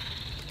Boy.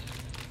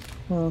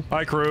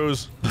 Hi,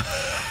 Cruz.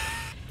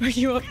 Are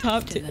you up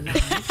top too?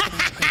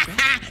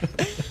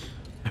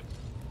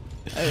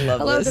 I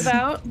love this.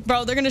 About?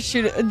 Bro, they're gonna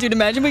shoot. Dude,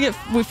 imagine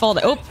we fall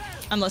down. Oh,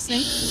 I'm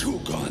listening.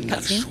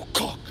 Cutscene.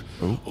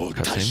 Oh,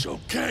 cutscene.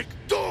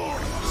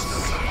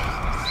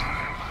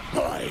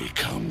 I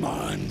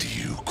command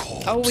you,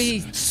 corpse. Oh,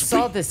 we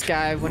saw this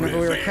guy whenever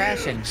we were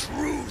crashing.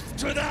 Truth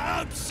to the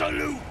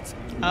absolute.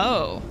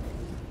 Oh.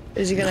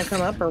 Is he gonna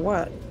come up or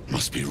what?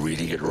 Must be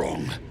reading it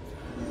wrong.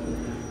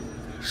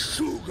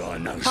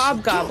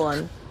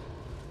 Hobgoblin.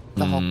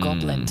 The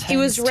hobgoblin. He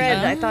was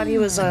red. I thought he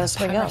was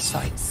something else.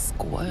 Parasite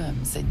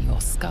squirms in your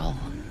skull.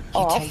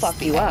 I'll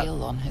fuck you up. The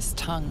on his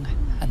tongue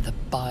and the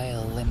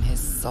bile in his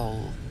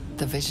soul.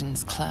 The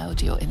visions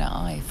cloud your inner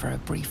eye for a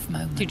brief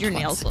moment. Dude, your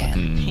nails look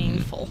again.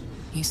 painful.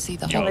 You see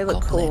the they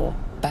look cool.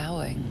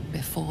 bowing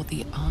before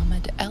the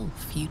armored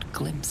elf you'd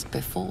glimpsed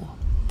before.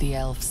 The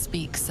elf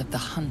speaks of the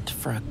hunt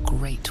for a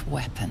great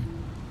weapon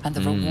and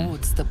the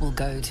rewards that will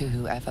go to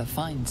whoever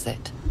finds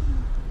it.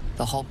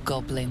 The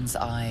hobgoblin's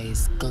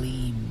eyes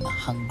gleam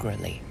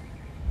hungrily.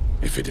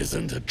 If it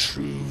isn't a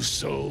true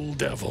soul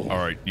devil. All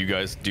right, you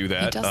guys do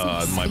that.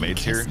 My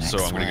mate's here, so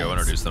I'm gonna go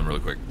introduce them really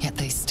quick. Yet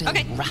they still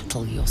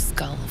rattle your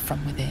skull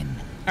from within.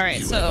 All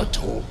right, you ever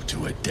talk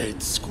to a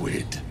dead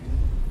squid?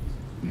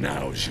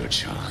 Now's your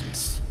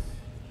chance.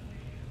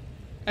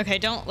 Okay,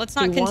 let's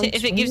not continue.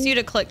 If it gives you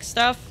to click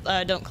stuff,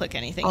 don't click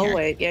anything here. Oh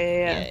wait,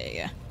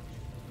 yeah.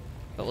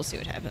 But we'll see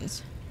what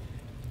happens.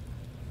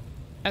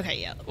 Okay,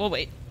 yeah, we'll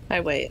wait.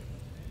 I wait.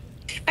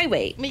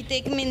 We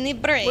take a mini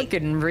break. We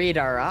can read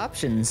our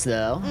options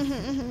though.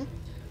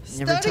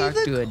 Never talk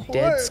to a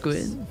dead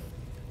squid.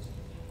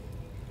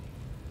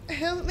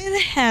 Help me in the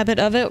habit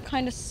of it. What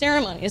kind of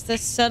ceremony is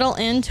this? Settle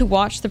in to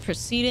watch the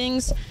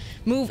proceedings.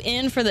 Move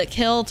in for the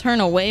kill. Turn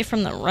away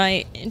from the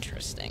right.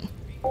 Interesting.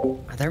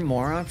 Are there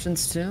more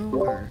options too?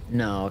 Or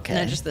no? Okay.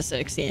 No, just the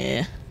 6.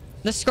 Yeah.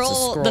 The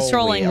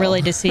scrolling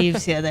really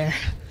deceives you there.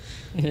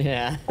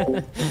 Yeah.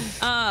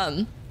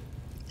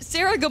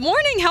 Sarah, good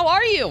morning. How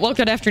are you? Well,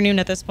 good afternoon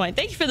at this point.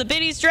 Thank you for the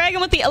biddies. Dragon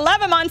with the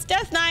 11 months.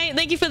 Death Knight,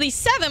 thank you for the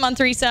 7-month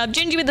resub.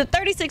 Gingy with the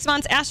 36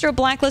 months. Astro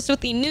Blacklist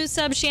with the new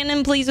sub.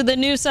 Shannon, please, with the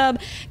new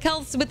sub.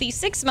 Kels with the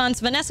 6 months.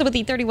 Vanessa with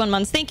the 31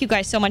 months. Thank you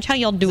guys so much. How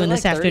y'all doing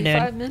this afternoon?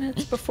 35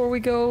 minutes before we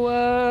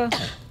go,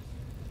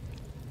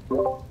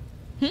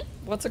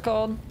 what's it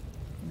called?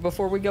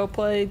 Before we go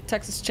play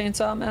Texas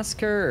Chainsaw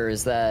Massacre, or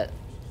is that...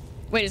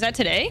 Wait, is that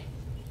today?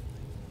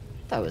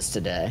 That was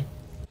today.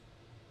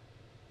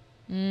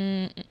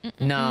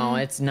 No,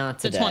 it's not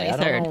today. The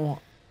 23rd.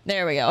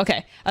 There we go.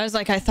 Okay. I was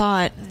like, I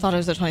thought it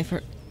was the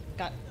 21st.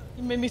 God,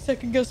 you made me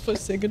second guess for a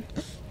second.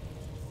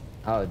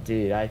 Oh,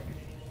 dude,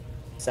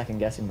 second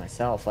guessing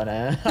myself. But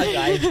I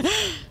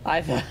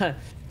thought,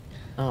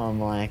 oh, I'm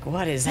like,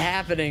 what is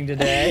happening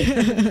today?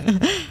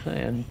 My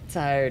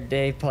entire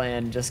day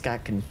plan just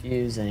got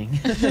confusing.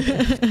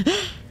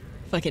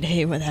 Fucking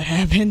hate when that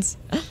happens.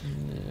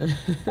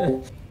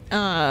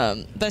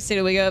 Best day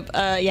to wake up.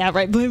 Yeah,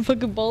 right. Playing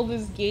fucking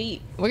Baldur's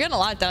Gate. We're getting a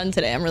lot done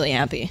today. I'm really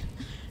happy.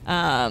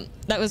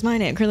 That was my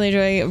name. Curly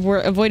Joy. We're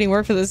avoiding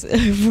work for this.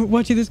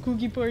 Watching this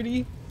cookie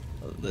party.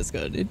 Oh, let's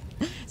go, dude.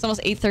 It's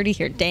almost 8:30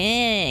 here.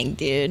 Dang,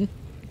 dude.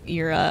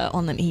 You're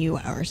on them EU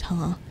hours,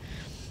 huh?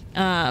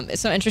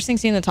 It's so interesting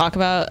seeing them talk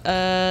about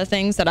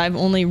things that I've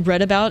only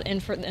read about in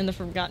the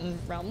Forgotten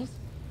Realms.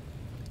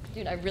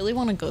 Dude, I really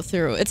want to go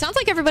through. It sounds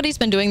like everybody's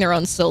been doing their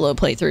own solo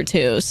playthrough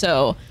too,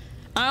 so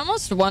I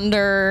almost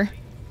wonder.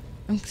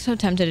 I'm so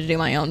tempted to do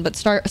my own, but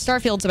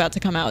Starfield's about to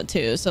come out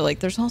too, so like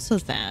there's also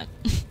that.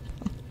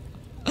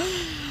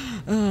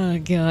 Oh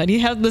god, you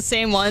have the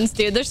same ones,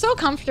 dude. They're so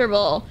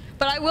comfortable.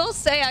 But I will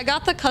say I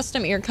got the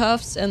custom ear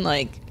cuffs and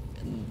like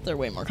they're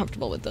way more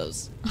comfortable with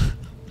those.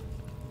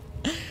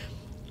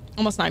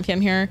 Almost 9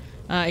 p.m. here.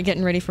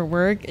 Getting ready for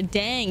work.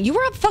 Dang, you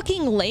were up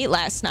fucking late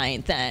last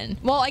night then.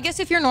 Well, I guess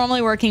if you're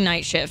normally working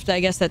night shift, I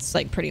guess that's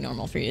like pretty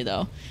normal for you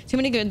though. Too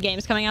many good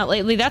games coming out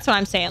lately. That's what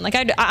I'm saying. Like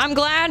I'm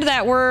glad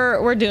that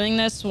we're doing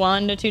this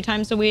 1 to 2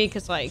 times a week,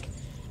 because like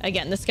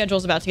again, the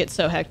schedule's about to get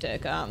so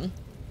hectic.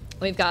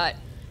 We've got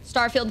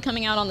Starfield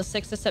coming out on the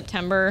 6th of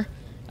September.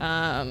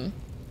 And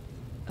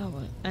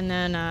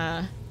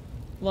then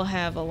we'll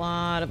have a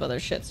lot of other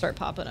shit start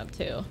popping up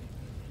too.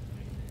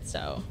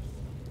 So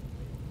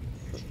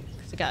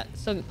we got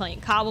still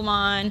playing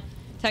Cobblemon.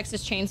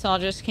 Texas Chainsaw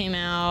just came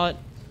out.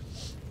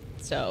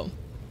 So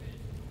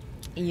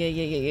yeah.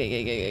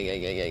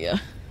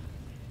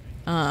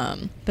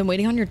 Been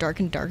waiting on your Dark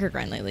and Darker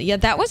grind lately. Yeah,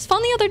 that was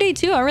fun the other day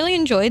too. I really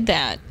enjoyed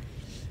that.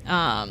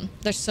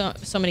 There's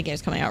so many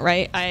games coming out,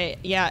 right?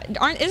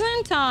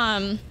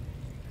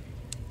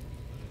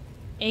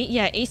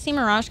 AC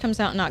Mirage comes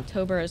out in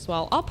October as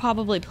well. I'll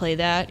probably play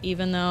that,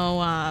 even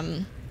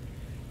though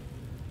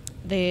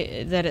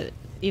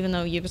even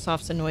though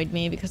Ubisoft's annoyed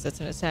me because it's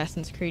an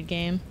Assassin's Creed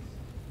game.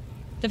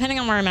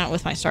 Depending on where I'm at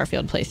with my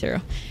Starfield playthrough.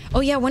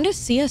 Oh yeah, when does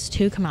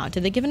CS2 come out?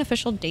 Did they give an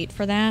official date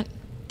for that?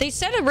 They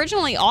said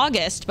originally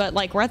August, but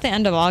like we're at the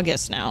end of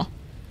August now.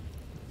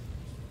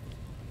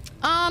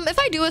 If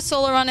I do a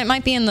solo run, it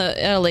might be in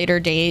a later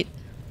date.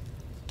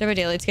 Dead by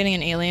Daylight's getting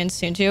an Alien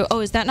soon too.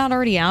 Oh, is that not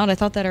already out? I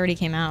thought that already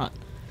came out.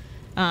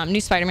 New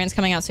Spider-Man's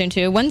coming out soon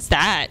too. When's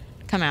that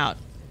come out?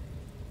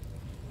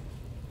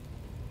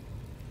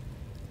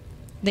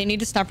 They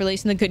need to stop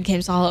releasing the good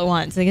games all at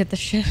once. They get the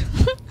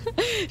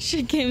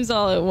shit games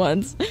all at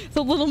once. It's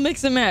a little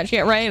mix and match.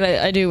 Yeah, right?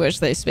 I do wish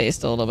they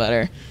spaced a little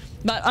better.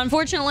 But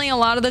unfortunately, a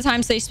lot of the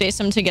times they space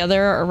them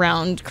together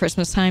around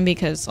Christmas time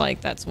because, like,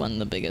 that's when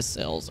the biggest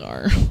sales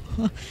are.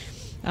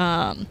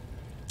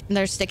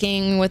 They're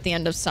sticking with the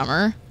end of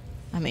summer.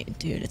 I mean,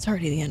 dude, it's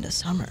already the end of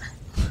summer.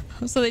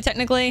 So they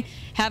technically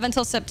have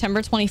until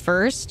September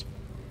 21st.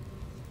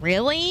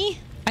 Really?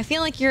 I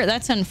feel like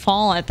that's in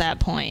fall at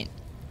that point.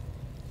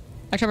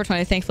 October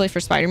 20th, thankfully for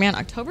Spider-Man.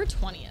 October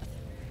 20th.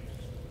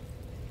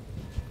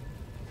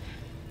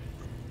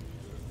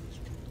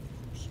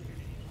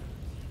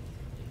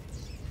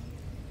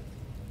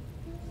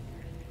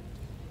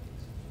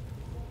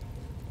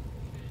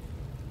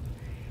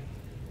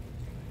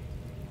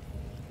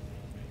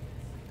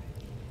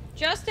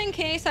 Just in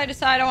case I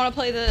decide I want to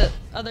play the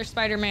other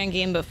Spider-Man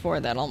game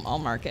before that, I'll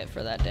mark it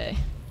for that day.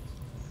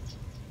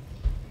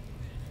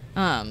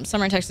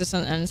 Summer in Texas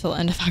until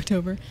end of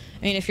October.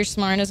 I mean, if you're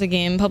smart as a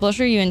game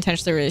publisher, you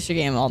intentionally release your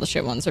game, all the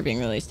shit ones are being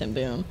released, and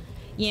boom.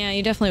 Yeah,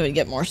 you definitely would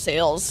get more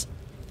sales.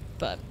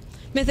 But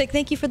Mythic,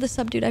 thank you for the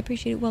sub, dude. I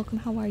appreciate it. Welcome.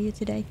 How are you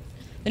today?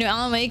 The new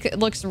Alan Wake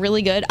looks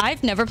really good.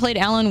 I've never played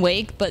Alan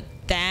Wake, but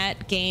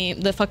that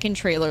game, the fucking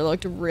trailer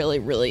looked really,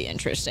 really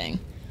interesting.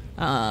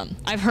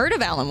 I've heard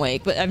of Alan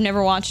Wake, but I've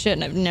never watched it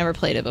and I've never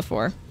played it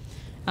before.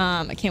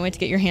 I can't wait to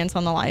get your hands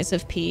on the Lies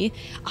of P.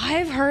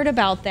 I've heard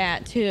about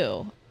that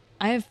too.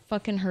 I have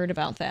fucking heard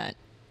about that.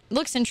 It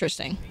looks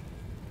interesting.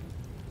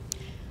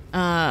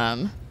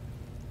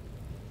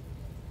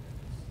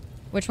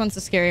 Which one's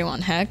the scary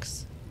one?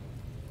 Hex?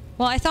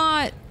 Well, I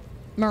thought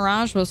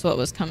Mirage was what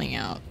was coming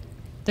out.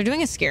 They're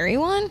doing a scary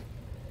one?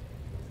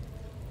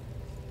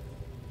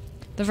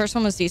 The first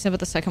one was decent, but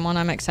the second one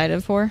I'm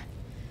excited for.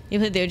 You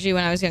played the OG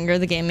when I was younger.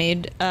 The game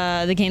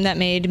that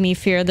made me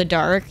fear the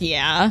dark.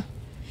 Yeah.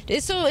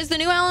 So is the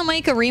new Alan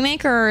Wake a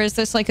remake, or is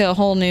this like a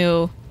whole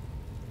new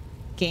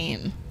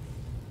game?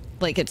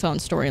 Like its own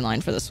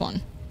storyline for this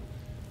one?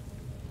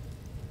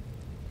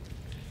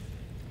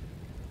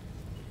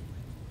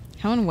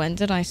 How and when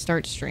did I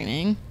start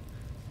streaming?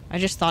 I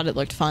just thought it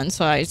looked fun,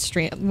 so I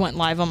went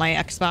live on my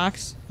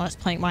Xbox while I was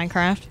playing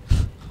Minecraft.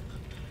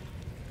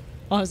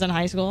 While I was in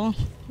high school.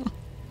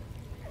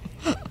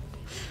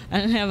 I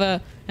didn't have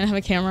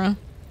a camera.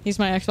 Used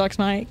my Xbox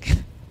mic.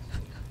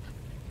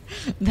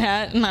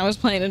 That, and I was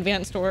playing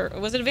Advanced Warfare.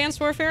 Was it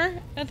Advanced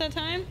Warfare at that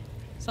time?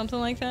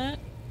 Something like that.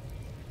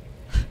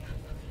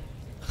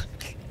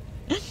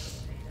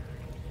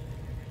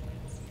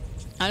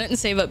 I didn't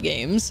save up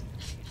games.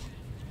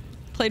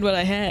 Played what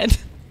I had.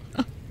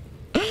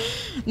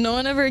 No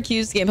one ever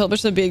accused game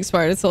publishers of being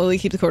smart to slowly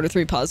keep the quarter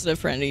 3 positive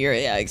for end of year.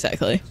 Yeah,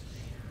 exactly.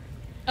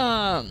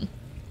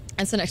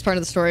 That's the next part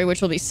of the story,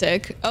 which will be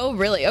sick. Oh,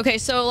 really? Okay,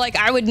 so like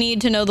I would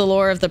need to know the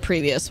lore of the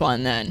previous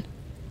one then.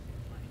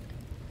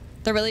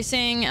 They're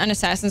releasing an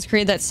Assassin's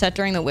Creed that's set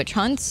during the witch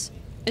hunts.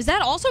 Is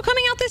that also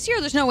coming out this year?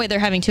 There's no way they're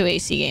having 2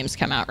 AC games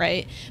come out,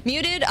 right?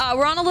 Muted,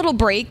 we're on a little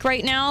break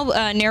right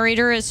now.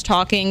 Narrator is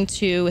talking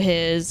to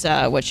his,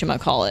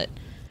 whatchamacallit.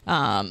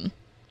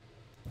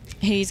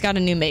 He's got a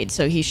new maid,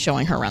 so he's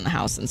showing her around the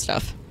house and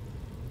stuff.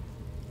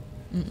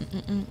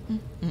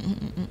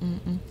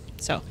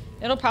 So,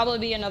 it'll probably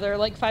be another,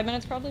 like, 5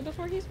 minutes probably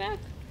before he's back,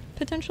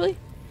 potentially.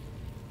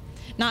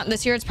 Not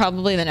this year, it's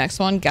probably the next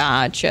one.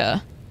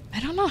 Gotcha. I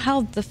don't know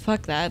how the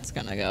fuck that's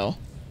gonna go.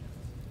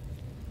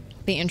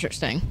 Be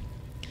interesting.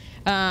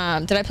 Did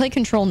I play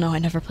Control? No, I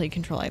never played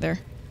Control either.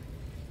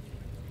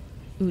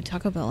 Ooh,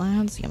 Taco Bell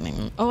ads?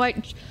 Yummy. Oh,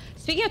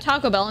 speaking of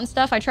Taco Bell and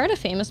stuff, I tried a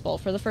Famous Bowl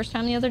for the first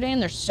time the other day, and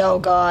they're so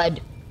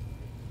good.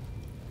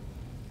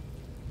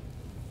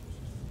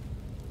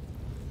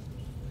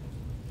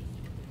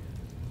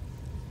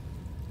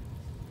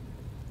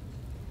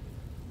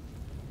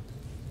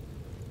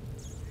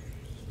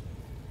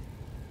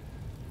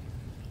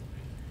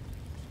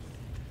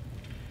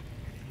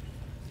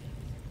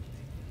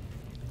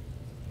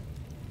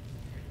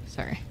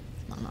 Sorry,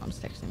 my mom's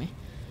texting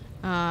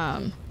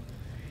me.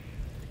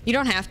 You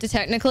don't have to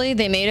technically.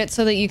 They made it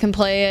so that you can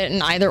play it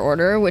in either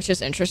order, which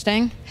is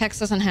interesting. Hex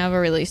doesn't have a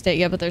release date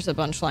yet, but there's a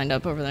bunch lined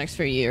up over the next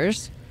few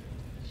years.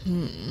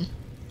 You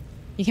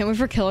can't wait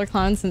for Killer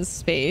Clowns in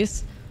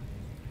Space.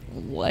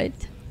 What?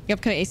 The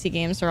upcoming AC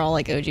games are all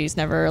like OGs,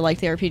 never like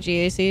the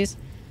RPG ACs.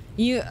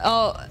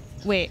 Oh,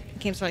 wait,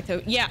 games are like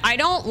the, yeah, I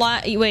don't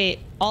like, wait,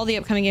 all the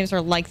upcoming games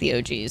are like the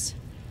OGs.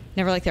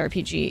 Never like the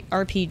RPG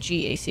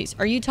ACs.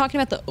 Are you talking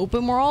about the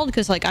open world?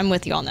 Because like I'm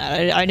with you on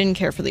that. I didn't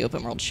care for the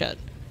open world shit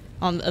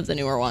of the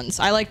newer ones.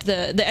 I liked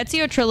the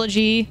Ezio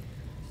trilogy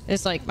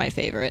is like my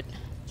favorite.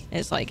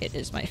 It's like it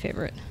is my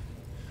favorite.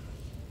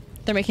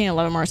 They're making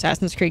 11 more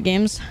Assassin's Creed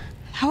games.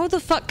 How the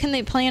fuck can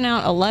they plan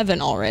out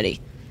 11 already?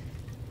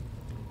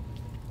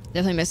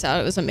 Definitely missed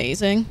out. It was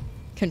amazing.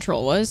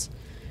 Control was.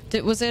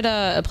 Was it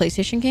a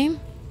PlayStation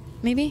game?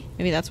 Maybe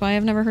that's why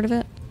I've never heard of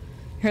it.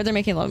 I heard they're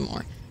making 11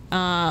 more.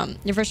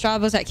 Your first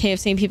job was at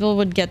KFC and people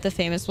would get the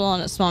Famous Bowl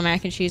and a small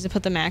mac and cheese and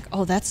put the mac.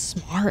 Oh, that's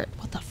smart.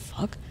 What the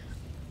fuck?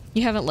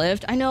 You haven't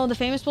lived? I know, the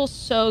Famous Bowl's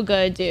so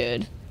good,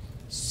 dude.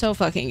 So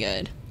fucking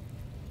good.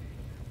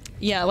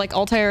 Yeah, like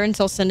Altair and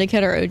Soul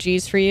Syndicate are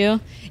OGs for you.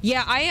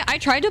 Yeah, I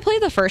tried to play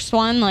the first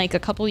one like a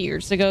couple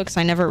years ago because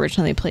I never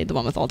originally played the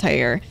one with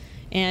Altair.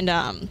 And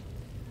I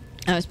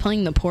was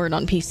playing the port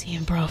on PC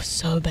and bro,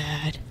 so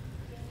bad.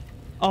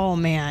 Oh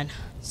man,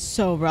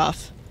 so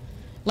rough.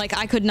 Like,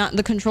 I could not,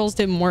 the controls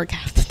didn't work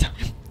half the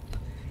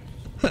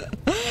time.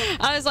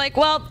 I was like,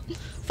 well,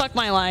 fuck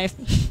my life.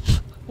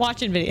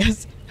 Watching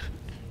videos.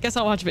 Guess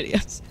I'll watch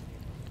videos.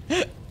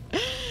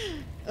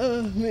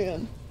 Oh,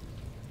 man.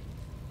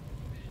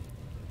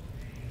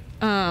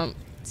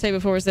 Say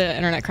before was the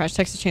internet crash.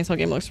 Texas Chainsaw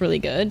game looks really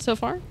good so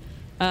far.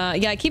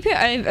 Yeah,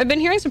 I've been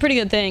hearing some pretty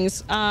good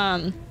things.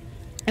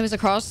 It was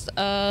across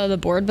the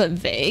board, but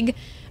vague.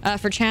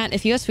 For chat,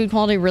 if US food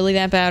quality really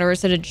that bad, or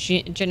is it a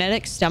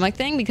genetic stomach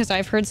thing? Because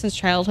I've heard since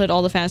childhood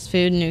all the fast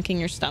food nuking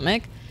your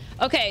stomach.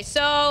 Okay,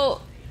 so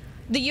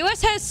the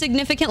US has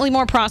significantly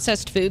more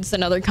processed foods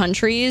than other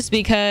countries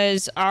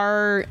because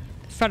our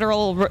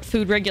federal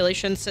food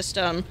regulation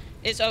system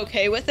is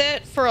okay with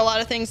it for a lot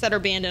of things that are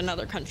banned in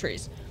other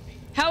countries.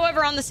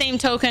 However, on the same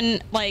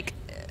token, like,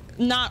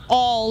 not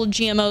all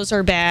GMOs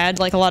are bad,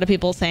 like a lot of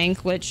people think,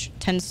 which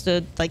tends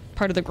to, like,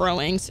 part of the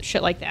growing,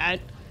 shit like that.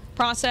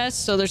 Process,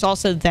 so there's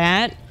also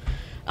that.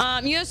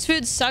 US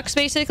food sucks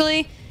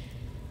basically.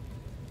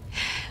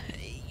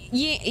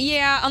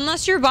 Yeah,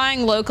 unless you're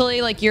buying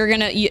locally, like you're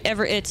gonna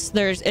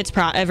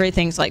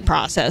everything's like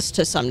processed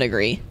to some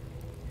degree.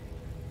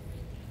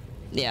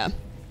 Yeah,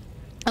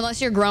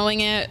 unless you're growing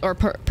it or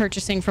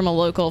purchasing from a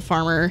local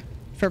farmer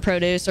for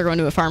produce or going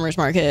to a farmer's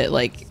market,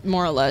 like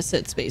more or less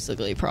it's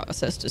basically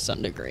processed to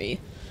some degree.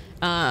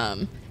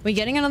 We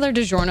getting another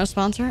DiGiorno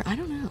sponsor? I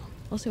don't know.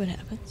 We'll see what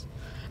happens.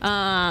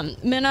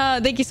 Minna,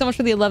 thank you so much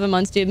for the 11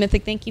 months, dude.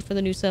 Mythic, thank you for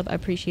the new sub. I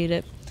appreciate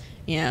it.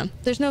 Yeah,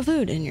 there's no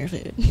food in your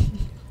food.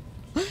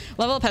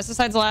 Level of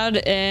pesticides allowed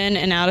in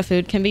and out of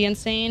food can be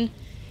insane.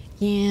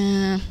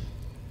 Yeah,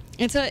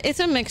 it's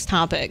a mixed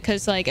topic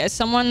because, like, as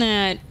someone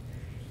that,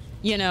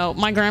 you know,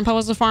 my grandpa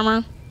was a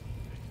farmer,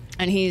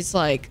 and he's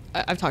like,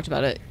 I've talked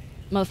about it,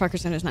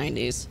 motherfucker's in his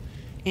 90s,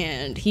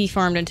 and he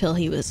farmed until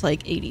he was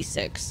like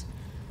 86.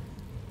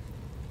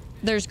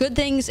 There's good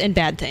things and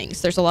bad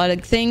things. There's a lot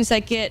of things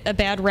that get a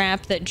bad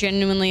rap that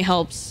genuinely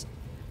helps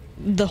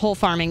the whole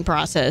farming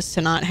process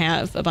to not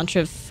have a bunch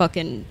of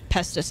fucking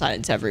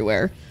pesticides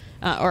everywhere.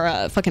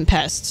 Or fucking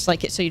pests,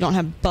 like so you don't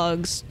have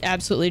bugs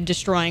absolutely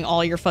destroying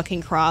all your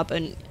fucking crop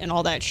and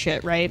all that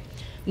shit, right?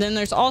 And then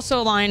there's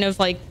also a line of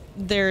like,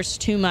 there's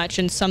too much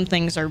and some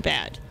things are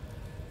bad.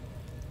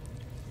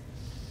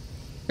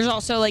 There's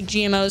also like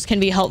GMOs can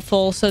be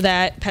helpful so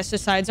that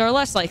pesticides are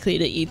less likely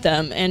to eat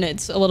them, and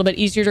it's a little bit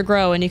easier to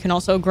grow, and you can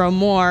also grow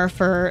more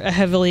for a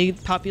heavily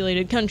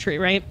populated country,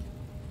 right?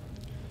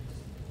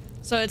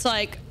 So it's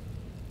like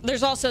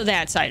there's also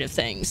that side of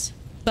things.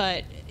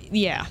 But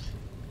yeah,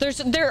 there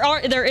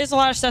is a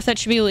lot of stuff that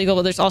should be illegal,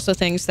 but there's also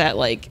things that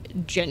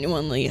like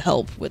genuinely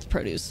help with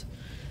produce.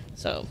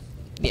 So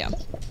yeah.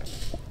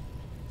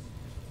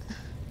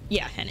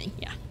 Yeah, Henning,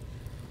 yeah.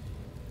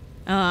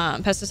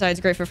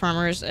 Pesticides great for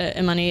farmers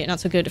and money, not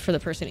so good for the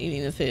person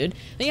eating the food.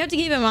 And you have to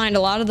keep in mind a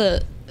lot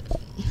of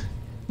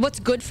what's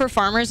good for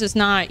farmers is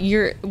not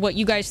what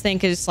you guys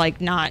think is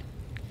like not.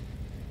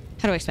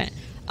 How do I explain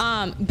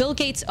it? Bill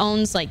Gates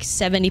owns like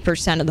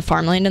 70% of the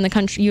farmland in the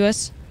country,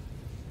 U.S.,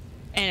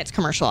 and it's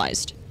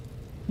commercialized.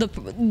 The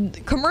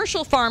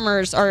commercial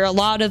farmers are a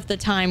lot of the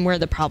time where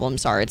the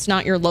problems are. It's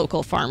not your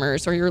local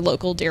farmers or your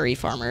local dairy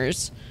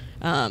farmers.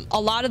 A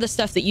lot of the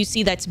stuff that you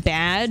see that's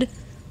bad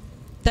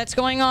that's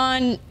going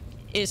on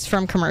is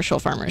from commercial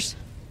farmers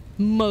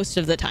most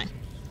of the time.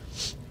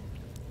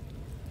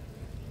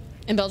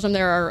 In Belgium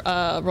there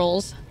are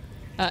rules.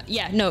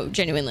 Yeah, no,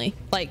 genuinely,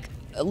 like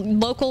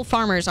local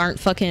farmers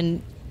aren't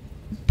fucking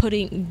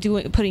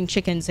putting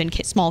chickens in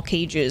small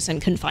cages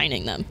and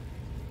confining them.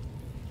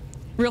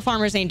 Real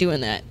farmers ain't doing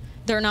that.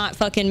 They're not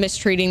fucking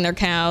mistreating their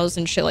cows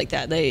and shit like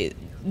that.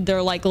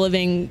 They're like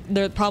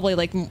they're probably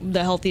like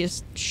the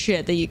healthiest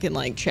shit that you can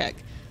like check.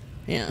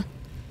 Yeah.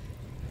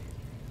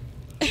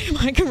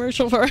 My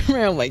commercial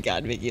farmer. Oh my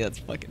god, Mickey, that's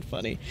fucking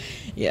funny.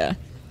 Yeah.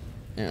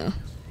 Yeah.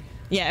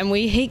 Yeah, and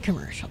we hate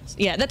commercials.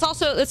 Yeah, that's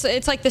also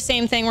it's like the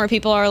same thing where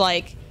people are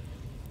like,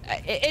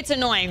 it's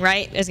annoying,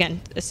 right?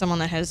 Again, as someone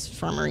that has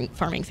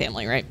farming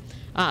family, right?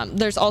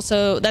 There's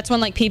also, that's when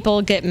like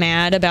people get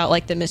mad about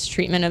like the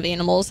mistreatment of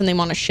animals and they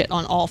want to shit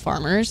on all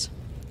farmers.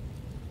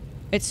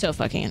 It's so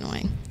fucking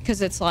annoying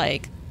because it's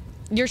like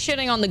you're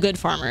shitting on the good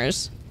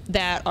farmers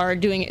that are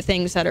doing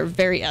things that are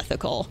very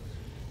ethical.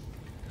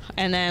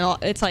 And then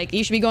it's like,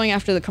 you should be going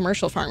after the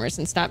commercial farmers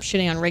and stop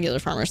shitting on regular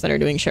farmers that are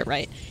doing shit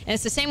right. And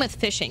it's the same with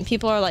fishing.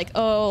 People are like,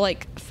 oh,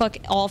 like, fuck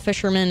all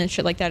fishermen and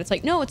shit like that. It's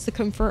like, no, it's the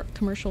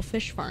commercial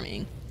fish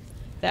farming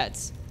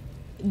that's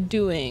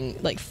doing,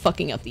 like,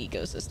 fucking up the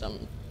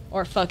ecosystem.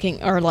 Or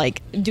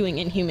like, doing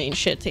inhumane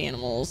shit to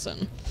animals.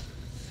 And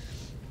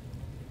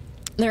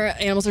their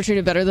animals are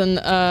treated better than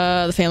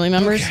the family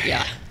members. Okay.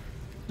 Yeah.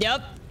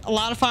 Yep. A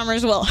lot of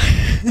farmers will.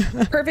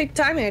 Perfect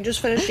timing. I just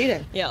finished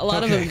eating. Yeah, a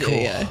lot of them do,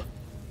 yeah.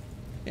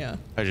 Yeah.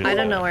 I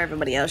don't know where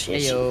everybody else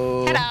is.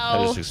 Hello.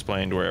 I just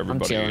explained where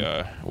everybody,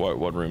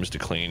 what rooms to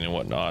clean and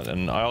whatnot,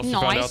 and I also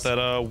found out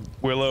that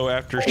Willow,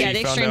 after she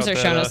found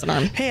out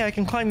that, hey, I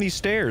can climb these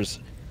stairs.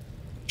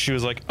 She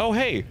was like, oh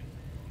hey,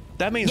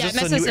 that means this is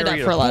a new area. Yeah, it messes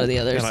it up for a lot of the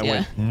others. And I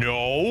went,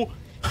 no.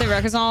 The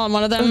Recozol, and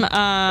one of them,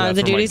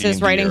 the duties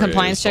is writing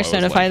compliance checks to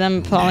notify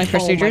them following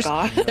procedures.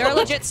 There are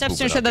legit steps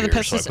to ensure that the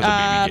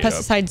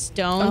pesticides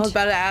don't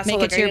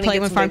make it to your plate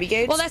when farm.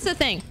 Well, that's the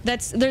thing.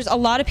 There's a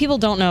lot of people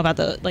don't know about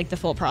the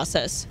full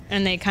process,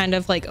 and they kind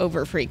of like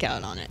over freak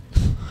out on it.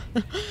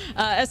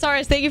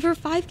 SRS, thank you for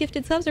 5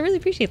 gifted subs. I really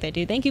appreciate that,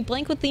 dude. Thank you,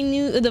 Blank, with the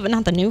new,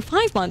 not the new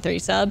 5-month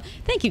sub.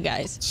 Thank you,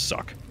 guys.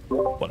 Suck.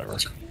 Whatever.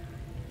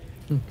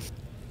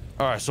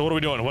 All right, so what are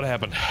we doing? What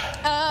happened?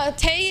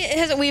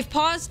 We've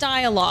paused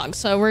dialogue,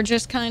 so we're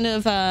just kind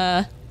of,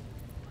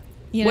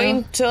 you know. Wait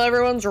until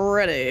everyone's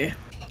ready.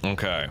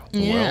 Okay.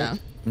 Yeah.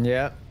 Well,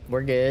 yeah,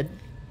 we're good.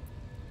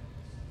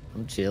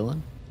 I'm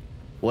chilling.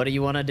 What do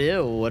you want to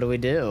do? What do we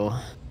do?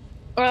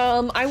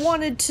 I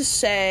wanted to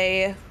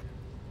say,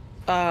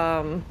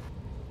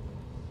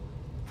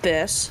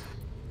 this.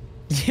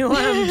 You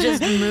want to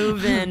just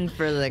move in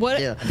for the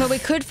kill. But we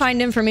could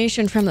find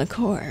information from the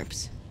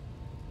corpse.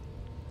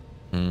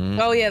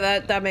 Oh yeah,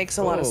 that makes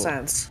a lot of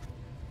sense.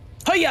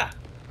 Oh yeah.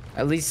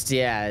 At least,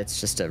 yeah, it's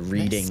just a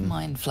reading. This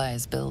mind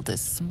flayer's build is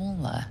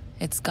smaller.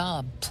 Its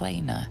garb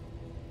plainer.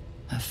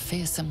 A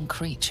fearsome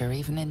creature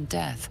even in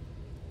death,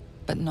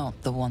 but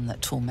not the one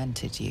that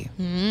tormented you.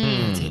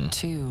 It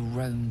too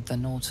roamed the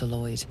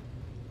Nautiloid.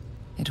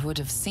 It would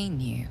have seen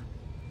you,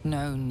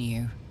 known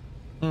you.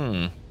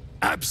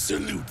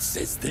 Absolute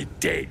says the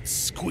dead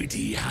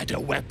Squiddy had a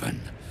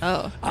weapon.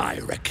 Oh. I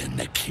reckon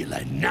the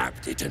killer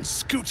nabbed it and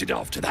scooted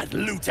off to that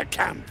looter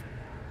camp.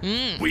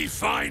 We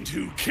find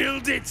who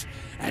killed it,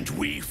 and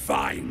we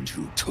find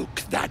who took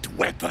that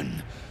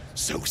weapon.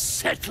 So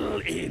settle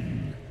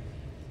in.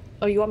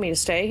 Oh, you want me to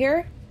stay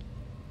here?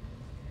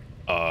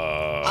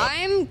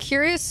 I'm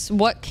curious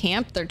what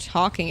camp they're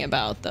talking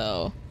about,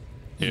 though.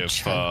 You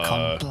choke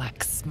on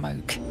black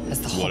smoke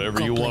as the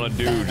whatever you want to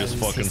do, just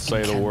fucking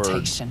say the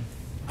word.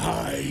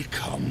 I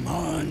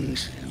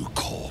command you,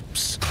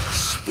 corpse.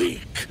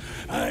 Speak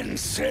and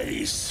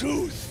say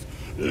sooth.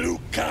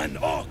 Lucan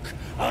ok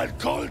al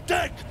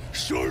koldek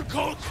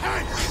shulkok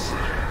hank.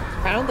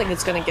 I don't think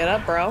it's gonna get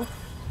up, bro.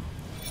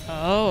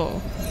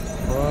 Oh.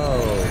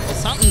 Whoa.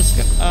 Something's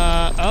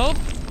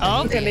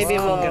Okay, maybe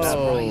it will get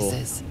up.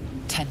 Rises,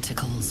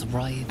 tentacles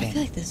writhing. I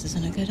feel like this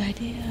isn't a good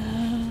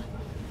idea.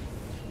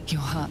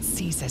 Your heart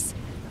seizes.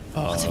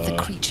 What if the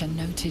creature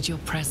noted your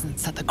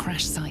presence at the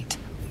crash site?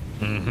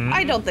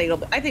 I don't think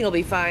I think it'll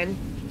be fine.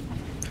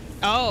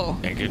 Oh.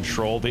 And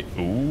control the.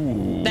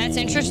 Ooh. That's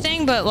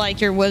interesting, but like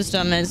your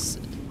wisdom is.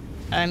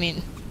 I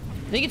mean,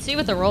 we can see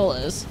what the roll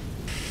is.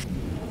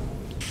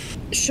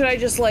 Should I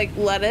just like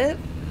let it?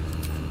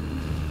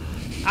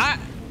 I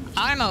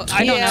don't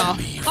know.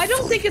 I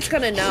don't think it's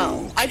gonna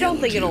know. I don't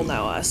think it'll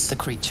know us. The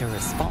creature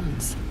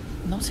responds,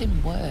 not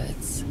in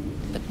words,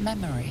 but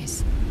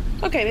memories.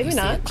 Okay, maybe You see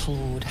not. a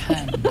clawed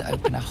hand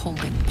open a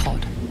holding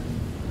pod,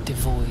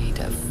 devoid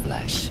of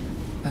flesh,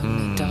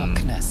 only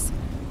darkness.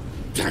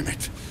 Damn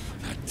it!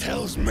 That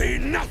tells me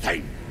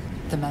nothing!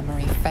 The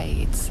memory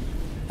fades,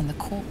 and the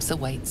corpse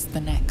awaits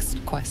the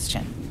next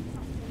question.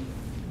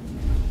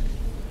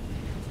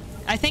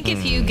 I think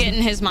if you get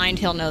in his mind,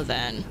 he'll know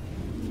then.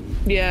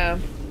 Yeah.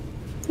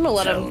 I'm gonna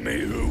let Tell him. me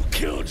who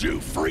killed you,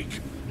 freak!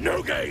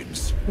 No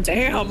games!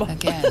 Damn.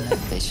 Again, a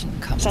vision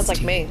comes Sounds like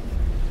to me. you.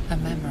 A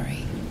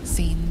memory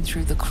seen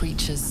through the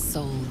creature's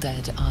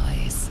soul-dead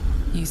eyes.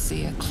 You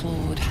see a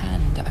clawed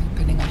hand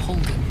opening a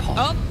holding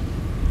pod. Oh.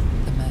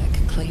 The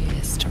murk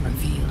clears to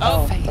reveal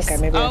Oh, a face. okay,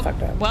 maybe I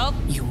fucked up. Well,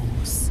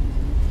 yours.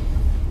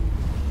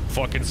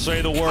 Fucking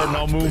say the word and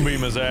I'll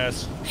moonbeam his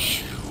ass.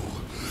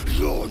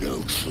 You're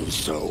no true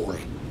soul.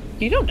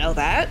 You don't know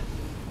that.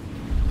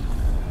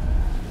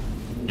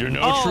 You're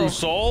no true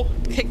soul?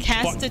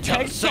 Cast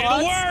detect Say the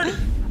thoughts.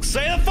 word!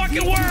 Say the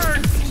fucking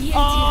word!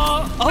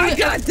 I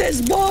got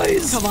this,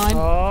 boys. Come on.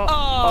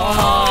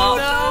 Oh,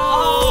 no.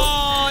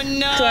 Oh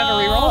no. Do I have a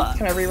reroll?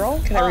 Can I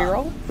reroll? Can I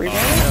reroll?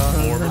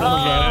 Reroll? Orbital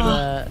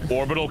cannon.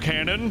 Orbital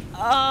cannon.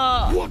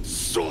 What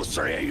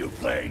sorcery are you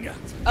playing at?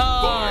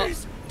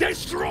 Boys,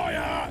 destroy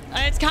her!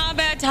 It's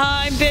combat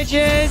time,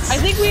 bitches. I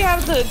think we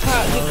have to do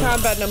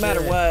combat no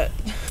matter what.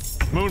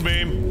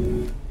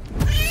 Moonbeam.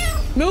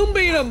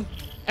 Moonbeam them.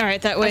 All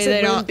right, that I way said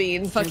they don't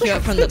moonbeam. fuck you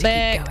up from the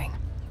back.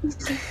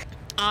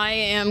 I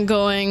am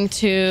going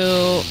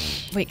to.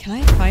 Wait, can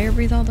I fire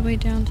breathe all the way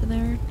down to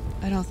there?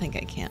 I don't think I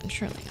can.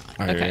 Surely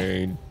not.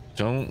 Okay. I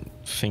don't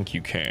think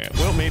you can.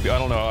 Well, maybe. I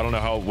don't know. I don't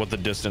know what the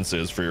distance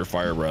is for your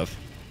fire breath.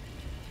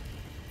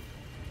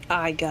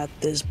 I got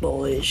this,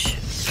 boys.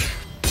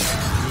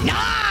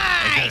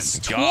 Nice!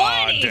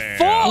 God 24!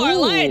 damn.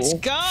 Let's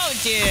go,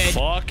 dude!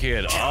 Fuck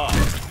it up.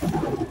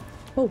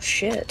 Oh,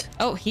 shit.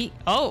 Oh,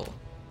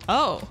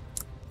 Oh.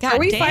 God Are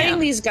we damn. fighting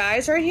these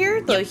guys right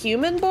here? The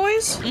human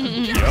boys?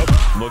 Yep.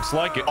 Looks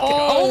like it.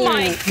 Oh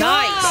my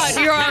god! nice.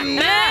 You're a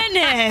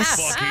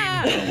menace!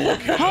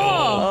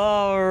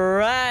 All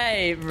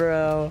right,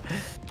 bro.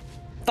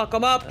 Fuck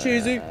them up,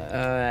 cheesy. All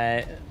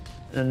right.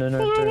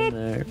 No, turn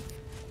there.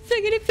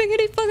 Figgity,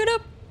 fuck it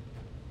up.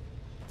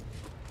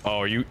 Oh,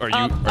 are you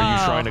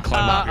trying to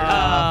climb up here?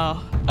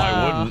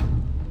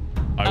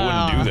 I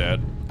wouldn't do that.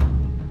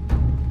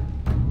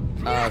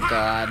 Oh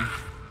god.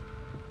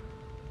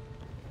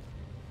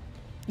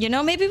 You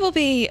know, maybe we'll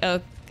be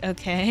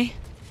okay.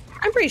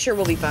 I'm pretty sure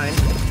we'll be fine.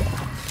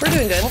 We're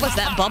doing good. What was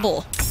that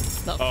bubble?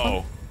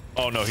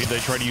 Oh no, they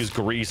tried to use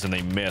grease and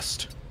they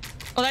missed.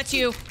 Oh, that's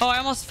you. Oh, I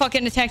almost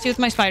fucking attacked you with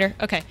my spider.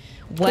 Okay.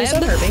 Please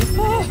Web. don't hurt me.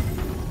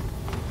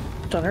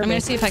 Don't hurt I'm me.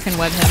 gonna see if I can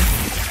web him.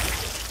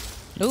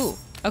 Ooh.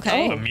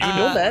 Okay. Oh, immune to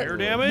fire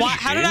damage?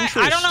 How did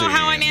I don't know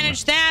how I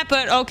managed that,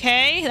 but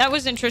okay. That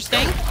was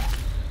interesting.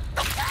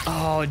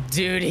 Oh,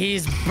 dude,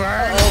 he's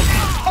burned.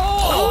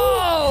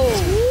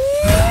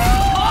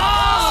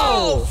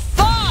 Oh,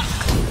 fuck!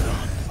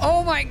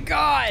 Oh my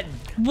god!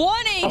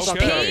 1 HP?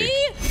 Okay.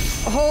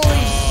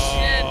 Holy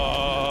shit!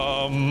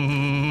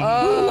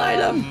 Light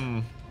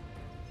him.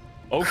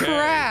 Okay.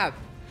 Crap!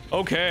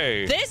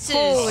 Okay. This is...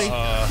 Holy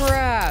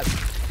crap!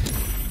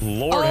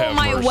 Lord have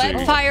my mercy.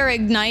 wet fire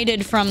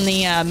ignited from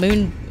the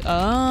moon.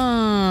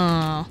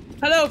 Oh.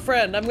 Hello,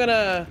 friend. I'm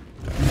gonna...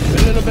 A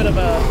little bit of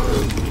a...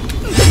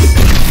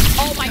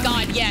 Oh my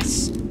god,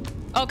 yes.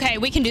 Okay,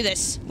 we can do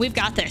this. We've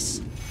got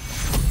this.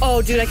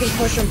 Oh, dude, I can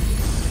push him.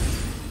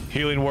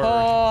 Healing word.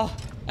 Oh,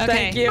 Okay.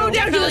 thank you. Go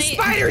down to the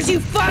spiders, you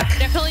fuck!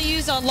 Definitely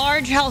use a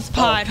large health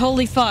pod.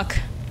 Holy fuck.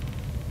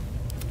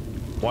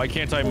 Why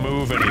can't I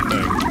move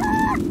anything?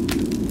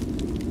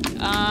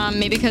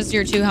 Maybe because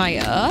you're too high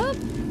up?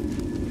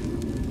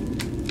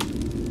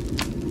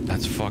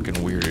 That's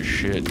fucking weird as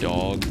shit,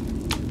 dog.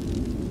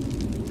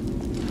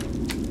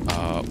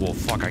 Well,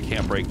 fuck, I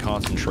can't break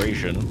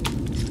concentration.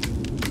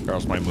 Or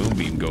else my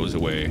moonbeam goes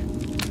away.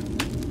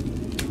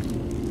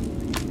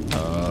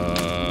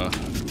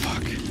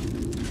 Fuck.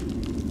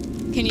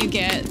 Can you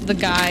get the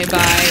guy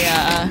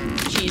by,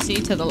 Cheesy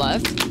to the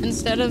left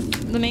instead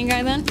of the main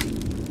guy then?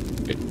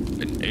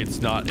 It's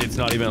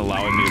not even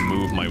allowing me to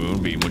move my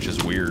moonbeam, which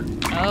is weird.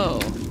 Oh,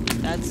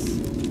 that's...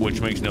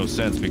 Which makes no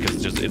sense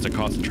because it's a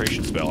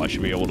concentration spell. I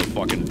should be able to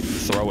fucking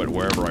throw it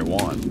wherever I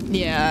want.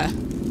 Yeah.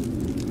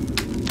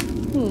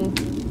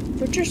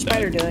 What's your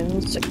spider doing?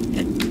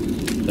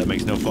 That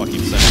makes no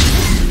fucking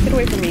sense. Get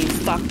away from me, you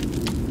fuck.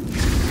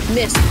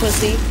 Miss,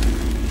 pussy.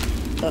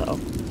 Uh-oh.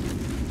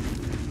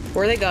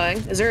 Where are they going?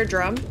 Is there a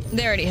drum?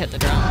 They already hit the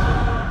drum.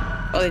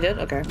 Oh, they did?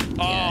 Okay.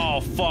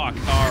 Oh, fuck.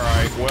 All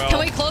right, well... Can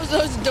we close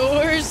those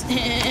doors?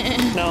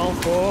 No.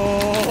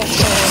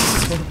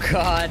 Oh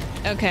God.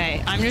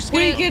 Okay, I'm just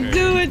gonna. We can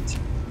do it.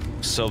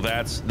 So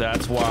that's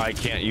why I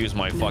can't use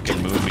my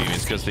fucking moonbeam.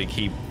 It's because they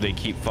keep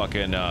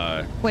fucking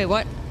Wait,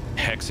 what?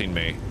 hexing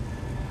me.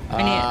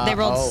 They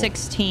rolled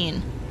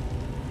 16.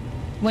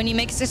 When you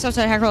make a 6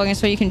 outside attack roll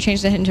against what you can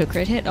change the hit into a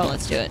crit hit. Oh,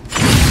 let's do it.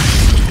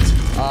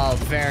 Oh,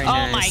 very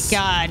nice. Oh my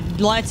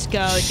God, let's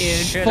go,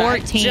 dude.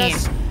 14.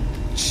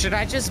 Should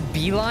I just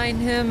beeline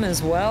him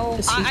as well?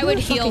 I would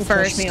heal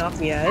first. Push me off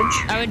the edge.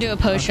 I would do a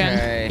potion.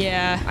 Okay.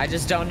 Yeah. I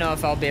just don't know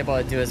if I'll be able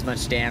to do as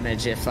much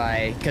damage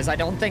because I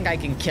don't think I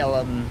can kill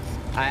him.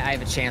 I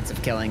have a chance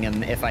of killing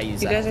him if I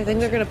use that. You guys, I think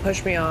they're gonna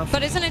push me off.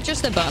 But isn't it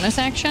just a bonus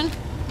action?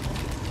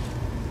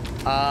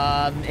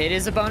 It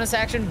is a bonus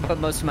action, but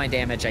most of my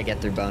damage I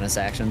get through bonus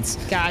actions.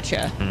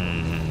 Gotcha.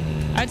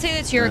 I'd say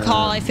that's your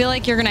call. I feel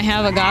like you're gonna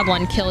have a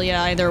goblin kill you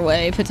either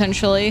way,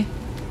 potentially.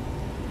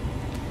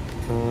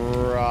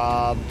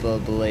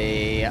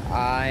 Probably.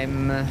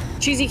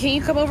 Cheesy, can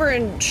you come over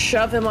and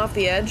shove him off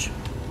the edge?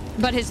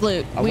 But his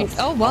loot. I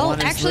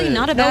want his actually, loot.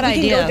 not a bad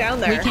idea. We can go down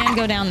there. We can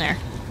go down there.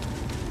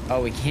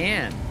 Oh, we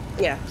can.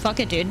 Yeah. Fuck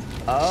it, dude.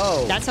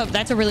 Oh.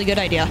 That's a really good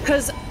idea.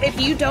 Because if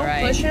you don't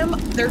push him,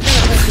 they're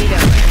gonna push me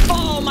down there.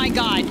 Oh my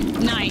God.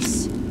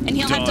 Nice. And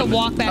he'll have to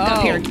walk back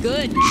up here.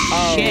 Good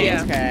shit.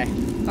 Yeah. Okay.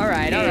 All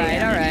right.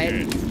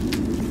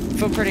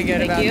 Feel pretty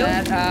good about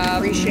that.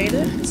 Appreciate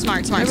it.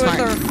 Smart.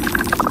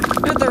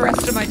 With the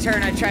rest of my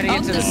turn, I try to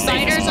get to the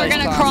spiders are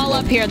gonna crawl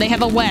up here. They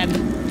have a web.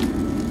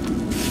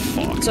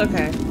 It's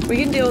okay. We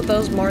can deal with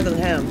those more than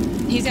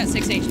him. He's got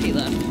 6 HP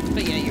left.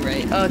 But yeah, you're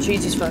right. Oh,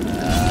 Cheesy's fun.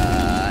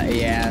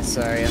 Yeah,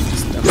 sorry. I'm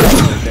gonna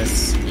do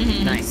this.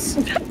 Nice.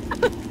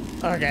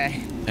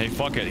 Okay. Hey,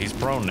 fuck it. He's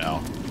prone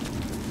now.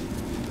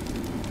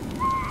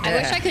 I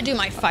wish I could do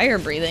my fire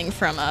breathing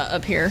from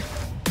up here.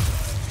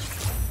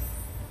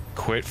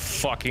 Quit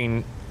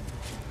fucking.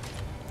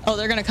 Oh,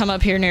 they're gonna come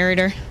up here,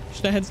 narrator.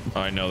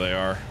 I know they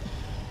are.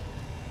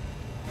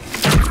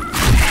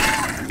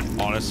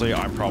 Honestly,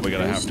 I'm probably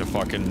gonna have to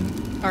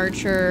fucking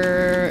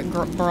Archer,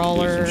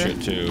 brawler. do some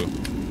shit too.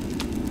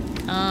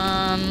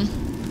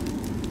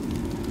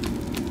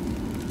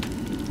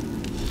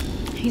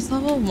 He's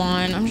level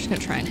 1. I'm just gonna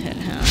try and hit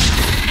him.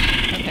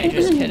 Okay,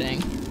 just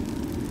kidding.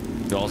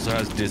 He also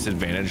has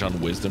disadvantage on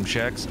wisdom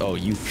checks. Oh,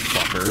 you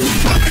fucker.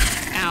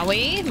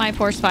 Owie, my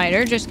poor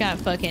spider just got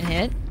fucking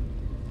hit.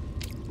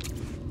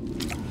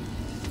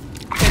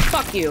 Okay,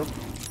 fuck you.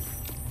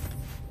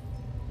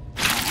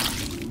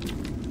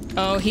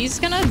 Oh, he's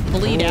gonna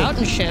bleed out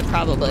and shit,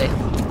 probably.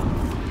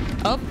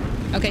 Oh,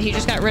 okay, he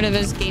just got rid of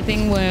his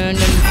gaping wound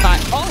and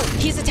oh,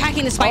 he's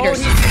attacking the spiders.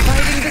 Oh, he's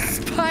fighting the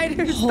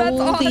spiders.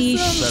 Holy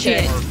That's awesome.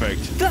 shit. That's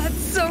perfect. That's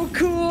so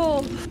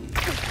cool.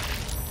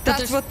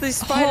 That's what these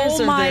spiders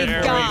oh are my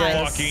there. God.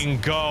 There we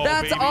fucking go,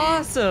 That's baby.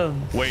 awesome.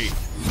 Wait,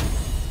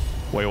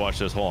 watch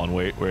this. Hold on.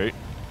 Wait.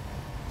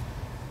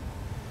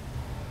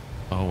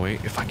 Oh,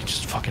 wait. If I can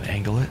just fucking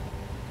angle it.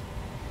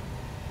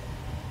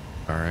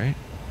 All right.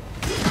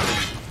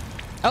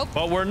 Oh.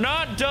 But we're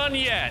not done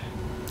yet.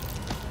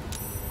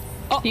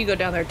 Oh, you go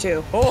down there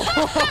too.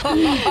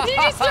 Did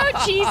you throw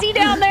Cheesy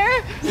down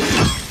there?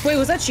 Wait,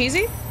 was that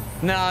Cheesy?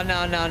 No. Oh,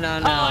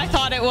 I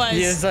thought it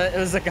was. It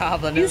was a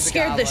goblin. You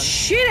scared the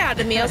shit out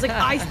of me. I was like,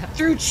 I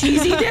threw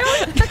Cheesy down?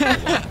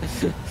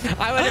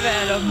 I would have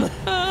had him.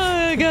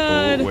 Oh,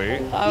 God. Oh, wait.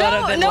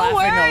 No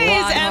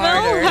worries,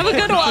 Emil. Have a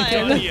good Not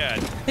done one. yet.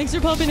 Thanks for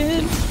popping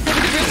in. Have a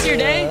good rest of your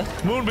day.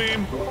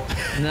 Moonbeam.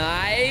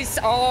 Nice.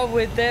 All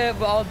with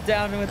them. All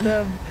down with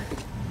them.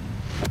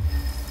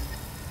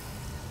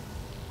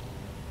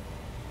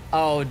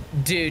 Oh,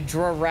 dude,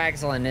 Dror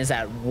Ragzlin is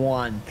at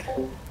 1.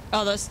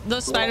 Oh, those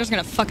spiders are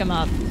gonna fuck him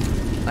up.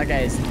 That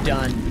guy is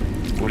done.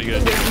 What are you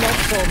gonna There's do?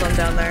 multiple of them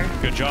down there.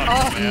 Good job.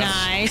 Oh, man.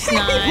 nice.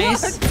 Didn't do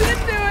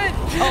it.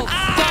 Oh,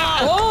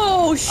 fuck.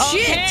 Oh,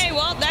 shit. Okay,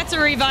 well, that's a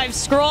revive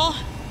scroll.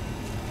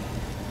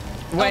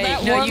 Wait,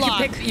 that no,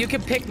 warlock. you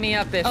can pick me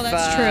up if. Oh,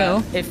 that's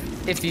true.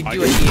 If you I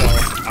do a could- heal.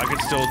 I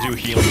could still do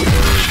healing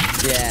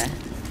word. Yeah.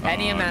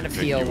 Any amount of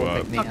pick heal you will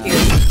up. pick me Fuck up. you.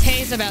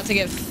 Tay's about to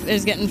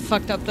is getting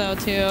fucked up though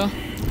too.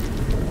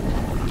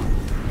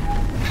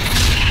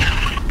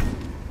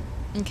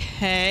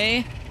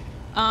 Okay.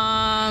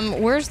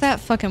 Where's that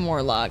fucking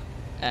warlock?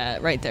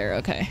 Right there.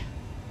 Okay.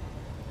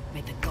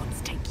 May the gods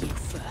take you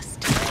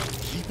first.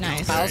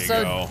 Nice. There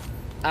you go.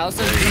 I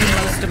also do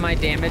most of my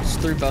damage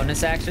through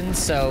bonus actions,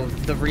 so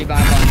the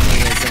revive on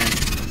me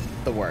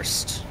isn't the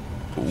worst.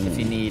 If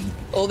you need.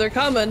 Oh, they're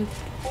coming.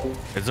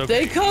 It's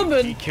okay. They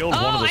coming. He killed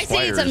one Oh, of the I see. It's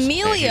spiders, and he's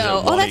Emilio. at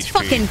Oh, 1 that's HP.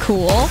 fucking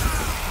cool.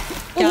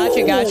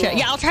 Gotcha.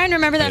 Yeah, I'll try and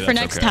remember that Hey, for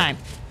that's next okay. time.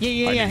 I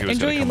Yeah. knew he was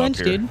Enjoy gonna your come up lunch,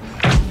 here. dude.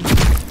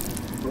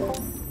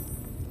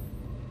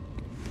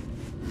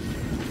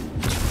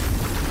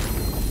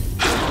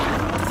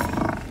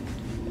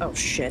 Oh,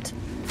 shit.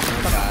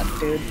 Oh god.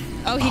 Dude.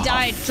 Oh, he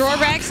died. Dror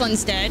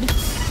Ragzlin's dead.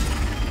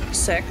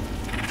 Sick.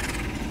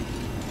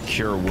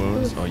 Cure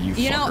wounds. Oh, you.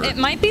 You know, fucker. it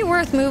might be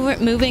worth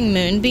moving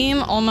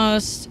Moonbeam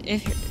almost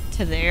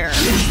to there.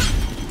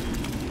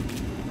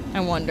 I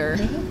wonder.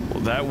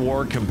 Well, that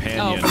war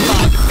companion. Oh,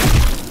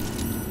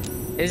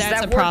 fuck. Is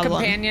That's that a war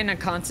problem. companion a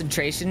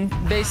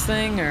concentration-based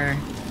thing, or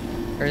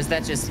is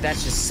that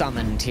just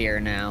summoned here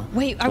now?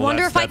 Wait, I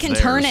wonder if I can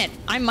turn it.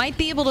 I might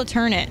be able to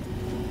turn it.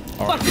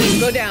 Fuck you,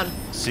 go down.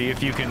 See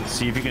if you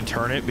can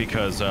turn it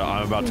because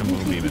I'm about to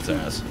moonbeam its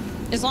ass.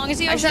 As long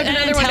as you I have shoved an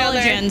another one down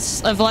there.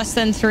 intelligence of less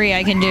than 3,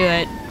 I can do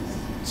it.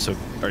 So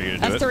are you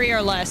gonna do Of it? 3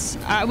 or less.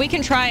 We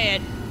can try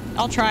it.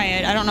 I'll try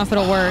it. I don't know if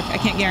it'll work. I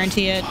can't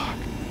guarantee it.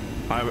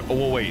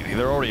 Well, wait.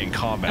 They're already in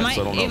combat, Am I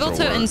so I don't know able if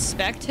to it'll work.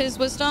 inspect his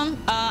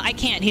wisdom? I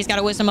can't. He's got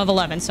a wisdom of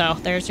 11, so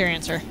there's your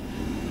answer.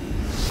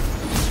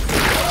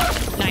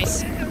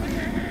 Nice.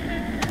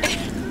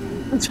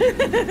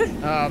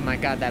 Oh my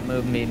god, that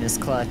moonbeam is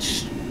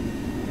clutch.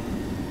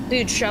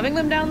 Dude, shoving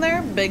them down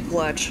there, big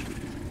clutch.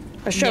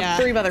 I shoved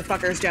 3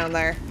 motherfuckers down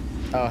there.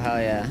 Oh hell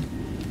yeah.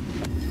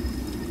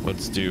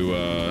 Let's do.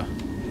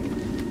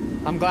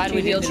 I'm glad Do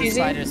we you feel did the cheesy?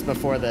 spiders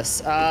before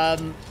this.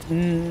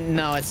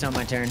 No, it's not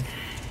my turn.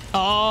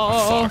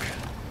 Oh. Fuck.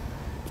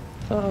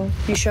 Uh-oh.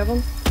 You shove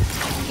them?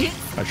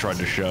 I tried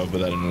to shove, but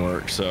that didn't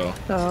work. So.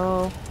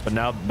 Oh. But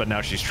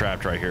now she's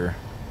trapped right here.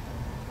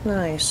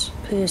 Nice.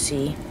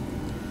 Pussy.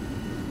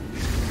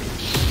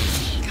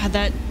 God,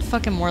 that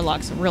fucking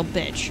warlock's a real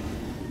bitch.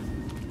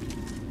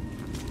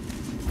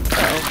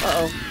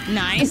 Uh-oh.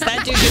 Nice.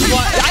 That dude just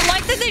walked. I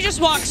like that they just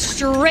walked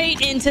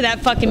straight into that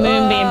fucking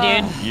moonbeam,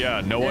 dude.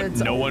 Yeah, no one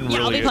really.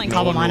 Yeah, I'll be playing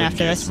Cobble Mine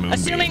after this.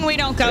 Assuming we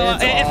don't go.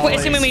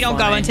 It's Assuming we don't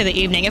go always into the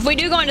evening. If we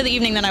do go into the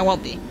evening, then I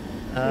won't be.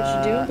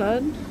 What you do,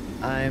 bud?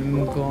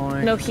 I'm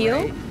going. No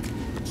heal? right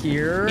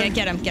here. Yeah,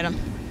 get him, get him.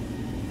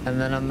 And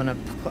then I'm gonna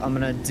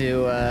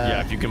do. Yeah,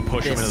 if you can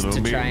push him this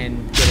into the to moonbeam. try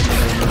and get him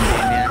into the moonbeam.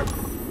 Yeah.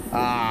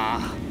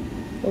 Ah.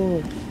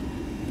 Oh.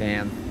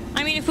 Damn.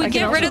 I mean, if we I can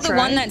get rid also of the try.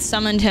 one that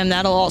summoned him,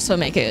 that'll also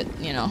make it,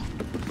 you know,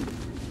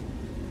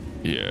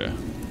 Yeah.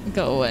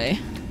 go away.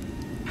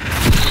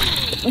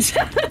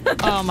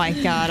 Oh my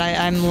god,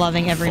 I'm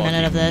loving every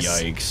minute of this.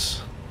 Yikes.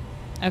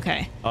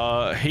 Okay.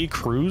 Hey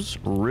Cruz,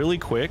 really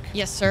quick.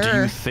 Yes, sir. Do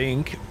you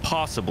think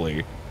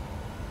possibly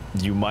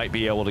you might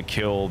be able to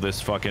kill this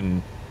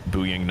fucking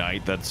Booying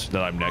Knight that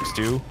I'm next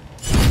to?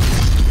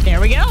 There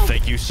we go.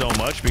 Thank you so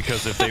much,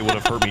 because if they would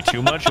have hurt me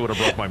too much, it would have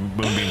broke my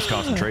moonbeam's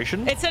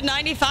concentration. It's at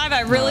 95.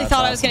 I really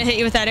thought I was going to hit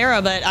you with that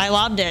arrow, but I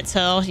lobbed it.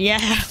 So, yeah,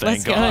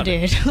 let's go, God.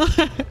 dude.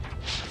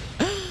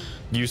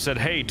 You said,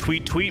 hey,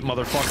 tweet,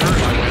 motherfucker.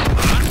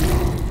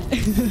 And I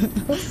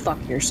went, Go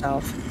fuck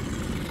yourself.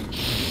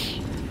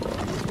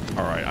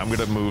 all right, I'm going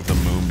to move the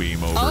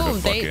moonbeam over to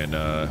fucking...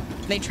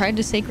 They tried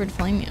to Sacred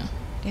Flame you.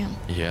 Damn.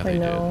 Yeah, they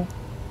did.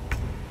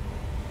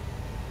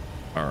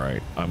 All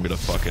right, I'm gonna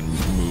fucking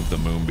move the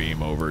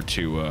moonbeam over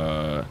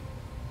to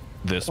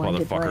this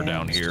motherfucker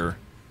down here.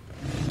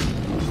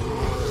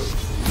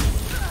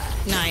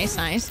 Nice,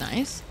 nice,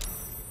 nice.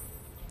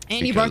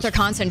 And you broke their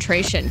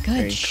concentration. Good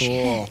Very shit.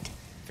 cool.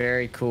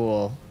 Very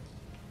cool.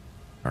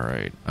 All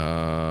right.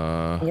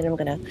 I'm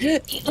gonna.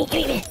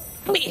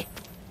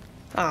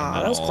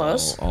 Aw, that was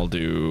close. I'll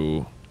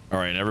do. All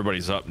right,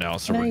 everybody's up now,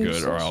 so we're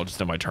good. All right, I'll just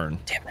do my turn.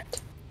 Damn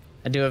it.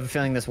 I do have a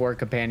feeling this war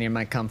companion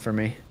might come for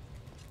me.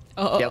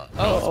 Oh, Yep.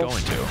 Oh, it's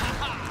going to.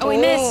 Oh, he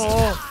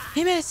missed.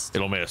 He missed.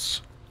 It'll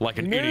miss. Like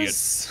an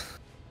idiot.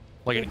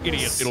 Like an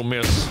idiot, it'll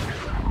miss.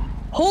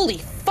 Holy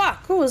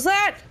fuck! Who was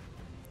that?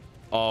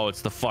 Oh,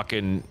 it's the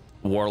fucking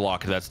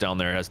warlock that's down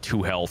there. It has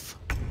 2 health.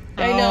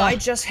 I know. I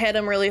just hit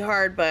him really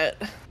hard, but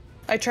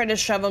I tried to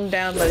shove him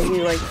down, but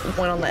he like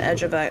went on the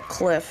edge of that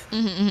cliff.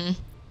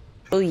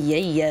 Oh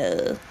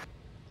yeah.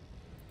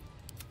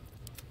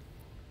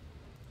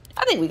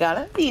 I think we got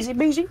it. Easy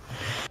peasy.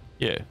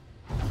 Yeah.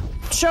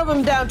 Shove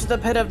him down to the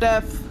pit of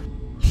death.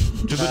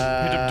 To the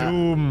pit of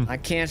doom. I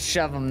can't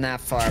shove him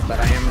that far, but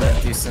I am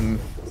gonna do some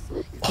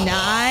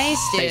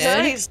Nice, dude.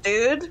 Nice,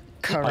 dude.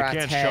 karate. I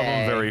can't shove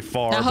him very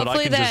far, Now, but I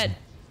hopefully can that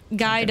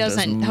guy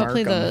doesn't.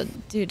 Hopefully mark the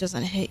dude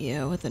doesn't hit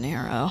you with an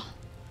arrow.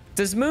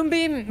 Does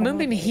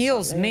Moonbeam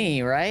heals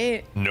me,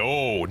 right?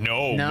 No.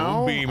 No?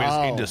 Moonbeam is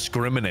Oh.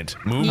 indiscriminate.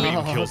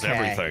 Moonbeam kills okay.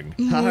 everything.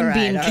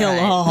 Moonbeam kill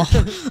all.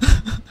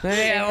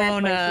 Maybe I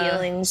won't,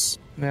 feelings.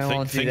 maybe I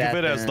won't do Think that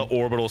of it as then. the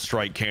orbital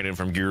strike cannon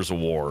from Gears of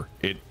War.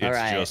 It's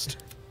Alright. just.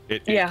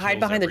 It Yeah, hide kills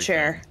behind the everything.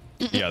 chair.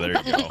 Yeah, there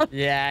you go.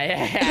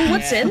 Yeah.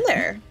 What's in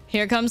there?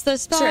 Here comes the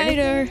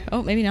spider.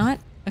 Oh, maybe not.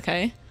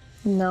 Okay.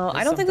 No,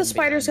 I don't think the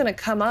spider's gonna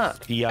come up.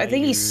 I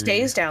think he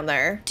stays down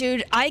there.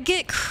 Dude, I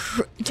get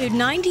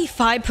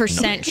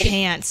 95%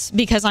 chance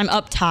because I'm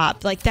up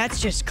top. Like, that's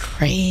just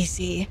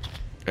crazy.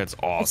 It's It's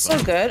awesome.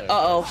 so good.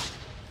 Uh-oh.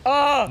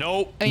 Oh!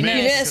 Nope. Oh, you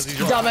missed, 'cause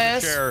he's behind the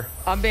dumbass. chair.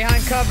 I'm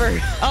behind cover.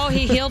 Oh,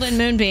 he healed in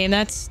Moonbeam.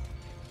 That's...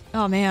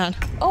 Oh, man.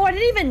 Oh, I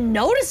didn't even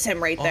notice him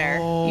right there.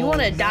 You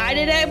wanna die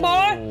today,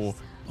 boy?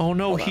 Oh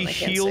no, Hold on, he I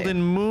can't healed see.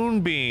 in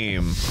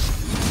Moonbeam.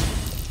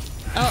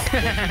 Oh. He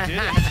did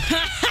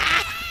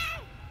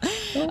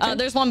it.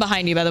 There's one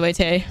behind you, by the way,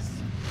 Tay.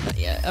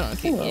 Yeah, I don't know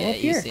if you, Oh, yeah, up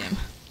you here. see him.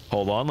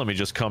 Hold on, let me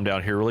just come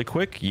down here really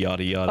quick.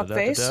 Yada yada da,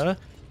 Fuckface. da, da.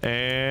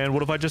 And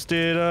what if I just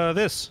did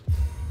this?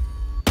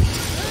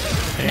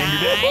 And you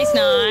did. Nice,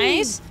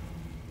 nice.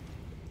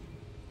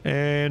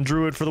 And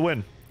Druid for the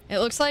win. It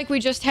looks like we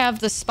just have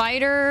the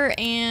spider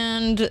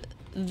and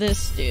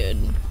this dude.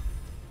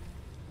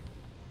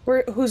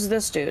 Who's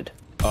this dude?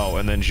 Oh,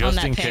 and then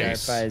just in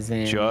case.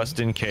 Just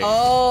in case.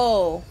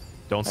 Oh.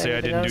 Don't say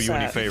I didn't do you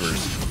any favors.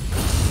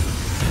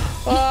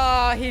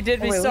 Oh, he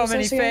did me so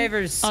many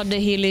favors. Oh, the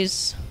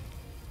Heelys.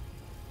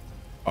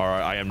 All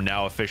right, I am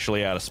now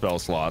officially out of spell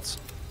slots.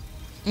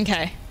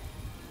 Okay.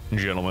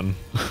 Gentlemen.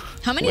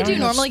 How many do you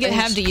normally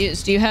have to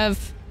use? Do you have?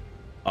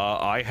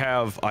 I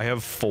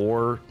have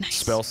 4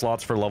 spell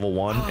slots for level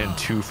 1 and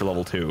 2 for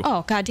level 2.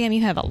 Oh, goddamn,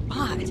 you have a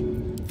lot.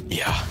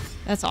 Yeah.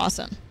 That's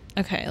awesome.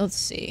 Okay, let's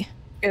see.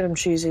 Get him,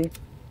 cheesy.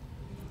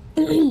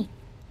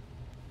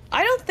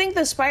 I don't think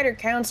the spider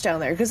counts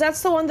down there because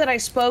that's the one that I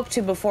spoke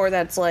to before.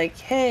 That's like,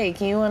 hey,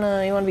 you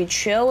wanna be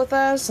chill with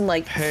us and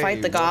like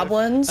fight the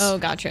goblins? Oh,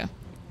 gotcha.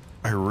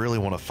 I really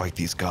want to fight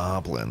these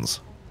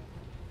goblins.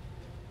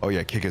 Oh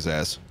yeah, kick his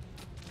ass.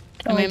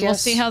 I mean, we'll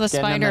see how the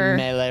spider.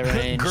 Melee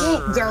range.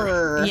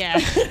 Yeah.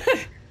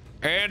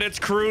 And it's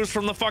Cruz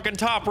from the fucking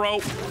top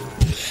rope.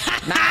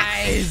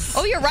 Nice.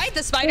 Oh, you're right.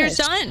 The spider's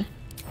done.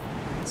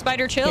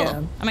 Spider chill.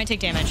 Yeah. I might take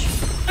damage.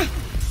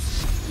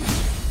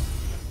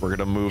 We're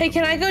gonna move. Hey,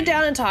 can I go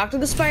down and talk to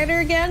the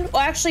spider again?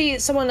 Well, actually,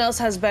 someone else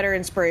has better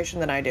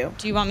inspiration than I do.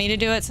 Do you want me to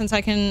do it since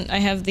I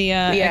have the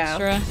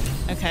extra?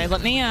 Okay,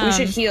 let me. We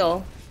should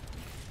heal.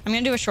 I'm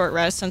gonna do a short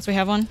rest since we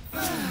have one.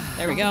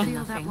 There we go.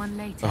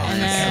 And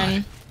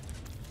then.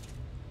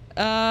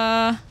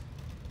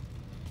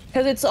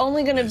 Because it's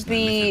only gonna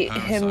be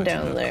him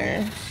down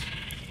there.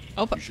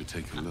 Oh. You should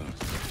take a look.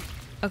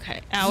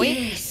 Okay.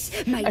 Owie. Yes,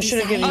 I should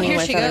have given you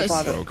my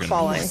feather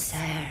falling.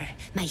 Sir,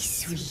 my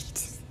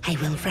sweet. I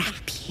will wrap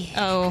you.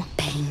 Oh.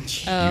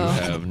 Bind you. You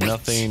have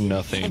nothing.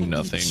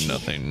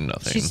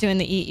 She's doing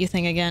the eat you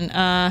thing again.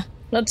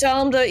 No,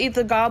 tell him to eat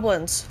the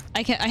goblins.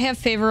 I have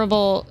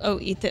favorable. Oh,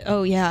 eat the.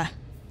 Oh yeah,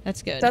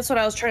 that's good. That's what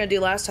I was trying to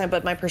do last time,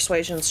 but my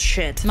persuasion's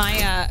shit.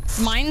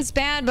 Mine's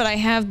bad, but I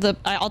have the.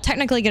 I'll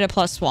technically get a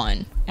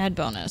 +1 add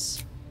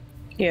bonus.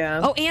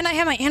 Yeah. Oh, and I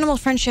have my animal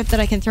friendship that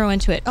I can throw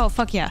into it. Oh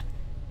fuck yeah.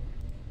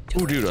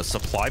 Oh, dude, a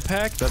supply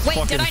pack? That's Wait,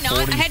 fucking did I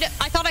not? 40.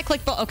 I thought I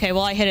clicked. Okay,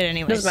 well I hit it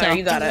anyway. Doesn't matter,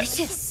 you got it.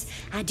 Delicious.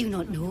 I do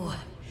not know.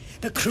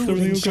 The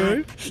cruel and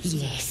sharp.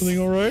 Yes.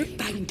 Everything all right?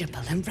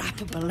 Bindable and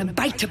wrappable and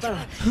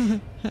biteable.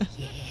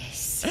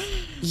 Yes.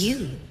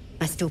 You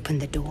must open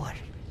the door.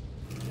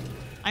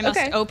 I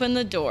must open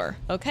the door.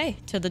 Okay,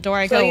 to the door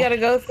I go. So you gotta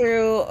go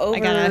through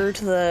over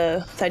to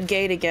that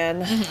gate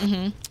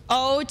again.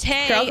 Oh,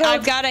 Tay,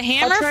 I've got a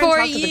hammer for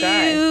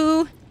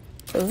you.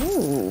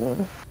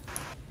 Ooh.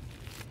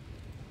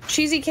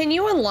 Cheesy, can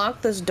you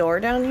unlock this door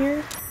down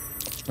here?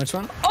 Which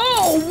one?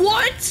 Oh,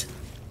 what?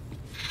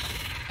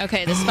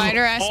 Okay, the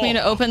spider asked me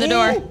to open the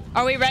door.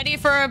 Are we ready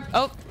for a...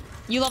 Oh,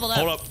 you leveled up.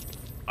 Hold up.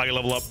 I can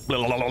level up.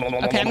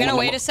 Okay, I'm gonna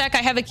wait a sec. I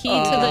have a key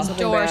to the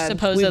door,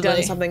 supposedly. We've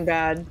done something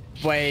bad.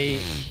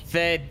 Wait,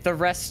 the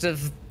rest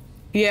of...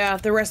 Yeah,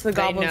 the rest of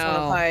the goblins want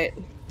to fight.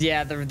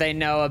 Yeah, they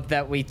know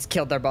that we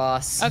killed their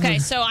boss. Okay,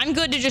 so I'm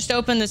good to just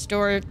open this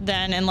door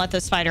then and let the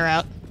spider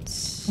out.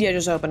 Yeah,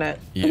 just open it.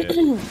 Yeah.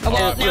 Oh,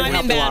 well, now I'm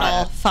in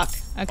battle. Fuck.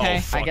 Okay.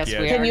 Oh, fuck I guess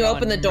yeah. we Can are you going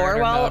open the door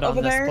murder while mode on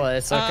over this there?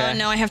 place. Okay.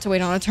 No, I have to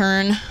wait on a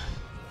turn.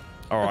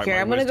 All right, Okay,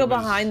 I'm gonna go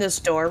behind this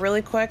door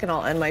really quick and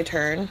I'll end my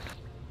turn.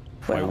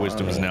 My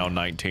wisdom is now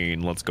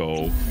 19. Let's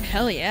go.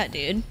 Hell yeah,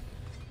 dude.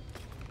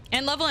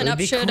 And leveling It'd up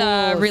be should cool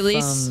if,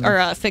 release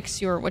or fix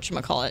your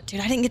whatchamacallit.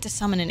 Dude, I didn't get to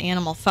summon an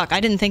animal. Fuck,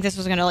 I didn't think this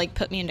was gonna like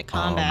put me into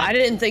combat. I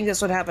didn't think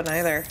this would happen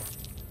either.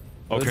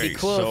 It would be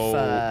cool so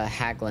if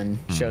Haglin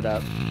showed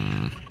up.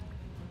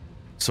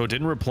 So it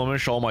didn't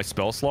replenish all my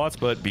spell slots,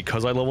 but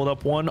because I leveled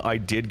up 1, I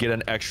did get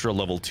an extra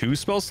level 2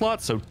 spell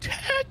slot. So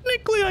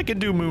technically, I can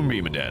do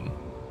Moonbeam again.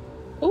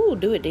 Ooh,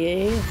 do it,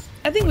 dude.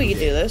 I think we can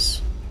do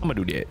this. I'm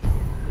gonna do that.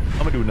 I'm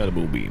gonna do another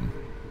Moonbeam.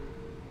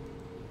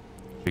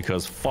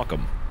 Because fuck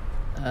them.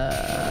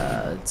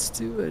 Let's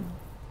do it.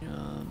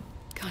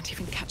 Can't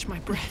even catch my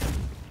breath.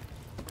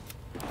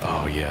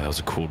 Oh yeah, that was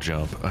a cool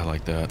jump. I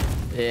like that.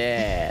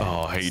 Yeah.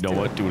 Oh, hey, you know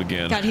what? Do it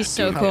again. God, he's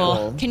so Dude, cool.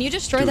 cool. Can you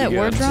destroy Do it that again.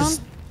 ward drone?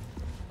 Just-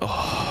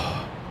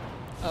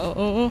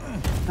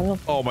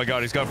 Oh my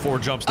god, he's got 4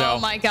 jumps now. Oh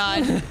my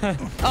god.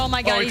 Oh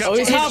my god, Oh,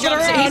 he's hopping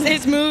around.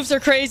 his moves are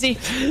crazy.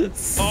 Oh,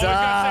 he's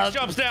got 6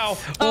 jumps now.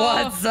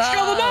 What's up?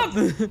 Shove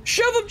him up!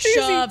 Shove him, Cheesy!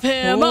 Shove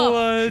him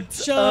up.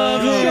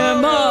 Shove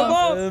him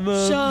up.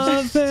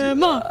 Shove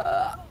him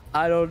up.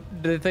 I don't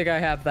think I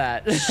have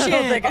that.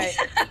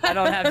 I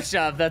don't have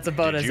shove. That's a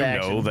bonus Did you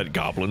action. know that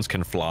goblins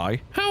can fly?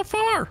 How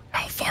far?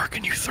 How far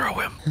can you throw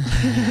him?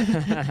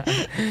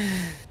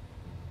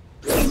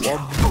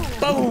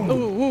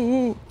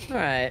 Boom! All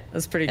right,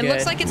 that's pretty good. It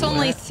looks like it's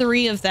only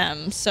 3 of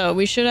them, so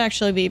we should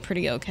actually be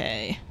pretty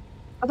okay.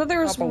 I thought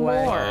there was more.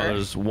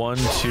 There's 1,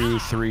 2,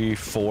 3,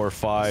 4,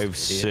 5,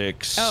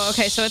 6. Oh,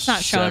 okay, so it's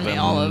not showing me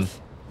all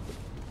of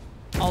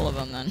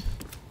them then.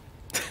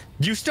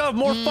 You still have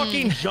more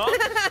fucking jump?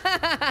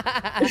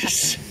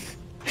 That's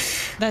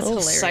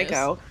hilarious.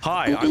 Psycho.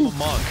 Hi, I'm a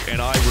monk,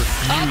 and I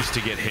refuse to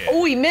get hit.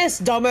 Oh, he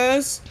missed,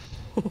 dumbass.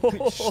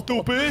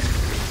 Stupid.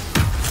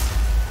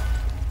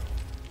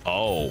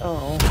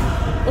 Oh.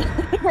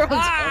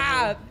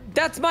 Ah,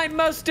 that's my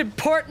most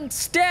important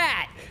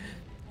stat.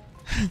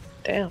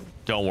 Damn.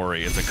 Don't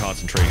worry, it's a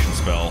concentration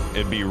spell.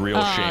 It'd be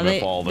real shame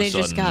if all of a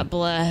sudden... They just got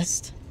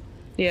blessed.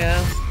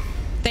 Yeah.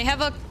 They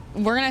have a...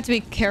 We're gonna have to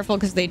be careful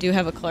because they do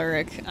have a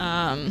cleric.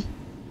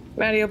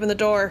 Maddie, open the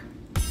door.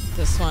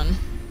 This one.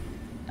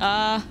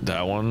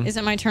 That one? Is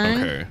it my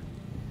turn? Okay.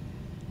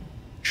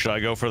 Should I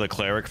go for the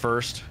cleric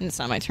first? It's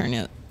not my turn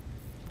yet.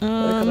 They're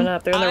coming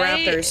up. They're in the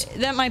rafters.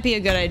 That might be a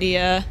good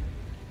idea.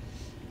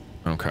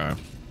 Okay.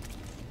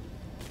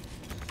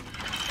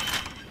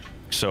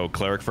 So,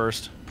 cleric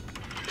first?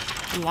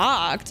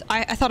 Locked?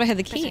 I thought I had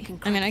the key.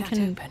 I mean, I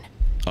can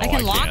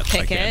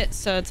lockpick it,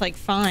 so it's like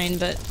fine,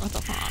 but what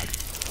the fuck?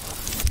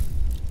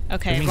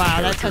 Okay,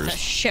 wow, that's such a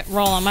shit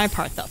roll on my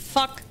part. The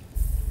fuck?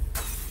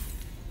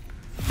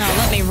 Oh,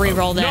 let me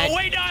re-roll that. No,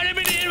 wait, no, I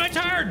didn't mean my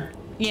turn!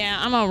 Yeah,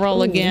 I'm gonna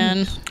roll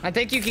again. I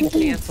think you can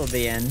cancel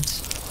the end.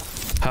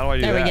 How do I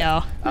do that? There we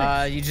go.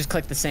 You just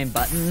click the same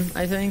button,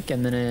 I think,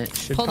 and then it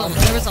should Hold on,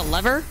 pop there was a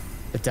lever?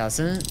 It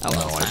doesn't? Oh,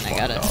 well, it's fine, I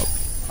got it.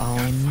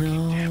 Oh,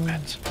 no. Damn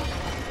it.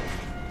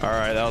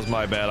 Alright, that was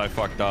my bad. I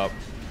fucked up.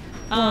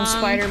 Come on,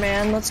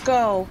 Spider-Man, let's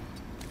go.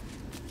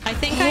 I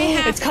think I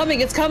have... It's coming,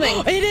 it's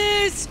coming. It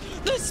is!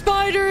 The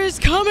spider is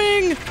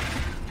coming!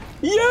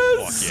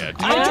 Yes! Fuck yeah,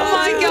 dude. Oh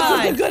my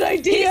god! This is a good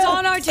idea! He's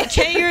on our team.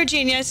 Che, you're a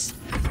genius.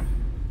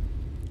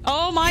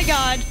 Oh my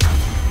god.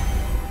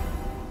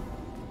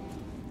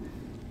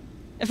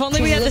 If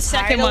only we had the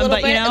second one,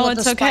 but you know,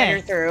 it's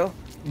okay.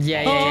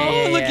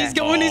 Yeah. Look, he's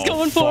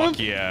going for him.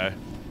 Yeah.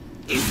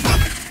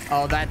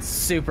 Oh, that's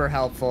super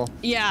helpful.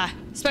 Yeah,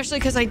 especially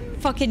because I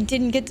fucking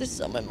didn't get to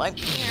summon my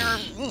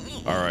parent.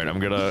 All right, I'm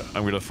gonna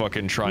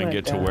fucking try and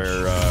get to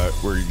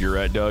where you're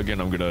at, Doug,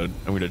 and I'm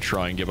gonna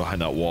try and get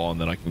behind that wall,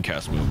 and then I can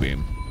cast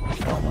Moonbeam. I'm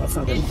gonna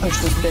fucking push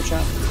this bitch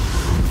up.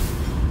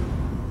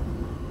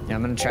 Yeah,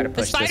 I'm gonna try to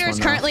push this one. The spider is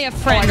currently a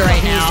friend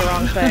right now. The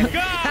wrong thing.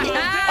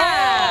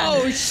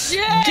 Oh shit!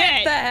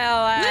 Get the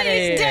hell out of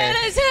here! He's dead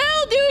as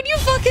hell, dude.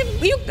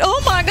 You.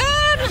 Oh my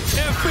god!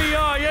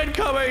 FBI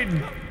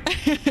incoming!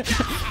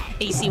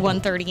 AC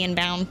 130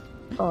 inbound.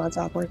 Oh, that's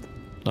awkward.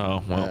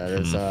 Oh well. That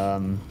is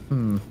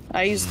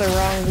I used the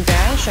wrong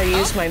dash. I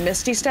used my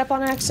Misty Step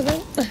on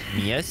accident.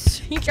 Yes.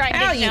 He tried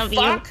Ow, to you shove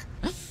fuck.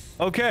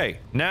 Okay,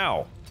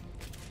 now,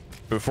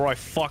 before I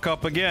fuck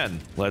up again,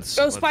 let's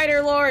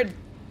Spider Lord.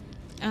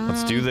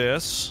 Let's do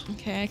this.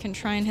 Okay, I can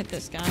try and hit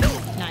this guy.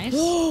 Nice.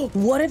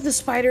 What if the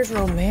spider's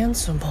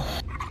romanceable?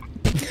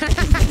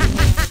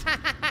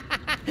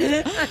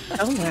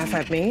 Don't laugh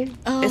at me.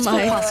 Oh it's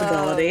my a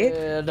possibility.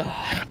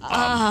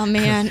 Oh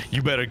man.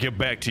 You better get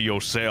back to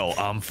your cell.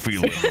 I'm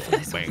feeling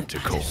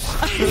romantical.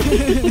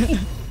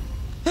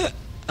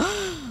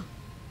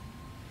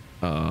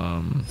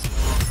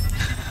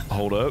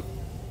 Hold up.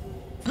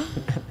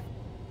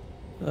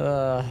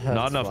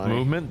 Not enough funny.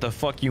 movement? The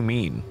fuck you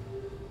mean?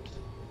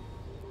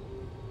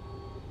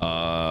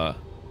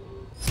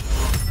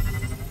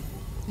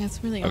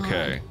 That's really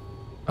okay.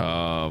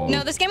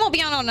 No, this game won't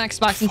be on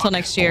Xbox until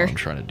next year. I'm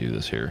trying to do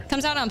this here.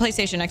 Comes out on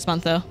PlayStation next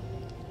month, though.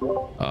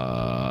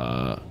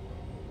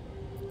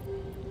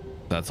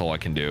 That's all I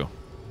can do.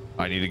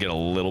 I need to get a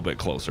little bit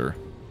closer.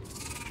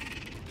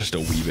 Just a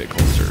wee bit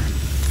closer.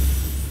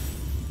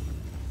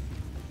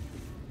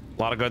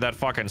 A lot of good that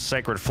fucking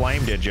sacred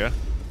flame, did you?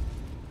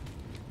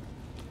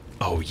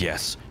 Oh,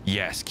 yes.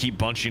 Yes, keep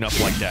bunching up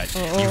like that,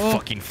 you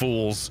fucking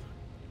fools.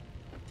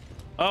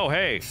 Oh,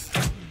 hey.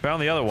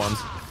 Found the other ones.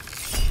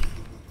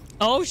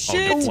 Oh,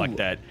 shit. Oh, deflect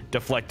that.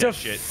 Deflect that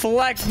shit.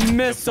 Deflect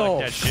missile.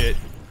 Deflect that shit.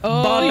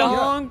 Oh,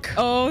 Badonk.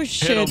 Oh,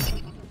 shit.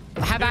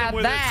 How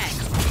about that?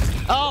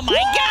 Oh, my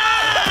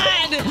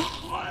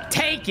God.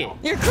 Take it.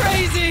 You're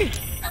crazy.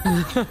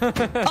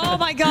 Oh,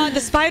 my God. The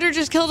spider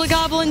just killed a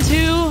goblin,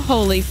 too.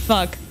 Holy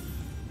fuck.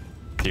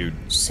 Dude.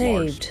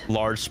 Saved.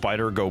 Large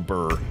spider go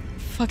burr.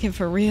 Fucking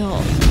for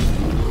real.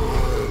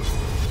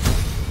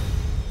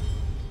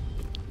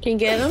 Can you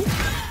get him?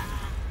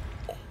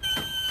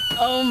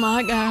 Oh,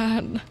 my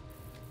God.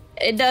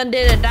 It done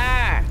did a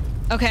die.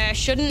 Okay, I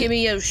shouldn't. Give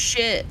me your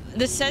shit.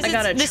 This says I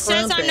got a this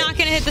says I'm not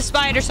gonna hit the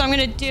spider, so I'm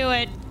gonna do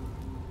it.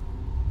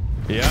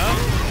 Yeah?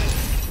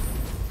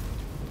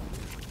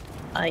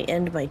 I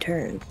end my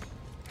turn.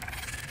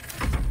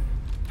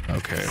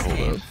 Okay,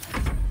 hold up.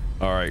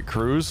 All right,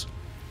 Cruz.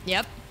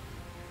 Yep.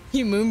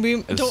 You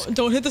moonbeam.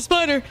 Don't hit the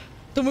spider.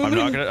 The moonbeam.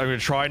 I'm gonna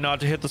try not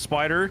to hit the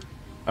spider.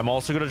 I'm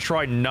also gonna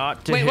try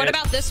not to Wait, hit... what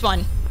about this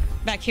one?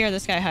 Back here,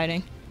 this guy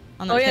hiding.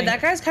 On Oh yeah, thing.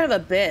 that guy's kind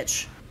of a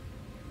bitch.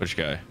 Which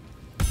guy?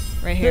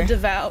 Right here. The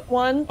devout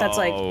one. That's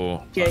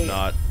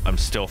I'm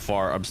still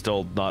far. I'm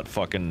still not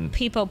fucking...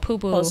 Peepo poo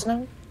poo. Close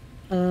enough?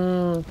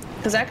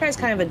 Because that guy's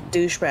kind of a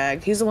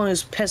douchebag. He's the one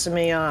who's pissing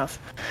me off.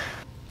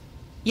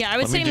 Yeah, I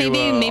would say Let me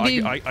do,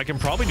 maybe. I can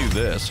probably do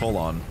this. Hold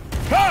on.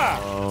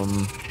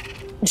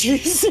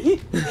 Jeez.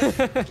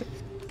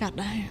 God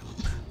damn.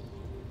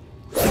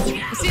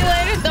 See you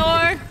later,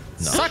 Thor.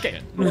 Suck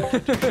it.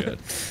 Good.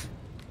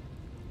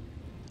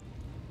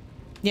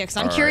 Yeah, because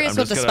I'm curious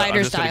what the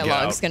spider's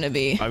dialogue's gonna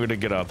be. I'm gonna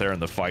get out there in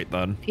the fight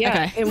then. Yeah.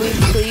 Okay. Can we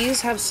please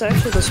have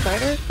sex with the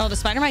spider? Oh, the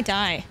spider might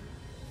die.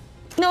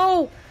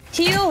 No!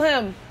 Heal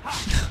him!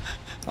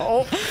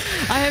 Oh.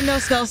 I have no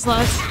spell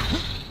slots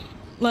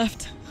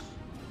left.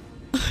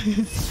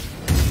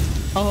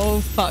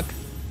 Oh, fuck.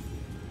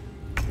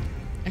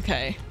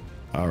 Okay.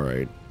 All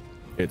right.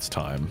 It's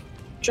time.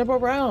 Jump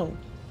around.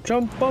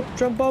 Jump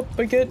up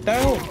and get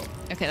down.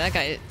 Okay, that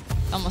guy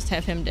almost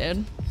have him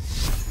dead.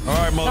 All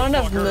right, motherfucker. Not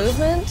enough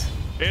movement?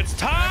 It's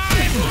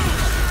time!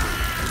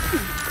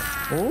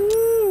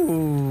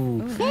 Ooh.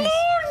 Nice.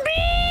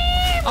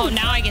 Oh,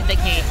 now I get the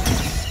key.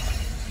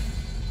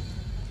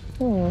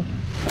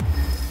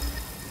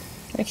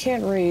 I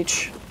can't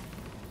reach.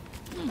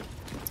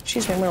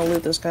 Excuse me, I'm gonna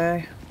loot this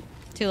guy.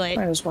 Too late.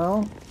 Might as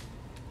well.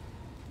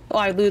 Oh,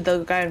 I loot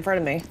the guy in front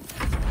of me.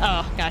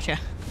 Oh, gotcha.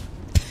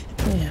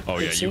 Yeah, oh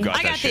yeah, you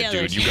got that shit,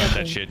 dude. You got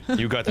that shit.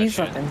 You got that you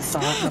shit. Fucking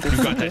thought.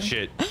 You got that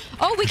shit.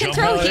 Oh, we can Jump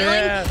throw out. healing.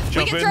 Yeah. We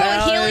Jump can in throw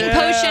now. a healing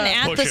potion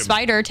at Push the him.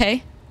 spider,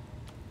 Tay.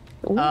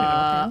 Ooh,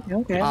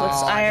 okay.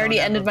 I already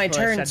ended my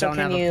turn, so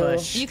can you?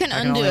 You can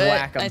undo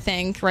it, I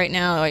think, right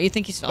now. You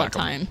think you still have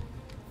time.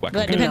 But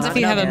it depends if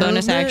you have a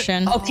bonus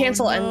action. Oh,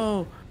 cancel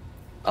and.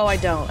 Oh, I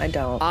don't.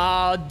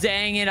 Oh,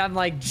 dang it. I'm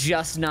like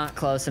just not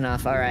close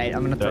enough. All right,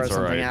 I'm going to throw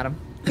something at him.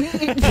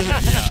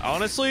 Yeah,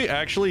 honestly,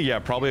 actually, yeah,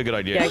 probably a good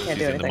idea. Yeah, I can't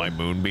do into anything. my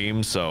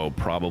moonbeam, so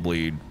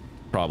probably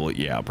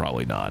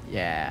not.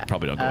 Yeah.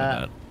 Probably don't go with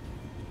that.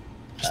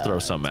 Just throw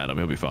something at him.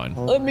 He'll be fine.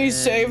 Let me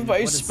save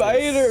my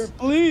spider,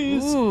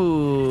 please.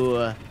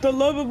 Ooh. The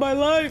love of my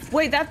life.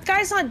 Wait, that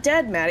guy's not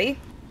dead, Maddie.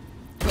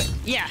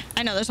 Yeah,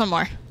 I know. There's one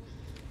more.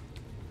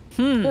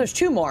 There's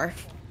two more.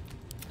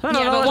 Yeah,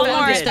 but one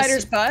more.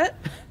 Spider's butt.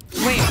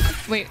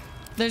 Wait.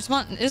 There's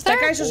one. Is there?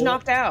 That guy's just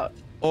knocked out.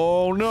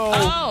 Oh no.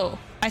 Oh,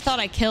 I thought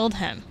I killed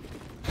him.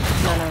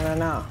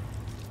 No.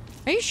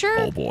 Are you sure?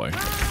 Oh boy.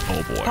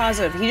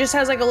 Positive. He just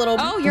has like a little.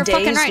 Oh, you're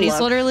fucking right. He's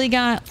look. literally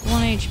got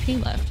 1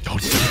 HP left.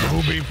 Don't step in the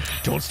moonbeam.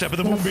 Don't step in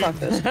the moonbeam. Fuck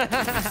this.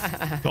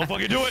 Don't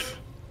fucking do it.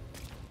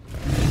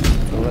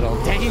 A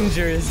little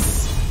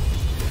dangerous.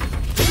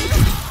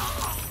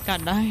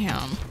 God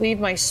damn. Leave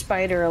my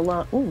spider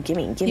alone. Ooh,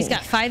 gimme. He's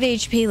got 5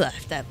 HP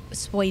left. That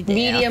sweet.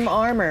 Medium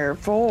armor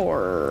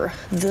for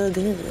the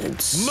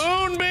goods.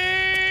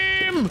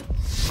 Moonbeam!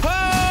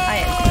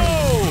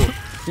 I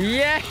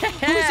Yeah!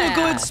 Who's a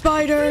good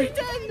spider?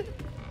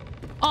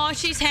 Oh,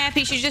 she's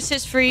happy. She just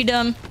says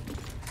freedom.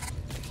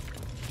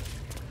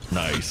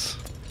 Nice.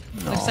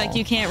 Looks like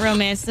you can't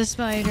romance the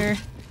spider.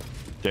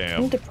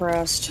 Damn. I'm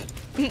depressed.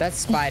 That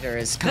spider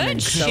is coming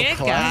Good so shit,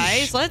 close.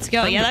 guys. Let's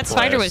go. Yeah, that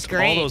spider was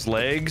great. All those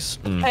legs.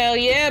 Hell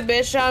yeah,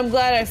 bitch. I'm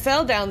glad I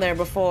fell down there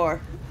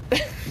before.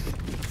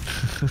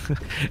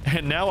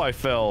 And now I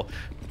fell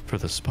for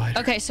the spider.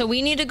 Okay, so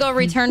we need to go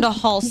return to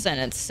Halson,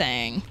 it's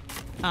saying.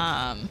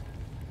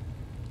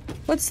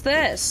 What's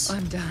this?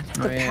 I'm done.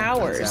 The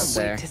powers.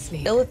 There.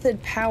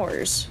 Illithid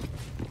powers.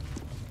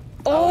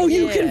 Oh,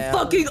 you can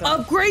fucking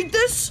upgrade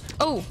this?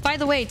 Oh, by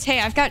the way,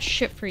 Tay, I've got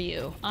shit for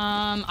you.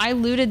 I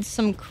looted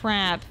some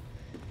crap.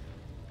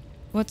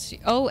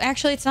 Oh,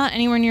 actually, it's not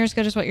anywhere near as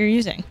good as what you're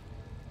using.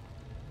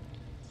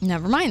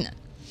 Never mind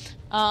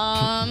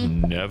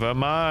then. Never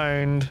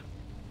mind.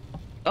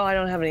 Oh, I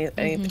don't have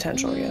any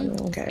potential yet.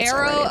 Okay. it's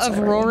Arrow alright, it's of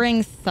alright.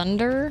 Roaring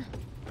Thunder.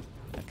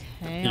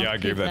 Okay. Yeah, I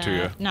gave that to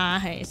you.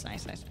 Nice.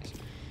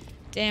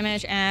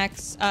 Damage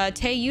axe.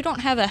 Tay, you don't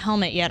have a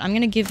helmet yet. I'm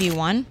gonna give you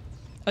one.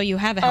 Oh, you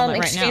have a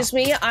helmet right now. Excuse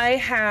me, I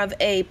have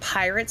a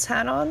pirate's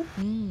hat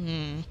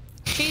on.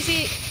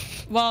 Cheesy.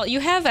 Well, you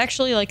have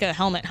actually like a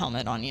helmet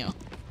on you.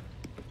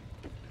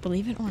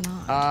 Believe it or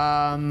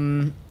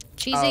not.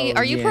 Cheesy,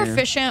 are you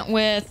proficient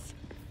with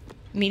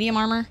medium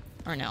armor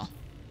or no?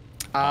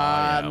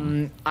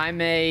 I'm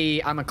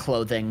a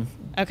clothing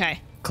Okay.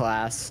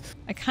 class.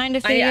 I kind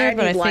of figured,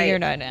 but I need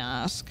figured light. I'd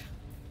ask.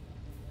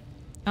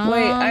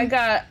 Wait, I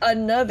got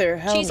another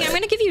helmet. Cheesy, I'm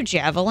gonna give you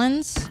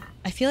javelins.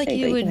 I feel like Hey,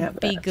 you but you can would have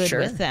be that. good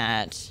Sure. with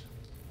that.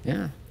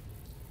 Yeah.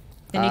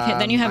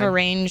 Then you have a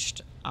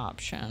ranged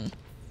option.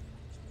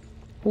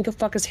 Who the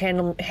fuck is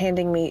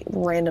handing me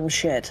random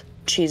shit?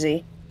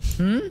 Cheesy.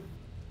 Ooh.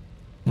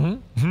 I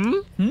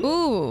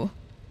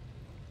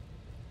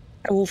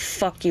will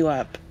fuck you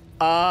up.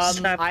 Stop I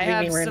giving me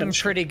have random some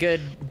shit. pretty good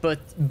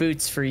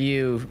boots for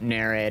you,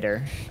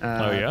 narrator.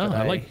 Oh yeah, but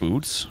I like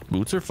boots.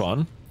 Boots are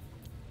fun.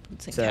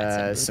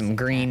 some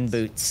green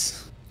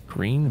boots.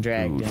 Green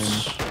Dragged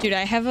boots. Dude,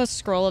 I have a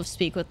scroll of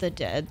Speak with the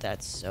Dead.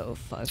 That's so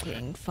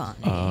fucking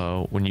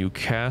funny. When you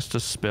cast a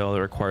spell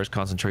that requires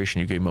concentration,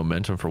 you gain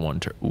momentum for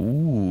 1 turn.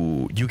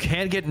 Ooh, you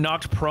can't get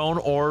knocked prone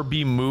or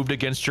be moved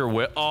against your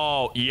will.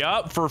 Oh,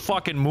 yup, for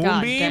fucking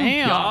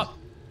moonbeam. Yup.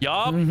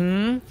 Yup.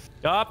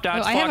 Yup,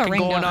 that's I have a fucking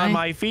ring, going don't on I?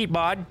 my feet,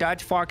 bud.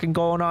 That's fucking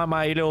going on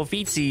my little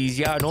feetsies.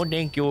 Yeah, no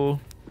thank you.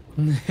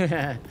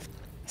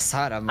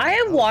 I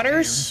have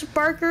water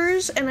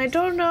sparkers, and I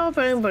don't know if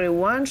anybody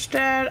wants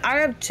that. I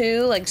have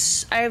two. Like,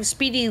 I have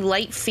speedy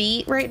light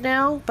feet right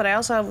now, but I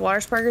also have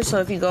water sparkers. So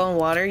if you go in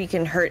water, you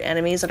can hurt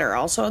enemies that are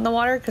also in the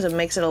water because it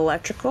makes it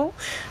electrical.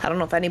 I don't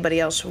know if anybody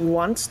else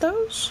wants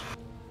those.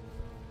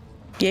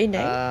 Yay,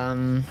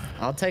 nay.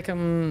 I'll take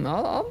them.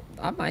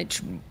 I might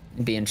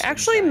be interested.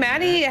 Actually,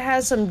 Maddie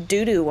has some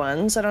doo-doo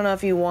ones. I don't know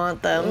if you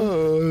want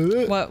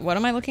them. What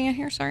am I looking at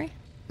here? Sorry.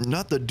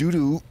 Not the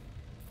doo-doo.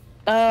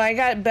 I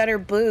got better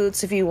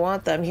boots if you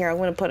want them. Here, I'm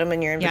gonna put them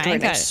in your inventory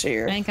next to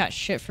your. I ain't got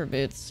shit for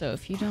boots, so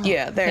if you don't.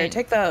 Yeah, there, okay.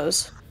 take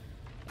those.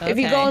 Okay. If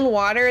you go in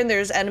water and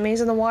there's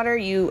enemies in the water,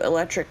 you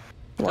electrify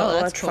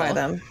cool.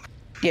 them.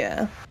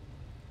 Yeah.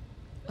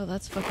 Oh,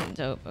 that's fucking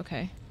dope.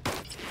 Okay.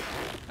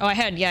 Oh, I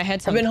had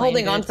some. I've been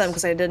holding on to boots. them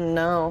because I didn't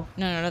know.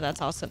 No,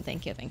 that's awesome.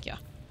 Thank you.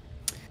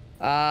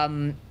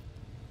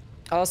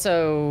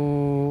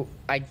 Also,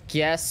 I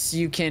guess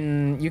you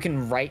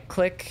can right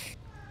click.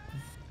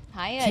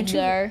 Hi,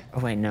 Edgar.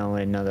 Oh wait,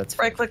 no, that's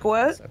right click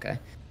what? Okay.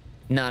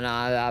 No,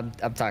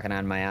 I'm talking out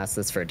of my ass.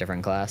 That's for a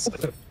different class.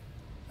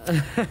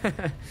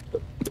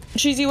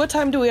 Cheesy, what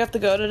time do we have to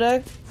go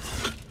today?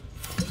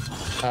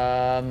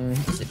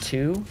 Is it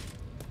 2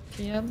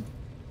 p.m.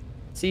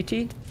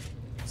 CT?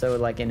 So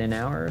like in an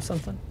hour or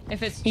something?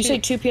 If it's you say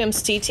 2 p.m.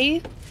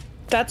 CT,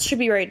 that should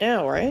be right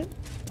now, right?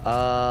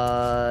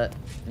 No,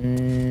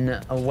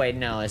 wait,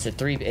 no. Is it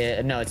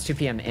 3? No, it's 2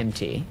 p.m.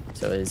 MT.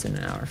 So it is in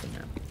an hour from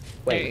now.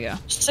 Wait. There you go.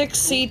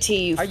 6 CT.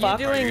 You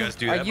fuck.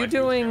 Are you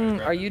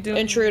doing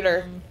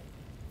Intruder?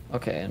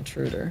 Okay,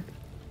 intruder.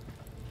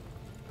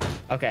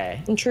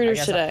 Okay.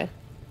 Intruders today.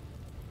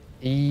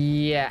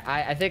 Yeah,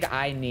 I think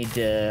I need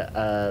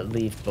to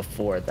leave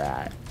before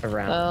that.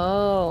 Around.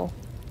 Oh.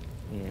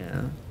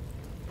 Yeah.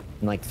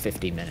 In like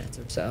 50 minutes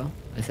or so,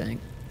 I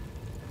think.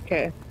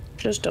 Okay.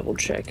 Just double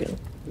checking.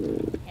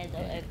 Hello,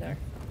 Edgar.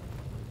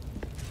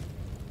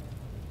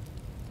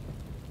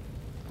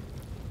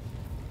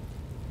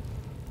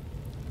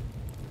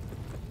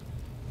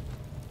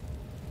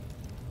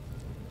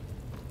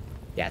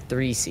 Yeah,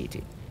 3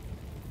 CT.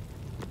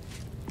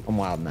 I'm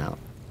wilding out.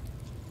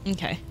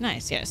 Okay,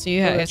 nice. Yeah, so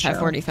you guys have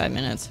 45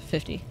 minutes,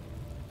 50.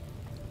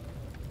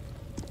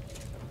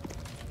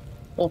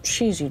 Well,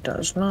 Cheesy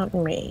does, not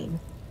me.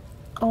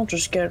 I'll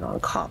just get it on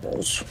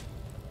cobbles.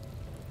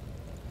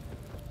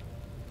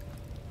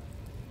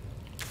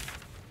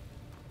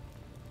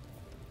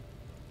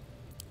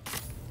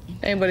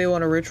 Anybody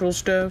want a ritual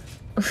staff?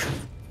 I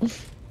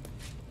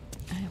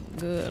am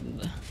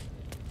good.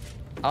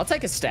 I'll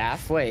take a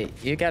staff. Wait,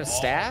 you got a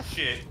staff?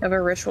 Shit. I have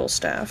a ritual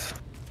staff.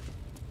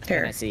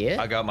 Here. Can I see it?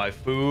 I got my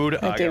food.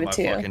 I got my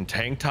fucking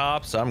tank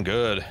tops. I'm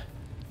good.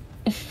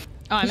 Oh,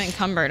 I'm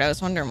encumbered. I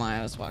was wondering why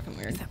I was walking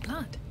weird. That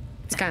blood.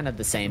 It's kind of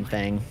the same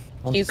thing.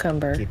 I'll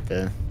Cucumber. Keep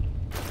the...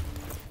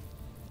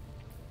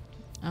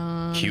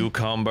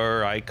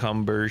 Cucumber, I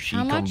cumber, she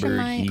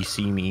cumber, he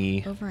see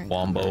me,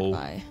 wombo.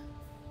 By?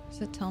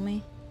 Does it tell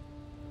me?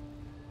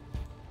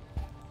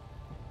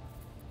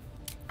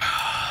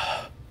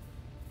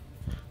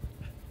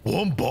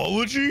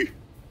 Wombology?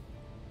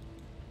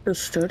 The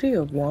study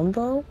of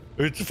Wombo?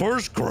 It's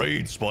first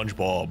grade,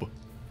 SpongeBob.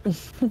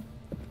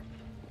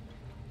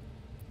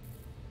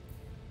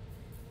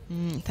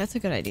 That's a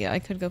good idea. I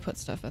could go put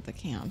stuff at the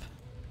camp.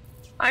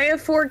 I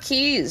have 4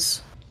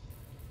 keys.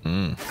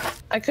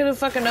 I could have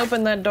fucking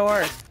opened that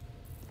door.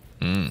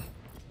 I'm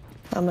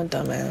a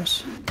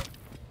dumbass.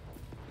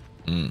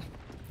 I'm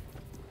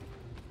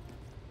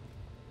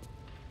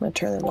gonna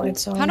turn the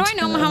lights on. How do I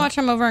know how much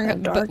I'm over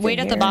and but wait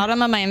at the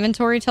bottom of my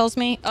inventory tells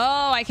me?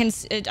 Oh, I can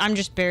I'm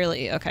just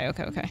barely okay.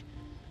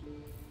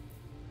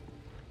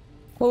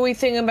 What are we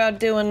thinking about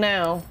doing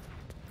now?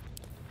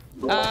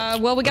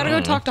 Well, we gotta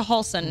go talk to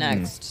Halson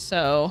next,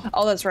 so.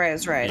 Oh, that's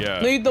right, Yeah,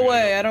 lead the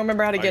way. I don't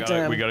remember how to get to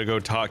him. We gotta go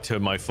talk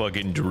to my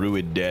fucking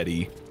druid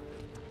daddy.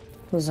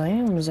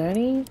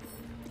 Zaddy?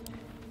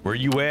 Where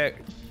you at?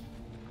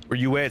 Where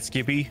you at,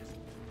 Skippy?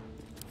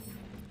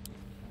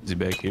 Is he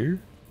back here?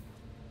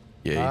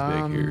 Yeah, he's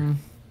back here.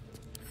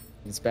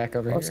 He's back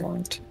over here.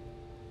 Let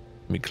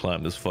me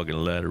climb this fucking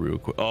ladder real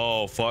quick.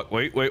 Oh, fuck.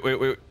 Wait.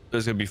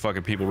 There's gonna be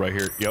fucking people right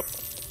here. Yep.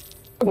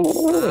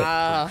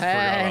 Oh,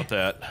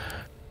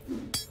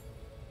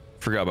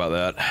 Forgot about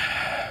that.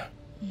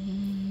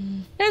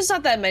 There's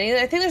not that many.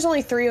 I think there's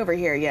only 3 over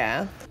here,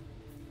 yeah.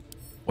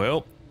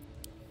 Well.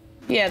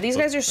 Yeah, these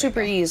guys are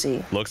super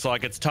easy. Looks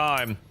like it's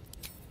time.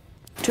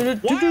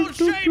 Wild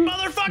shape,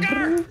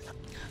 motherfucker!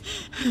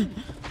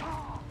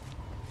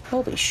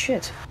 Holy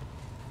shit.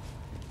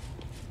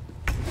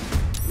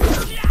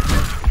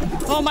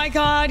 Oh my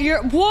god,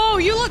 whoa,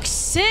 you look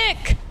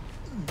sick!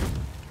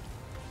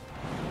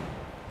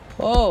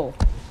 Whoa.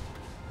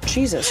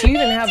 Jesus, you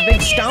even have big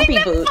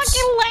stompy boots.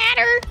 Fucking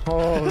ladder!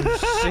 Oh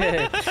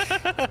shit.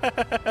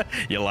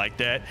 You like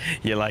that?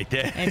 You like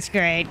that? It's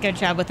great. Good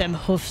job with them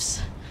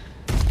hoofs.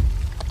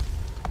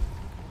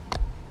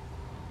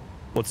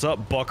 What's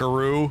up,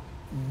 buckaroo?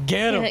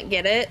 Get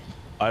it.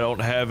 I don't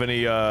have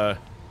any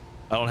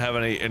I don't have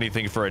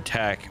anything for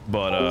attack,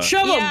 but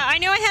yeah, I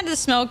knew I had the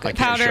smoke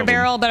powder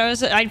barrel, but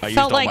I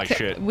felt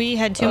like we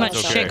had too much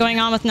shit going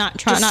on with not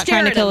trying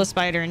to kill a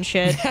spider and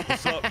shit.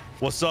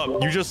 What's up?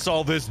 You just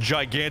saw this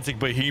gigantic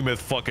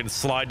behemoth fucking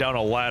slide down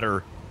a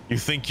ladder. You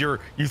think your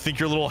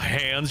little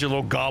hands, your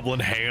little goblin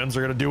hands,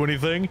 are gonna do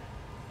anything?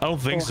 I don't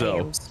think so.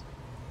 Hams.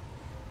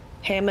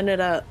 Hamming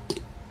it up.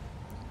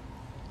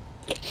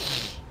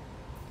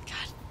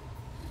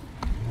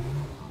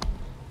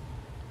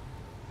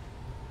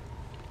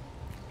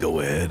 Go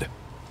ahead.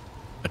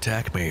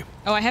 Attack me.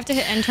 Oh, I have to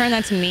hit end turn.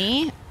 That's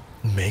me.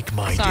 Make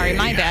my Sorry, day.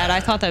 my bad. I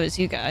thought that was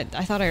you guys.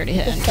 I thought I already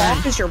hit end What the turn.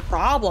 fuck is your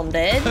problem,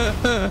 dude?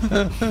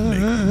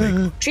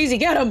 Cheesy,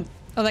 get him.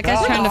 Oh, that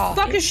guy's trying to. Where the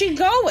fuck is she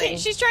going?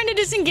 She's trying to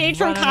disengage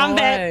from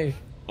combat. Away.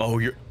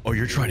 Oh,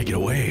 you're trying to get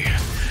away.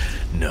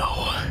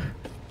 No.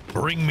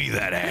 Bring me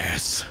that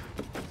ass.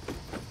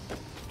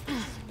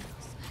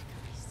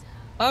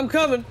 I'm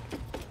coming.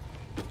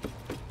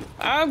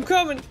 I'm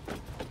coming.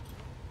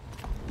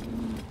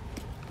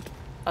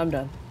 I'm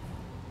done.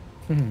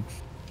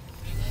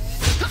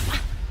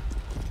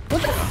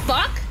 What the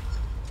fuck?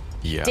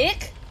 Yeah.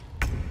 Dick?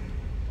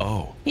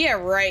 Oh. Yeah,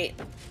 right.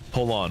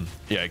 Hold on.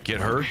 Yeah,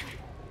 get her.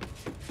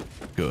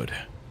 Good.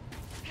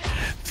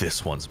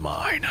 This one's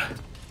mine.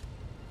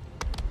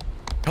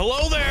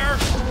 Hello there!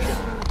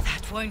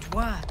 That won't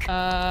work.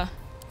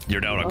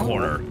 You're down a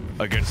corner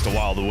against the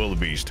wild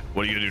wildebeest.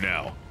 What are you gonna do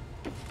now?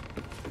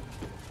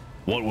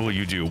 What will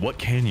you do? What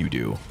can you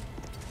do?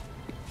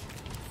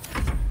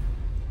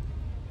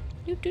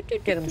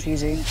 Get him,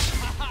 Cheesy.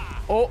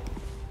 Oh,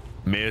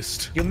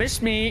 missed. You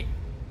missed me.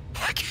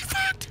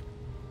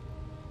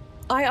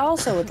 I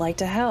also would like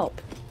to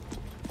help.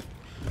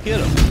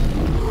 Get him.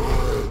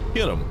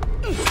 Get him.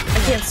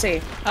 I can't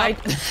see.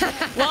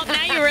 Well,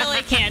 now you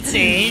really can't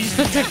see. You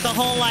just took the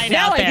whole line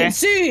now out there. I can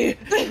see.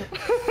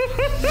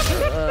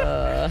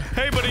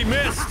 Hey, but he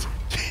missed.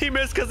 He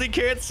missed because he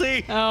can't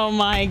see. Oh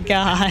my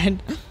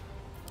god.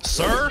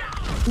 Sir?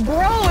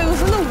 Bro, it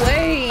was in the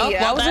way. Oh,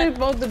 well, I wasn't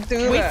able to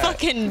do We that.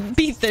 fucking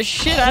beat the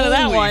shit out of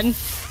that Holy one.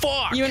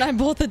 Fuck. You and I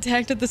both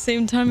attacked at the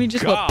same time. He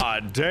just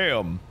God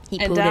damn. He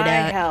and pulled it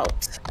I out.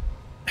 helped.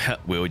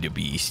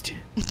 Wildebeest.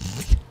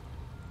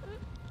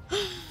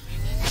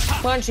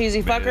 Come on,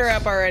 Cheesy. Fuck her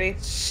up already. I'm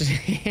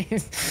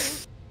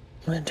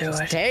gonna do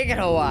it. Taking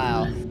a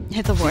while.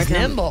 Hit the ward.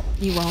 Nimble.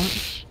 You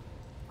won't.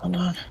 Hold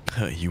on.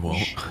 You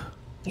won't.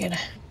 You gonna.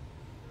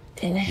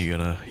 Play You're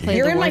the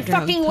in my ward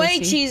drum, fucking way,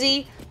 pussy.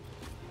 Cheesy.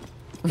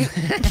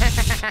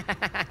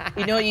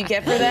 You know what you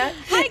get for that?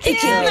 Hi,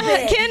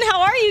 Ken.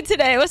 How are you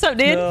today? What's up,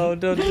 dude? No,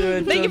 don't do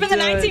it. Thank you for the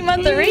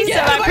 19-month resub.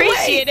 I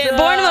appreciate it.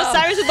 Born of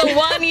Osiris with the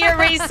 1-year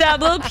resub.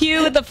 Lil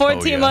Pew with the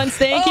 14 months.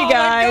 Thank you,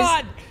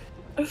 guys.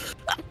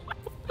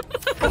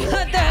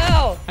 What the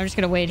hell? I'm just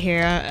gonna wait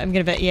here. I'm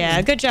gonna bet.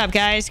 Yeah, good job,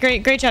 guys.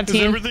 Great job, Is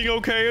team. everything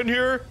okay in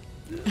here?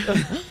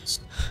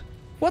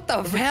 What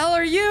the hell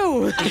are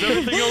you? Is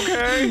everything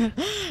okay?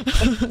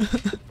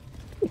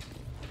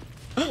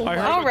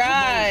 All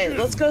right,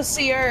 let's go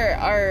see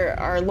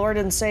our Lord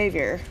and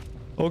Savior.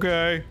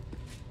 Okay.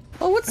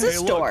 Oh, what's Hey, this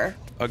look, door?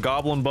 a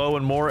goblin bow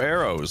and more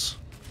arrows.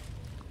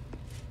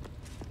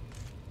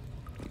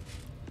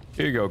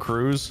 Here you go,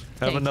 Cruz.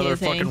 Have Thank another you,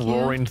 fucking thank you.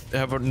 roaring.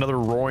 Have another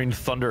roaring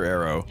thunder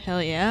arrow.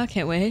 Hell yeah!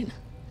 Can't wait.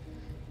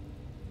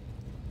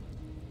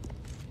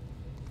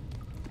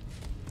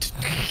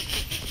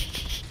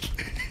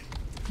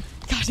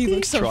 God, he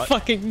looks so Trot.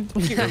 fucking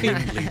cute.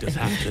 Leaders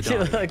have to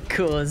You die. look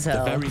cool as The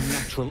hell. very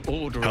natural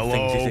order of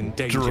things is Hello, in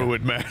danger.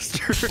 Druid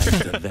Master.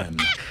 To them.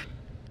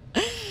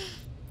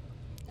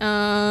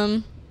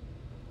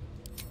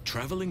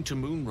 Traveling to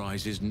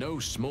Moonrise is no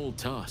small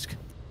task.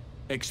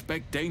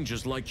 Expect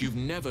dangers like you've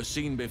never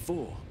seen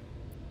before.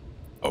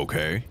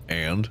 Okay,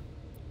 and?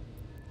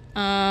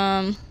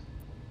 Don't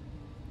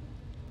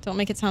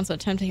make it sound so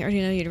tempting. I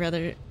already know you'd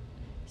rather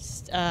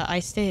I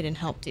stayed and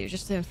helped you.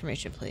 Just the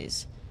information,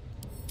 please.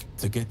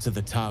 To get to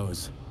the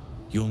towers,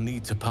 you'll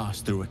need to pass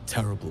through a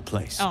terrible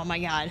place. Oh my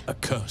god. A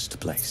cursed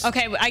place.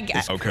 Okay, I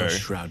This get. curse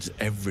shrouds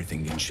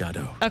everything in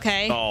shadow.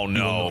 Okay. Oh You will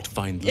no. not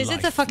find Is it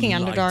the life, fucking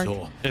light, Underdark?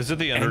 or Is it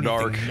the anything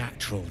Underdark?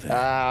 natural there.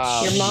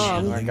 Oh, Your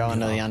mom. We're going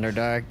to the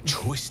Underdark.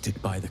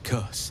 Twisted by the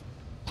curse.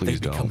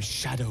 Please they become don't.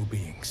 shadow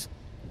beings.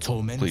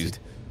 Tormented. Please.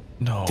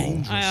 No.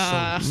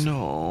 Dangerous souls.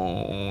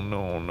 No.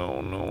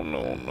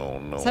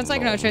 Sounds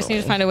like no choice. Need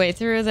to find a way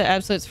through. The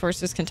Absolute's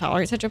forces can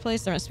tolerate such a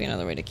place. There must be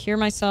another way to cure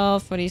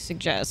myself. What do you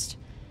suggest?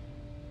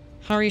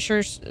 How are you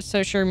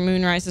so sure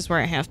Moonrise is where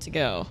I have to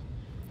go?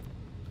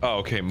 Oh,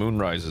 okay.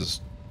 Moonrise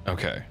is.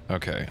 Okay.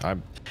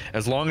 I'm.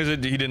 As long as he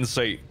didn't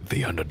say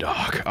the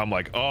Underdark, I'm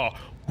like, oh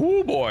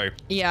boy.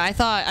 Yeah, I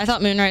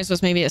thought Moonrise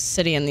was maybe a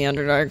city in the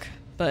Underdark,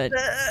 but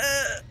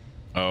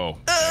Oh,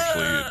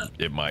 actually,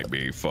 it might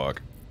be. Fuck.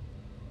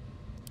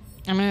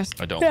 I'm gonna.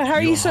 I don't. Yeah, how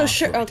are you You're so half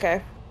sure? right.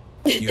 Okay.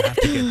 You have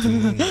to get to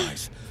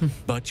Moonrise,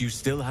 but you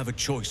still have a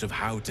choice of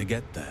how to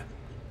get there.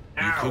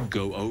 You could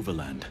go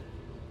overland,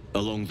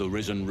 along the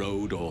Risen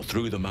Road or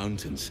through the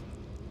mountains.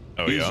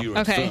 Oh yeah. Easier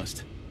at Okay.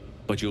 first,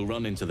 but you'll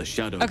run into the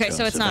shadow. Okay, so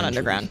curse it's not eventually.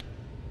 underground.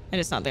 And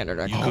it's not the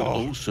Underdark. You could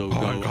also go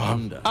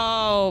under.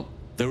 Oh.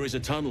 There is a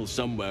tunnel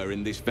somewhere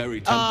in this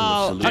very temple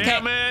of Selûne.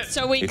 Okay.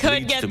 So we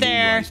could get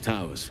there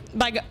Towers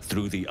by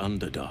through the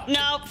Underdark.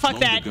 No, fuck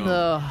that.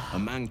 Ago, a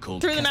man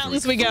called through the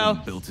mountains we go.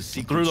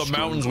 Through the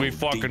mountains we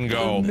fucking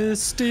go.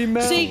 Misty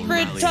Mountain.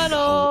 Secret tunnel.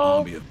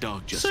 Army of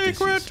dark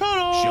Secret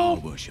tunnel. Shah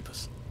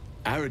worshippers.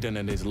 Aridin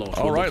and his lot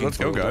were looking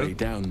for a way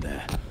down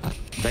there.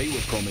 They were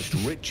promised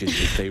riches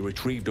if they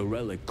retrieved a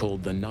relic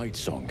called the Night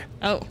Song.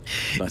 Oh.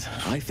 But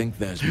I think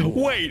there's more.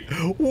 Wait.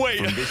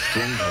 From this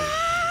stronghold,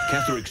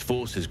 Ketheric's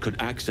forces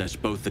could access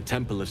both the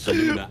Temple of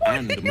Selûne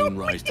and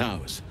Moonrise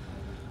Towers.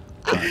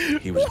 But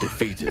he was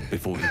defeated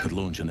before he could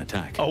launch an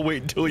attack. I'll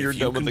wait until you're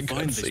done with the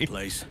find this cutscene.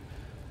 place,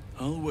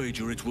 I'll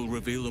wager it will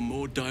reveal a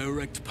more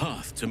direct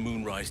path to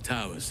Moonrise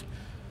Towers,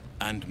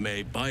 and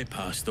may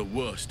bypass the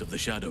worst of the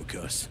Shadow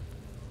Curse.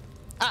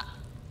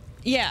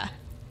 Yeah.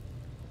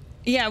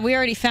 Yeah, we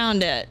already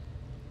found it.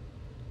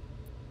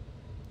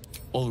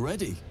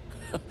 Already?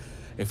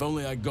 If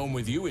only I'd gone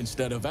with you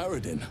instead of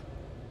Aridin.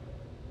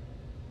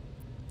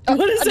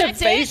 What is that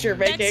That's face it? you're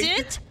making? That's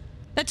it?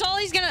 That's all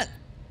he's gonna...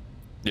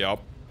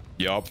 Yup.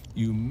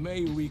 You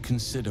may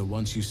reconsider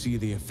once you see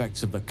the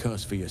effects of the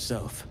curse for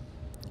yourself.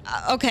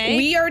 Okay.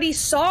 We already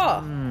saw,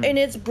 and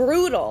it's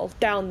brutal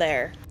down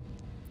there.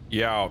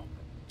 Yeah.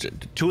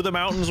 To the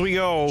mountains we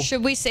go.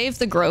 Should we save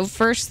the grove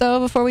first, though,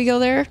 before we go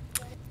there?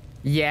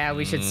 Yeah,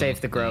 we should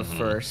save the grove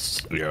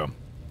first. Yeah.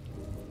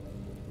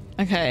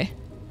 Okay.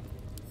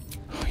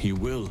 You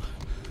will.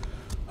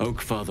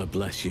 Oak Father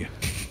bless you.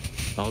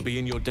 I'll be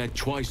in your debt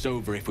twice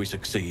over if we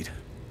succeed.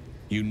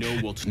 You know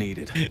what's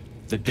needed.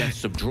 The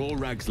deaths of Draw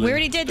Ragslin, We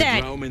already did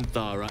that. the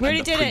Drauminthara, We already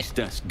and the did it.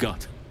 Priestess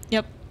Gut.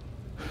 Yep.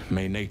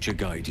 May nature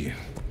guide you.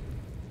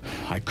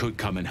 I could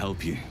come and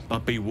help you,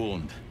 but be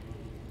warned.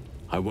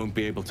 I won't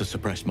be able to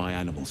suppress my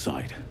animal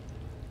side.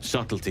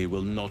 Subtlety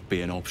will not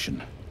be an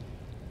option.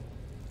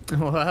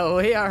 Well,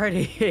 we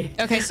already...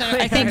 Okay, so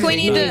I think we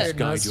need to...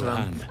 Guide your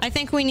hand. I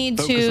think we need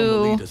Focus on the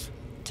to leaders.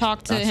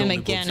 talk to That's him all it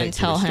will again take and to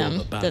tell restore him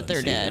the that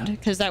they're balance, dead,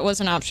 because that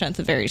was an option at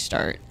the very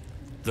start.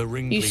 The You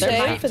ringleaders save,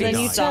 have and then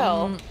to you die.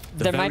 tell.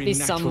 There might be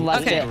some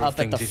left Okay. up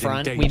at the Things is in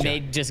front. We danger. may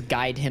just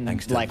guide him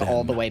Thanks to like all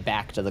them. the way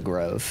back to the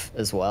grove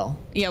as well.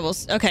 Yeah, well,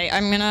 okay,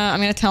 I'm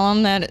gonna tell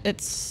him that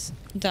it's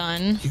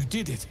done. You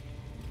did it.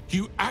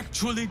 You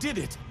actually did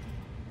it.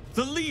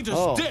 The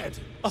leader's dead.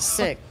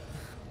 Sick.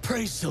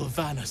 Praise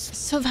Sylvanas.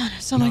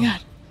 Sylvanas, oh my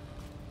god.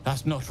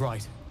 That's not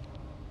right.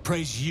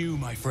 Praise you,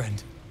 my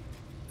friend.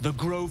 The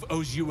Grove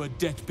owes you a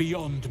debt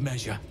beyond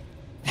measure.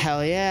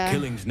 Hell yeah.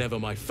 Killing's never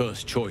my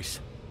first choice.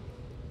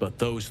 But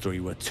those three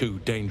were too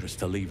dangerous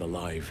to leave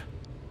alive.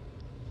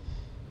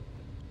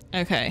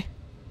 Okay.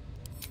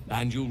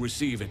 And you'll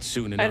receive it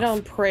soon enough. I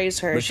don't praise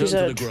her. Return She's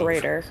to a the grove.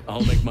 traitor.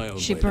 I'll make my own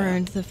She way there.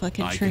 burned the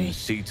fucking I tree. can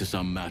see to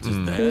some matters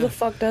there. Who the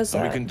fuck does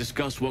And we that? can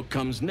discuss what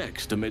comes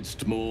next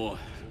amidst more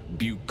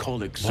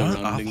bucolic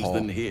surroundings asshole?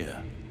 than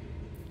here.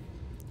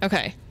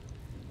 Okay.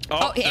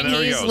 Oh, and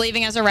there he he's goes.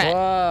 leaving as a rat.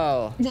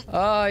 Whoa.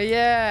 Oh,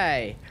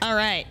 yay. All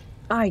right.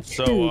 I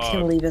So, too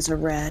can leave as a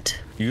rat.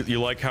 You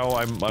like how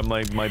I'm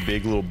my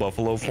big little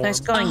buffalo form? Nice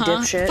going,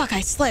 dipshit. Fuck,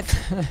 I slipped.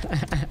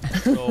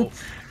 So,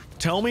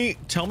 tell me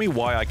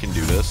why I can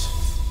do this.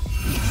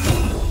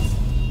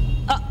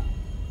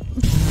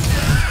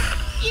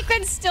 You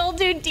can still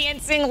do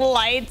dancing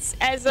lights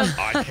as a...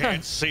 I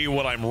can't see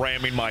what I'm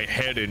ramming my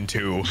head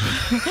into.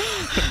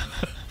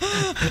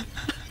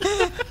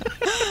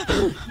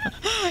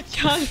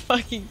 God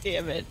fucking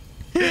damn it.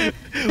 Wait.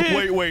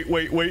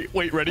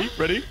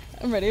 Ready?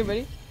 I'm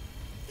ready.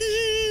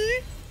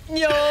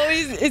 Yo,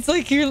 it's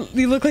like you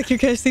look like you're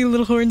casting a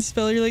little horn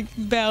spell. You're like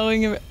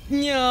bowing.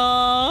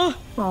 Yeah.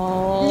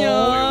 Aww.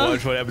 Yeah. Wait,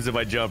 watch what happens if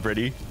I jump.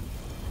 Ready?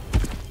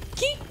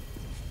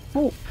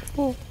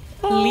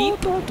 Leap,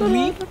 bound,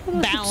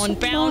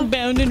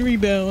 and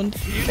rebound.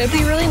 It'd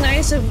be really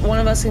nice if one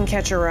of us can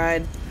catch a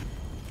ride.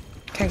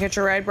 Can I catch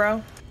a ride,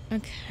 bro?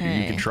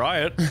 Okay. You can try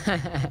it.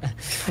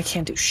 I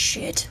can't do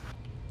shit.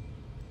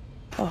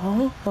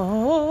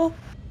 Oh.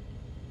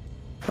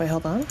 Wait,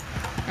 hold on. All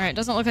right,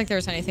 doesn't look like there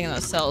was anything in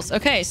those cells.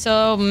 Okay,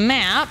 so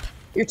map.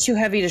 You're too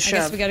heavy to I shove.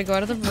 guess we gotta go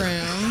out of the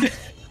room.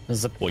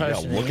 There's a Well, yeah,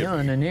 potion look of at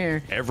healing in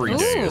here. Every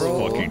day is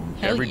Ooh. fucking.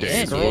 Hell Every day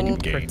yeah, is dude. fucking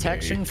Gold game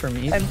protection day. from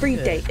evil. Every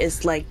day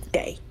is like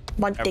day.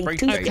 Monday, Every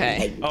Tuesday.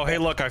 Okay. Oh, hey,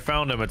 look, I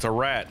found him. It's a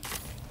rat.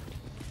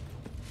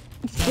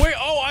 Wait,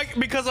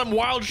 because I'm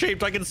wild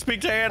shaped, I can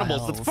speak to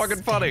animals. That's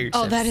fucking funny.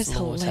 Oh, that is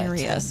Slaughter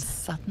hilarious. turns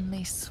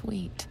suddenly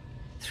sweet.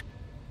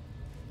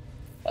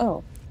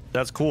 Oh.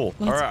 That's cool.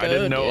 All right, I go,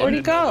 didn't know. dude. I Where'd he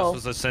didn't know go?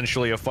 This was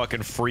essentially a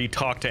fucking free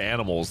talk to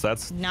animals.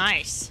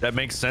 Nice. That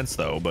makes sense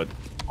though, but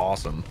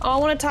awesome. Oh, I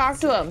want to talk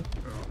to him.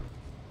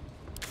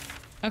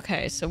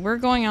 Okay, so we're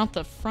going out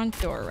the front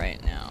door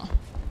right now.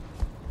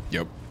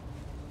 Yep.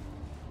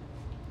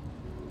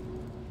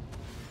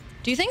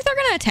 Do you think they're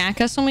gonna attack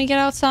us when we get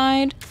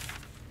outside?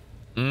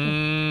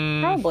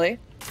 Probably.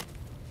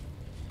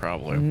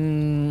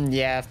 Probably.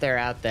 Yeah, if they're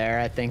out there,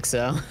 I think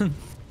so.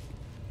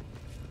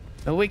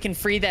 But we can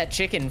free that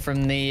chicken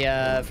from the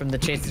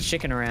chase the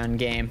chicken around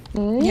game.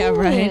 Yeah,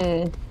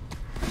 right.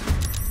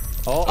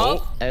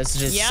 There's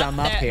just some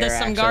up here. There's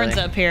some guards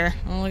up here.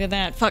 Oh, look at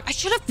that. Fuck. I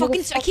should have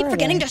fucking. I keep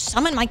forgetting to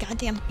summon my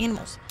goddamn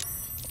animals.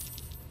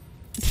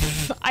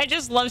 I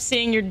just love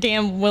seeing your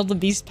damn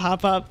wildebeest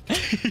pop up.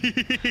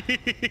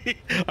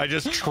 I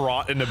just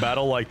trot into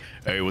battle like,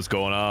 hey, what's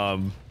going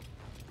on?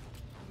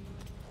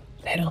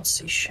 I don't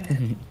see shit.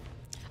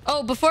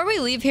 Oh, before we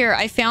leave here,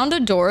 I found a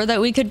door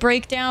that we could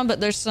break down, but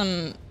there's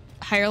some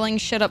hireling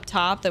shit up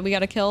top that we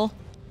gotta kill.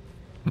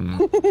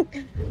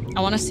 I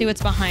want to see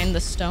what's behind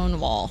the stone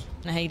wall.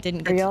 And I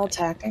didn't get. Are y'all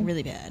attacking?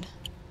 Really bad.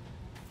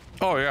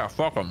 Oh yeah,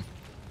 fuck them.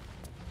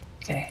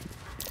 Okay.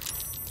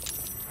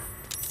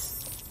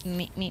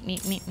 Meet.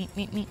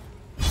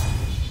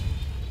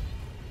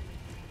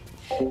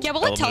 Yeah,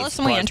 will it tell us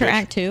when we enter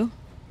Act 2?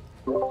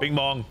 Bing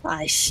bong.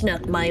 I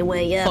snuck my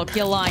way up. Fuck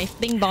your life.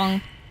 Bing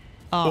bong.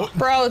 Oh.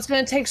 Bro, it's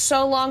gonna take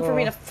so long for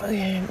me to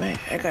fucking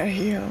make. I gotta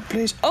heal,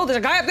 please. Oh, there's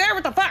a guy up there.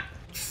 What the fuck?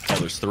 Oh,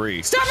 there's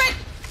 3. Stop it!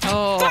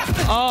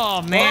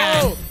 Oh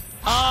man. Whoa.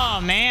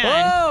 Oh man.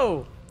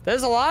 Whoa!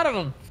 There's a lot of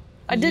them.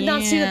 I did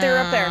not see that they were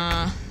up there.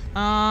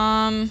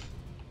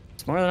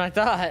 It's more than I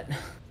thought.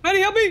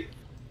 Buddy, help me!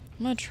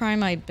 I'm gonna try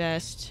my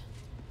best.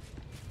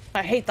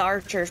 I hate the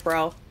archers,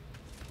 bro.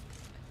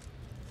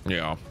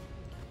 Yeah.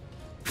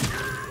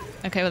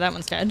 Okay, well that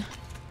one's dead.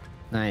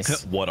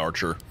 Nice. What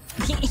archer?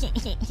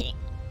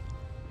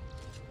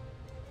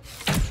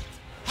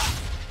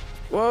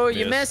 Whoa,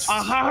 you missed.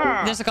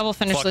 There's a couple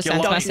finish list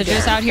end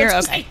messages out here.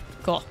 Okay,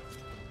 cool.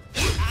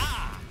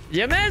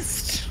 You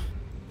missed.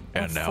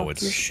 And now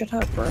it's your shit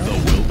up, bro.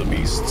 the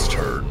wildebeest's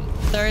turn.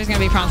 There is gonna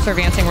be prompts for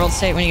advancing world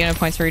state when you get a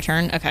points for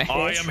return. Okay.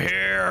 I am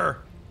here.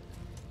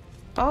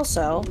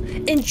 Also,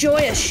 enjoy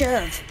a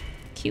shove.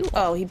 Cute.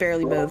 Oh, he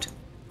barely moved.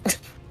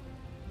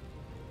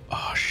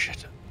 Oh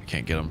shit! I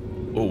can't get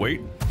him. Oh wait.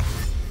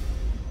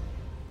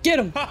 Get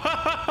him.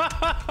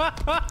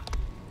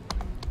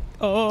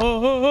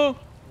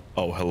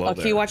 Oh, hello there.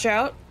 Can you watch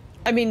out?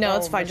 I mean, no,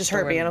 it's fine. Just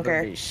hurt me. I don't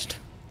care.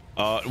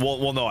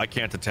 Well, no, I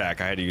can't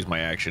attack. I had to use my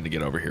action to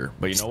get over here.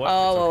 But you know what?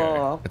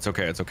 Oh. It's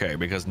okay. It's okay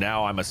because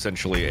now I'm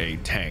essentially a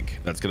tank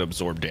that's gonna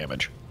absorb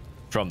damage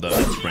from the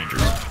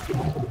rangers.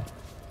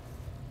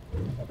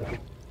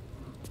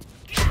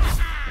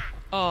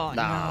 Oh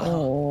no.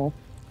 Oh.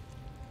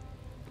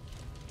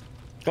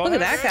 Look at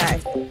that guy.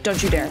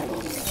 Don't you dare.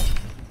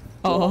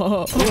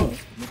 Oh.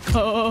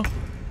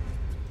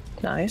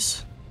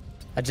 Nice.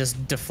 I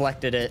just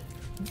deflected it.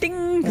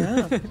 Ding.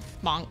 Yeah.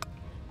 Bonk.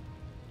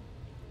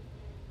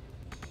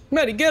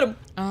 Maddie, get him.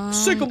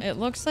 Sick him. It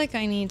looks like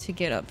I need to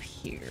get up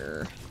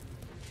here.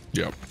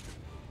 Yep.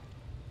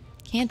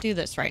 Can't do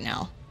this right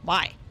now.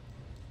 Why?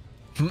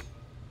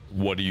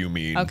 What do you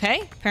mean?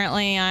 Okay.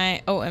 Apparently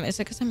I... Oh, is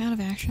it because I'm out of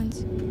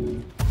actions?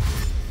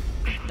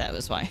 That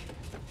was why.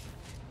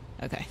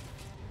 Okay.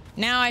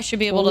 Now I should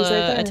be able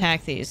to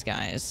attack these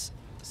guys.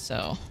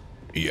 So...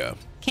 Yeah.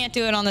 Can't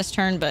do it on this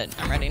turn, but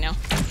I'm ready now.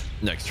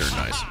 Next turn,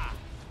 nice.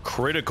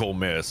 Critical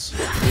miss.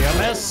 You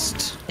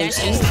missed.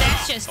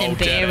 That's just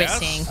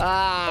embarrassing.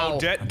 Oh,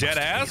 dead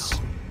ass?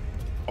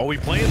 Oh, we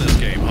playing this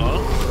game, huh?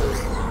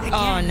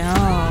 Oh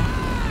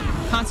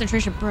no.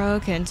 Concentration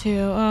broken too.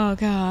 Oh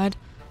god.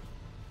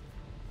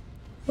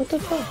 What the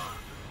fuck?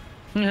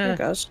 There it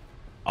goes.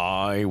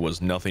 I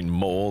was nothing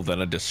more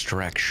than a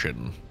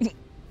distraction.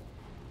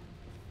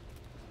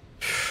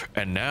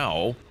 And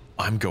now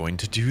I'm going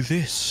to do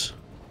this.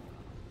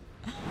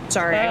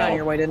 Sorry, I got in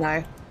your way, didn't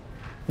I?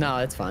 No,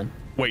 it's fine.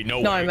 Wait, no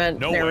way. No, I meant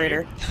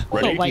narrator.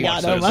 Ready? Oh my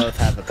god, Both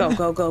have it.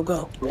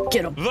 Go.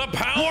 Get him. The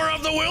power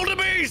of the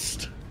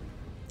wildebeest!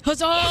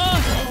 Huzzah!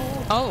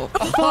 Oh,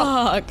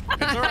 fuck.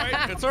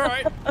 It's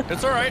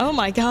alright. Oh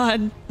my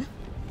god.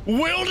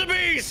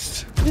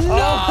 Wildebeest!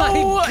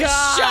 Oh my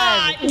god!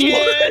 Shot,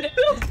 dude!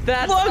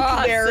 That's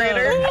awesome.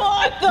 narrator.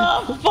 What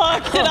the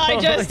fuck did I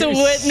just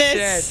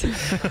witness?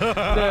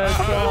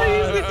 I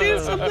used to do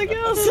something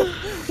else.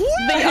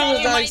 The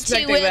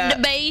almighty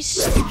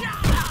wildebeest.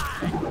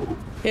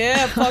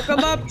 Yeah, fuck him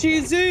up,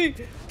 cheesy.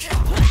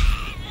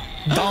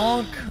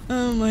 Donk.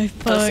 Oh my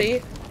fuck.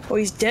 Pussy. Oh,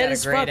 he's dead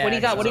as fuck. What do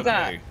you got? What do you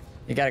got?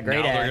 You got a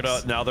great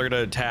axe. Now they're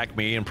gonna attack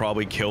me and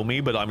probably kill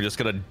me, but I'm just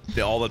gonna,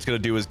 all that's gonna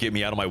do is get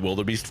me out of my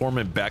wildebeest form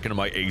and back into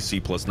my AC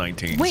plus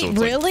 19. Wait, so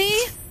really?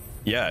 Like,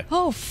 yeah.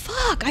 Oh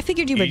fuck! I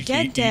figured you would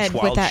get dead each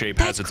with that. Wild shape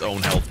has its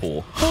own health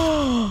pool.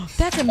 Oh,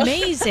 that's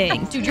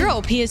amazing, dude. You're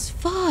OP as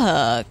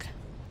fuck.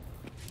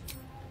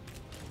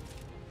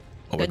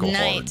 Oh, Good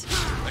night.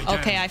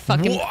 Okay, I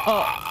fucking. Oh.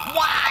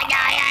 Why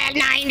I have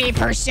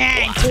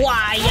 90%?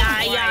 Why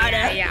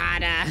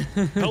yada?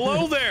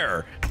 Hello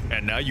there.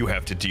 And now you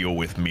have to deal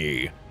with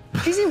me.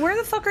 Cheesy, where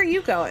the fuck are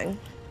you going?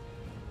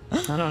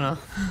 I don't know.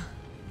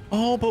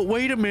 Oh, but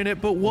wait a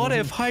minute. But what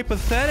if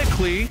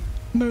hypothetically?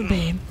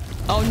 Moonbeam.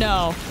 Oh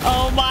no.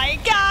 Oh my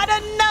god,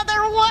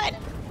 another one.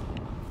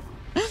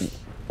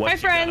 What Hi,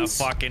 friends.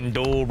 You gonna fucking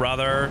do,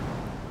 brother?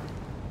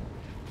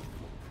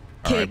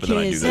 Kick but then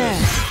I do his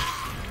this. ass.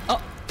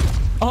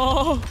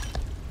 Oh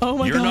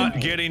my You're god. not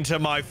getting to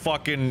my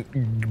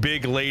fucking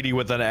big lady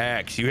with an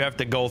axe. You have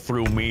to go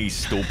through me,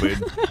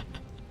 stupid.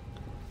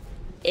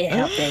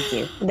 Yeah, thank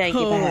you. Thank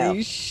you for help.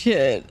 Holy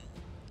shit.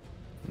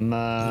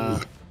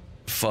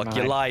 Fuck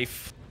your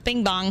life.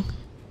 Bing bong.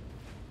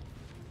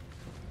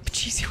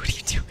 Jeez, what are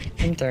you doing?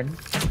 I'm third.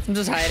 I'm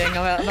just hiding. I'm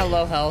at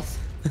low health.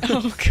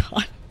 Oh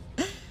god.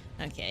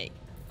 Okay.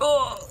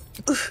 Oh.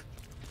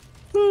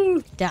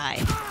 Die.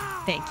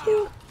 Thank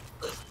you.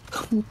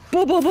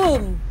 Boom, boom,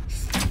 boom.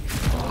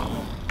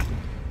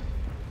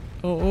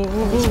 Oh,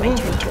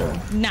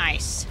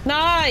 nice.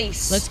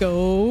 Nice. Let's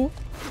go.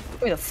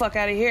 Get me the fuck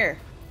out of here.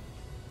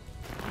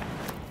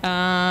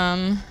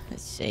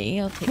 Let's see.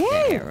 I'll take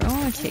the arrow.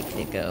 I'll take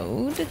the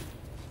gold.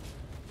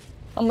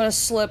 I'm gonna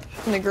slip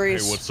in the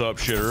grease. Hey, what's up,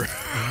 shitter?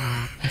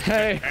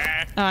 Hey.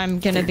 I'm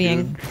gonna be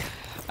in.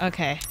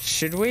 Okay.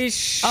 Should we?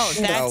 Oh,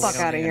 that's fuck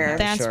out of here.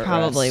 That's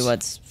probably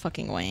what's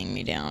fucking weighing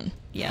me down.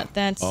 Yeah,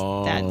 that's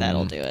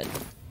that'll do it.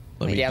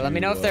 Let me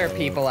know if there are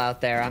people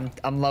out there.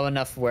 I'm low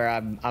enough where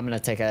I'm gonna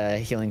take a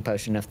healing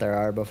potion if there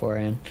are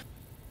beforehand.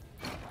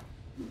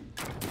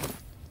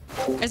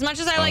 As much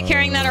as I like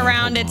carrying that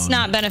around, it's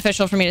not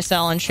beneficial for me to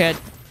sell and shit.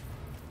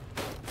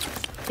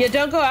 Yeah,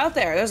 don't go out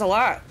there. There's a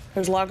lot.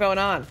 There's a lot going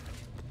on.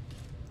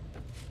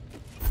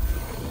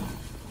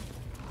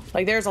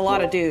 Like, there's a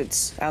lot of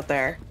dudes out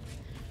there.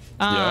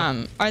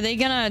 Are they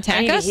gonna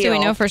attack us? Do we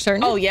know for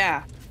certain? Oh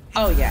yeah.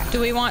 Oh yeah. Do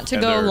we want to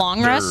go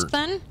long rest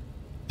then?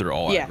 They're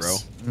all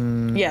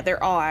aggro. Yeah,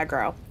 they're all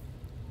aggro.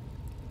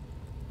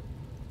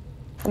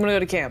 I'm gonna go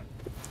to camp.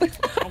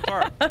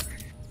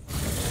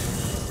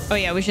 Oh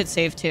yeah, we should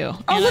save too.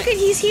 Oh, look at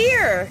he's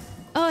here.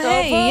 Oh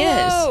hey, he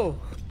is.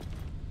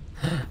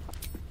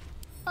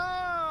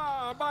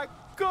 Ah, my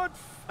good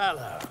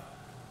fellow.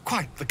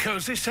 Quite the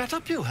cozy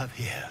setup you have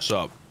here. What's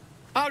up?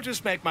 I'll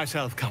just make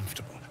myself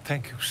comfortable.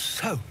 Thank you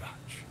so much.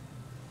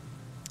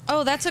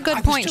 Oh, that's a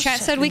good point. Chat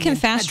said we can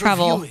fast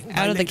travel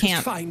out of the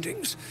camp.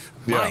 Findings,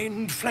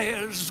 mind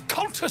flayers,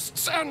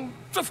 cultists, and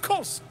of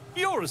course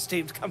your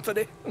esteemed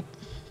company.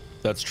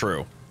 That's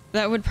true.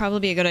 That would probably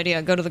be a good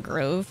idea. Go to the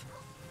grove.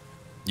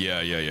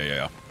 Yeah.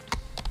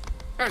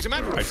 As a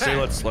matter of I'd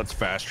fact, say let's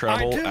fast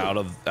travel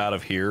out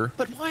of here.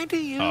 But why do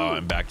you?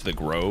 And back to the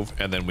grove,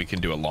 and then we can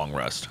do a long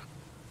rest.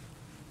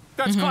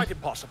 That's quite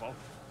impossible.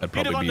 That'd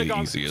probably be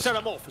the easiest.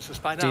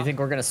 Do you think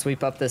we're gonna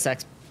sweep up this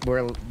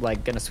We're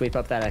like gonna sweep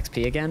up that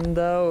XP again,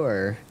 though,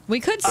 or?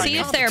 We could see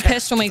if they're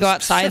pissed when we go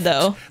outside,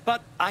 though.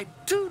 But I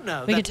do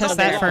know we could test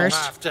that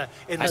first. I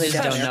just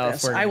don't know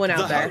if we're. I went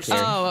out there.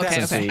 Oh,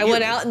 okay. I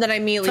went out and then I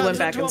immediately went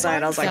back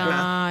inside. I was like, no.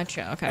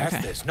 Gotcha. Okay.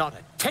 If there's not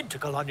a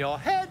tentacle on your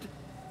head,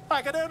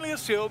 I can only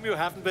assume you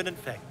haven't been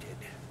infected.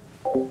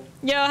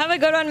 Yo, have a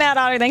good one, Mad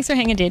Otter. Thanks for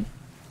hanging, dude.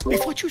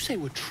 If what you say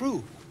were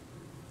true,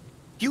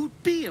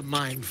 you'd be a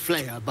mind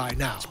flayer by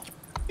now.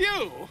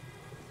 You?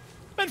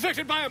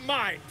 Infected by a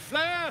mind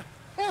flayer?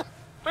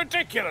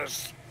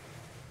 Ridiculous.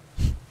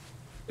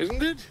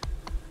 Isn't it?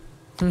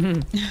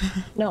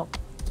 No.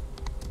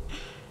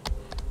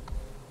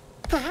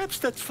 Perhaps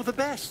that's for the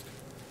best.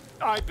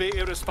 I'd be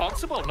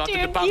irresponsible not to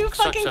debunk you such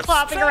fucking a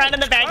clopping around in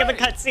the back of the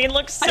cutscene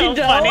looks so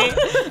funny.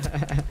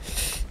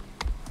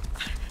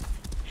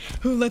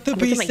 Who let the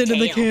beast into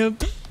the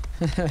camp?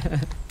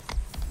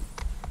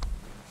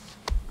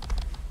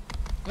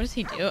 What is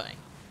he doing?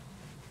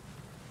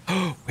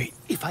 Wait,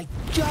 if I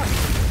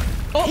just...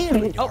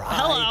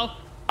 hello.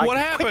 What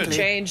happened?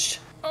 Changed.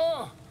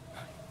 Oh,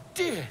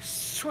 dear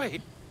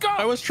sweet God.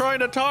 I was trying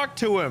to talk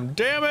to him.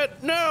 Damn it,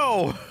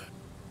 no.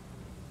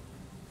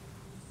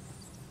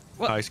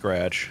 Hi,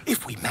 Scratch.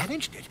 If we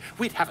managed it,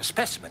 we'd have a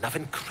specimen of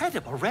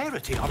incredible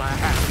rarity on our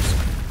hands.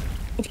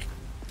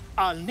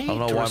 I'll need I don't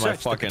know to why my research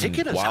the fucking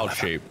particulars, wild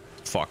however. shape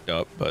fucked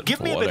up, but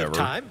Give me a whatever. bit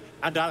of time,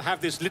 and I'll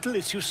have this little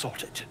issue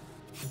sorted.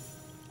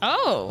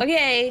 Oh.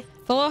 Okay.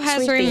 Fellow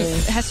has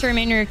to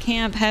remain in your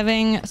camp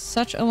having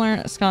such a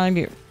learned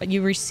scholar.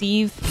 You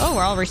receive. Oh,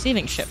 we're all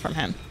receiving shit from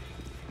him.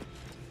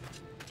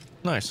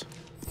 Nice.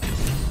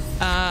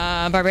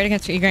 Barbaric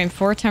against you gain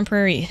 4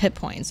 temporary hit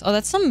points. Oh,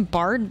 that's some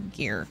bard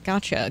gear.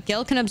 Gotcha.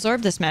 Gale can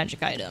absorb this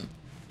magic item.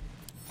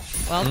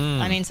 Well,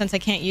 I mean, since I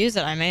can't use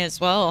it, I may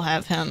as well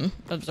have him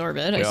absorb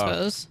it, I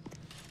suppose.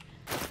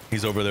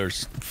 He's over there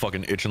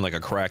fucking itching like a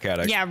crack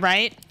addict. Yeah,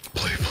 right?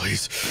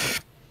 Please.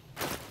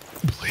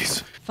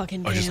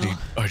 Fucking I Gale.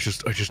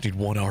 just need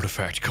one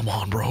artifact. Come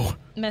on, bro.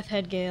 Meth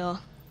head Gale.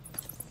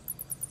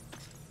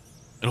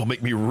 It'll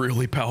make me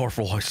really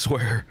powerful, I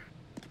swear.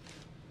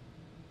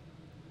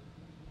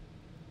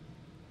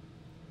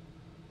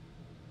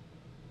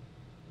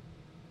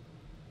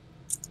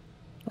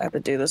 I have to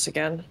do this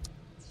again.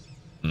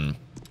 Hmm.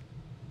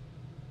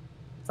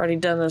 I've already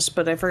done this,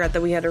 but I forgot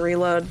that we had to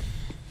reload.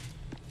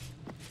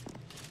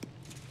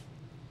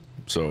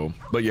 So,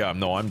 but yeah,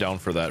 no, I'm down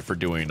for that, for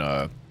doing,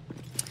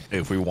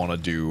 if we want to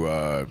do,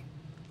 a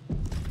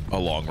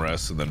long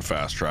rest and then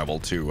fast travel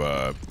to,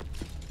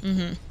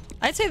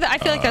 I'd say that, I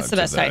feel like that's the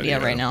best idea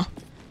right now.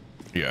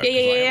 Yeah,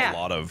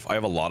 I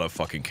have a lot of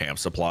fucking camp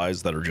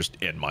supplies that are just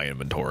in my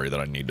inventory that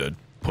I need to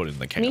put in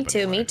the camp.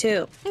 Me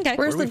too. Okay.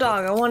 Where's the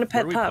dog? I want a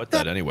pet Where do we pup. put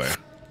that anyway?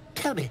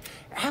 Tell me,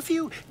 have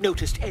you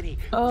noticed any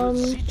I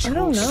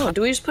don't know.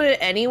 Do we just put it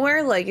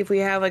anywhere? Like if we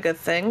have like a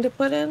thing to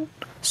put in?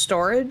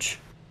 Storage?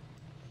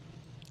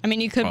 I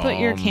mean, you could put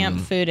your camp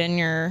food in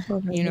your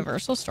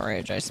universal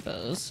storage, I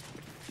suppose.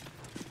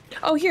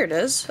 Oh, here it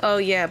is. Oh,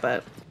 yeah,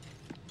 but...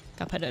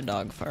 Gotta pet a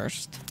dog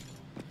first.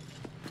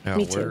 Yeah,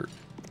 Me too.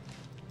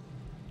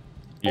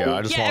 Yeah,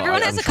 I just want,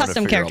 everyone has a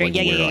custom character. Out,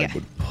 like, yeah.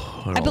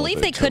 I believe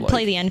they could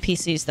play the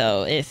NPCs,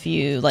 though, if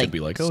you, like,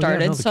 oh,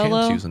 started yeah,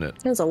 solo. Using it.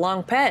 It was a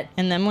long pet.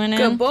 And then went in.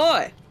 Good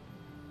boy.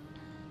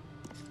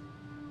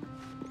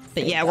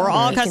 But yeah, we're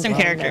all custom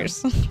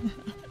characters.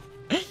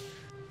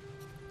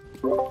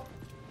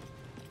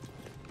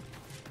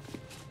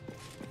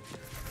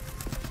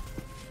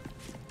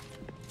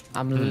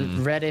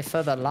 I'm ready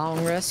for the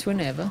long rest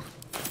whenever.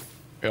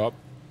 Yep.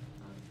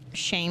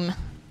 Shame.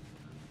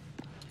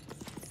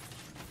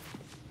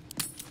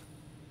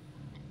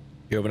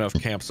 You have enough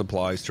camp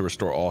supplies to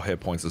restore all hit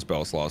points and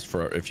spell slots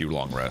for if you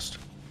long rest.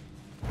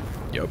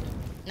 Yep.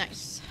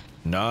 Nice.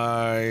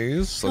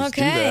 Nice. Let's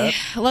do okay,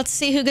 that. let's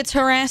see who gets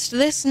harassed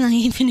this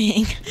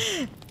evening.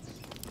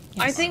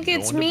 I think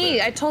it's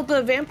me. I told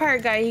the vampire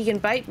guy he can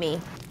bite me.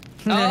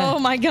 Oh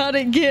my god,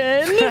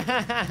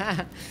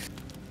 again?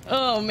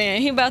 Oh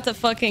man, he about to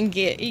fucking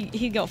get,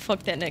 he gonna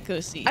fuck that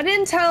Nekosi. I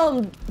didn't tell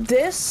him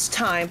this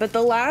time, but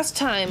the last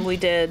time we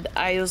did,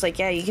 I was like,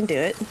 yeah, you can do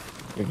it.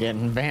 You're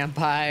getting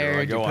vampire.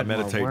 There I go, You're I'm putting more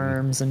meditating.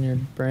 worms in your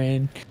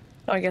brain.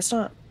 Oh, I guess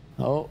not.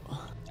 Oh,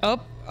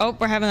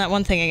 we're having that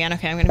one thing again.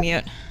 Okay, I'm gonna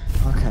mute.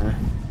 okay.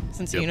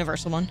 Since the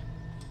universal one.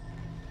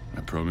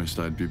 I promised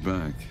I'd be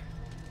back.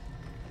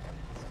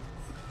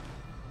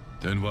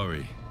 Don't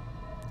worry.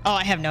 Oh,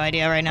 I have no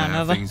idea right now, I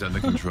have Nova. things under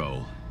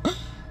control.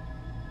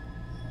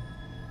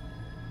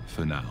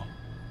 For now.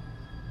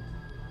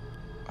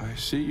 I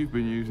see you've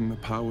been using the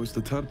powers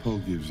the tadpole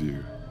gives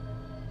you.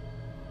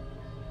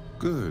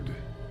 Good.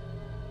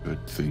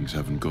 But things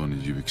haven't gone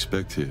as you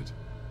expected.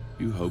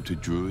 You hoped a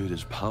druid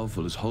as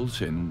powerful as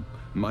Holsin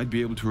might be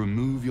able to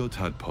remove your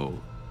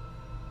tadpole.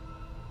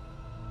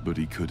 But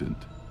he couldn't.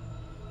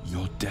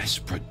 You're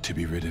desperate to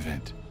be rid of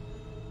it.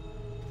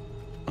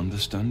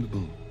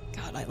 Understandable.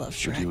 God, I love But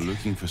Shrek. you're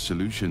looking for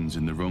solutions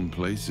in the wrong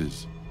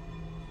places.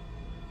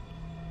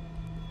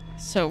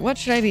 So what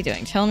should I be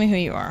doing? Tell me who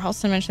you are.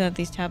 Halston mentioned that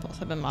these tablets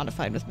have been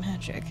modified with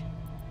magic.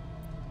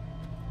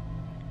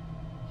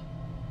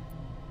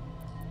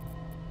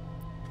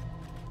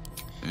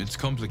 It's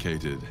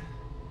complicated,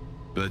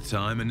 but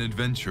I'm an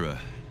adventurer.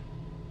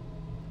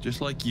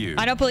 Just like you.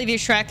 I don't believe you,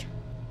 Shrek.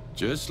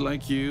 Just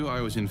like you,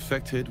 I was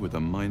infected with a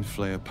mind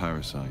flayer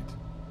parasite.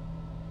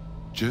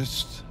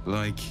 Just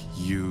like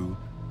you,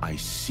 I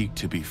seek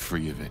to be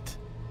free of it.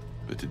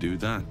 But to do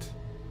that,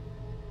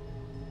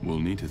 we'll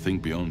need to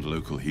think beyond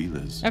local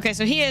healers. Okay,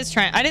 so he is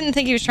trying. I didn't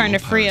think he was trying Your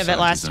to free of it parasite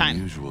last is time.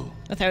 unusual.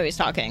 With how he was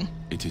talking.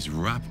 It is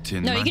wrapped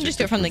in No, you can magic just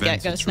do it that from the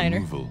prevents get-go, its Snyder.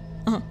 removal.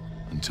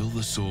 Until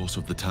the source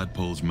of the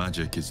tadpole's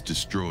magic is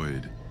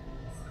destroyed,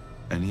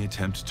 any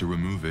attempt to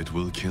remove it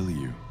will kill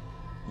you.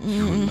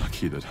 You're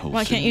lucky that Holsin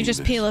Why can't you knew just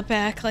this. peel it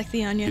back like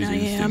the onion His I am?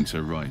 instincts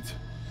are right.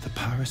 The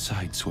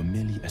parasites were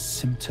merely a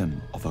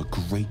symptom of a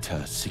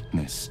greater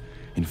sickness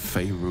in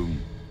Faerun.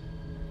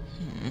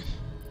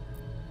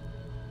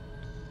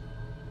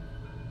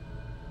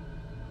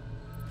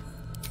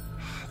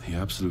 The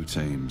absolute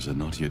aims are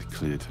not yet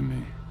clear to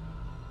me.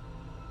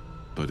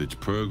 But its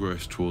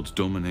progress towards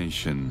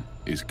domination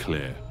is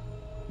clear.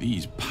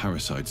 These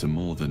parasites are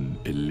more than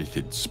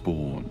illithid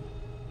spawn.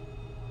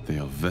 They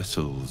are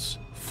vessels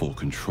for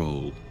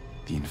control.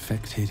 The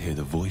infected hear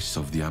the voice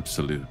of the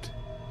Absolute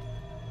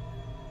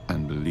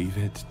and believe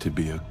it to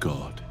be a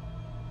god.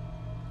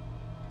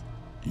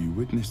 You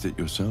witnessed it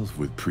yourself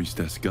with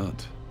Priestess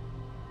Gut.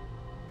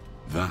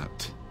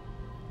 That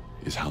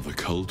is how the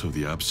cult of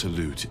the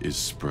Absolute is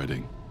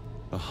spreading.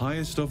 The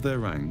highest of their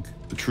rank,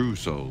 the True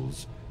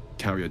Souls,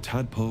 carry a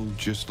tadpole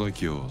just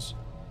like yours.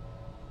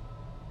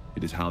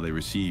 It is how they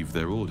receive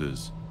their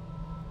orders.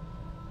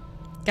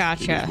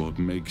 Gotcha. It is what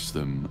makes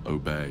them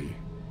obey.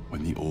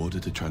 When the order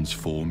to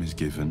transform is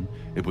given,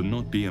 it will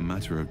not be a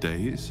matter of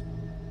days.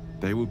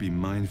 They will be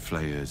mind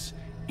flayers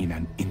in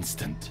an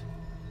instant.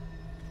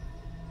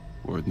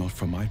 Were it not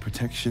for my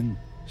protection,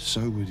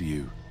 so would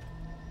you.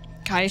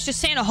 God, he's just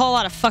saying a whole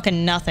lot of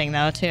fucking nothing,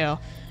 though, too.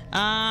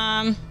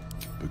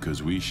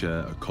 Because we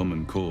share a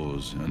common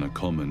cause and a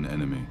common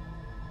enemy.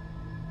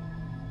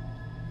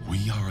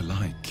 We are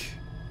alike.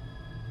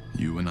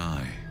 You and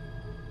I.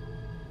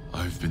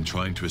 I've been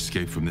trying to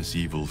escape from this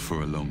evil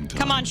for a long time.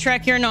 Come on,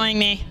 Shrek, you're annoying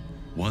me.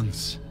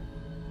 Once,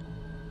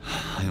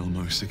 I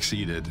almost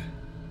succeeded.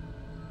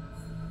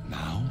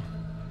 Now,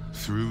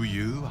 through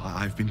you,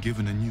 I've been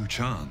given a new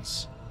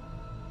chance.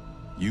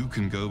 You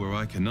can go where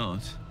I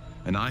cannot,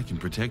 and I can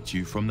protect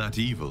you from that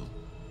evil.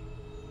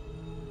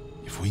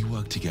 If we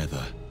work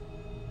together,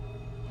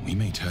 we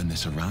may turn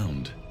this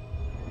around.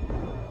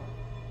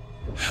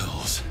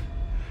 Hells.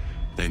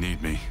 They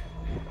need me.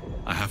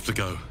 I have to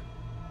go.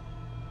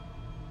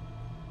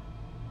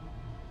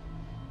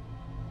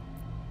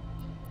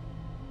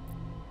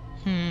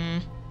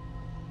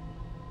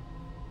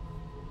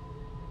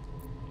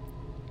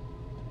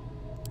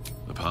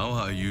 The power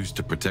I used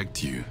to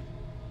protect you,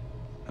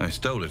 I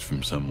stole it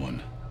from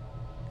someone.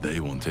 They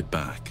want it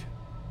back.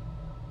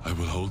 I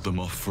will hold them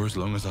off for as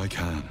long as I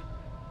can.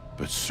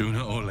 But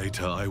sooner or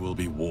later, I will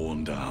be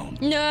worn down.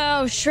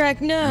 No,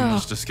 Shrek, no. You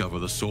must discover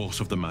the source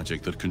of the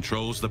magic that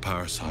controls the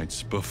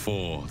parasites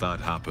before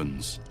that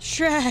happens.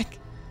 Shrek.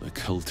 The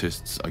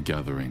cultists are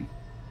gathering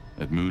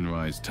at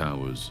Moonrise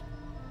Towers.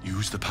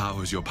 Use the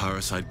powers your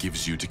parasite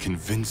gives you to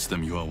convince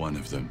them you are one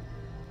of them.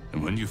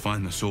 And when you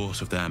find the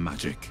source of their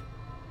magic,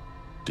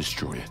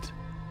 destroy it.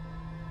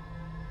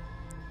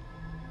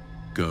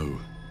 Go.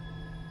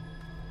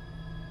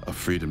 Our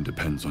freedom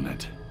depends on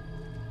it.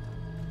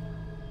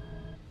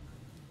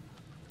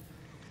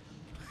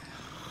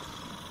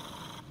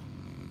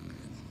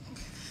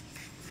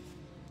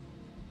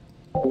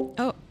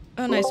 Oh,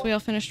 nice. We all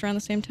finished around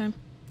the same time.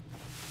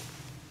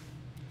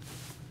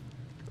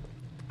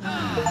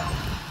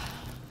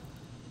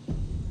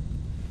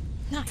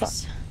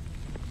 Nice.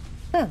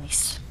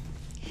 Nice.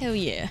 Hell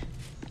yeah.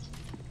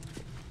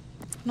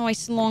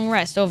 Nice long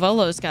rest. Oh,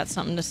 Volo's got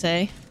something to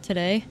say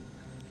today.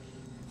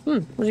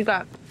 What you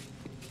got?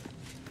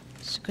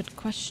 It's a good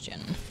question.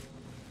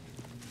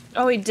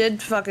 Oh, he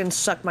did fucking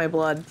suck my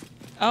blood.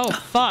 Oh,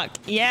 fuck.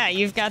 Yeah,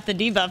 you've got the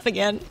debuff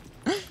again.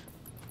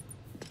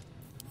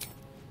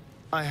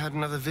 I had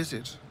another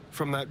visit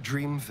from that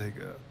dream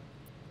figure.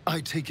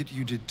 I take it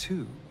you did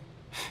too.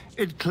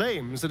 It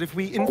claims that if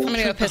we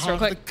infiltrate the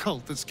heart of the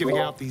cult that's giving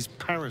out these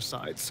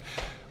parasites,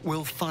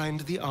 we'll find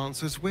the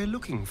answers we're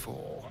looking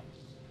for.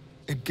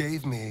 It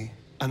gave me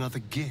another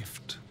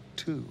gift,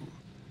 too.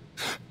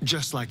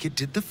 Just like it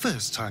did the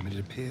first time it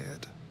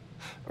appeared.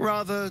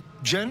 Rather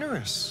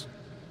generous,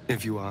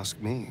 if you ask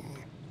me.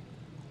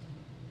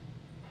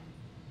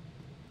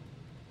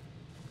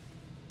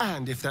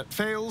 And if that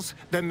fails,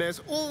 then there's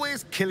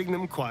always killing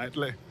them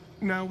quietly.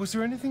 Now, was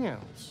there anything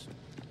else?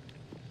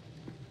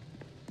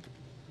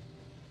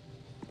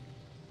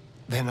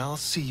 Then I'll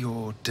see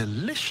your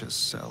delicious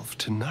self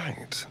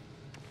tonight.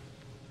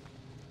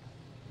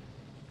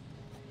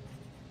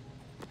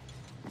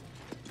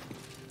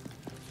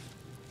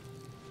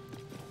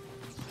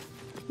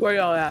 Where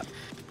y'all at?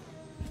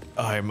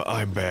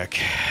 I'm back.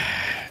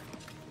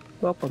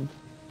 Welcome.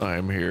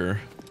 I'm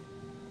here.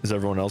 Is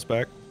everyone else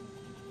back?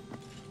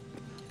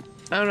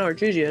 I don't know where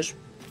Juicy is.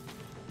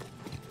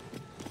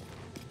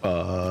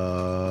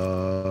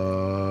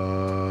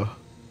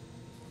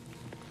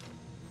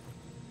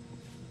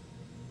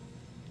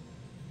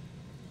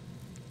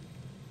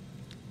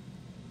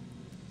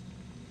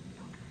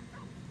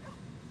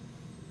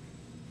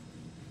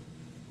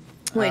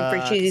 Waiting for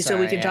Cheesy so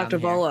we can talk to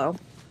Volo.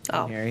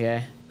 I'm here,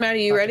 yeah.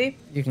 Maddie, you ready?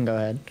 You can go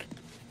ahead.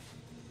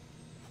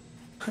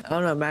 Oh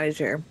no, Maddie's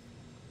here.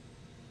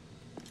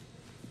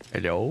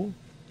 Hello?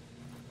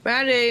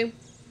 Maddie!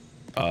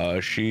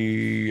 I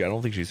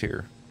don't think she's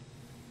here.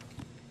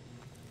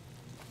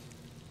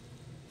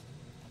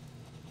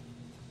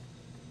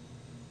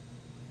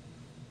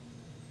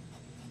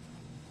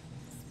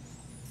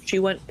 She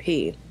went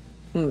pee.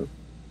 Okay.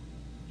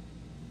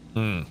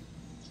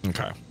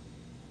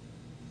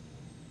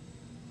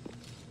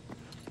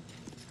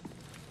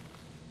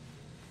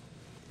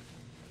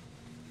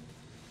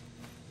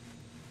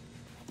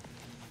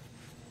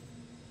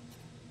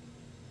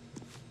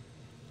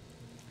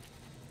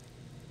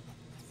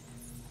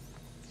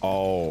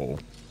 Oh.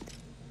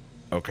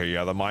 Okay,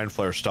 yeah, the Mind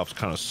Flare stuff's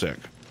kind of sick.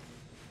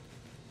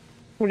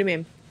 What do you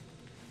mean?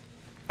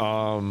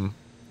 How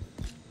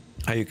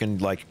you can,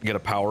 like, get a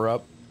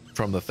power-up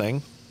from the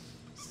thing.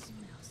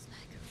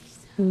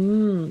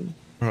 From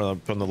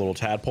the little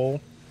tadpole.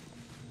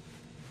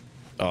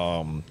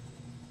 The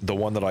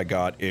one that I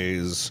got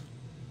is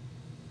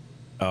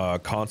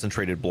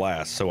concentrated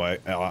blast, so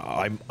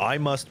I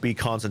must be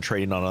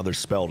concentrating on another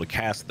spell to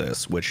cast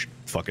this, which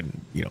fucking,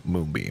 you know,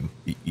 moonbeam,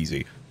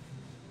 easy.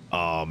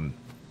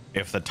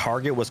 If the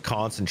target was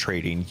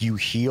concentrating, you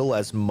heal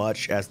as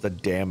much as the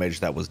damage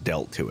that was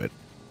dealt to it.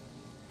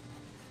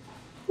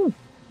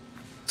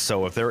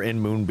 So if they're in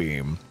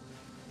moonbeam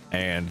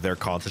and they're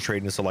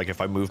concentrating, so like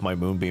if I move my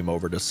moonbeam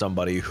over to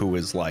somebody who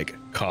is like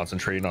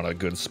concentrating on a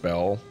good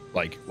spell,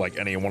 like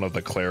any one of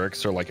the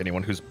clerics or like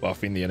anyone who's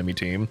buffing the enemy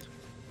team,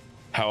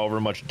 however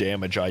much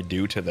damage I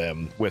do to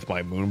them with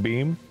my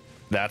moonbeam,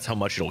 that's how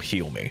much it'll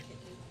heal me.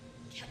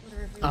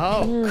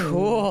 Oh,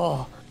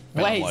 cool.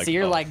 Wait, like, so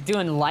you're like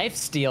doing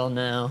lifesteal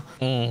now.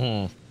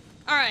 Mm-hmm.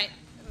 All right.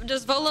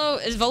 Is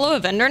Volo a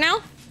vendor now?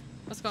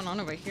 What's going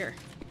on over here?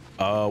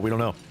 We don't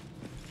know.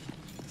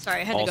 Sorry,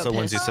 I had to go Also, piss.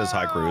 Lindsay says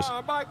hi, Cruz.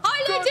 Hi,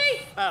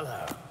 Lindsay!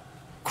 Hello.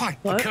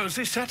 Quite the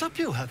cozy setup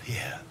you have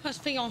here. His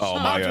fiancé. Oh,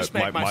 my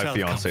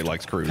fiance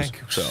likes Cruz. Thank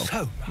you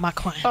so my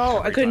queen.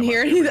 Oh, I couldn't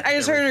hear anything. I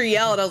just heard her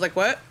yell, and I was like,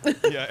 "What?"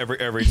 Yeah,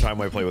 every time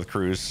I play with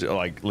Cruz,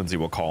 like Lindsay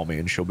will call me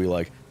and she'll be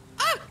like,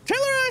 "Ah,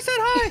 tell her I said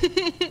hi,"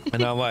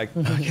 and I'm like,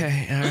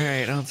 "Okay, all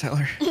right, I'll tell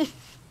her."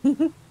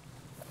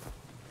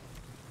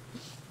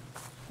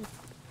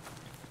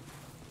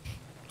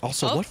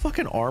 Also, what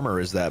fucking armor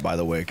is that, by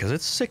the way? Because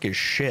it's sick as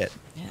shit.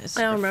 Yeah,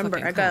 I don't remember.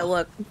 I gotta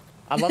look.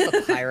 I love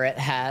the pirate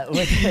hat.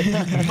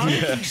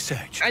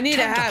 I need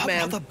a hat,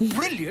 man.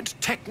 Brilliant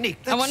technique.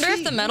 I wonder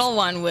if the metal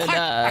one would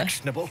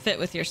fit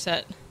with your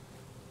set.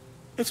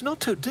 It's not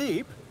too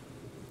deep.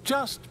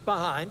 Just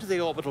behind the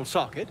orbital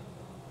socket.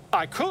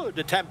 I could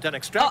attempt an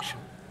extraction.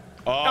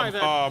 I've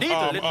a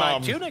needle in my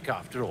tunic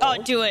after all.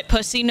 Oh, do it,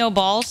 pussy. No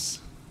balls.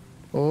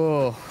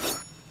 Oh.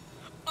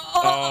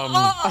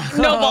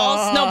 No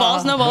balls. No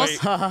balls. No balls.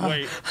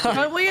 Wait.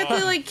 Don't we have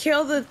to like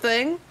kill the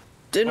thing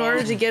in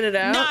order to get it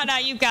out? No,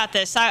 you got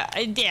this.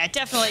 Yeah,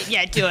 definitely.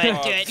 Yeah, do it.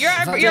 Do it. You're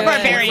a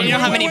barbarian. You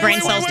don't have any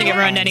brain cells to get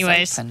ruined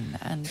anyways. And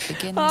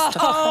begins to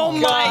oh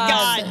my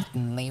god.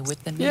 Certainly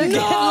with the You're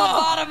needle.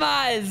 getting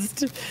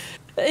lobotomized.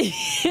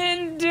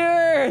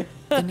 Endure.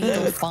 The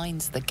needle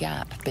finds the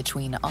gap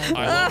between eyeball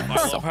I and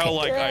love socket. how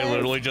like I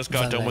literally just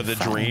got done with a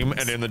dream,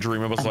 and in the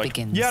dream it was like,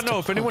 yeah, no,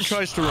 if anyone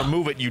tries to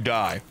remove it, you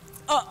die.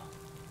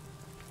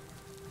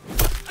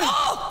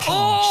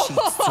 Pain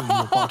shoots through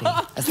your body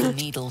as the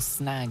needle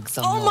snags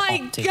on your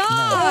optic nerve.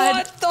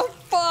 What the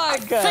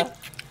fuck?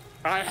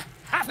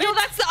 No,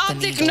 that's the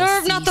optic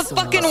nerve, not the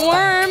fucking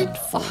worm.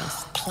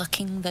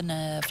 Plucking the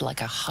nerve like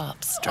a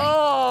heartstring.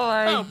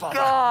 Oh my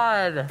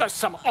god. There's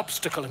some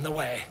obstacle in the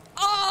way.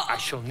 I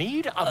shall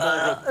need a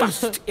more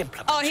robust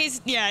implement. Oh,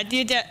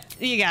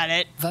 you got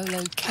it.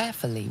 Volo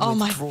carefully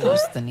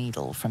withdraws the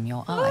needle from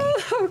your eye.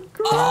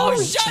 Oh,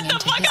 shut the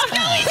fuck up! No,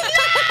 he's not!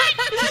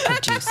 He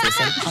produces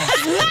an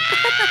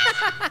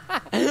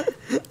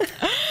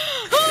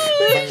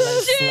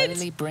Volo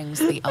slowly brings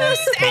the eye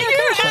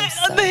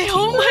closer.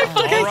 Oh my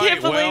fuck! I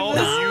can't believe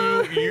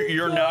this.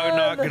 You're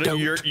not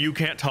gonna. You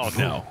can't talk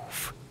now.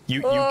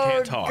 You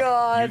can't talk.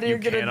 God, you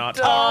cannot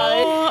die.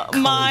 talk. Oh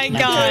my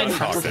god!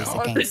 Presses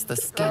against the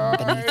skin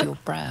beneath your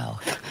brow.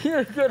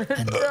 You're gonna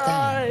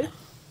die. Then,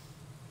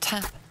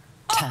 tap,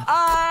 tap,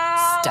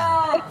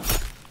 stab.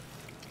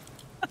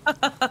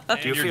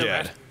 Do you feel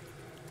dead. that?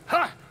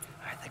 Huh.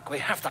 I think we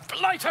have the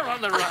blighter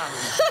on the run.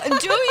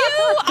 Do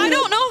you? I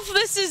don't know if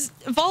this is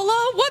Volo.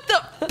 What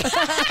the?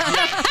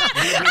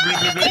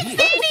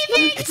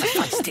 It's a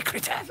feisty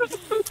critter.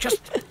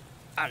 Just.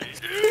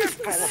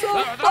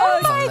 Oh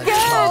my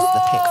god!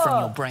 The pick from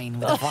your brain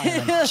with a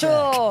violent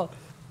jerk.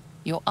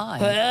 Your eye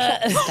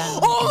plops down.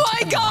 Oh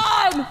my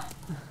god!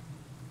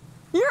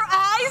 Your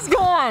eye's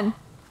gone.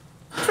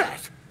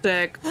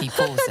 Sick. He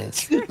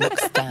pauses,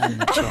 looks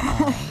down at your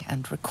eye,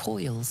 and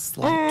recoils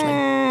slightly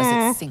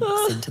as it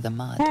sinks into the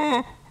mud.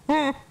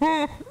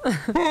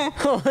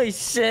 Holy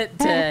shit,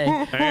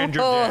 Tay. And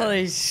you're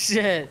Holy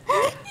shit.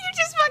 You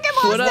just fucking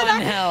lost What it.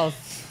 on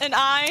health? An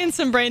eye and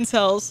some brain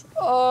cells.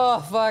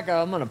 Oh, fuck.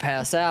 I'm gonna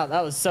pass out.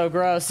 That was so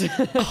gross.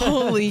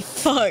 Holy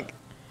fuck.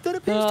 There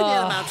appears to be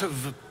an amount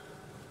of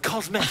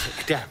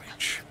cosmetic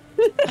damage.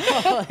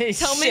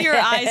 Tell me your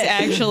eye's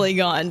actually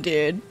gone,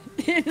 dude.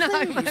 Please,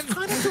 try not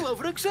to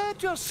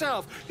overexert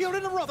yourself. You're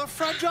in a rather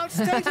fragile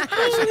state.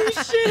 Holy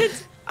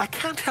shit. I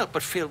can't help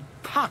but feel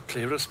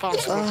partly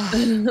responsible.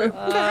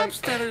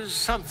 Perhaps there is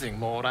something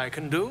more I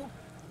can do.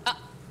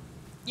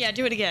 Yeah,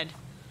 do it again.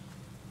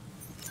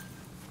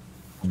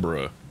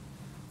 Bruh.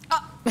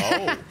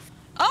 Oh,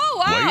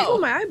 wow. Oh,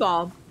 my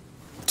eyeball.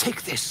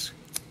 Take this.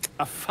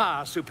 A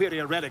far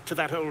superior relic to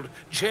that old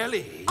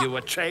jelly you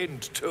were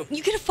chained to.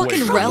 You get a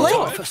fucking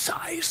relic? For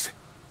size.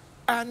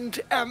 And,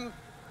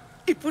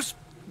 it was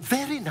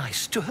very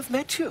nice to have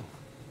met you.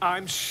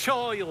 I'm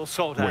sure you'll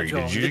sort out your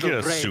did you little get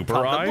a brain super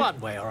problem eye? one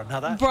way or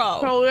another. Bro,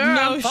 Oh, yeah.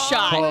 no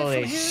shot.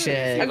 Holy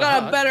shit. I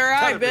got a better eye,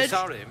 Terribly bitch.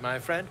 sorry, my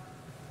friend.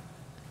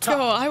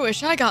 Oh, I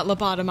wish I got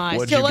lobotomized.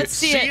 What'd Yo, you let's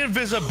get? see it.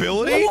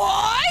 Invisibility?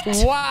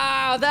 What?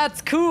 Wow,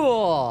 that's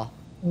cool.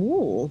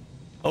 Ooh.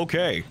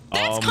 Okay.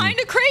 That's kind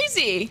of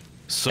crazy.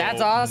 So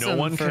That's awesome no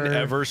one can for-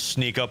 ever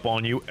sneak up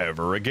on you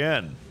ever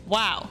again.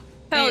 Wow.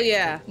 Hell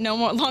yeah. No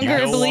more You longer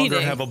no bleeding.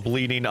 longer have a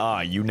bleeding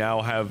eye. You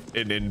now have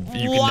you can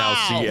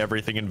now see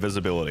everything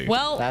invisibility.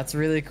 Well, That's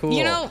really cool.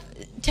 you know,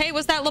 Tay,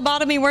 was that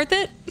lobotomy worth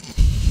it?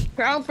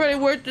 Sounds pretty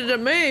worth it to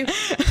me.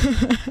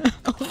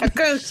 I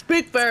can't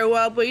speak very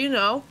well, but you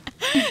know.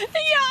 Yeah,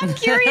 I'm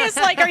curious.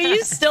 Like, are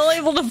you still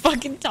able to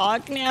fucking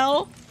talk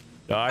now?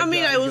 I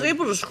mean, I was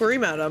able to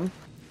scream at him.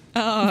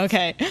 Oh,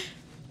 okay.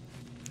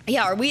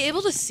 Yeah, are we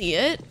able to see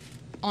it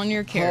on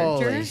your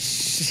character? Holy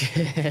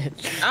shit.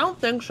 I don't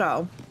think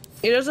so.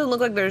 It doesn't look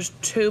like there's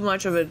too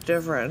much of a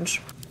difference.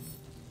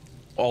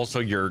 Also,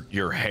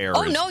 your hair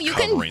Oh is no, you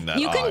covering that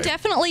can eye.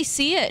 definitely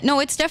see it. No,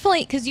 it's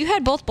definitely because you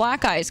had both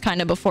black eyes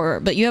kind of before,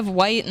 but you have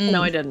white and.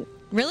 No, I didn't.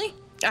 Really?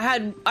 I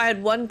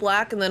had one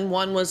black and then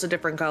one was a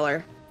different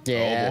color.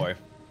 Yeah. Oh boy.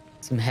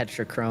 Some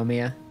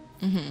heterochromia.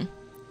 Mm-hmm.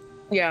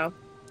 Yeah.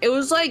 It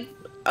was like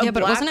a Yeah,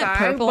 but black wasn't it eye,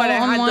 purple but I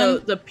on had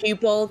one? the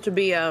pupil to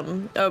be a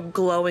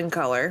glowing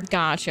color.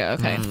 Gotcha.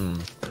 Okay.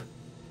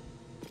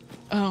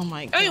 Oh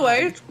my god.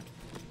 Anyways,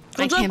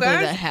 I what's up, can't believe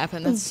guys? that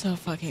happened. That's so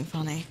fucking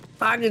funny.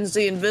 I can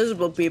see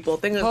invisible people.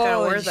 Think it's kind of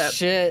Holy worth it.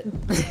 shit.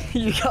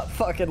 You got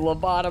fucking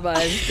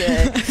lobotomized,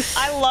 Tay.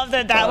 I love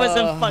that that was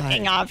a Oh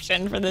fucking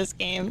option for this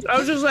game. I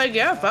was just like,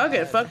 yeah, fuck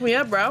it. Fuck me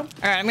up, bro. All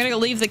right, I'm gonna go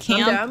leave the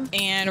camp down.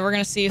 and we're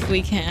gonna see if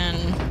we can.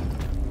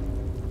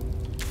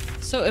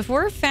 So if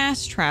we're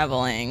fast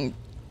traveling,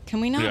 can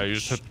we not? Yeah, you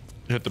just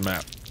hit the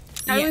map.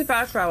 How do we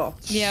fast travel?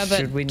 Yeah, but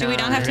Should we do we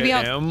not? not have to be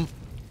Hit out? M,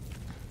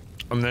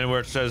 and then where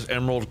it says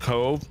Emerald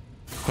Cove,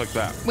 Click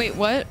that. Wait,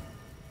 what?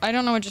 I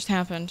don't know what just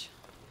happened.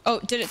 Oh,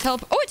 did it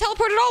teleport? Oh, it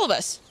teleported all of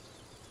us.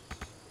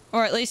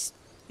 Or at least,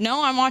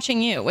 no, I'm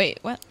watching you. Wait,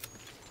 what?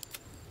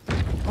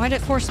 Why'd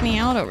it force me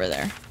out over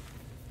there?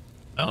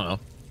 I don't know.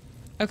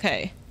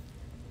 Okay.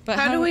 But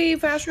how do we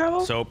fast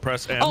travel? So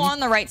press M. Oh, on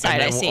the right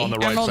side, I see. On the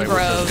right Emerald side,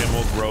 Grove.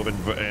 Emerald Grove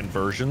and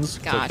versions.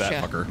 Gotcha. Click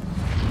that fucker.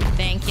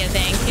 Thank you,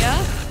 thank you.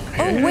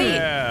 Oh, wait.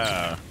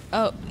 Yeah.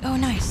 Oh,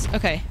 nice.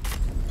 Okay.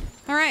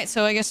 All right,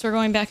 so I guess we're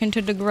going back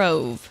into the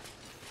Grove.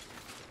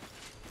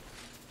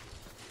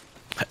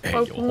 Hey,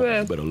 yo,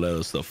 you better let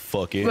us the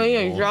fuck in.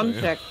 Yeah,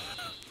 drumstick.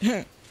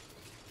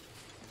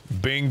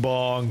 Bing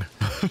bong.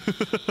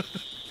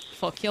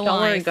 Fuck your Don't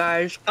life. worry,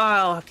 guys.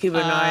 I'll keep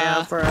an eye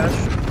out for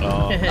us.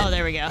 Oh,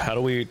 there we go. How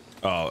do we?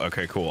 Oh,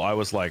 okay, cool. I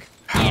was like,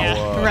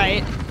 how?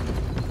 Right.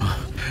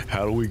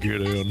 How do we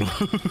get in?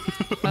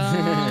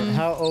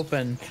 How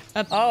open?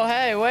 Oh,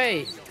 hey,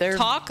 wait. They're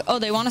talk. Oh,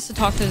 they want us to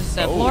talk to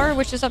Zevlor,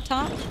 which is up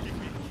top.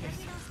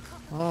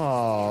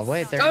 Oh,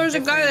 wait. There's a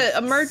guy,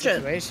 a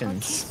merchant.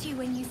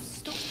 Situations.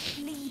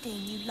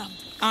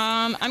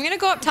 I'm gonna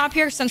go up top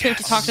here since we have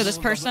to talk to this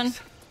person.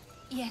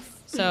 Yes.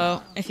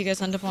 So if you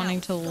guys end up wanting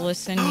to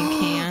listen, you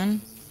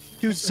can.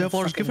 Dude,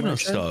 Zevlor's giving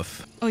us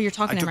stuff. Oh, you're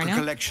talking to him right now?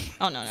 Collection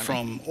oh no, never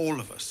from all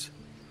of us.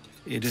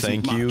 It isn't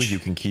Thank you. much. You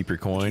can keep your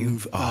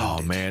coin.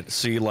 Oh man,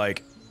 see,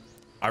 like,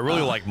 I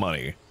really like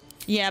money.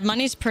 Yeah,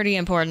 money's pretty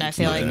important. I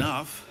feel Not like.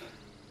 enough,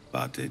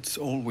 but it's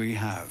all we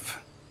have.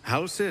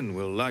 Halcyon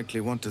will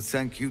likely want to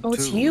thank you Oh,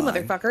 it's too, you, Mine.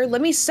 motherfucker.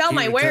 Let me sell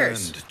my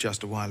wares. Returned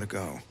just a while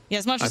ago. Yeah,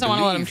 as much as I want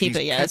to let him keep it,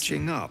 believe yes. he's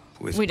catching up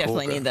with We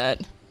definitely Porker. need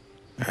that.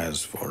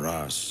 As for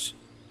us,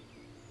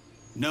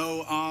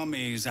 no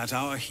armies at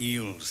our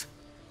heels.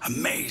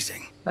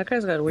 Amazing. That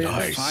guy's got a weird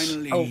Nice. voice.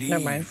 Finally Oh, leave.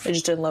 never mind. It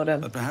just didn't load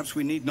in. But perhaps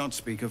we need not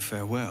speak of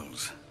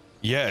farewells.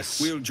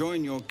 Yes. We'll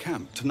join your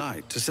camp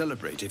tonight to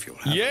celebrate if you'll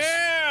have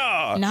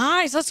Yeah.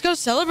 Nice. Let's go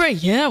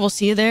celebrate. Yeah, we'll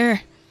see you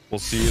there. We'll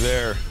see you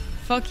there.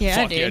 Fuck yeah,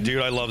 Fuck dude. yeah,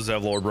 dude. I love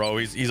Zevlor, bro.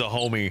 He's a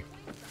homie.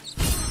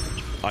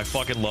 I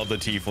fucking love the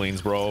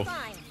tieflings, bro.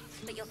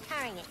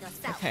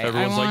 Okay,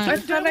 Everyone's like, I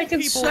thought I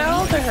could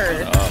sell to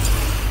her.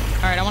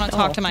 All right, I want to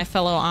talk to my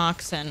fellow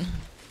oxen.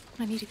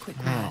 I need a quick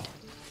ride.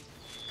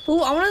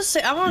 Ooh, I want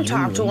to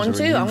talk to one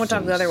too. I want to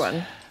talk to the other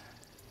one.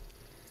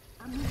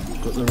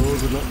 But the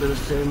road would not be the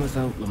same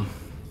without them.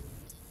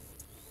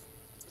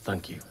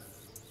 Thank you.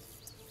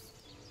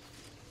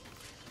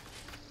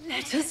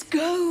 Let us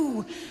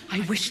go. I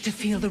wish to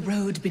feel the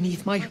road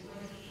beneath my...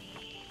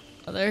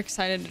 Oh, they're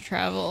excited to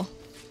travel.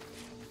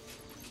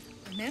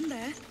 Remember,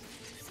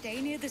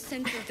 stay near the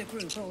center of the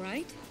group, all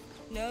right?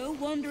 No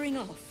wandering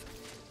off.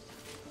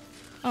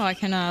 Oh, I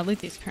can loot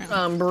these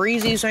currently.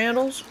 Breezy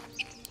sandals.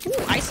 Ooh,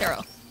 ice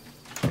arrow.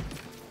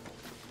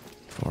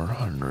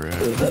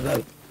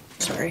 400.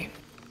 Sorry.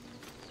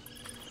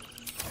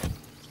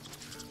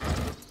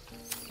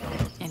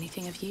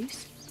 Anything of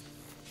use?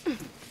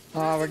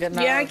 Oh, we're getting.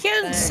 Yeah, I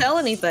can't sell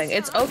anything.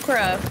 It's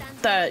okra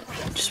that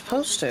you're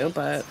supposed to,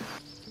 but.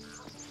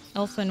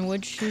 Elfin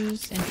wood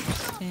shoes.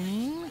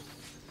 Interesting.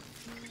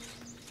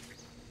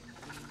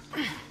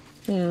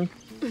 A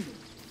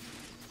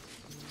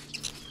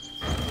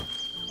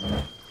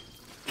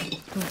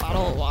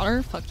bottle of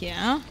water. Fuck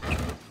yeah.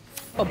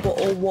 A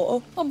bottle of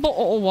water. A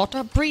bottle of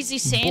water. Breezy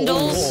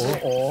sandals.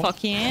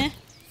 Fuck yeah.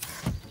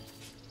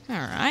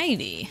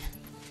 Alrighty.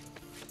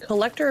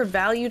 Collector of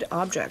valued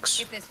objects.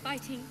 If there's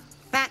fighting.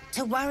 Back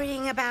to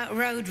worrying about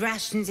road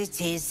rations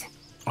it is.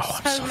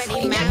 So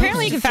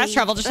apparently you can fast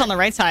travel just on the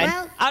right side.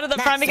 Well, out of the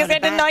that's front because not I a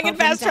did bad not get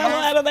problem fast to travel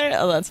have. out of there.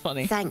 Oh, that's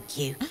funny. Thank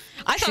you.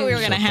 I thought we were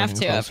going to have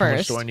to at first. How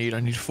much do I need? I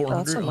need 400.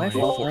 That's not my I need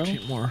fault,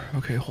 14 more.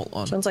 Okay, hold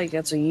on. Sounds like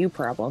that's a you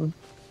problem.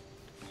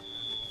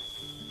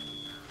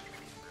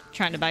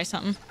 Trying to buy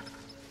something.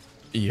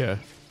 Yeah.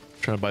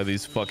 Trying to buy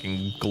these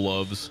fucking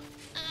gloves.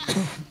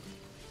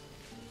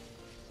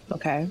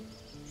 Okay.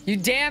 You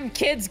damn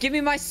kids, give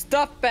me my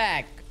stuff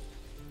back.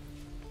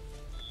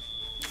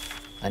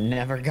 I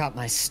never got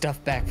my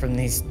stuff back from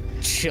these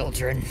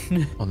children.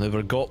 I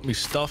never got me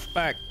stuff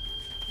back.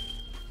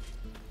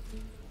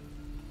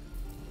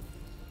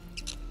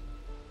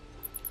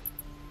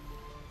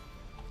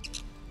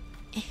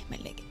 My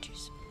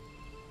leggages.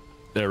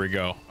 There we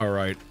go. All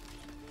right.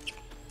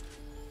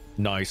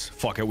 Nice.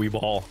 Fuck it, we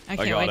ball. I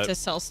can't wait to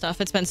sell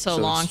stuff. It's been so,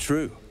 So long. it's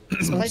true.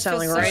 I'm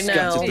selling right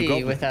now.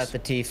 Without the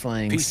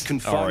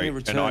tieflings. All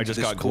right, and I just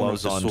got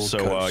gloves on,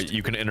 so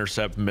you can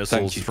intercept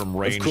missiles from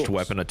ranged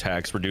weapon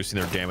attacks, reducing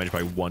their damage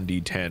by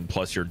 1d10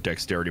 plus your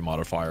dexterity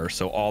modifier.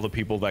 So all the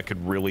people that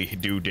could really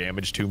do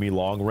damage to me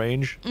long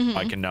range,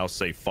 I can now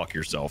say fuck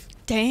yourself.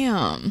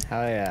 Damn.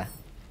 Oh yeah.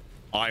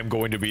 I'm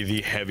going to be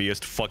the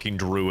heaviest fucking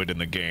druid in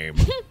the game.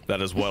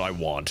 That is what I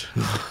want.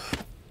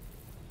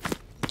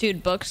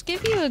 Dude, books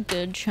give you a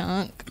good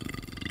chunk.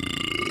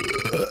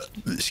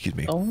 Excuse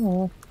me.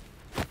 Oh.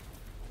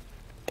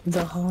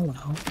 The hollow.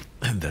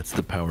 And that's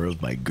the power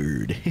of my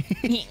gird.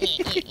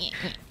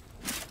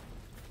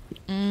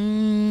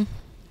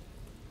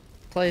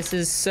 Place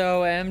is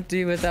so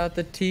empty without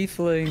the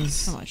tieflings.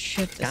 So much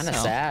shit to Kinda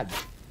sell. sad.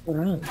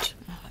 Right.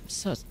 Oh, I'm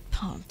so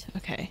pumped.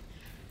 Okay.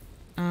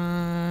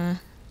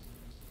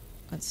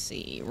 Let's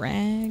see,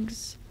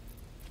 rags.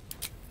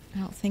 I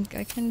don't think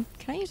I can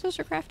I use those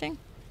for crafting?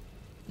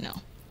 No.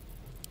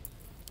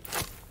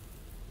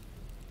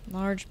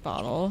 Large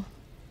bottle.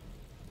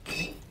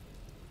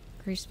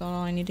 Grease bottle,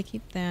 I need to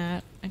keep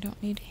that. I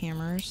don't need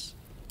hammers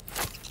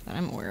that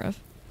I'm aware of.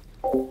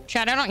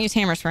 Chad, I don't use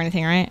hammers for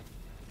anything, right?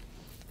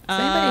 Does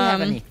anybody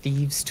have any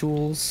thieves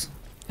tools?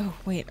 Oh,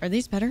 wait, are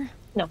these better?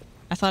 No.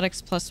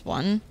 Athletics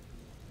 +1.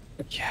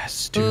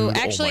 Yes, dude. Ooh,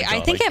 actually, oh my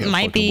God, I think it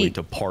might be. Wait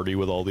to party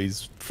with all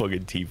these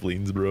fucking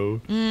tieflings, bro.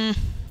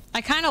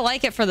 I kind of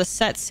like it for the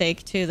set's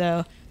sake too,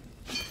 though.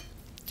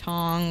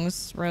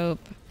 Tongs, rope.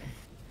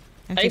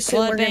 I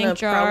assume we're gonna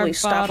probably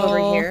stop over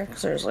here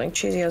because there's like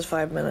Cheesy has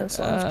 5 minutes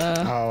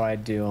left. Oh, I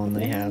do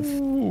only have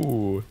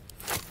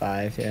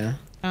 5. Yeah.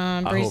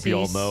 I hope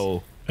y'all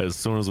know. As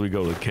soon as we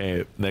go to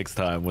camp next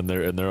time, when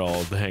they're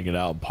all hanging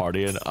out and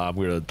partying, I'm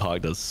gonna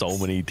talk to so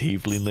many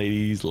tiefling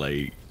ladies,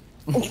 like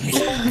so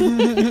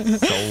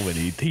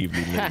many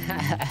tiefling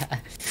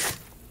ladies.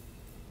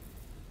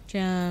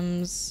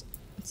 Gems.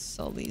 Let's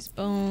sell these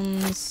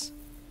bones.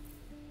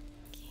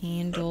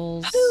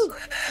 Candles.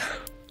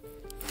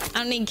 I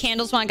don't need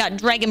candles when I got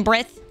dragon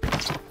breath.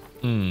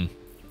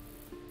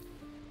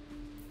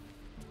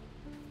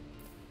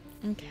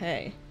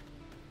 Okay.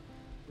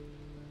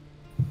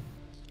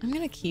 I'm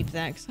gonna keep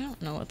that because I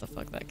don't know what the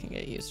fuck that can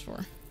get used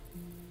for.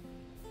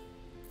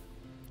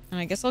 And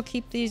I guess I'll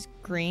keep these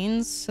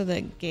greens so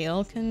that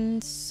Gale can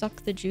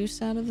suck the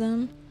juice out of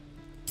them.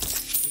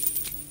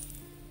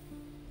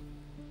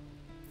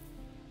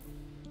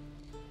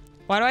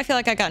 Why do I feel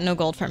like I got no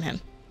gold from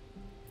him?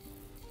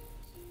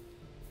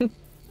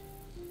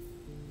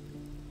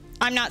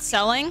 I'm not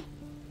selling?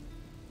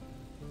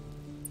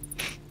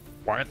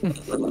 What?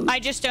 I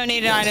just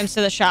donated items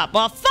to the shop.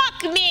 Well,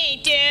 fuck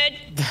me,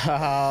 dude!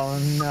 Oh,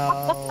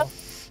 no.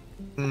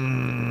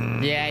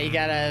 Yeah, you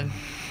gotta...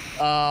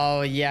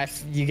 Oh, yeah,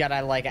 you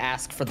gotta, like,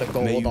 ask for the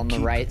gold on the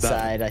right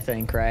side, I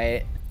think,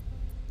 right?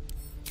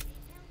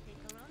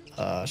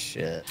 Oh,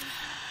 shit.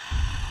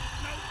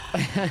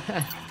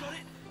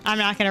 I'm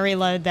not gonna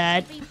reload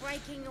that.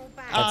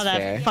 Oh, that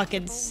fair.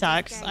 fucking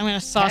sucks. I'm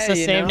gonna sauce the Hey,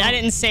 you save. know. I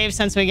didn't save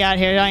since we got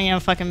here. I'm gonna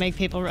fucking make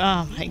people.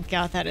 Oh my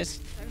god, that is.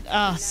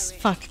 Oh,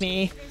 fuck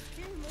me.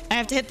 I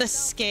have to hit the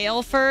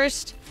scale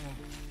first.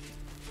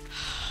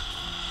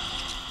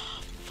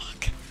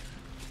 Fuck.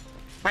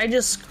 I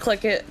just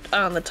click it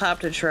on the top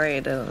to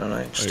trade, and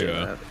I just do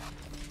that.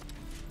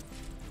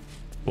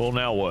 Well,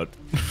 now what?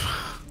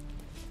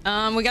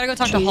 We gotta go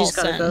talk to He's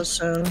gotta Halson. go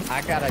soon.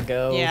 I gotta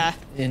go. Yeah.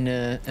 In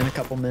a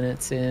couple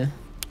minutes. Yeah.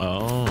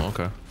 Oh,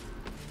 okay.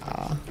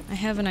 I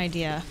have an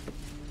idea.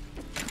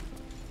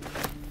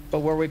 But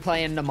were we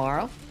playing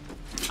tomorrow?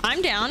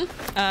 I'm down.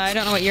 I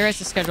don't know what your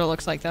guys' schedule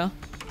looks like though.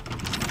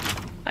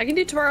 I can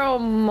do tomorrow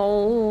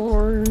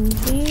morning.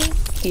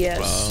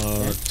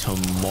 Yes.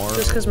 Tomorrow.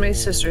 Just because my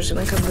sister's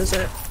gonna come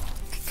visit.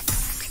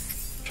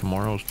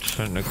 Tomorrow's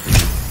technically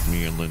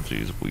me and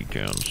Lindsay's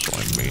weekend, so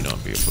I may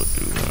not be able to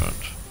do that.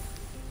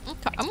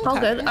 Okay. All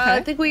good.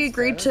 I think we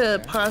agreed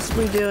to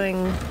possibly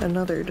doing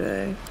another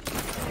day.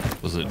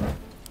 Was it?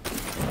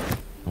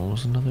 What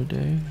was another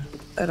day?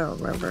 I don't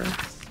remember.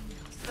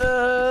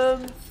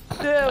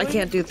 I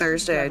can't do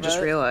Thursday. I just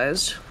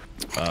realized.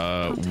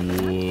 I'm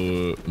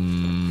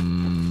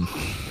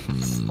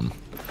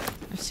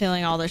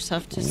stealing all their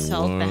stuff to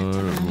sell back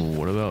to them.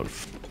 What about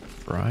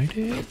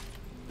Friday?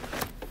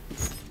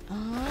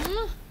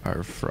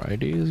 Our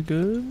Friday is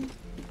good.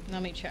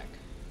 Let me check.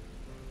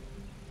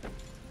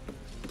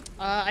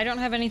 I don't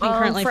have anything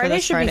currently Friday for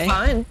this should Friday. be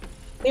fine.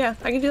 Yeah,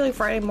 I can do like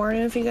Friday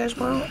morning if you guys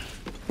want.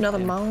 Another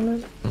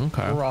morning.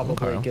 Okay.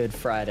 Probably good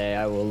Friday.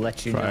 I will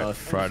let you know.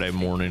 Friday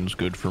morning's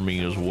good for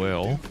me as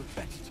well.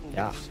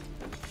 Yeah.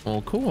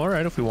 Well, cool. All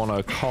right. If we want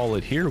to call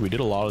it here, we did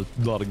a lot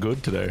of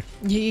good today.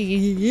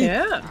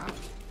 Yeah.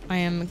 I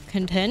am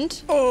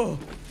content. Oh.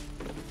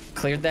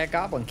 Cleared that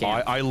goblin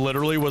camp. I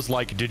literally was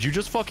like, did you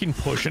just fucking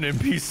push an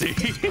NPC?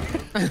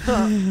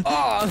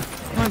 Oh,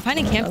 I'm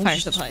finding campfire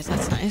supplies.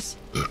 That's nice.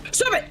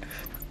 Stop it!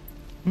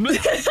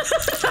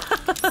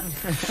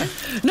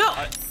 No!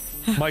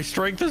 My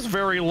strength is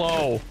very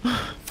low.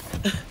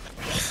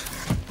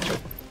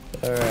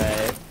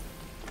 Alright.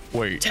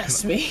 Wait.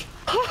 Test me.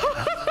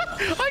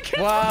 I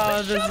can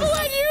wow, throw the shovel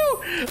at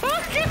you!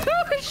 I can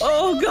throw the shovel.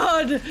 Oh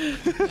god!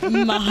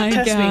 My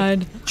Test god.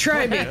 Me.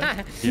 Try me.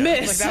 Yeah.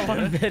 Miss. Like that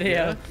one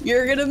video.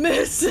 You're gonna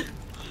miss.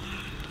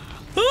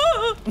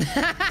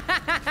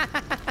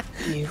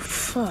 You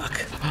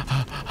fuck.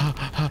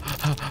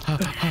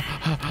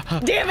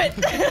 Damn it!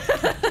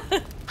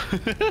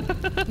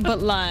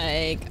 But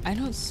like, I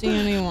don't see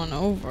anyone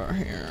over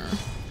here.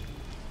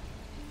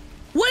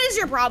 What is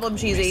your problem,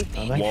 Cheesy?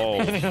 Whoa.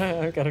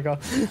 I gotta go.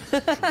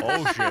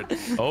 Oh shit.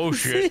 Oh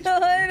shit.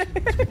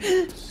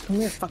 Come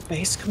here,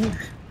 fuckface. Come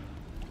here.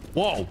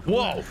 Whoa.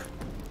 Whoa.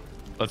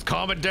 Let's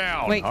calm it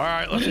down. Wait. All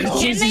right. Let's go.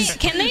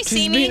 Can they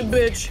see She's me? being a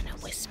bitch.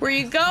 Where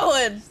you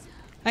going?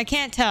 I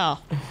can't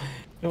tell.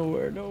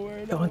 Nowhere.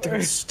 Going through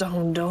a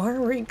stone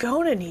door? Where you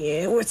going in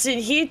here? What's in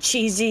here,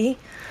 Cheesy?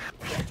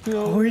 Where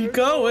are you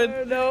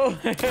going?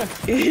 Nowhere.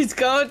 He's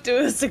going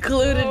to a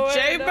secluded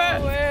chamber.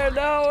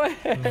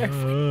 Nowhere.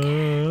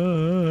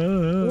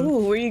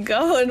 Ooh, where you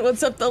going?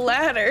 What's up the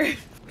ladder?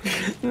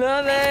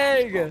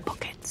 Nothing.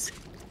 Pockets.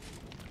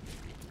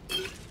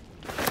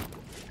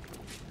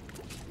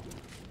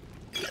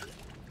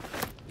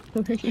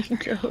 Where are you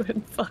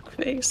going,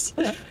 fuckface?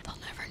 They'll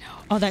never know.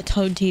 Oh, that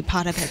toad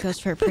teapot I bet goes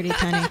for a pretty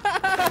penny.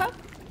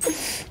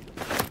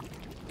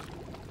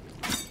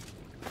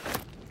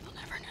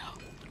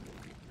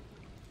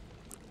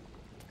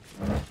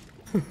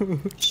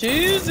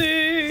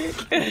 Cheesy!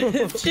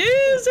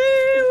 Cheesy!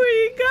 Where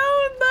you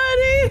going,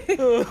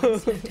 buddy?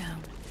 Slow down.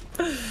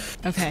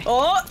 Okay.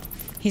 Oh!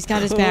 He's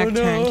got his back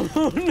turned.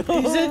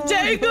 He's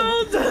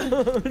entangled!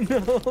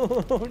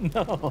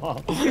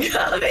 No.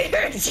 Come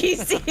here,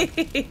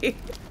 Cheesy!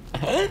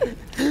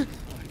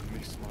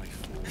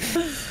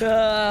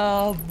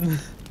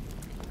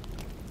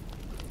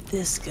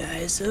 This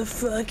guy's a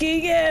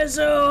fucking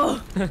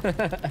asshole!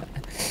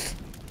 That's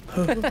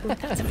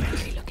a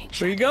friendly looking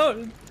Where you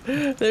going?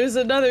 There's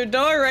another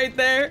door right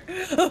there.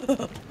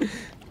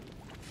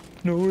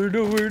 Nowhere.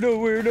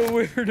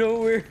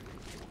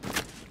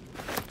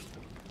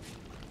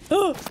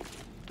 Oh.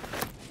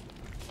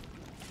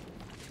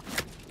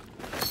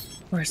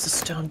 Where's the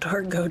stone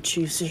door go,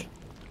 Cheesy?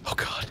 Oh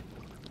God.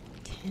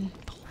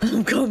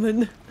 I'm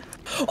coming.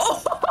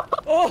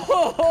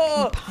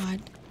 Oh!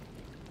 Pod.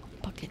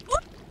 Bucket.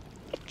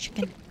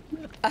 Chicken.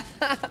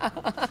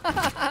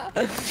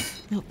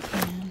 Milk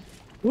can.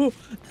 Okay.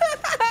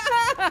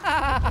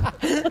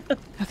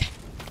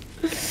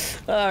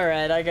 All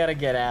right, I gotta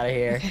get out of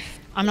here. Okay.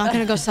 I'm not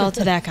gonna go sell it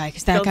to that guy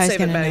because that guy's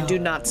gonna know. Do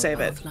not save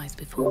it. Flies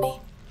before me.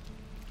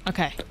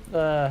 Okay.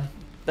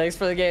 Thanks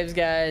for the games,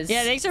 guys.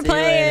 Yeah, thanks for See you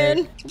playing.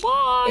 later.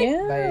 Bye.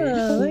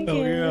 Yeah, thank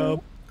you. Yeah.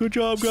 Good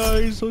job,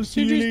 guys. I'll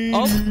see you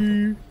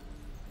later.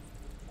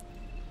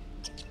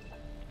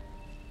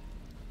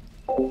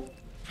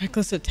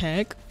 Reckless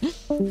attack.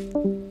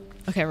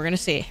 Okay, we're gonna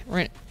see.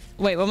 Wait,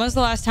 when was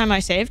the last time I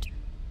saved?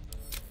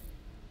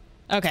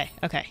 Okay.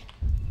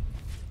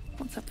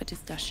 What's up for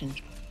discussion?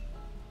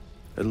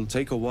 It'll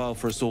take a while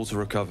for us all to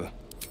recover.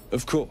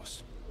 Of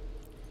course.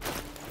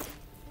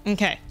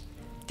 Okay.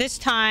 This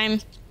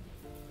time,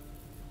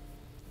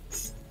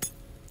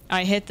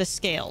 I hit the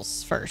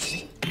scales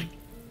first.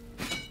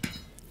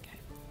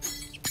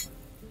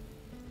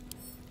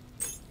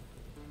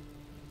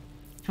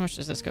 How much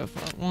does this go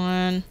for?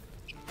 1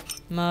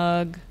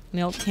 mug,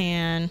 milk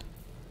can,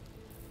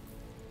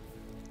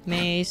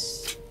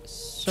 mace,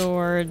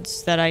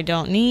 swords that I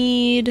don't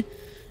need.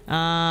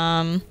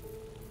 And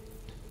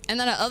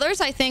then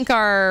others I think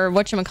are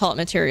whatchamacallit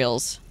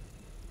materials.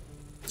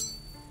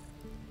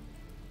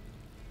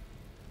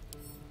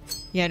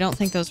 Yeah, I don't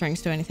think those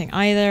rings do anything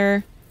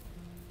either.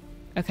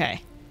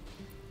 Okay.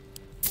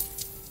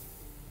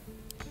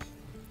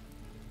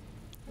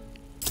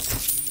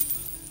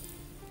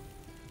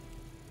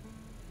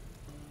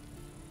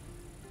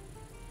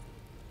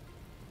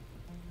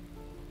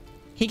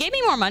 He gave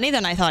me more money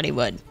than I thought he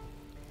would.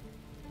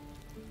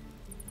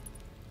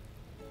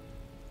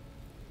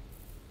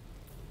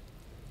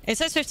 It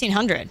says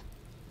 1,500.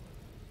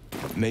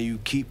 May you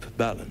keep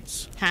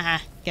balance.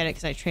 Haha, get it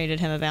because I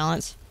traded him a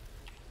balance.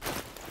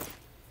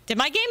 Did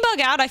my game bug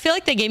out? I feel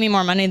like they gave me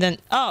more money than...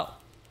 Oh.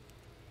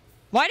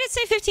 Why did it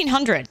say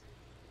 1,500?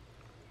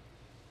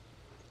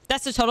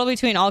 That's the total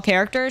between all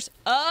characters?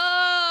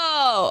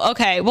 Oh,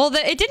 okay. Well,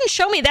 it didn't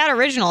show me that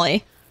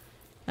originally.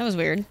 That was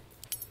weird.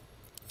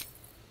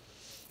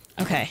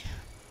 Okay.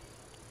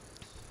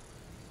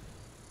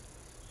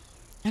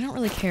 I don't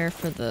really care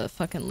for the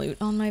fucking loot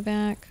on my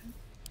back.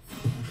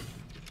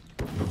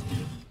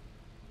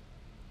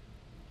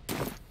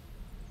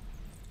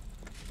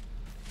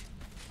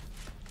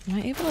 Am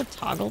I able to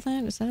toggle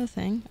that? Is that a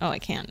thing? Oh, I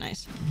can.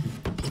 Nice.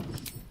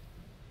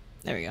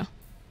 There we go.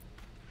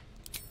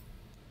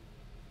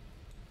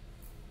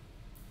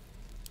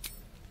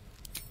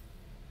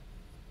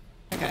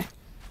 Okay.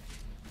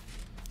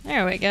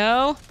 There we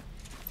go.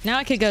 Now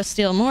I could go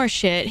steal more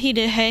shit. He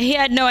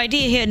had no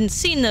idea he hadn't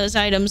seen those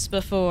items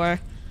before.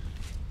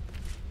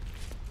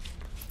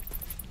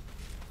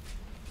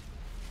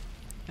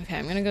 Okay,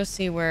 I'm gonna go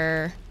see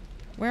where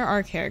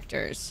are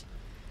characters.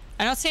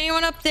 I don't see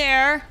anyone up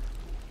there.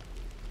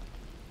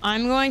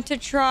 I'm going to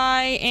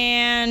try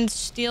and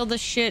steal the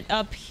shit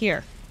up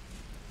here.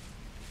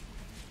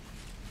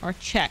 Or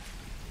check.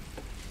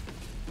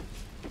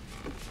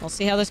 We'll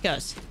see how this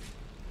goes.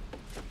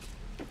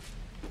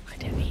 I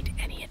don't need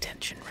any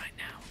attention right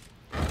now.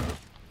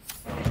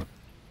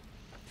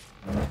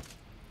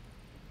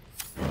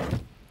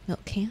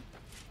 Milk can.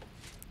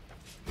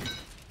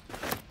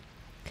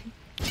 Okay.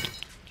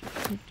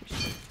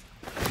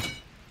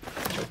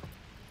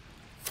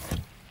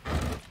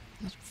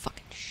 That's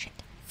fucking shit.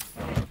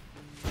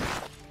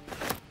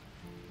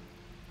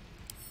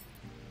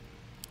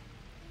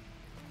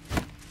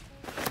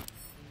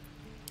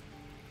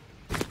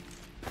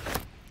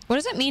 What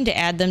does it mean to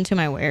add them to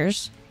my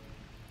wares?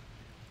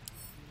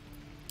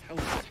 Hell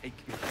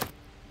take me.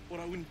 What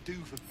I wouldn't do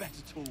for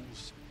better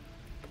tools.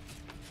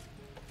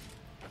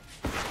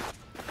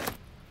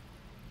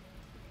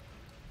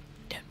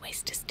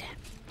 waste a step.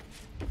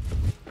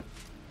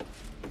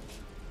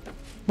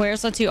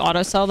 Where's lets you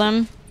auto sell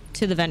them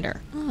to the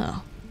vendor?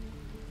 Oh,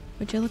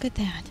 would you look at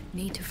that?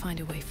 Need to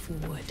find a way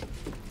forward.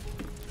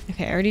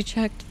 Okay, I already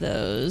checked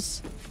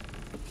those.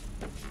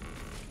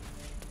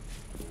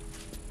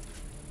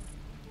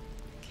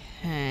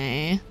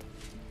 Okay.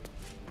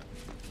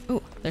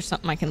 Ooh, there's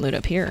something I can loot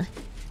up here.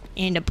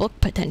 And a book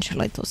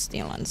potentially to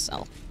steal and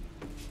sell.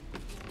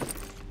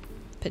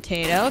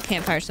 Potato,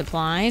 campfire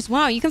supplies.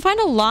 Wow, you can find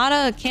a lot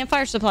of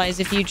campfire supplies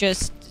if you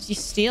just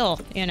steal,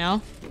 you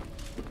know?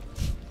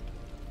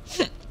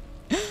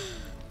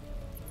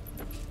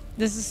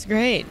 This is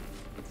great.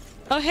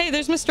 Oh, hey,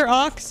 there's Mr.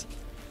 Ox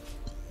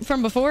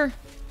from before.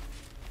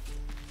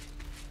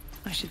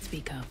 I should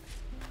speak up.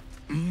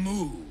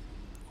 Moo.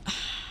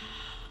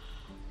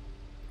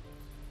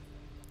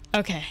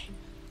 Okay.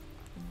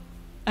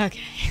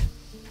 Okay.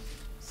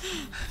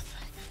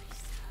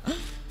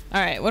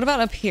 Alright, what about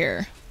up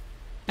here?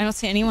 I don't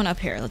see anyone up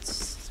here.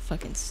 Let's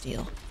fucking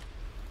steal.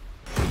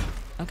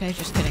 Okay,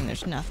 just kidding.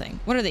 There's nothing.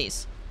 What are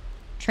these?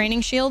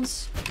 Training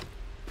shields?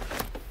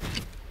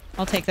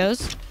 I'll take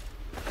those.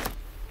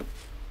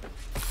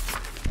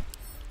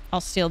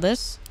 I'll steal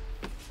this.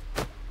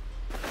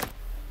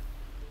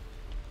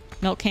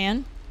 Milk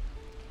can.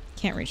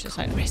 Can't reach this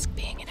item. Risk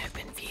being in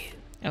open view.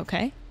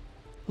 Okay.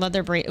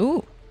 Leather braid.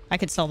 Ooh, I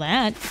could sell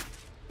that.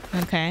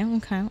 Okay,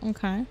 okay,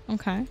 okay,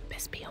 okay.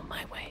 Best be on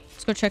my way.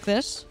 Let's go check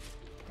this.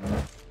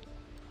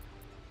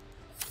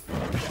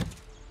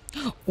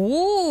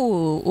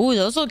 Ooh, ooh,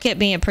 those will get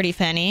me a pretty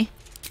penny.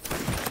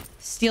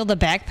 Steal the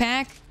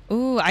backpack.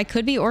 Ooh, I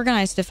could be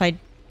organized if I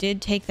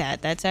did take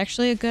that. That's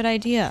actually a good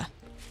idea.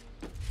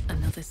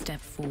 Another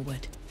step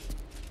forward.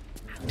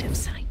 Out of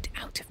sight,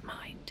 out of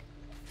mind.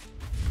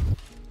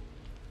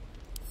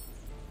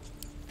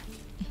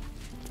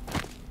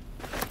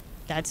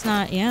 That's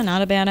not, yeah,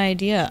 not a bad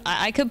idea.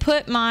 I could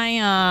put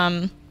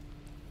my,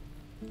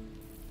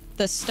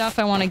 the stuff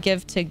I want to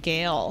give to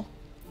Gale,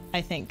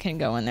 I think can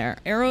go in there.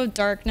 Arrow of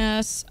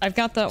Darkness. I've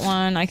got that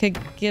one. I could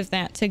give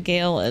that to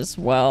Gale as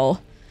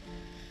well.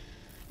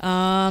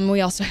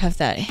 We also have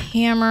that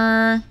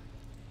hammer.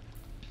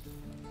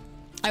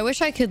 I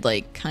wish I could,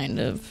 like, kind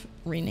of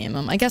rename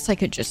them. I guess I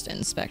could just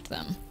inspect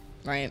them,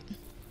 right?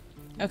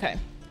 Okay.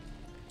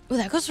 Oh,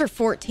 that goes for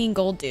 14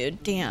 gold,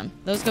 dude. Damn.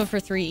 Those go for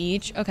 3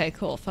 each. Okay,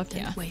 cool. Fuck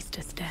yeah. Don't waste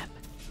a step.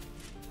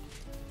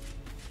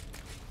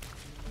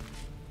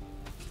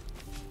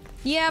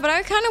 Yeah, but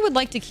I kind of would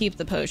like to keep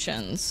the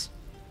potions.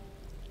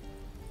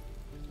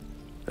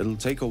 It'll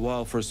take a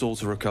while for us all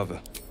to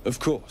recover. Of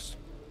course.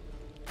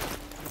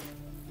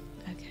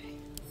 Okay.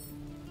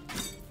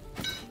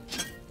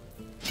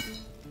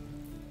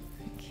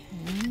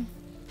 Okay.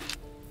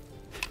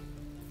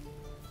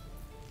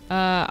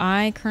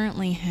 I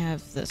currently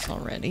have this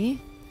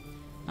already.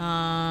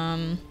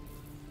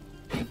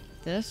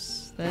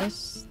 This.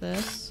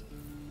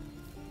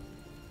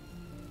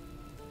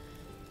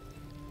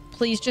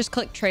 Please just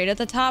click trade at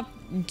the top.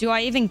 Do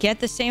I even get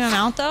the same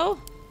amount though?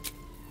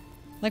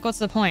 Like, what's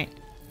the point?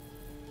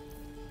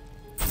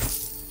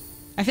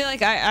 I feel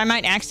like I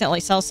might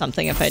accidentally sell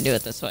something if I do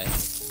it this way.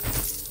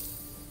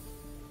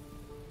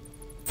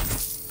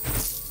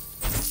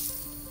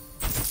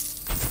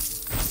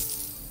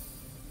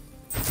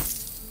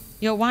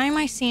 Yo, why am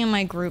I seeing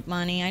my group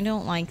money? I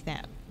don't like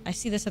that. I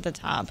see this at the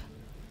top.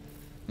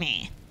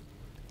 Meh.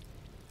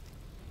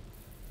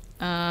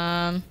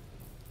 I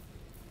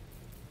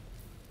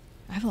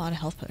have a lot of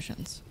health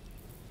potions.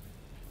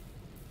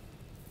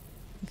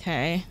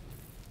 Okay.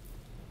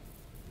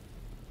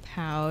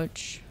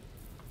 Pouch.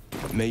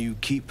 May you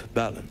keep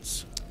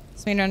balance.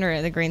 This meter under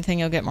the green thing,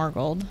 you'll get more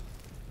gold.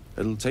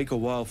 It'll take a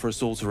while for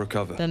us all to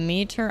recover. The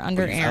meter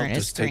under Aaron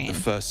is green. Take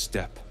the first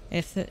step.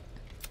 If it...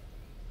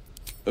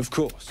 Of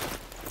course.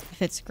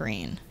 If it's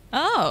green.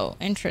 Oh,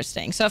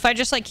 interesting. So if I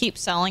just like keep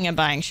selling and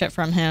buying shit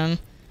from him.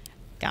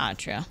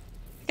 Gotcha.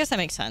 I guess that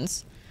makes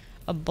sense.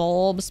 A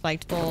bulb,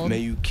 spiked bulb. May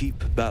you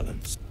keep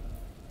balance.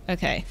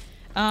 Okay.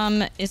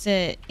 Is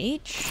it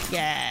H?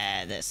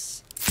 Yeah,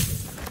 this.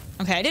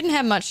 Okay, I didn't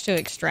have much to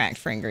extract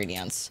for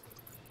ingredients.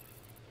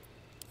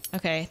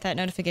 Okay, that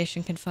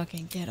notification can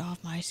fucking get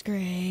off my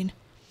screen.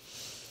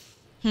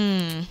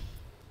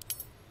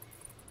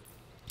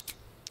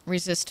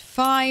 Resist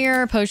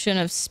fire, potion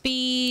of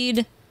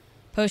speed,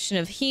 potion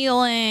of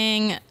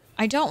healing.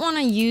 I don't want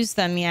to use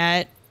them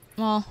yet.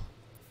 Well,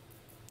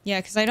 yeah,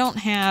 because I don't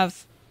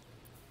have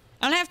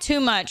too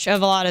much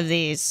of a lot of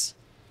these.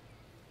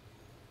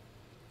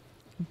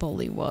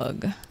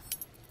 Bullywug.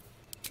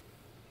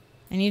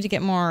 I need to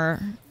get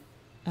more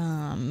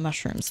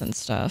mushrooms and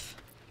stuff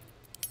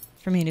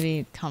for me to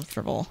be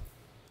comfortable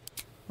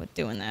with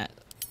doing that.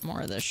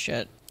 More of this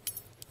shit.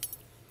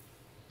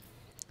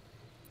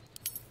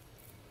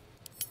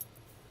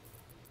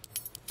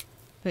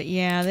 But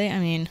yeah, I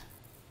mean,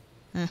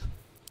 I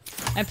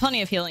have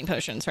plenty of healing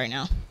potions right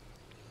now.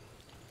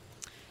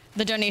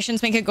 The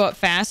donations make it go up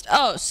fast.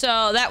 Oh,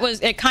 so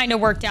it kind of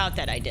worked out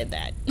that I did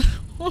that.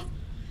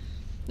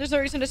 There's no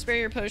reason to spare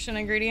your potion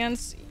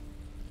ingredients.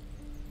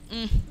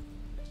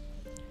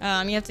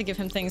 You have to give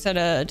him things at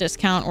a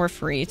discount or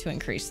free to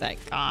increase that.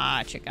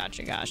 Gotcha,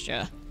 gotcha,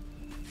 gotcha.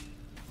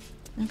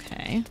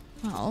 Okay.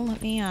 Well,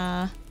 let me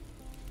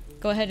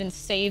go ahead and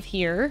save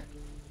here.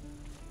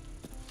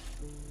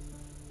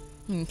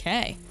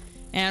 Okay.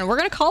 And we're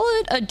gonna call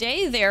it a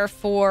day there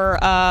for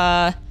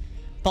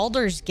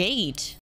Baldur's Gate.